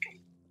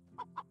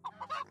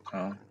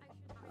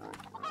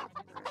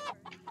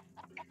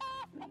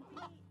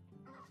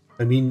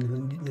 I mean,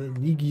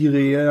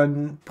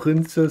 Nigerian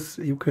princess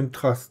you can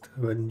trust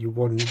when you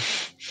won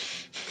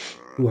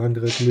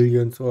 200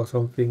 millions or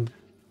something.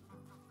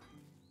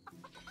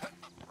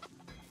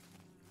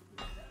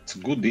 It's a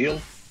good deal.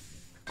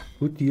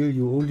 Good deal.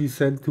 You only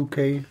send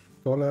 $2K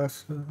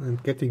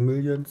and getting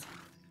millions.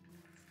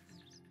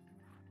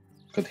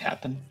 Could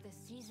happen. The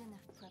season of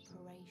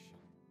preparation.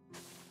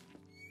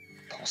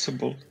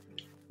 Possible.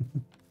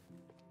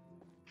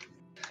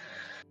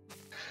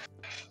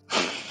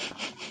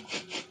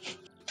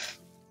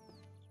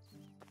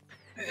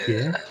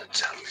 Yeah.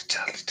 Charlie.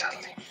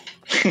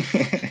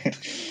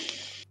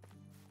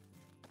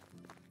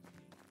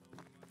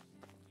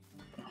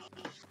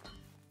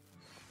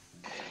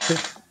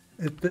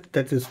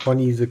 That is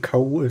funny. The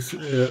cow is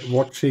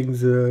watching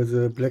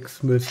the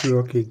blacksmith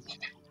working.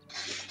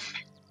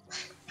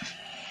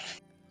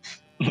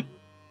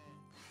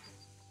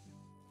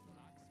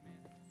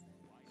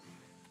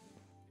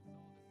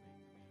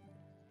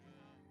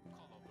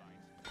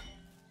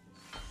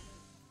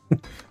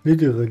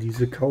 Literally,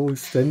 the cow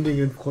is standing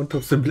in front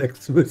of the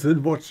blacksmith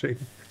and watching.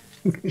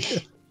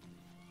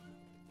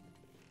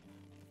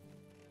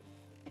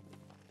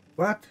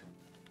 What?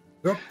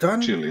 Work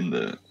done? Chill in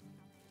the...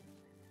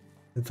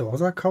 And the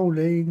other cow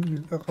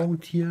laying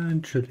around here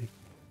and chilling.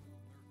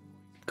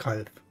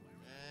 Calf.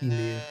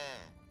 Female.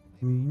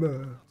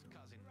 Meh.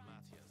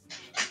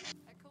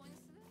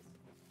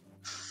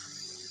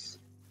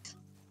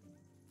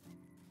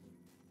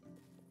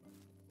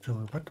 So,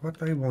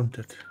 what I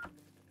wanted?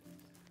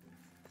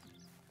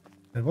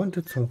 I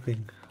wanted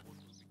something.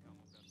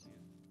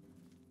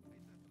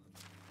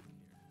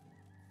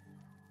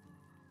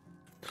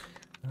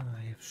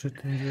 I have shit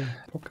in the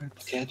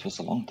pockets. Yeah, it was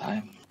a long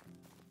time.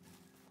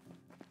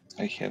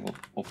 I have an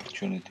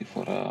opportunity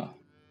for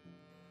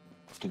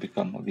to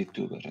become a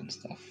VTuber and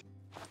stuff.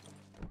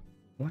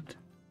 What?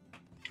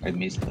 I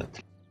missed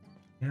that.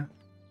 Yeah.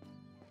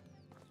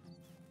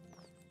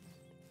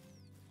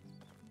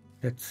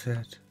 That's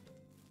sad.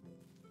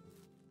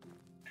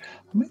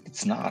 I mean,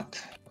 it's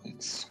not.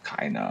 It's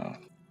kinda,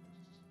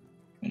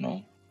 you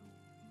know,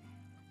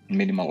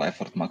 minimal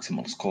effort,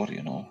 maximal score,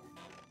 you know.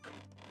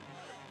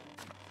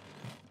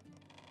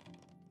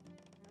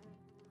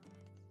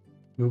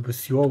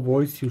 With your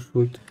voice, you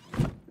should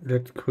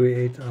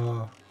create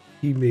a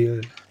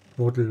female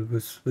model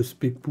with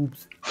big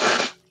boobs.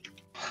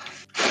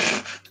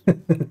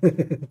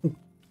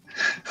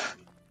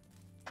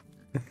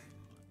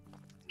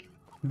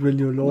 When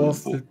you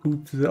lost, the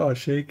boobs are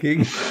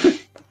shaking.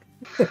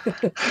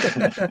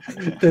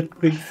 That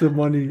brings the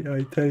money,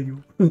 I tell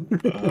you.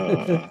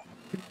 Uh,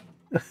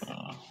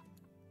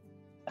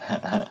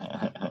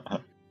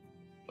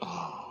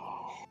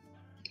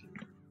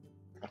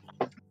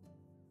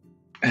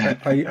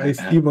 I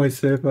see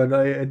myself when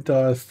I enter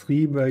a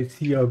stream, I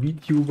see a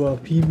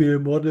VTuber, female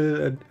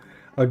model, and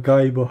a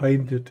guy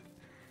behind it.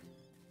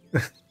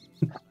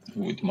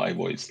 with my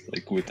voice,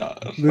 like with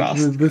a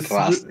With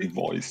rusty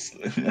voice.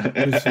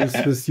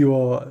 with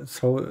your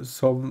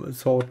some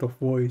sort of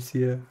voice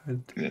here,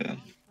 and Yeah.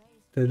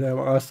 then I'm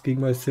asking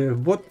myself,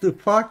 what the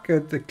fuck,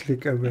 and the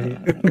click away.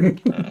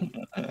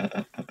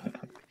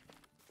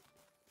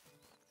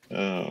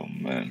 Oh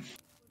man.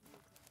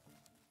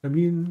 I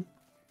mean,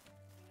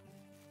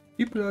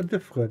 people are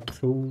different,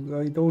 so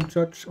I don't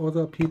judge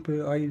other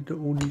people. I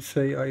only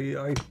say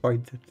I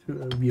find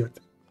it weird.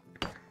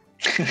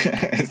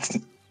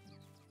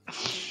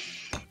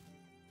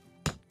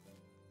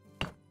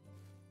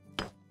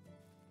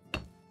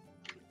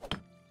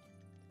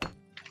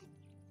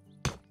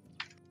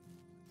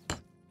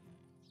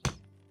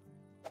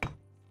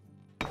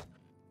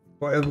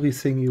 For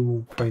everything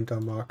you find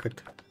a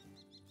market.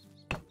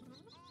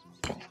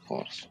 Of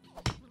course.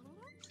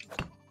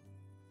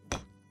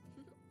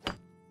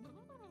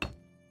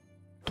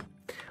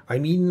 I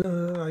mean,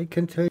 I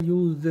can tell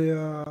you there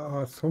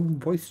are some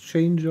voice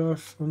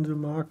changers on the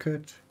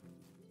market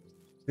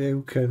where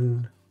you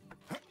can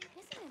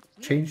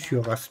change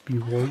your raspy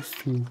voice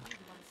to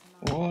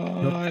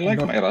Well, I like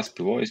my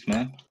raspy voice,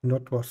 man.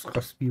 not was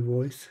raspy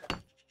voice.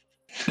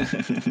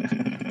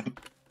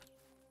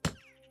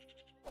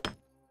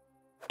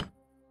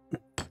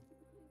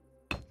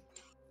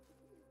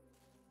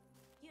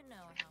 You know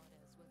how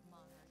it is with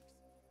monarchs.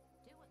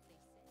 Do what they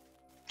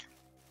say.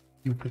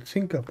 You will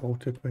think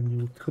about it when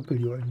you triple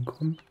your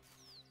income.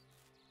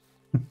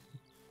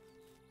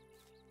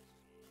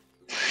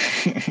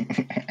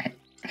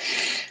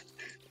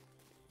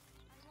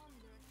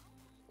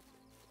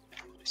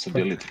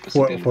 Possibility,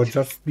 For possibility,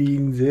 just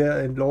being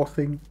there and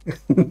laughing.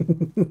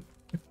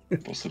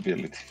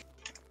 possibility.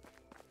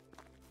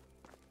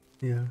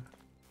 Yeah.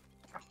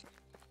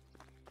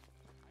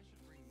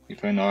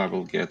 If I know I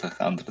will get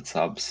 100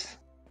 subs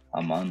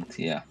a month,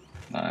 yeah,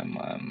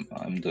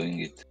 I'm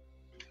doing it.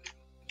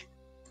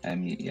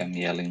 I'm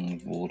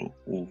yelling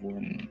Uvu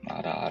and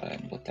Ara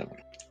and whatever.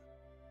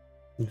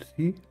 You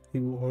see?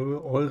 You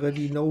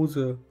already know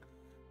the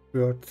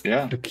words,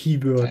 Yeah, the I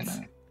keywords.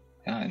 know.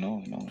 Yeah, I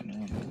know.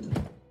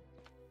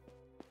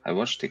 I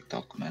watch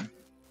TikTok, man.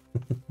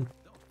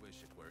 Don't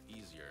wish it were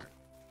easier.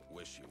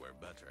 Wish you were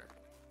better.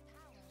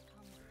 Power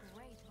comes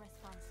great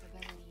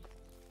responsibility.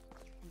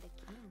 And the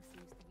king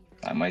seems to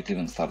be the I might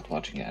even start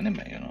watching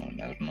anime,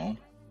 never know.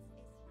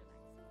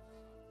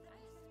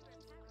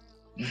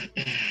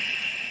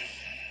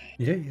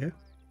 Yeah. Any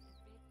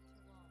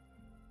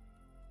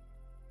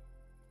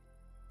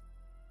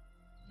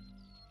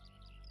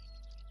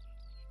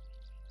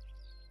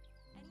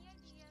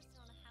ideas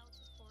on how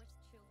to force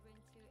children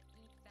to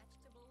eat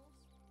vegetables?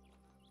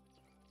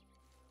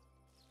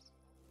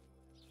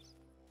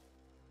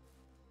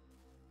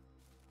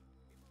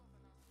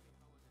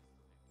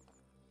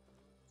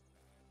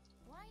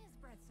 Why is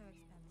bread so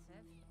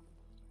expensive?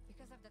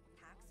 Because of the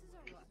taxes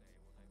or what?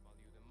 Say what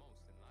I value the most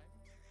in life,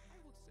 I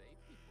would say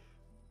people.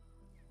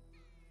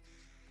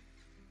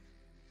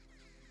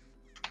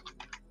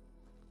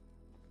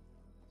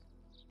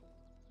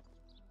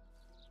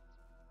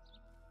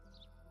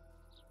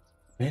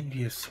 Man,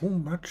 we have so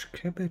much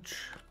cabbage.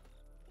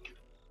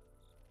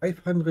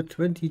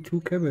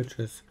 522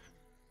 cabbages.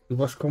 You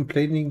was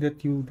complaining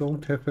that you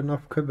don't have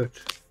enough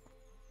cabbage.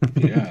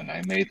 Yeah, and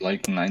I made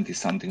like 90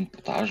 something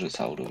potages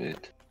out of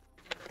it.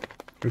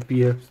 But we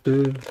have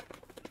still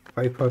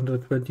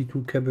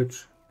 522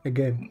 cabbage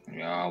again.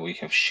 Yeah, we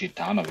have shit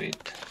ton of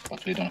it,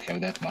 but we don't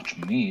have that much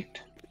meat.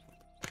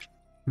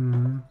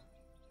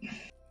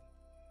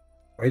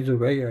 By the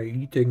way,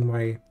 I'm eating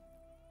my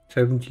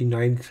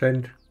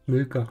 79-cent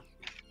milker.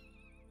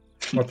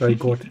 What I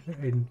got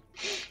in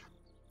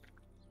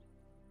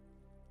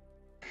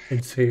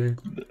sale.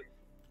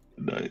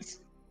 Nice.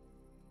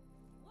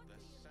 The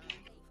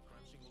sound of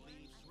crunching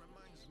leaves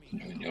reminds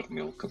me When your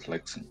milk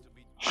flexing. to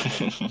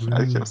be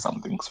I have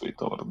something sweet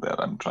over there.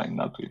 I'm trying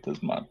not to eat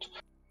as much.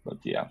 But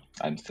yeah,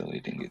 I'm still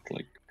eating it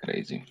like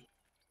crazy.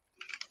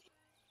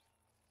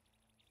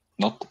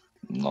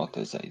 Not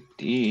as I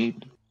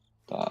did,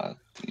 but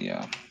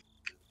yeah.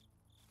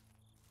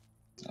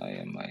 I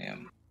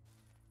am.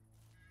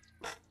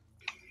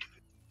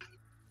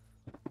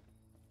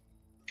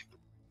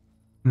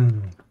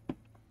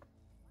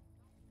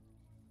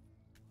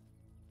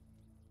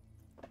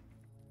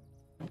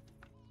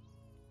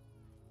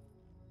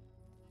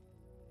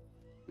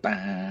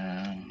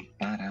 Bam,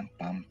 param,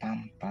 pam, pam,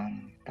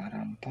 pam,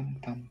 param, pam,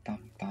 pam,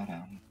 pam,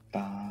 param,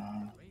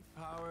 pam, Great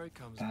power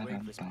comes param, great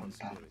pam, pam,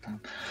 responsibility. pam.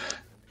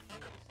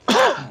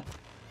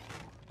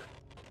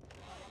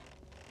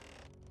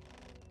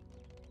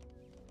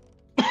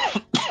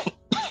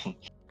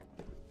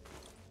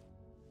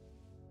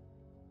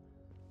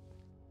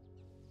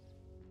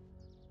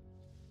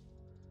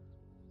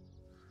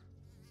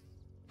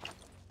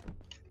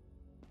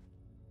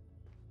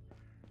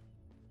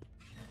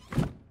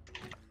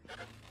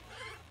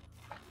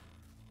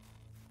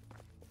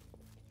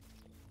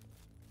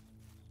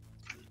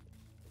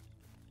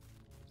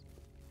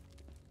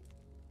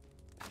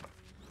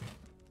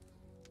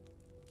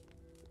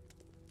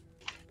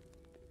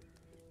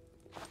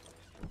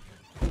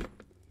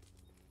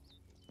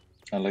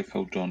 I like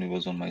how Johnny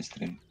was on my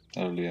stream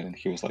earlier and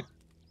he was like,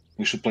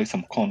 we should play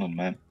some Conan,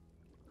 man.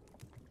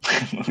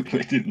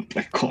 We didn't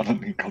play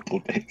Conan in a couple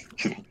of days.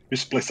 He's like, we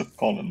should play some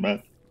Conan,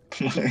 man.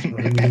 I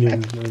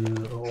mean,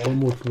 in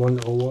almost 1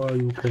 hour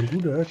you can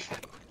do that.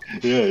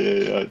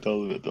 Yeah. I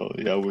told him,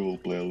 yeah, we will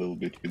play a little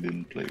bit. We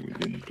didn't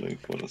play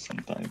for some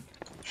time.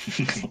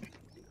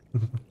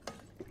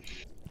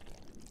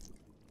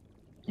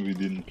 We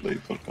didn't play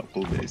for a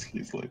couple of days.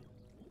 He's like,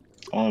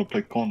 I want to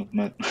play Conan,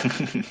 man.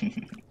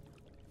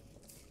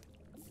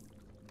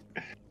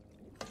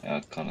 Yeah,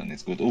 Conan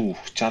is good. Oh,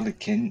 Charlie,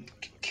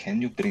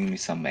 can you bring me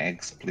some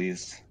eggs,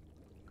 please?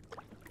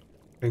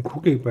 I'm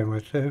cooking by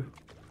myself.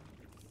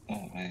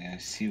 Oh, I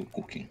see you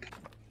cooking.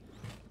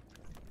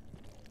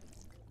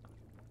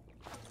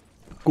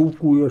 Go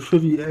for your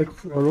shitty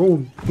eggs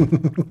alone.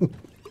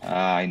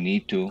 I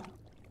need to.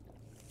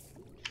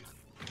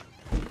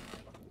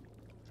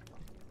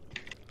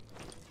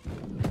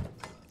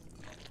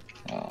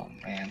 Oh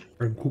man.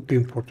 I'm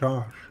cooking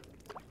potage.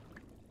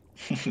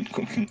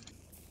 Cooking.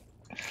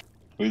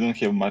 We don't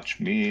have much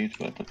meat,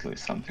 but at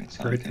least something.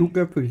 I took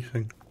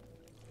everything.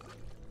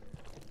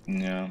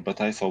 Yeah, but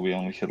I saw we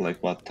only had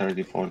like what,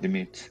 30-40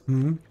 meats.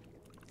 Hmm.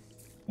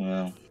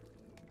 Yeah.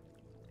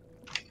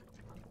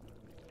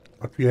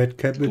 But we had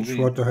cabbage,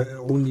 what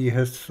only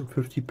has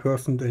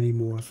 50%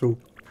 anymore, so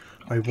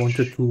I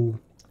wanted to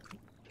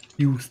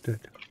use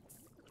that.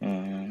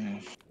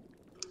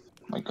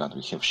 My God,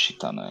 we have shit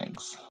ton of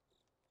eggs.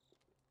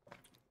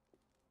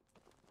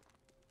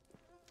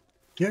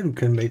 Yeah, you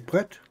can make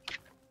bread.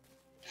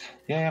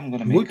 Yeah, I'm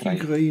gonna make rice.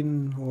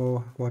 Multigrain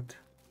or what?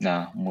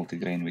 Nah,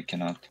 multigrain we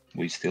cannot.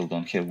 We still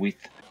don't have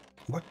wheat.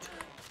 What?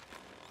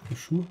 You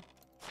sure?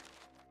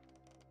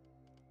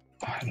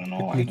 I don't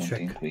know. I don't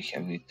think we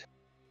have it.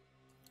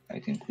 I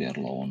think we are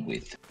low on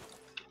wheat.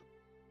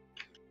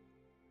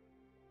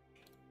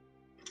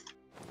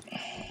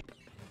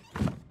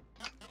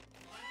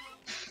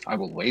 I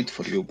will wait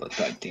for you, but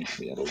I think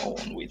we are low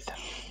on wheat.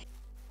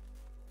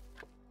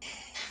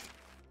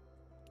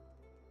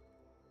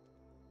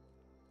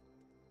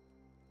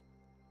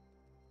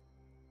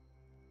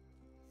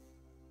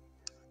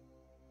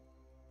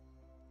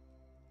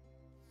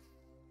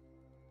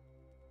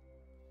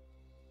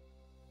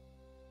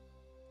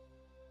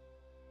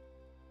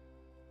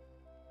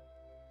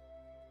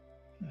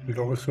 You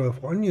also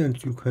have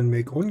onions, you can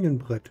make onion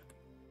bread.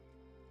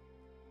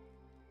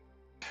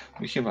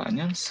 We have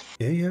onions?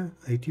 Yeah,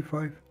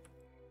 85.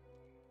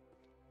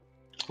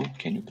 Oh,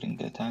 can you bring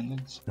that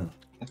onions? Yeah.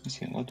 Let me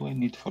see, what do I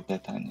need for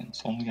that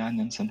onions? Only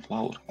onions and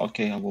flour.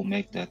 Okay, I will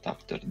make that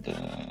after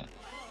the...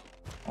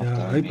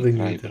 Yeah, I bring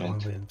you the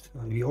onions.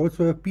 We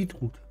also have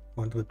beetroot,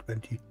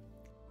 120.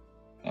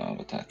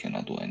 But I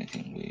cannot do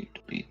anything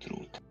with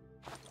beetroot.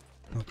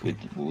 Okay.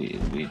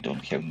 We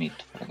don't have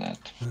meat for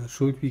that.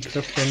 Should we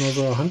craft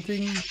another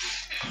hunting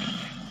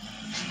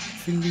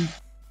thingy?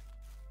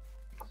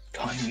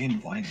 I mean,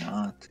 why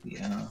not?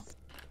 Yeah.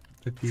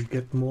 That we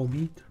get more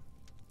meat?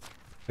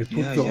 I put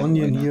Yeah, the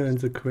onion why here not? in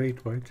the crate,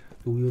 right?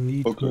 Do you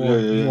need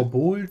Okay, more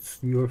bowls?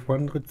 You have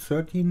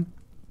 113?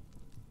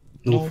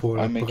 No, for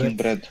I'm making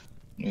bread. bread.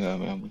 Yeah,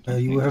 we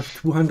don't You need- have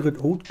 200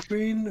 oat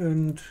grain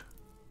and...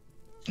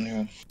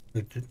 Yeah. I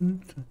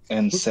didn't.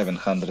 And Oops.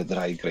 700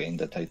 rye grain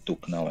that I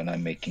took now, and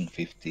I'm making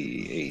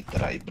 58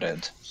 rye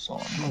bread, so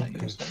I'm gonna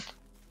use that.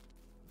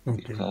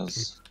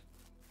 Because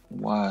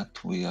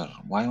what we are,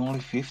 why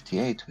only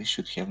 58? We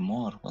should have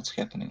more. What's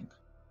happening?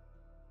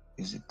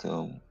 Is it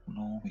no?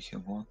 We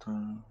have water.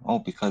 Oh,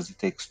 because it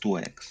takes 2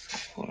 eggs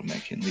for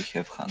making. We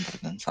have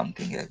 100 and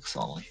something eggs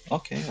only.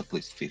 Okay, at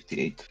least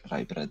 58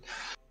 rye bread.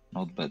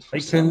 Not bad for I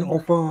selling. can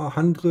offer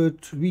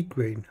 100 wheat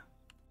grain.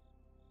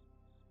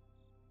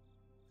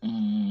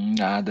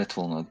 Nah, that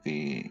will not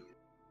be.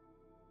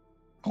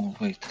 Oh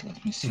wait,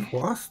 let me see.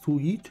 For us to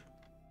eat,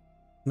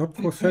 not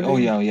for Wait,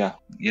 selling. oh yeah.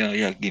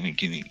 Give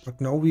me.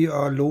 But now we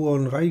are low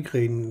on rye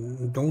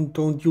grain.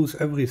 Don't use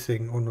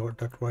everything on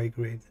that rye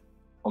grain.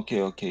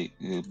 Okay.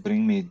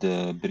 Bring me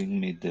the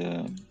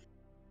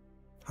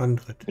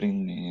 100.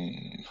 Bring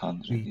me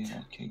 100. Wheat.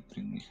 Yeah, okay.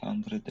 Bring me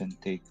 100 and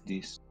take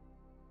this.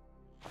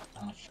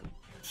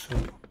 So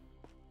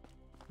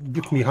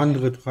give me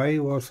 100 rye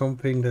or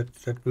something that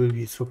will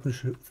be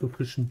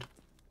sufficient.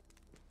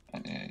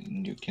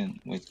 You can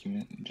wait. Give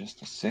me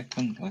just a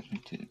second. Let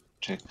me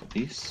check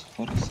this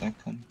for a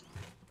second.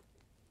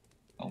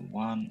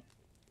 One.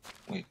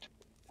 Wait.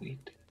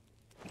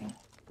 No.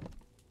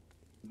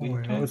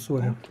 Wait, I also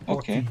have 40.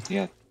 Okay.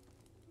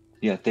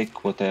 Yeah.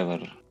 Take whatever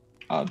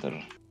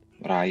other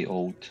rye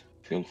oat.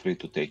 Feel free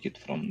to take it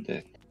from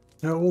that.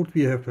 Oat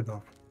we have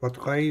enough, but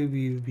rye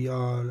we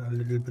are a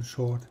little bit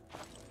short.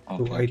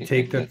 Okay, so I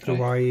take that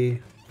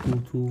rye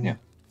to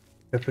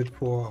have it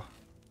for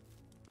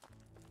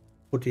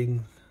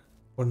putting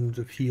on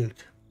the field.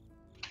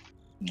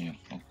 Yeah.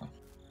 Okay.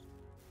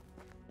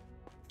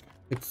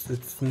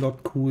 It's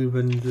not cool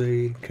when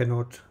they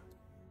cannot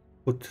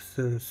put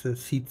the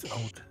seeds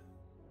out.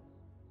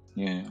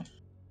 Yeah.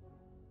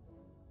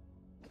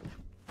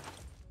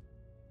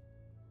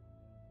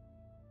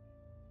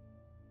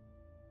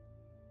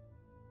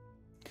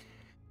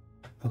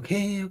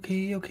 Okay,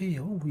 okay, okay.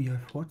 Oh, we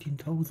have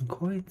 14,000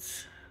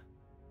 coins.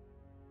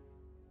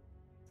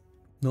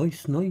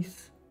 Nice,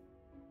 nice.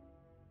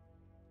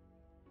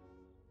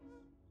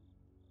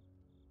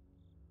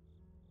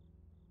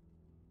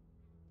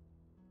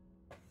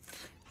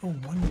 Oh,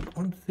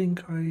 one thing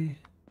I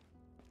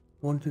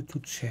wanted to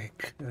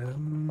check.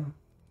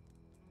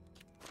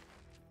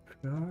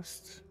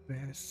 First,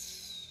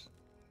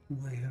 do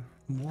I have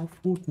more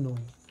food? No,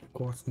 of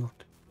course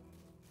not.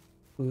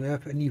 Do you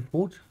have any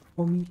food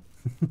for me?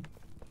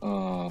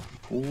 Here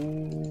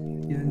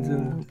in the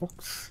Food.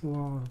 box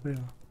or where?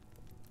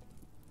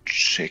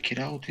 Check it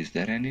out. Is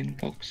there any in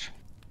box?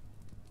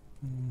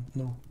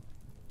 No.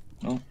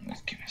 No?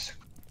 Let's give me a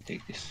second.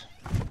 Take this.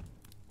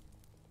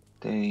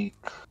 Take.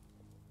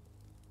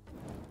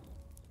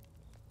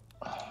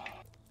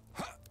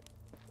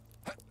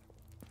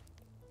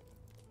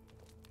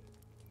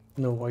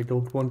 No, I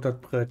don't want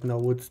that bread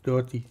now. It's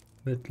dirty.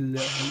 It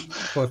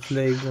was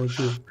laying on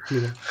the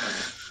floor.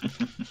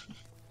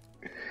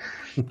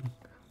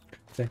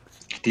 Thanks.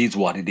 It is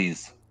what it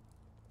is.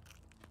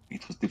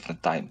 It was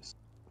different times,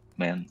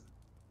 man.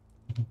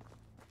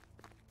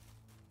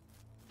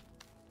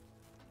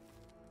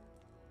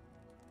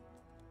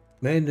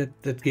 Man,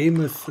 that game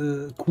is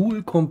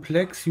cool,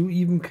 complex. You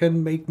even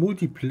can make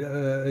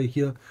multiplayer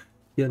here.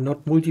 Yeah,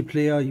 not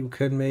multiplayer. You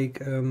can make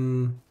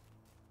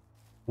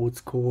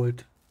what's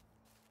called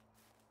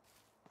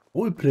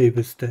roleplay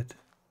with that.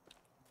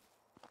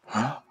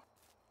 Huh?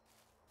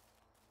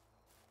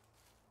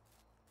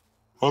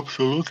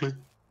 Absolutely.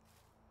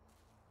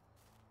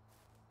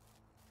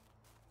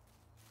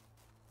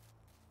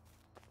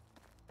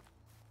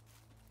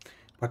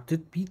 But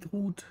that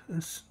beetroot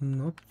is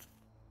not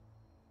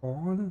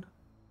on.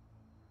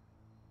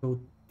 So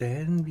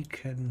then we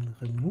can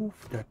remove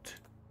that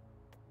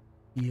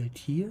field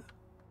here.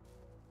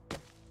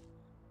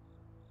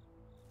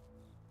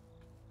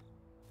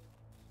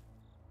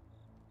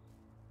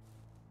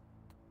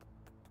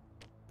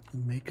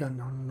 Make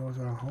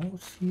another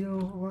house here or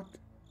what?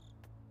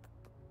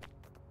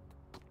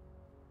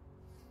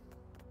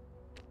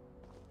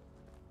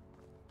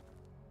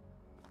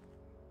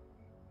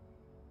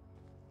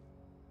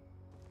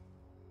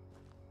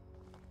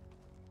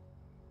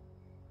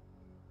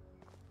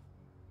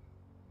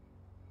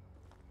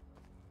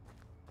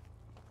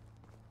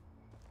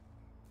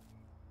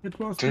 It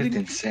was 13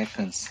 blinking.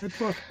 seconds. It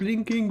was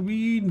blinking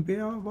green.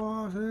 Where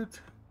was it?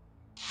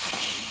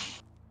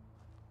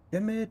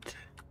 Damn it.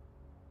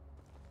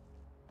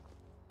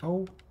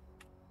 Oh.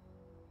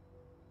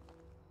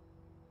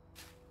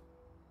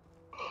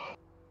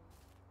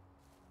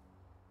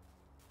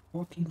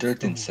 $14 13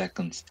 stone.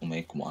 seconds to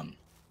make one.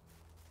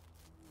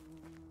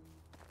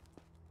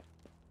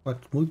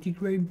 But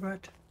multigrain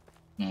bread?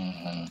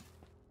 Mm-hmm.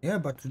 Yeah,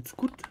 but it's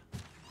good.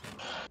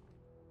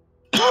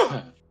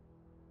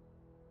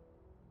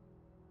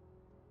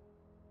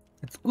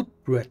 It's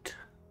good bread.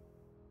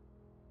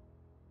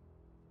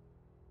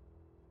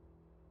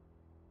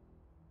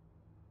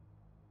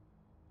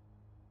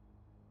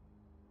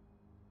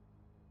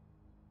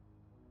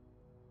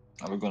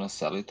 Are we gonna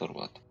sell it or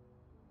what?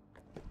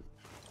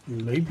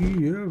 Maybe,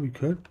 yeah, we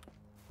can.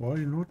 Why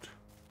not?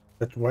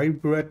 That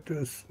white bread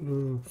is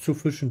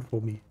sufficient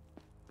for me.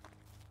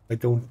 I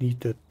don't need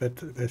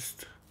that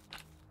best.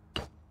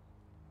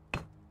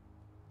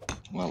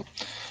 Well,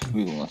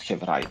 we will not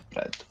have rye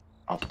bread.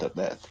 After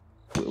that,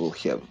 we will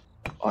have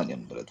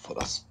onion bread for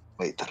us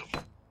later.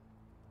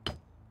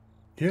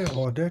 Yeah,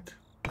 or that.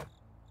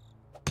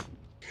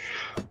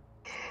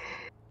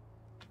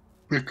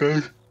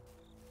 Because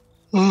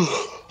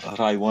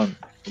rye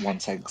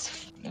wants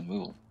eggs, and we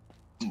will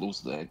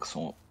lose the eggs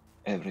on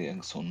every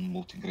eggs on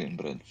multigrain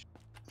bread.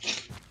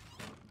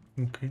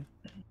 Okay.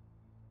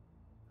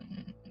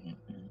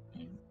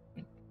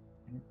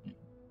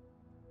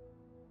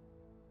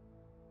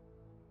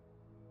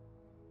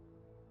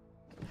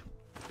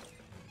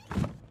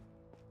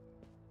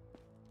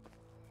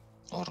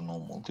 Or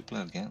no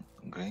multiplayer again.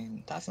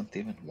 Grain doesn't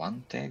even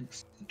want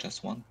eggs, it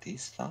just want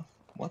this stuff.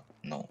 What?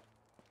 No.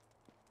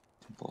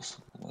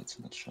 Impossible. Why it's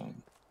not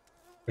showing?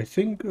 I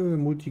think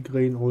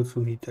multigrain also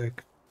need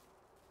egg.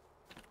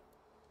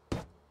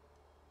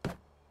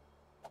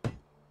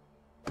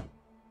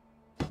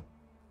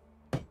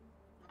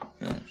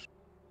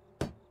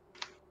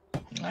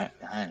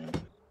 I know.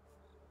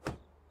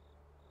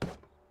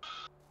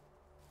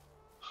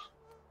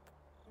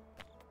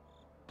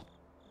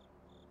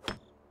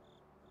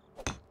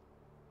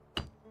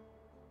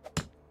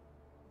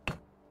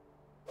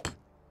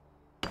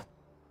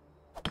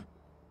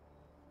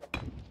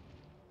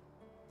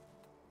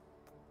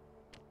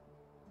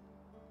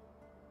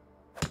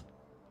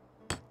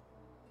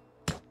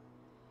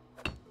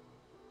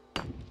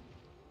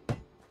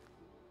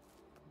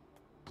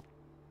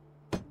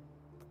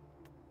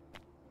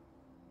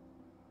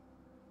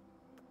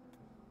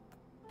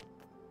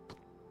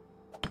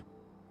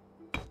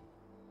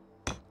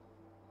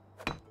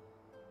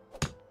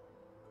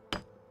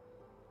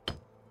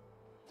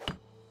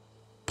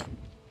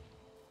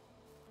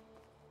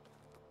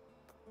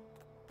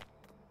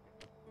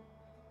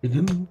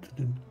 Tudum,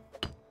 tudum.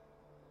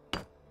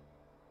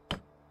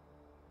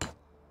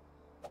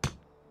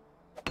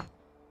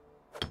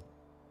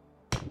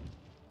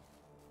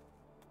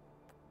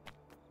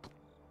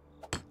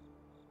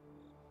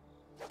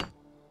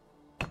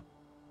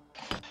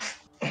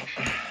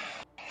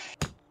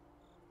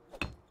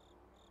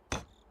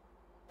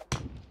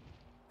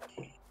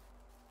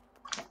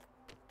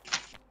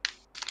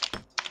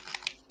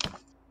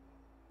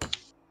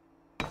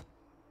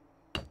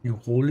 You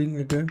rolling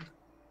again?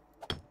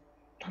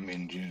 I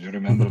mean, do you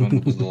remember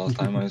when was the last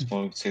time I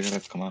smoked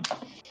cigarettes? Come on.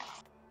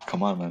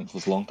 Come on, man. It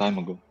was a long time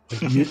ago.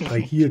 I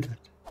hear that.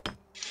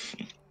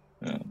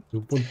 Yeah.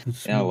 You want to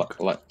Yeah,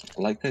 smoke.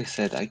 like I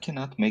said, I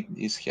cannot make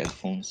these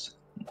headphones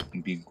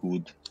be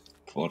good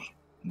for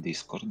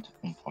Discord.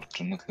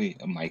 Unfortunately,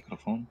 a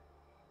microphone,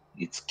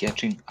 it's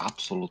catching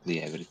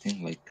absolutely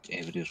everything, like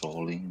every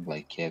rolling,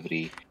 like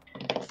every,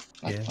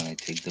 like Yeah. when I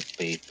take the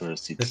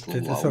papers, it's That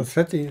is our loud.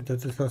 setting.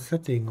 That is our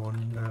setting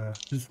on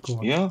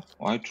Discord. Yeah,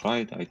 I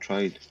tried.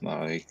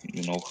 Like,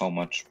 you know how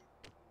much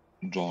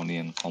Johnny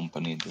and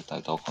company that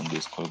I talk on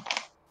Discord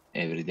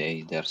every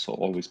day, they're so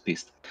always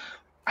pissed.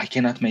 I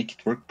cannot make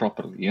it work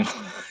properly, you know.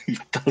 It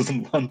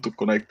doesn't want to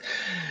connect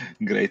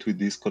great with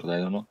Discord, I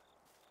don't know.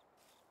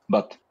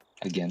 But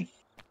again,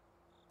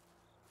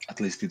 at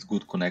least it's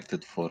good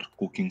connected for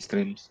cooking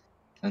streams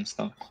and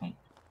stuff. So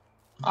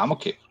I'm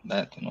okay with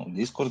that, you know.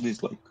 Discord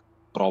is like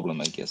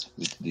problem, I guess,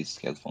 with these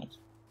headphones,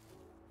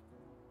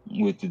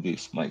 with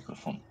this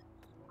microphone.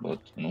 But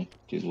you know,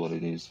 it is what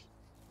it is.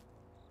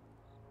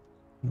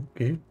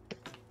 Okay.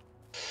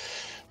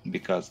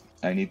 Because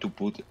I need to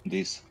put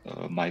this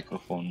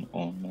microphone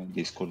on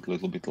Discord a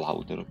little bit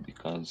louder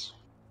because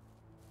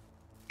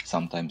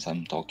sometimes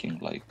I'm talking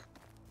like,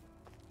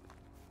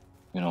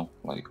 you know,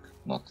 like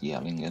not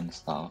yelling and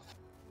stuff,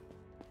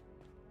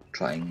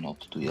 trying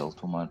not to yell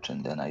too much,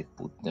 and then I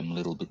put them a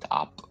little bit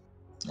up,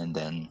 and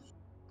then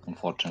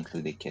unfortunately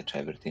they catch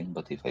everything.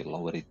 But if I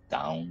lower it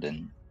down,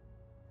 then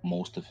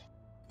most of,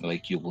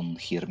 like, you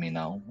won't hear me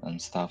now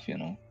and stuff, you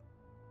know.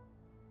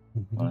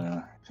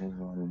 Mhm. It is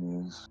what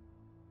it is.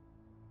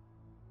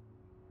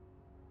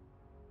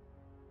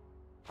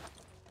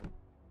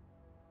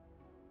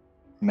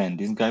 Man,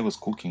 this guy was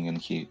cooking and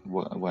he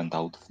went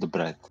out of the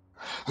bread.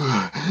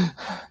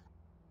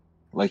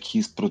 Like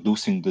he's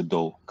producing the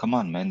dough. Come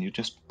on, man, you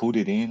just put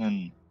it in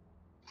and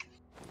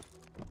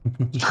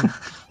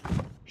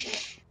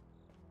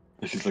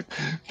he's like,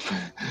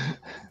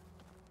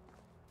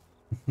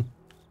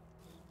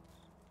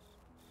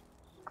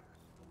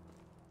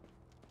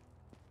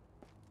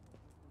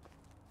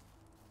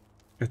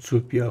 That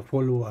should be a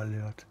follow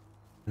alert.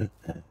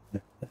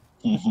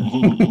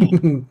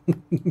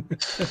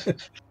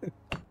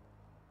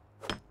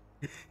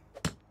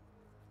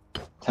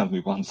 tell me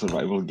one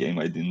survival game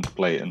I didn't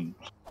play and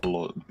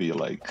be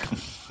like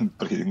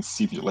breathing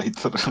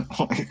simulator,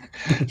 like,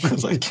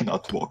 because I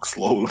cannot walk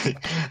slowly.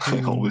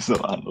 I always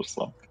run or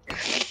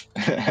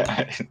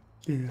something.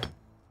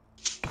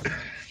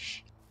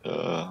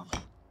 Yeah.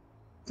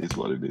 It's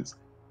what it is.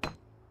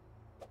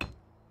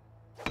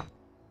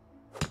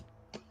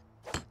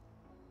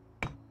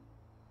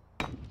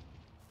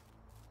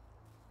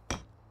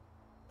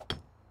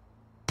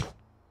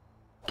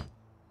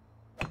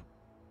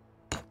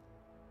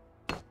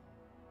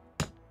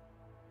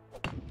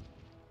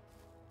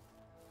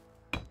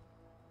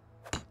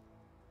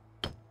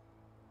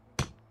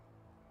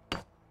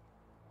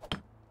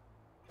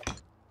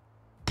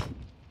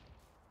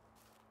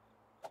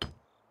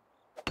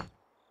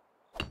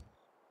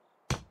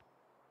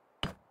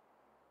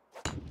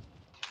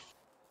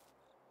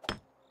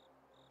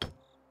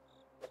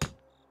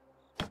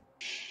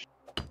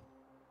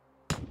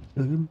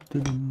 Tudum,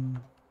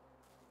 tudum.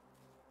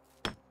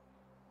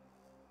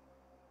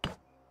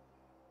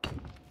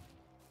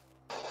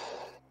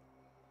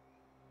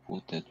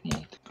 Put that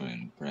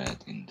multigrain bread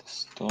in the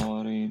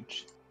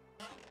storage.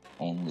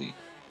 Only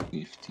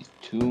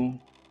 52,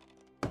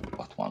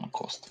 but one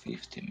cost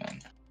 50, man.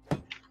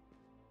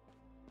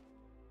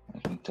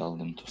 Let me tell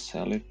them to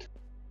sell it.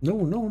 No,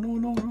 no, no,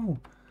 no, no.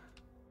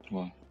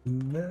 Well,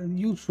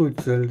 You should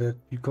sell that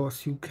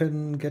because you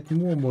can get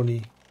more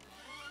money.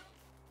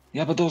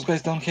 yeah, but those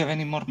guys don't have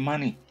any more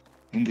money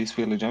in this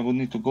village. I would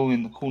need to go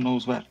in who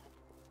knows where.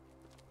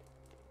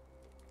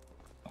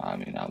 I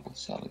mean, I will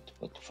sell it,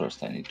 but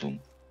first I need to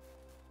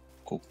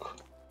cook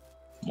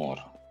more.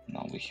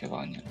 Now we have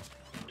onion.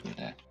 Do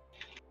that.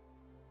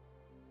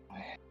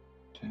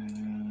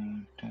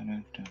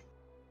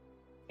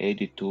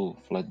 82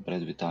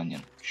 flatbread with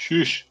onion.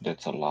 Shush,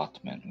 that's a lot,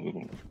 man.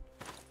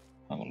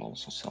 I will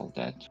also sell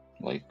that.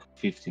 Like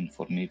 15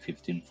 for me,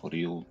 15 for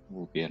you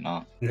will be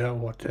enough. Yeah,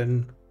 or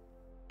 10.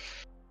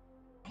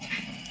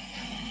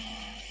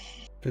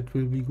 That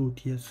will be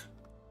good, yes.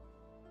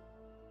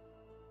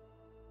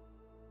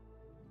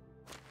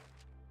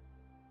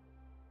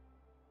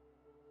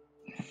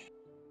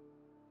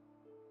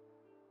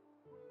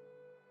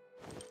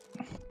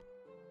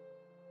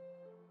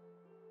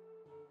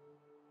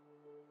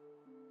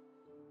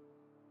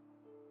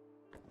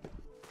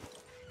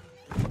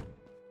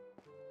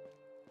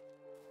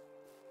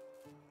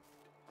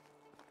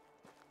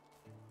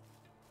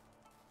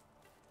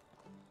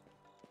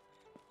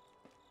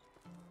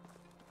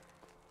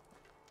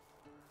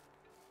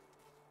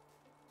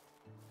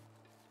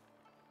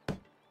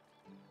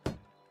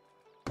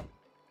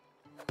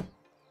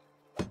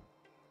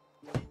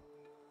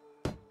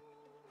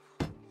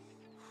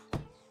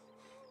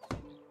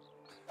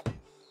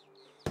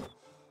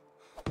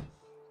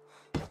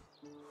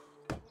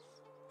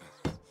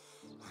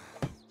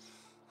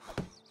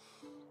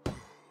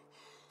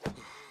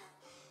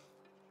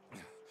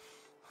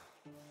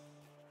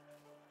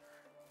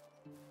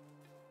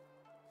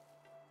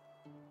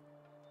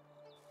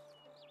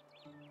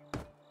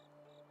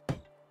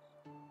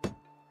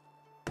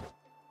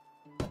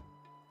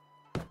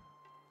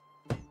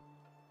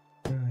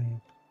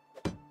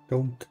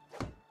 don't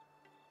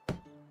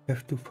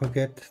have to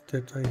forget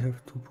that I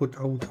have to put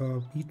out a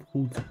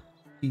beetroot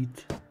seed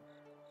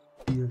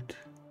field.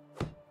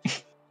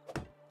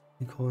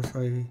 Because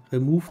I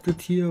removed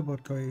it here,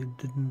 but I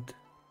didn't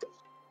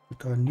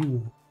put a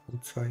new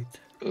outside.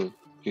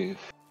 Okay.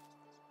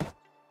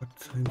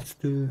 But I'm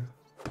still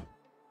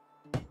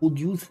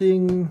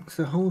producing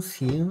the house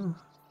here,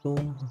 so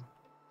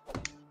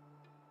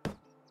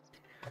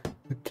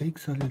it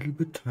takes a little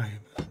bit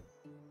time.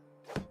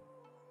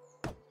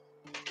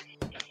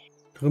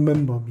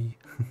 Remember me.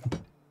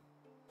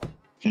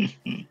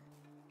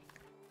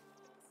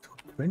 So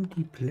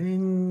 20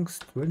 planks,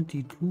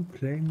 22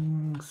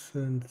 planks,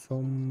 and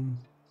some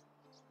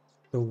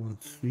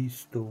stones, 3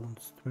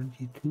 stones,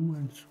 22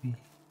 and 3.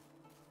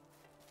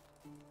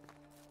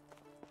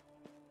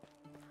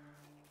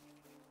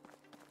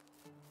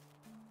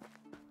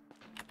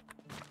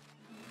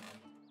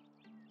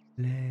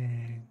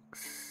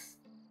 Planks.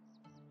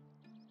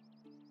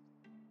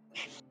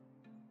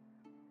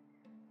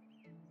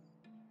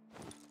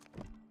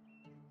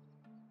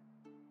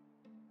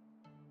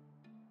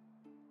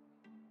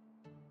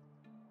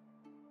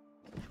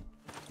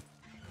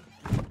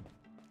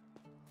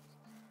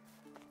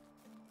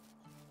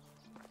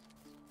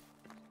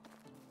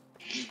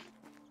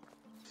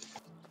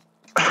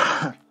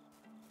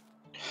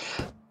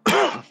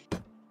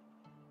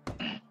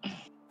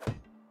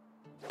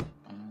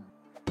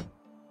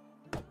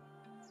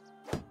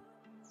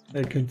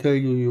 I can tell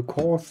you, you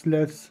cough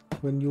less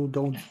when you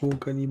don't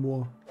smoke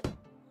anymore.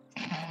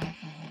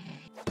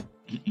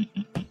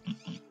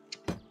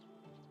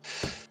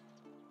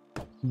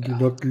 You're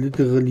not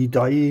literally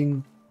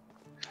dying.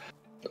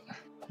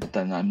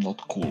 Then I'm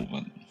not cool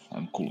when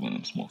I'm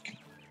smoking.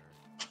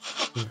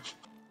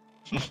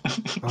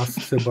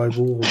 Ask the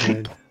Balboa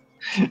man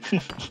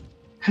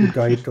who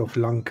died of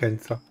lung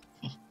cancer.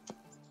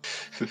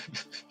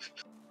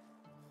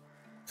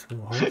 So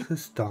house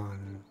is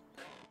done.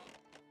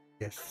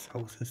 Yes,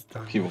 house is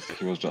done. He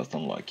was just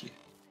unlucky.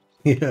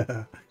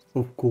 Yeah,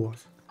 of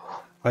course.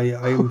 I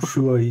am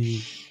sure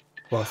he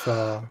was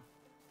a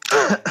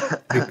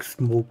big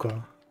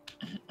smoker.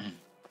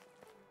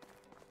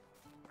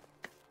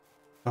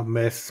 A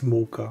mass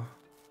smoker.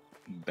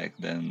 Back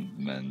then,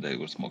 man, they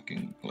were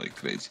smoking like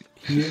crazy.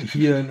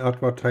 Here an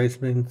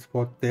advertisement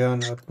spot, there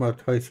an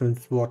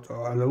advertisement spot.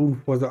 Alone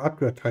for the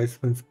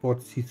advertisement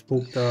spots, he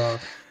smoked a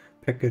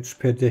package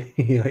per day,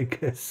 I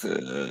guess.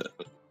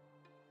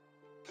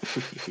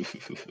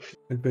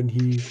 And when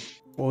he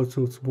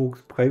also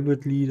smokes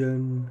privately,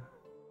 then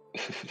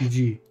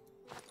GG.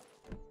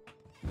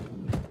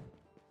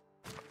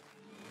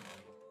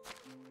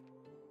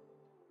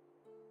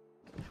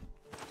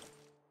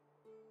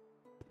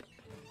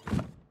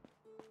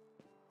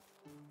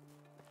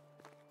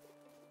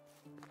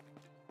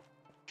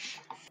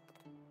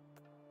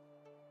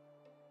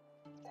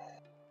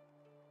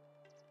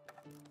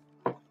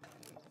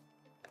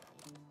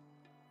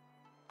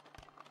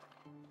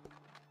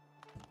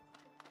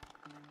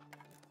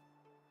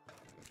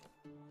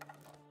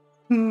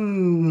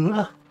 Hmm.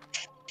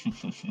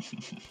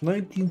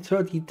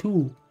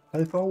 1932,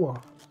 half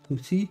hour. You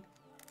see,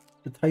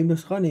 the time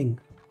is running.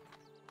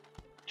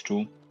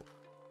 True.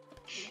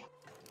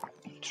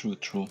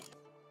 True.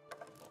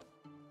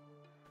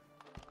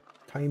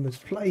 Time is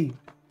flying.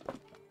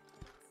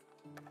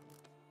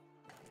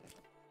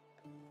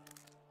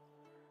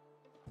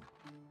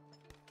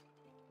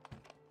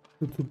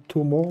 So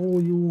tomorrow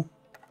you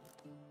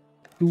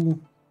do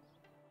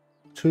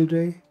chill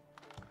day?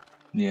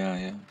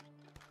 Yeah.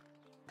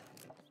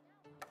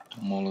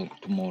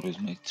 Tomorrow is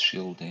my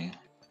chill day.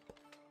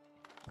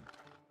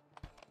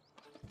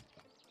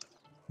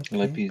 Okay.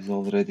 Leppy is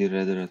already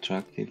rather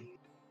attractive,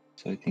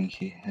 so I think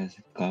he has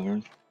it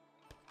covered.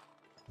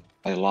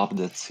 I love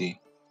that C.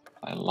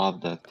 I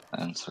love that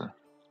answer.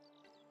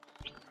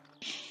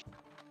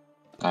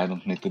 I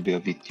don't need to be a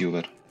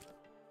VTuber.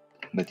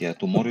 But yeah,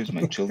 tomorrow is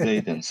my chill day,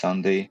 then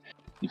Sunday,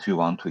 if you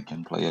want, we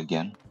can play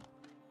again.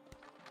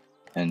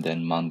 And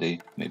then Monday,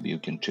 maybe you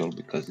can chill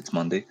because it's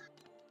Monday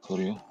for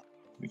you.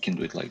 We can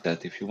do it like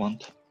that if you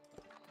want.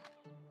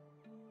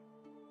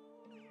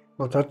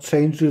 But that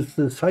changes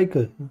the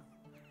cycle.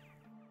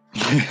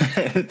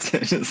 It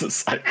changes the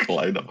cycle,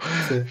 I know.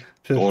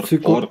 The Or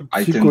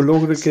I can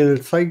psychological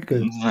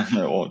cycle.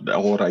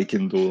 or I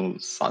can do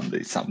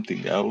Sunday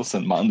something else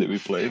and Monday we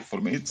play. For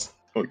me it's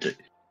okay.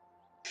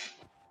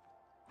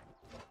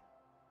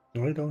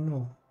 I don't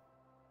know.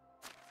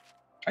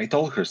 I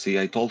told her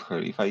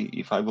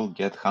if I will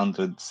get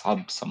 100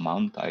 subs a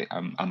month,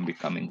 I'm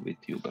becoming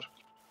VTuber.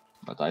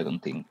 But I don't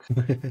think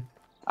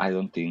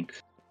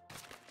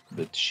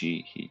that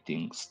he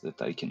thinks that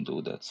I can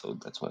do that, so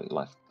that's why I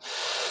left.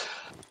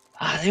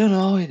 You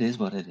know, it is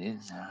what it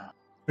is.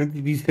 And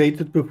we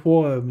stated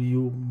before,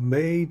 you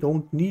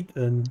don't need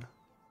an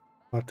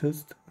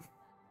artist.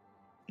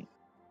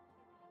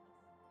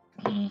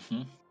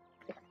 Mm-hmm.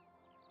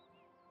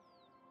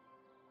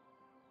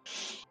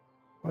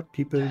 But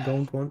people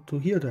don't want to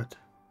hear that.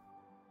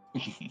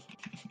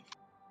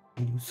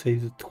 When you say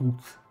the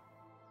truth.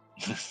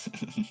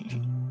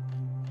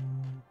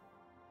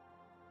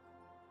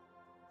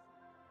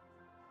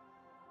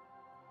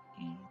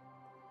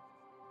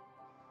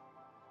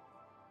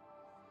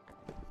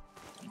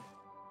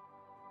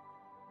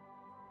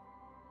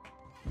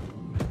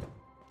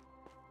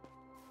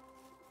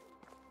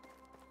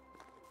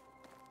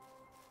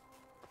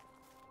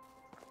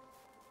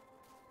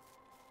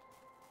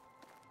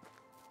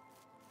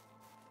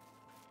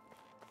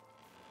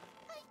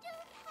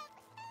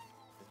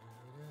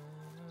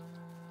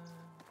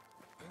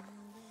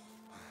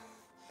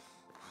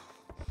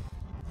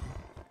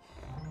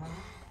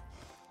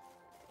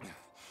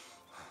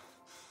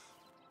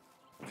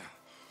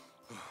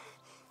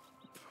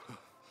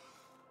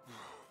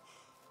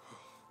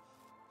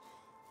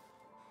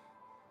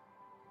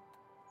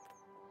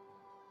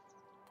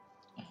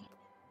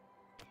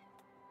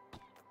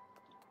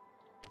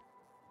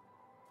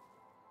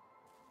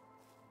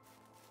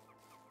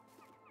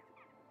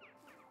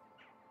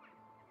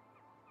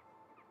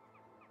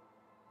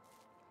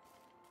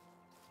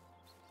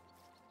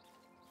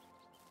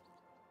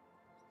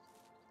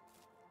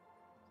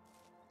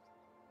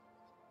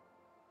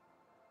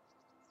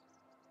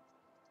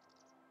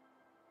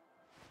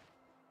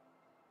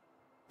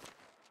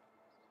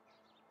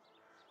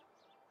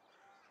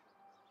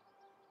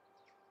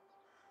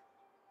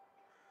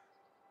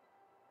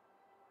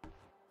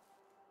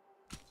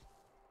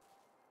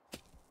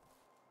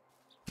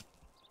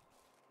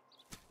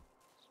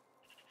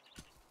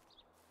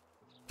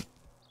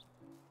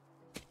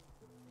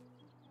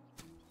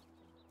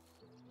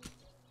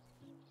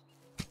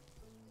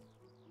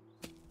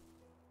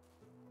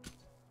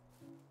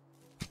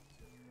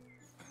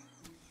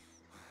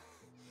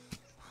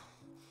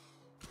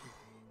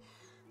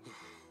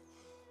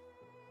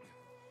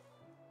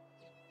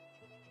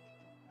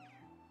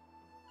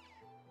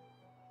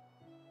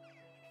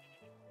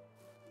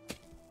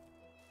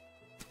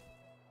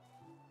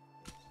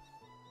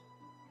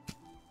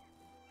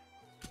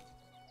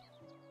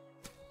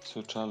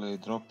 So Charlie, I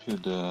drop you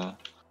the.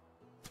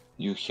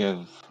 You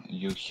have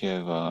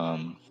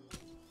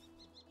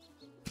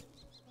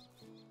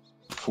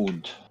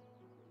food,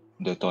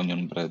 that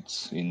onion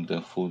breads in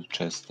the food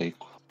chest. Take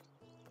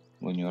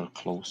when you are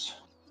close.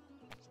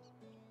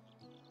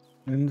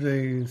 And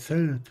they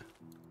sell it.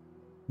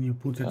 You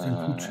put it in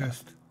food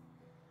chest.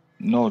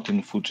 Not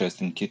in food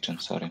chest, in kitchen.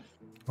 Sorry.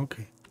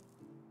 Okay.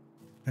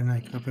 Then I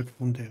grab it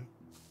from there.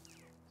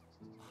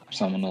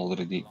 Someone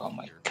already. Oh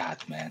my god,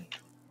 man!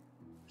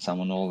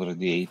 Someone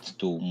already ate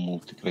 2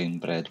 multigrain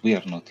bread. We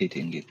are not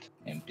eating it.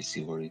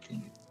 NPC were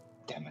eating it.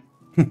 Damn it!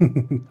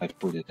 I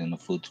put it in a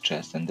food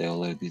chest, and they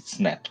already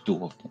snapped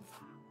 2 of them.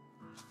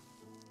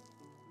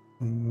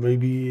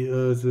 Maybe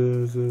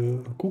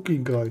the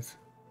cooking guys.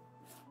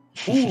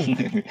 Oh,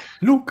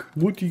 look,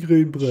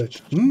 multigrain bread.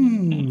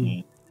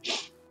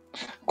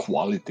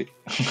 Quality.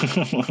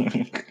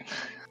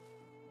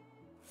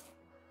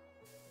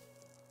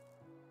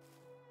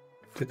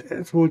 That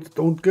assholes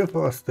don't give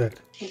us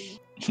that.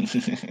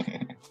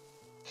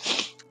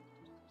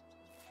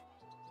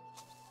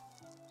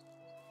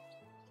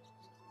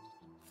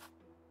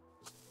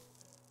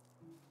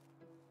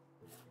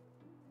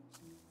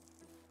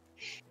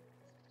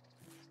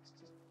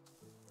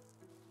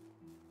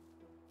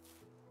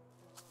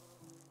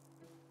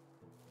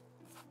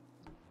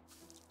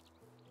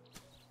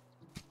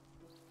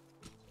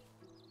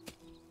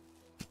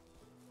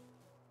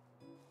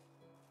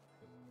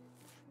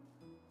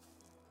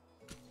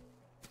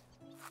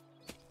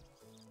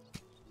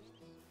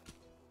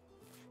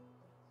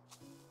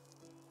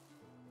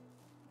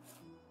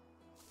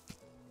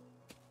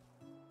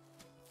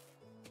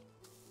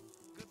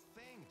 Good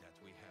thing that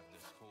we have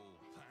this whole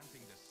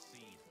planting the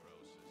seed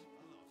process.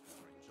 A lot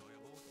more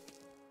enjoyable.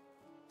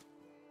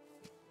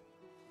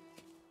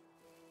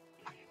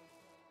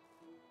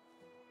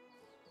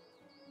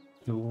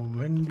 So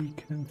when we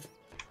can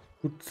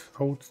put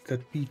out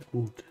that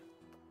beetroot.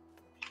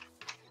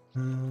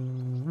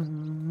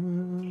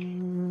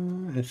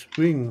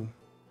 Spring.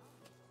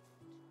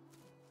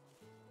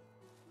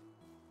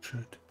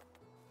 Shit.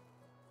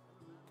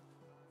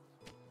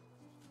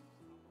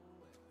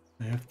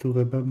 I have to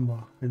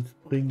remember in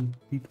spring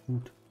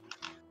beetroot.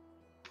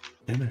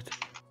 Damn it.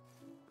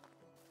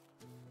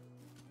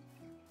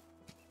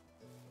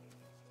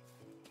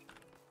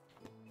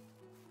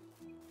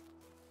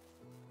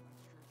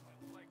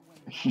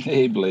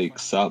 Hey Blake,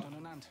 sup?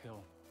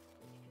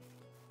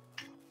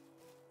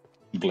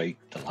 Blake,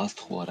 the last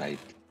who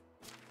arrived.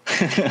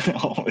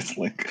 Always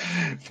like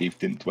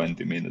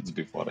 15-20 minutes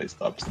before I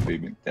stop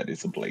streaming, there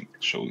is a Blake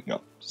showing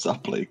up.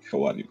 Sup Blake,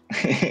 how are you?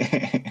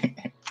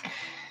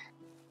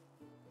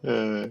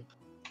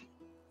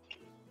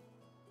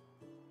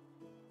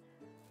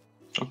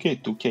 Okay,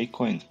 2k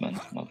coins, man.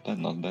 Not bad,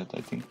 not bad.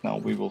 I think now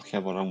we will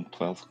have around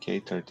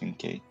 12k,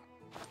 13k.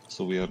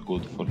 So we are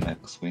good for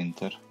next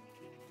winter.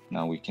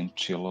 Now we can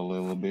chill a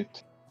little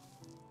bit.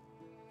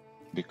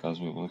 Because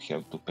we will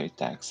have to pay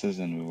taxes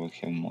and we will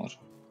have more.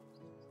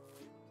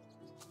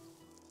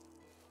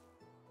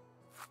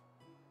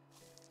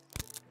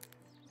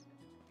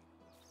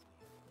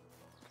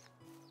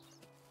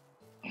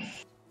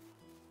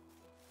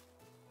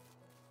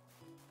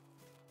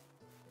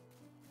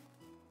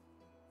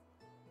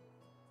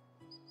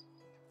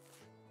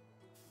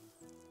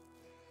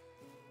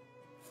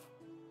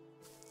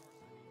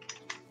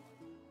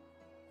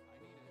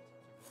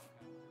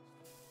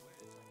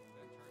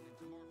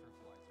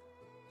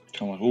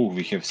 Come on. Oh,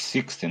 we have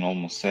 16,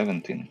 almost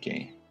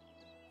 17k.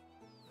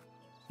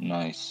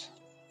 Nice.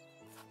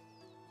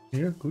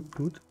 Yeah, good,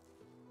 good.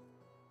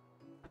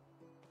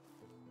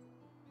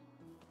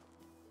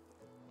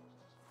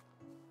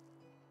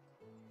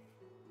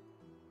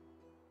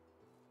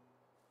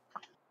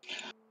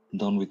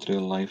 Done with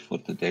real life for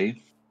the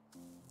day.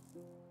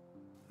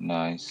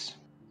 Nice.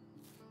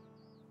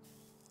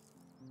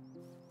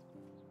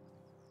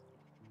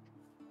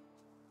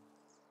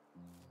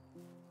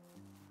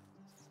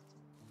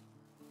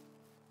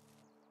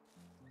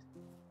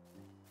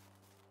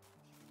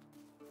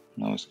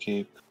 Now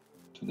escape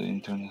to the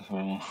internet for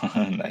a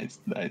moment. Nice,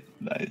 nice,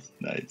 nice,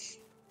 nice.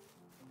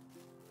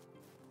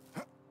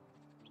 I'd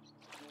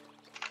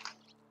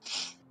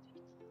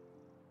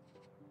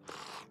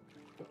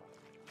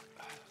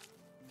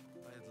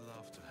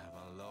love to have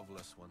a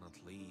loveless one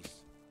at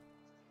least.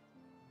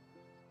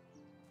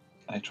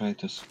 I try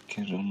to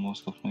schedule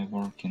most of my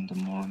work in the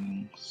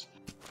mornings.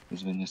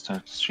 Is when you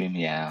start to stream.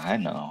 Yeah, I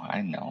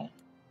know.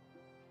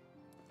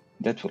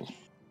 That will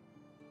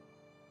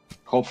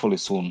hopefully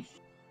soon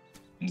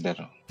their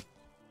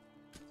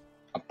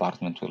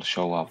apartment will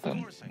show up,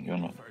 and you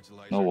know,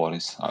 no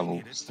worries, I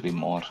will stream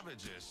more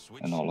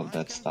and all of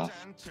that stuff.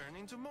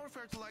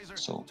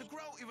 So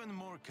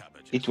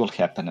it will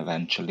happen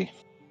eventually.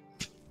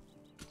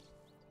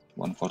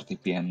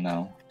 1:40 p.m.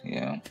 now.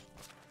 Yeah.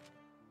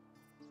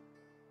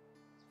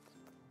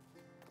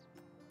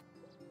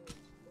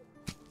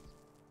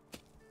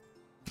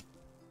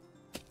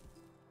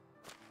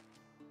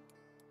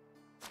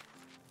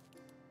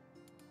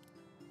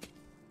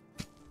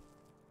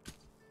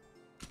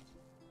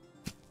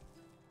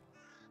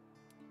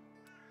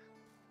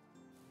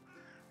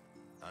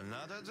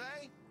 Another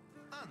day,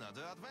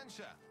 another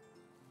adventure.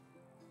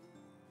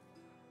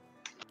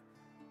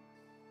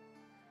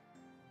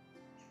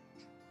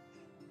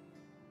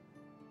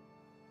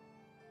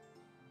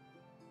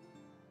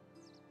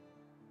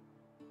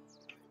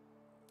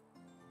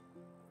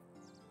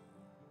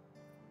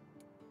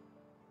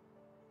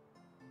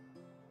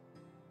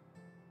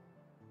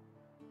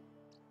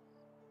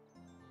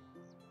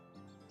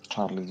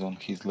 Charlie's on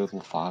his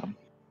little farm.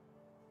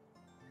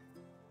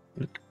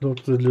 It's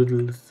not the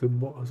little, it's the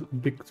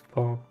big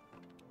farm.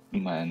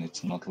 Man,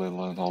 it's not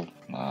little at all.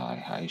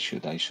 I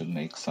should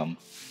make some.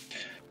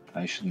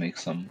 I should make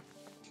some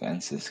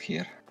fences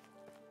here.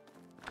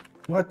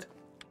 What?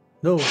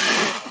 No.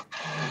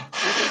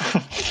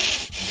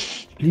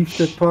 Leave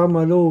that farm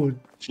alone.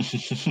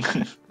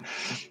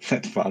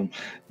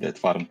 that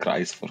farm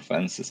cries for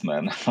fences,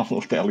 man. I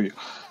will tell you.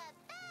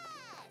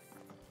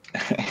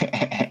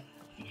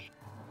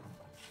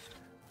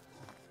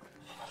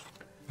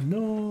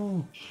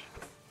 No.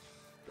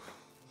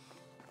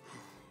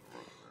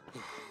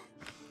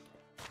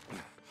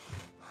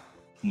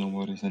 No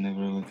worries, I never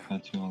really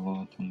had you a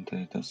lot on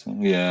data, so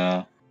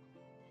yeah.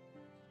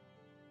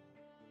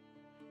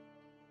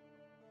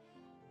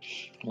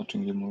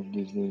 Watching you move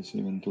these days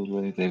even too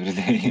late every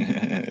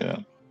day. Yeah.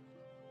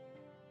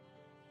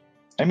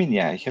 I mean,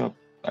 yeah, I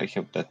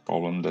have that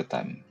problem that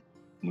I'm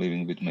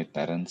living with my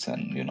parents,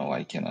 and you know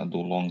I cannot do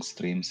long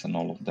streams and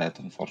all of that.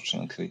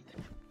 Unfortunately,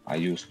 I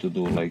used to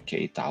do like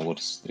 8-hour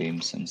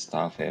streams and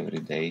stuff every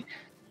day,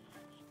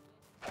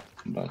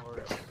 but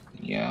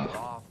yeah,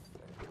 Rough,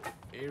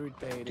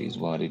 irritating. it is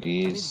what it And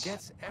it is.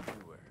 gets everywhere.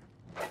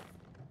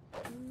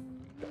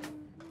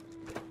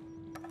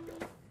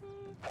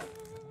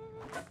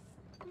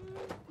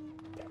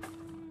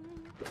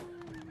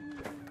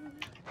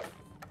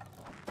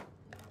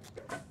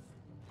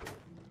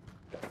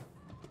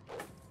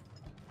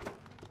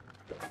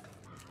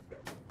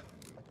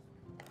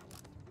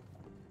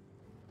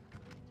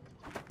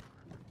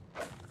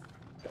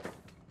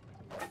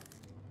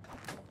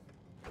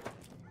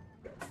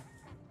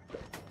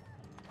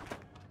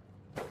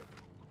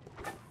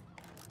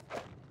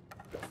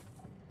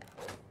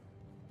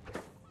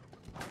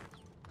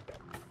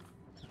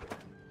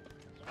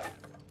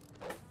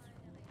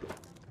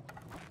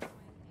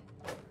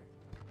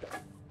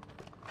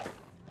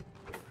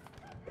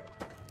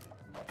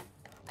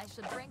 I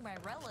should bring my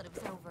relatives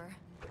over.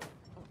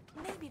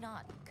 Maybe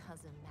not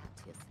cousin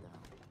Matthias, though.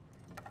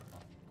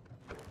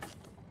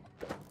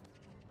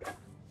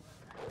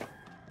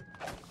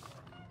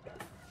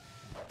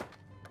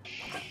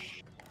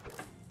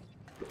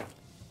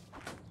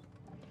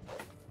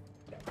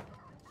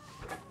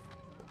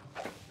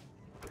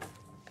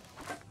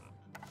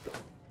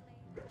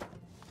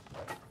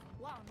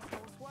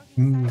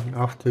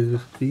 After the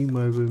stream,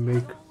 I will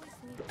make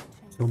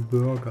some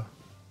burger.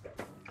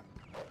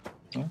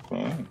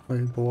 Okay. I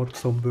bought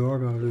some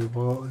burger. They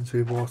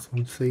was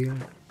on sale,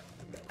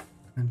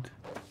 and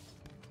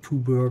 2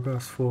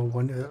 burgers for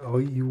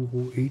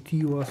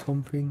 €1.80 or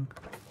something.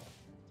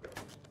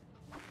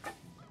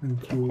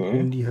 And you Okay.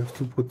 only have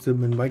to put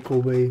them in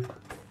microwave,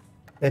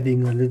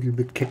 adding a little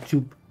bit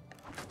ketchup,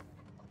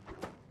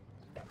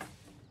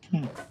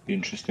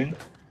 Interesting.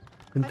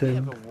 and I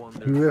then never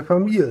wondered you have a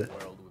what meal. the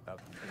world without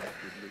internet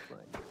would look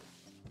like.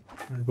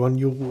 And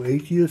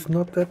 €1.80 is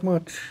not that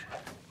much.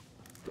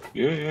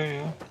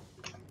 Yeah.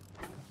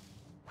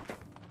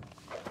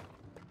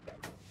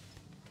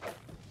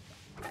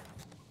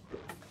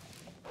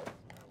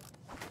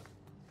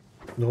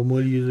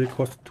 Normally they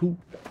cost 2,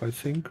 I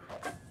think.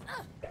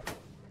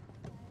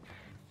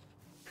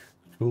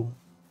 So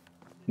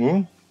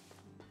Well,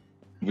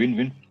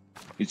 win-win.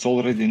 It's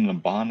already in a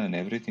barn and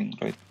everything,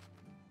 right?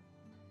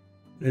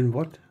 in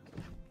what?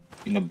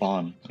 In a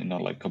barn, in a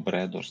like a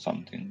bread or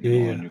something, Yeah, you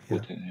know, yeah, and you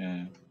put it.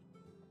 Yeah.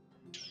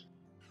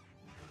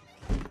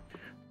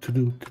 To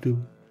do.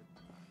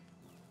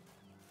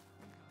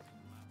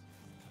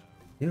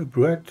 Yeah,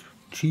 bread,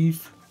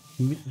 cheese,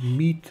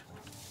 meat,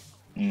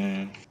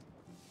 Yeah.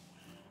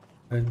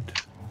 and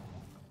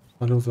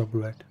another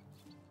bread.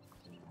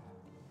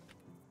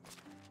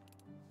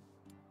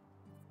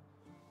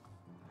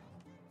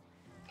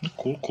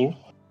 Cool, cool.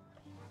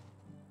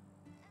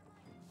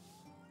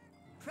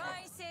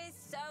 Prices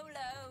so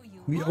low,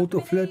 you We won't out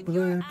of believe your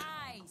flatbread.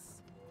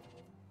 eyes.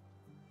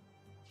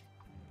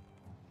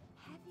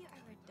 Have you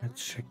ever done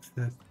Let's check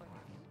that.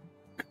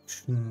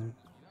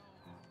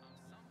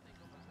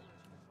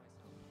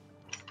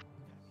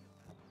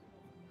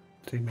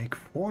 They make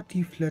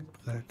 40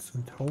 flatbreads,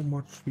 and how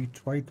much we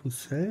try to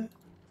sell?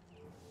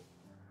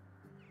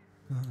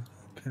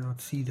 I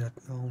cannot see that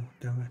now,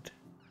 damn it.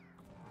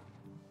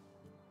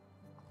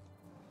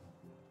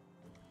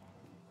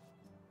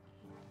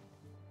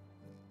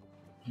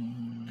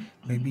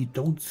 Maybe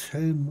don't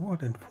sell more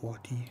than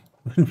 40.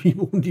 When we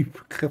only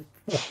grab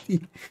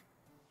 40,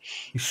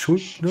 we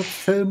should not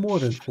sell more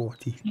than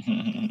 40.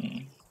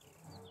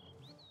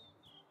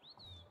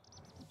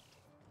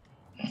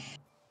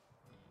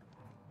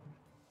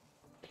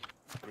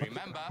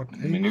 Remember,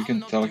 I mean, you I'm can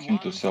not tell the him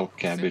to one sell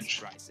who sets cabbage.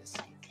 prices.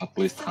 At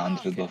least It's a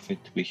 100 market. of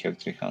it. We have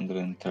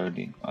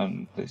 330.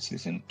 This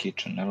is in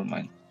kitchen, never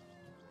mind.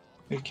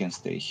 We can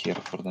stay here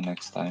for the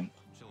next time.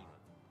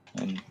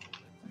 And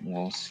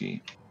we'll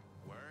see.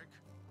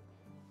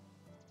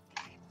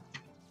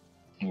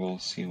 We'll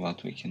see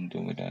what we can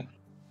do with that.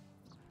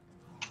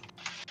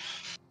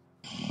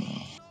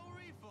 No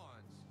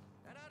refunds.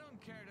 And I don't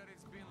care that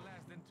it's been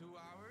less than 2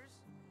 hours.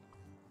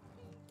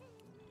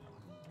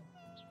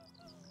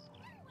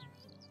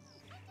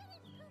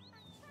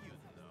 You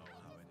know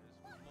how it is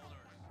with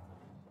modders.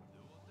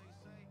 Do what they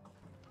say.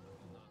 Do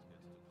not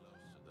get too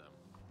close to them.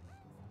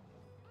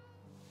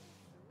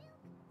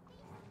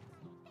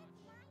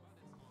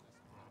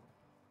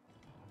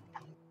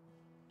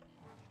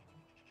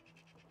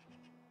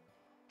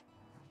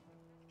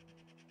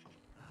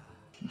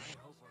 I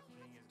hope our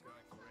king is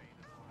going to reign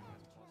as long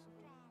as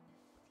possible.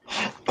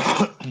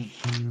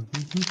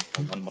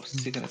 One more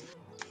cigarette.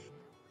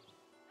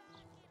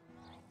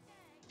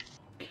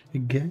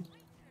 Again?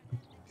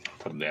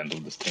 For the end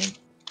of the stream.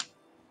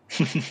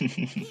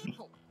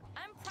 People,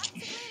 I'm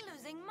practically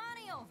losing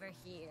money over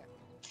here.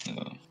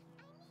 Uh,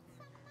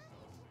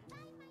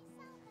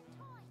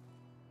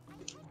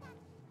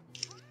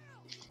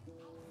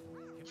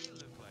 He may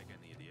look like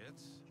an idiot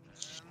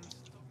and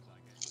talk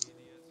like an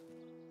idiot,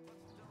 but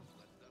don't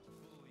let that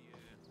fool you.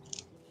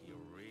 He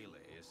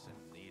really is an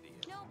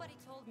idiot. Nobody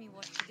told me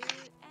what to do,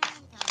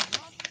 and I'm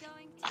not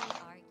going to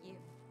argue.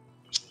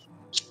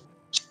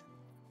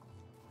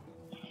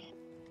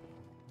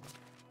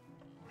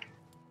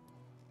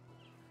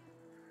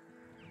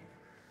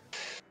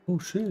 Oh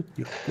shit,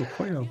 you have to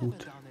Have you firewood.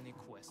 ever done any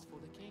quest for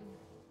the king?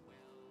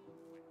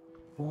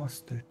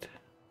 Was that?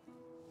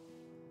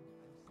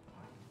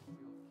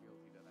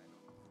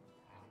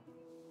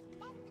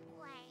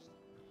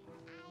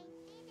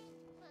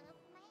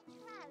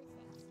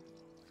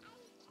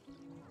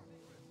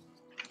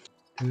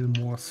 Still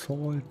more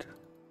salt.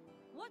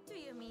 What do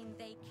you mean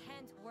they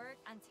can't work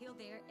until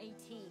they're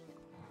 18?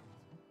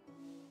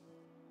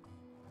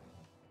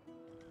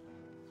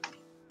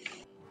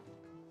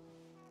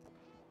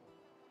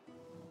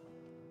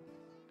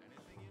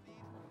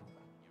 Anything you need,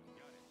 you've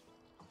got it.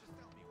 Just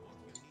tell me what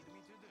you need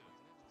me to do.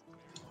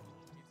 It's more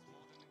than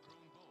a grown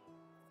bull.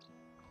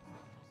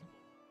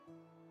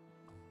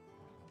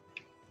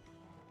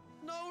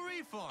 No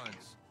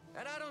refunds!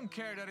 And I don't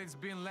care that it's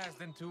been less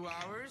than 2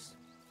 hours.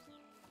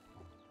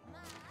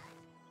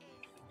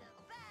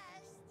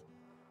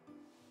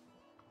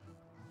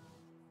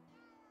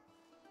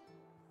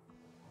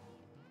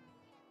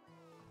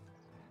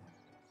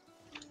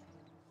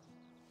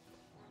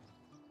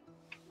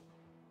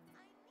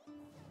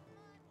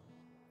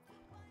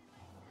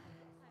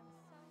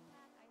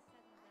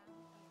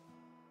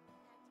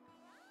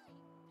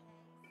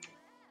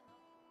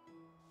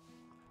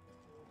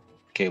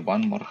 okay,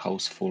 one more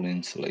house full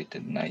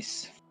insulated.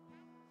 Nice.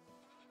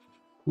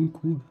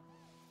 Cool.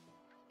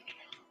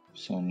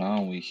 So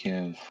now we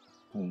have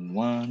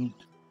 1,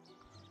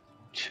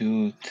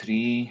 2,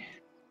 3.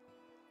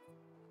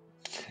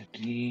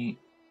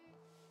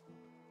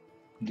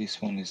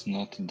 This one is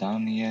not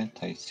done yet.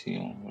 I see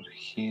over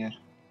here.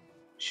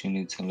 She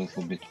needs a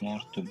little bit more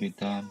to be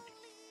done.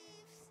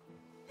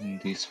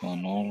 And this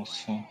one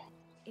also.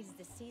 Is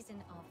the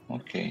season of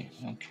Okay.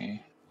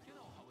 You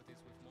know how it is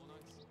with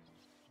monarchs.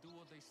 Do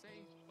what they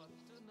say, but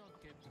do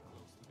not get too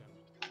close to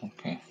them.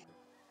 Okay.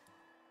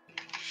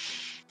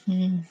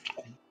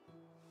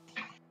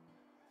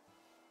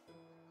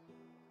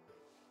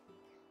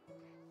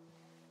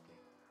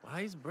 I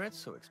Why is bread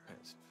so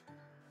expensive?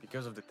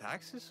 Because of the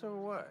taxes or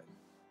what?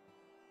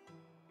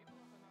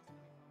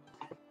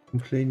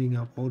 Complaining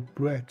about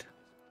bread.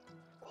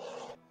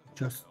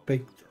 Just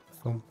baked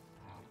some.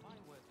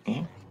 What I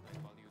value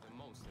the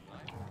most in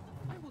life,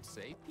 I would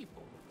say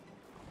people.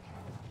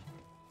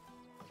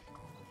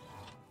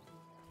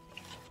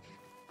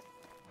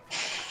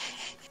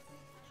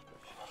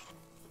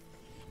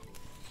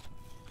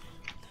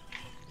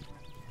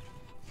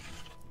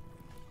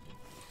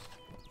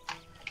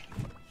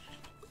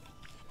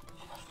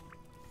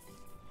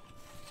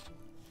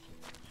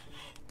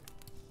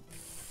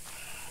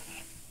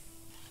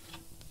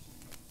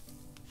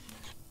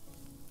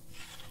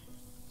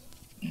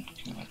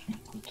 Let me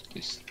put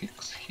these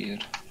sticks here.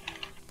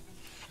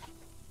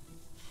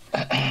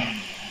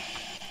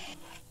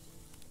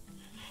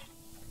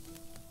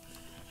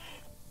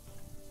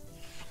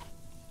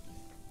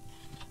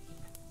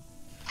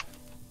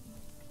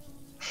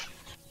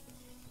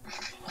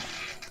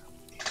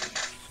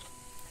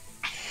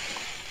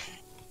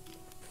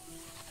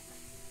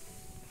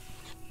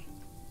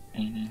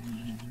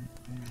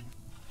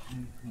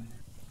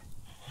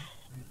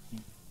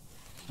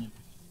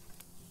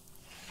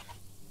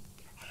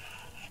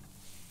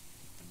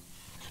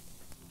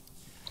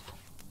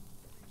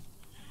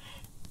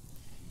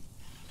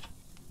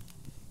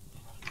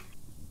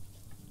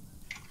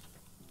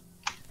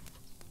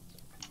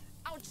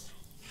 Ouch!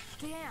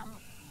 Damn.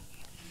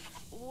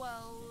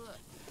 Well,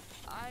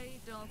 I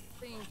don't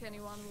think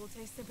anyone will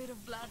taste a bit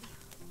of blood.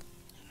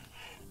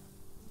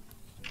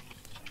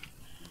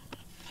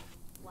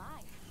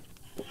 Why?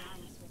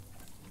 Rhymes with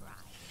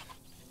pride.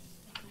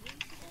 A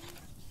coincidence?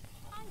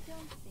 I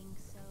don't think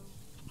so.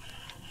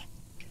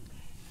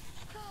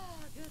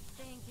 Good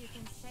thing you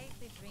can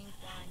safely drink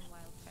wine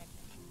while pregnant.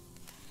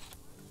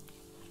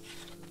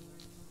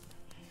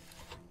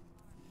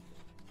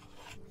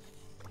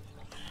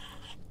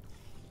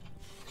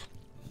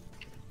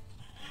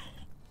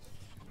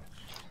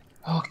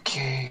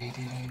 Okay,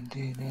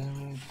 did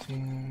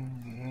everything.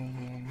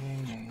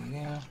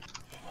 Yeah.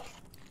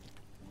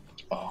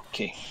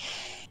 Okay.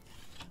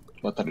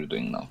 What are you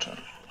doing now,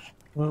 Charlie?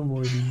 Well,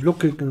 I'm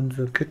looking in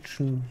the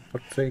kitchen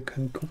what they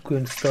can cook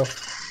and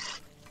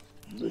stuff.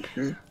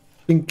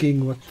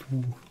 Thinking what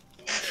to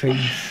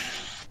change.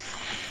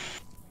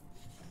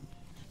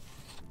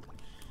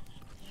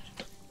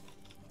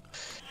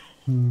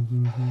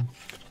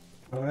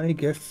 I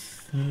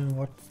guess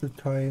what's the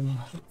time?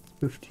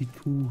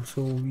 52,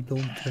 so we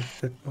don't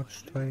have that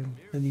much time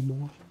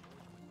anymore.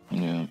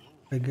 Yeah.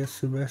 I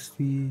guess the rest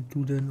we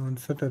do then on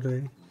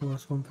Saturday or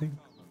something.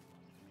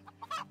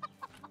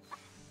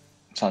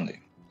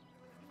 Sunday.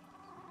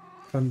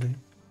 Sunday.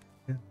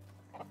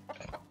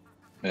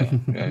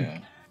 Yeah.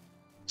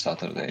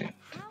 Saturday,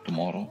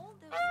 tomorrow.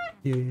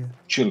 Yeah.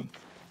 Chill.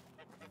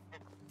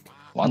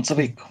 Once a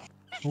week.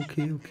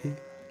 Okay.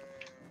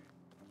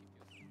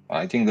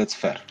 I think that's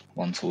fair.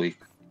 Once a week.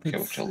 Have a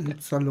It's chill day.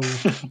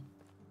 allowed.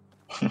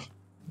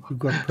 You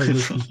got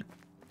permission.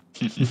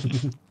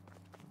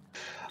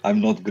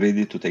 I'm not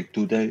greedy to take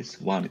 2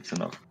 days. One is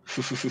enough.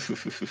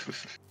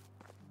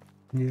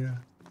 Yeah.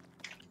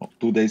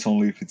 2 days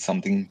only if it's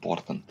something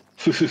important.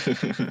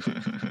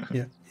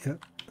 Yeah.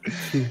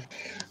 True.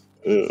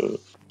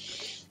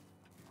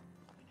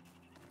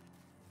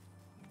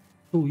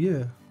 Oh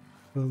yeah.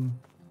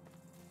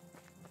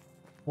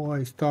 Before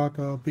I start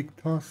a big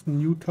task,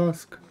 new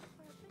task.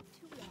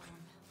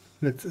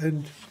 Let's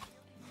end.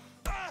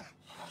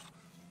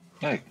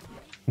 Like.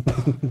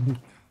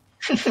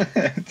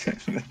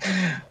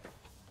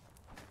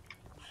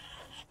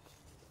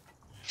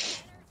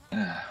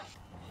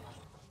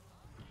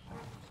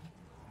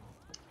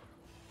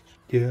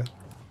 Yeah.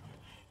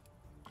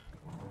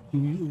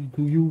 Do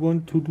you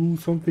want to do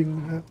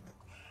something,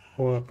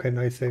 or can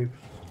I save?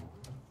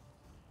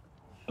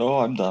 Oh,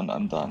 I'm done.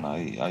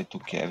 I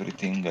took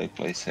everything. I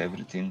place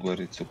everything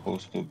where it's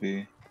supposed to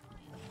be.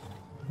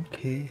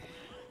 Okay,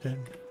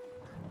 then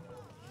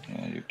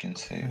Yeah, you can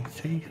save. I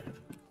save.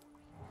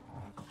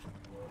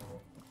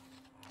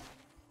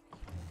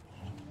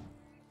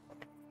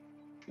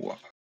 Wow.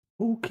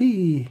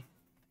 Okay.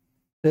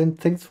 Then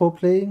thanks for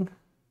playing.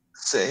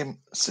 Same.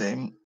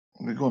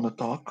 We're gonna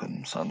talk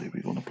on Sunday.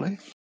 We're gonna play.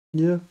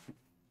 Yeah.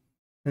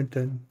 And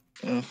then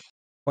Yeah.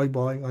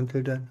 bye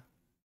until then.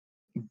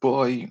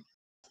 Bye.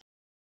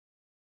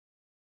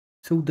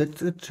 So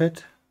that's it,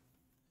 chat.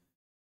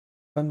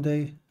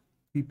 Sunday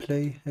we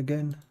play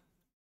again.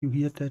 You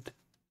hear that?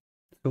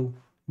 So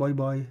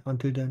bye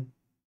until then.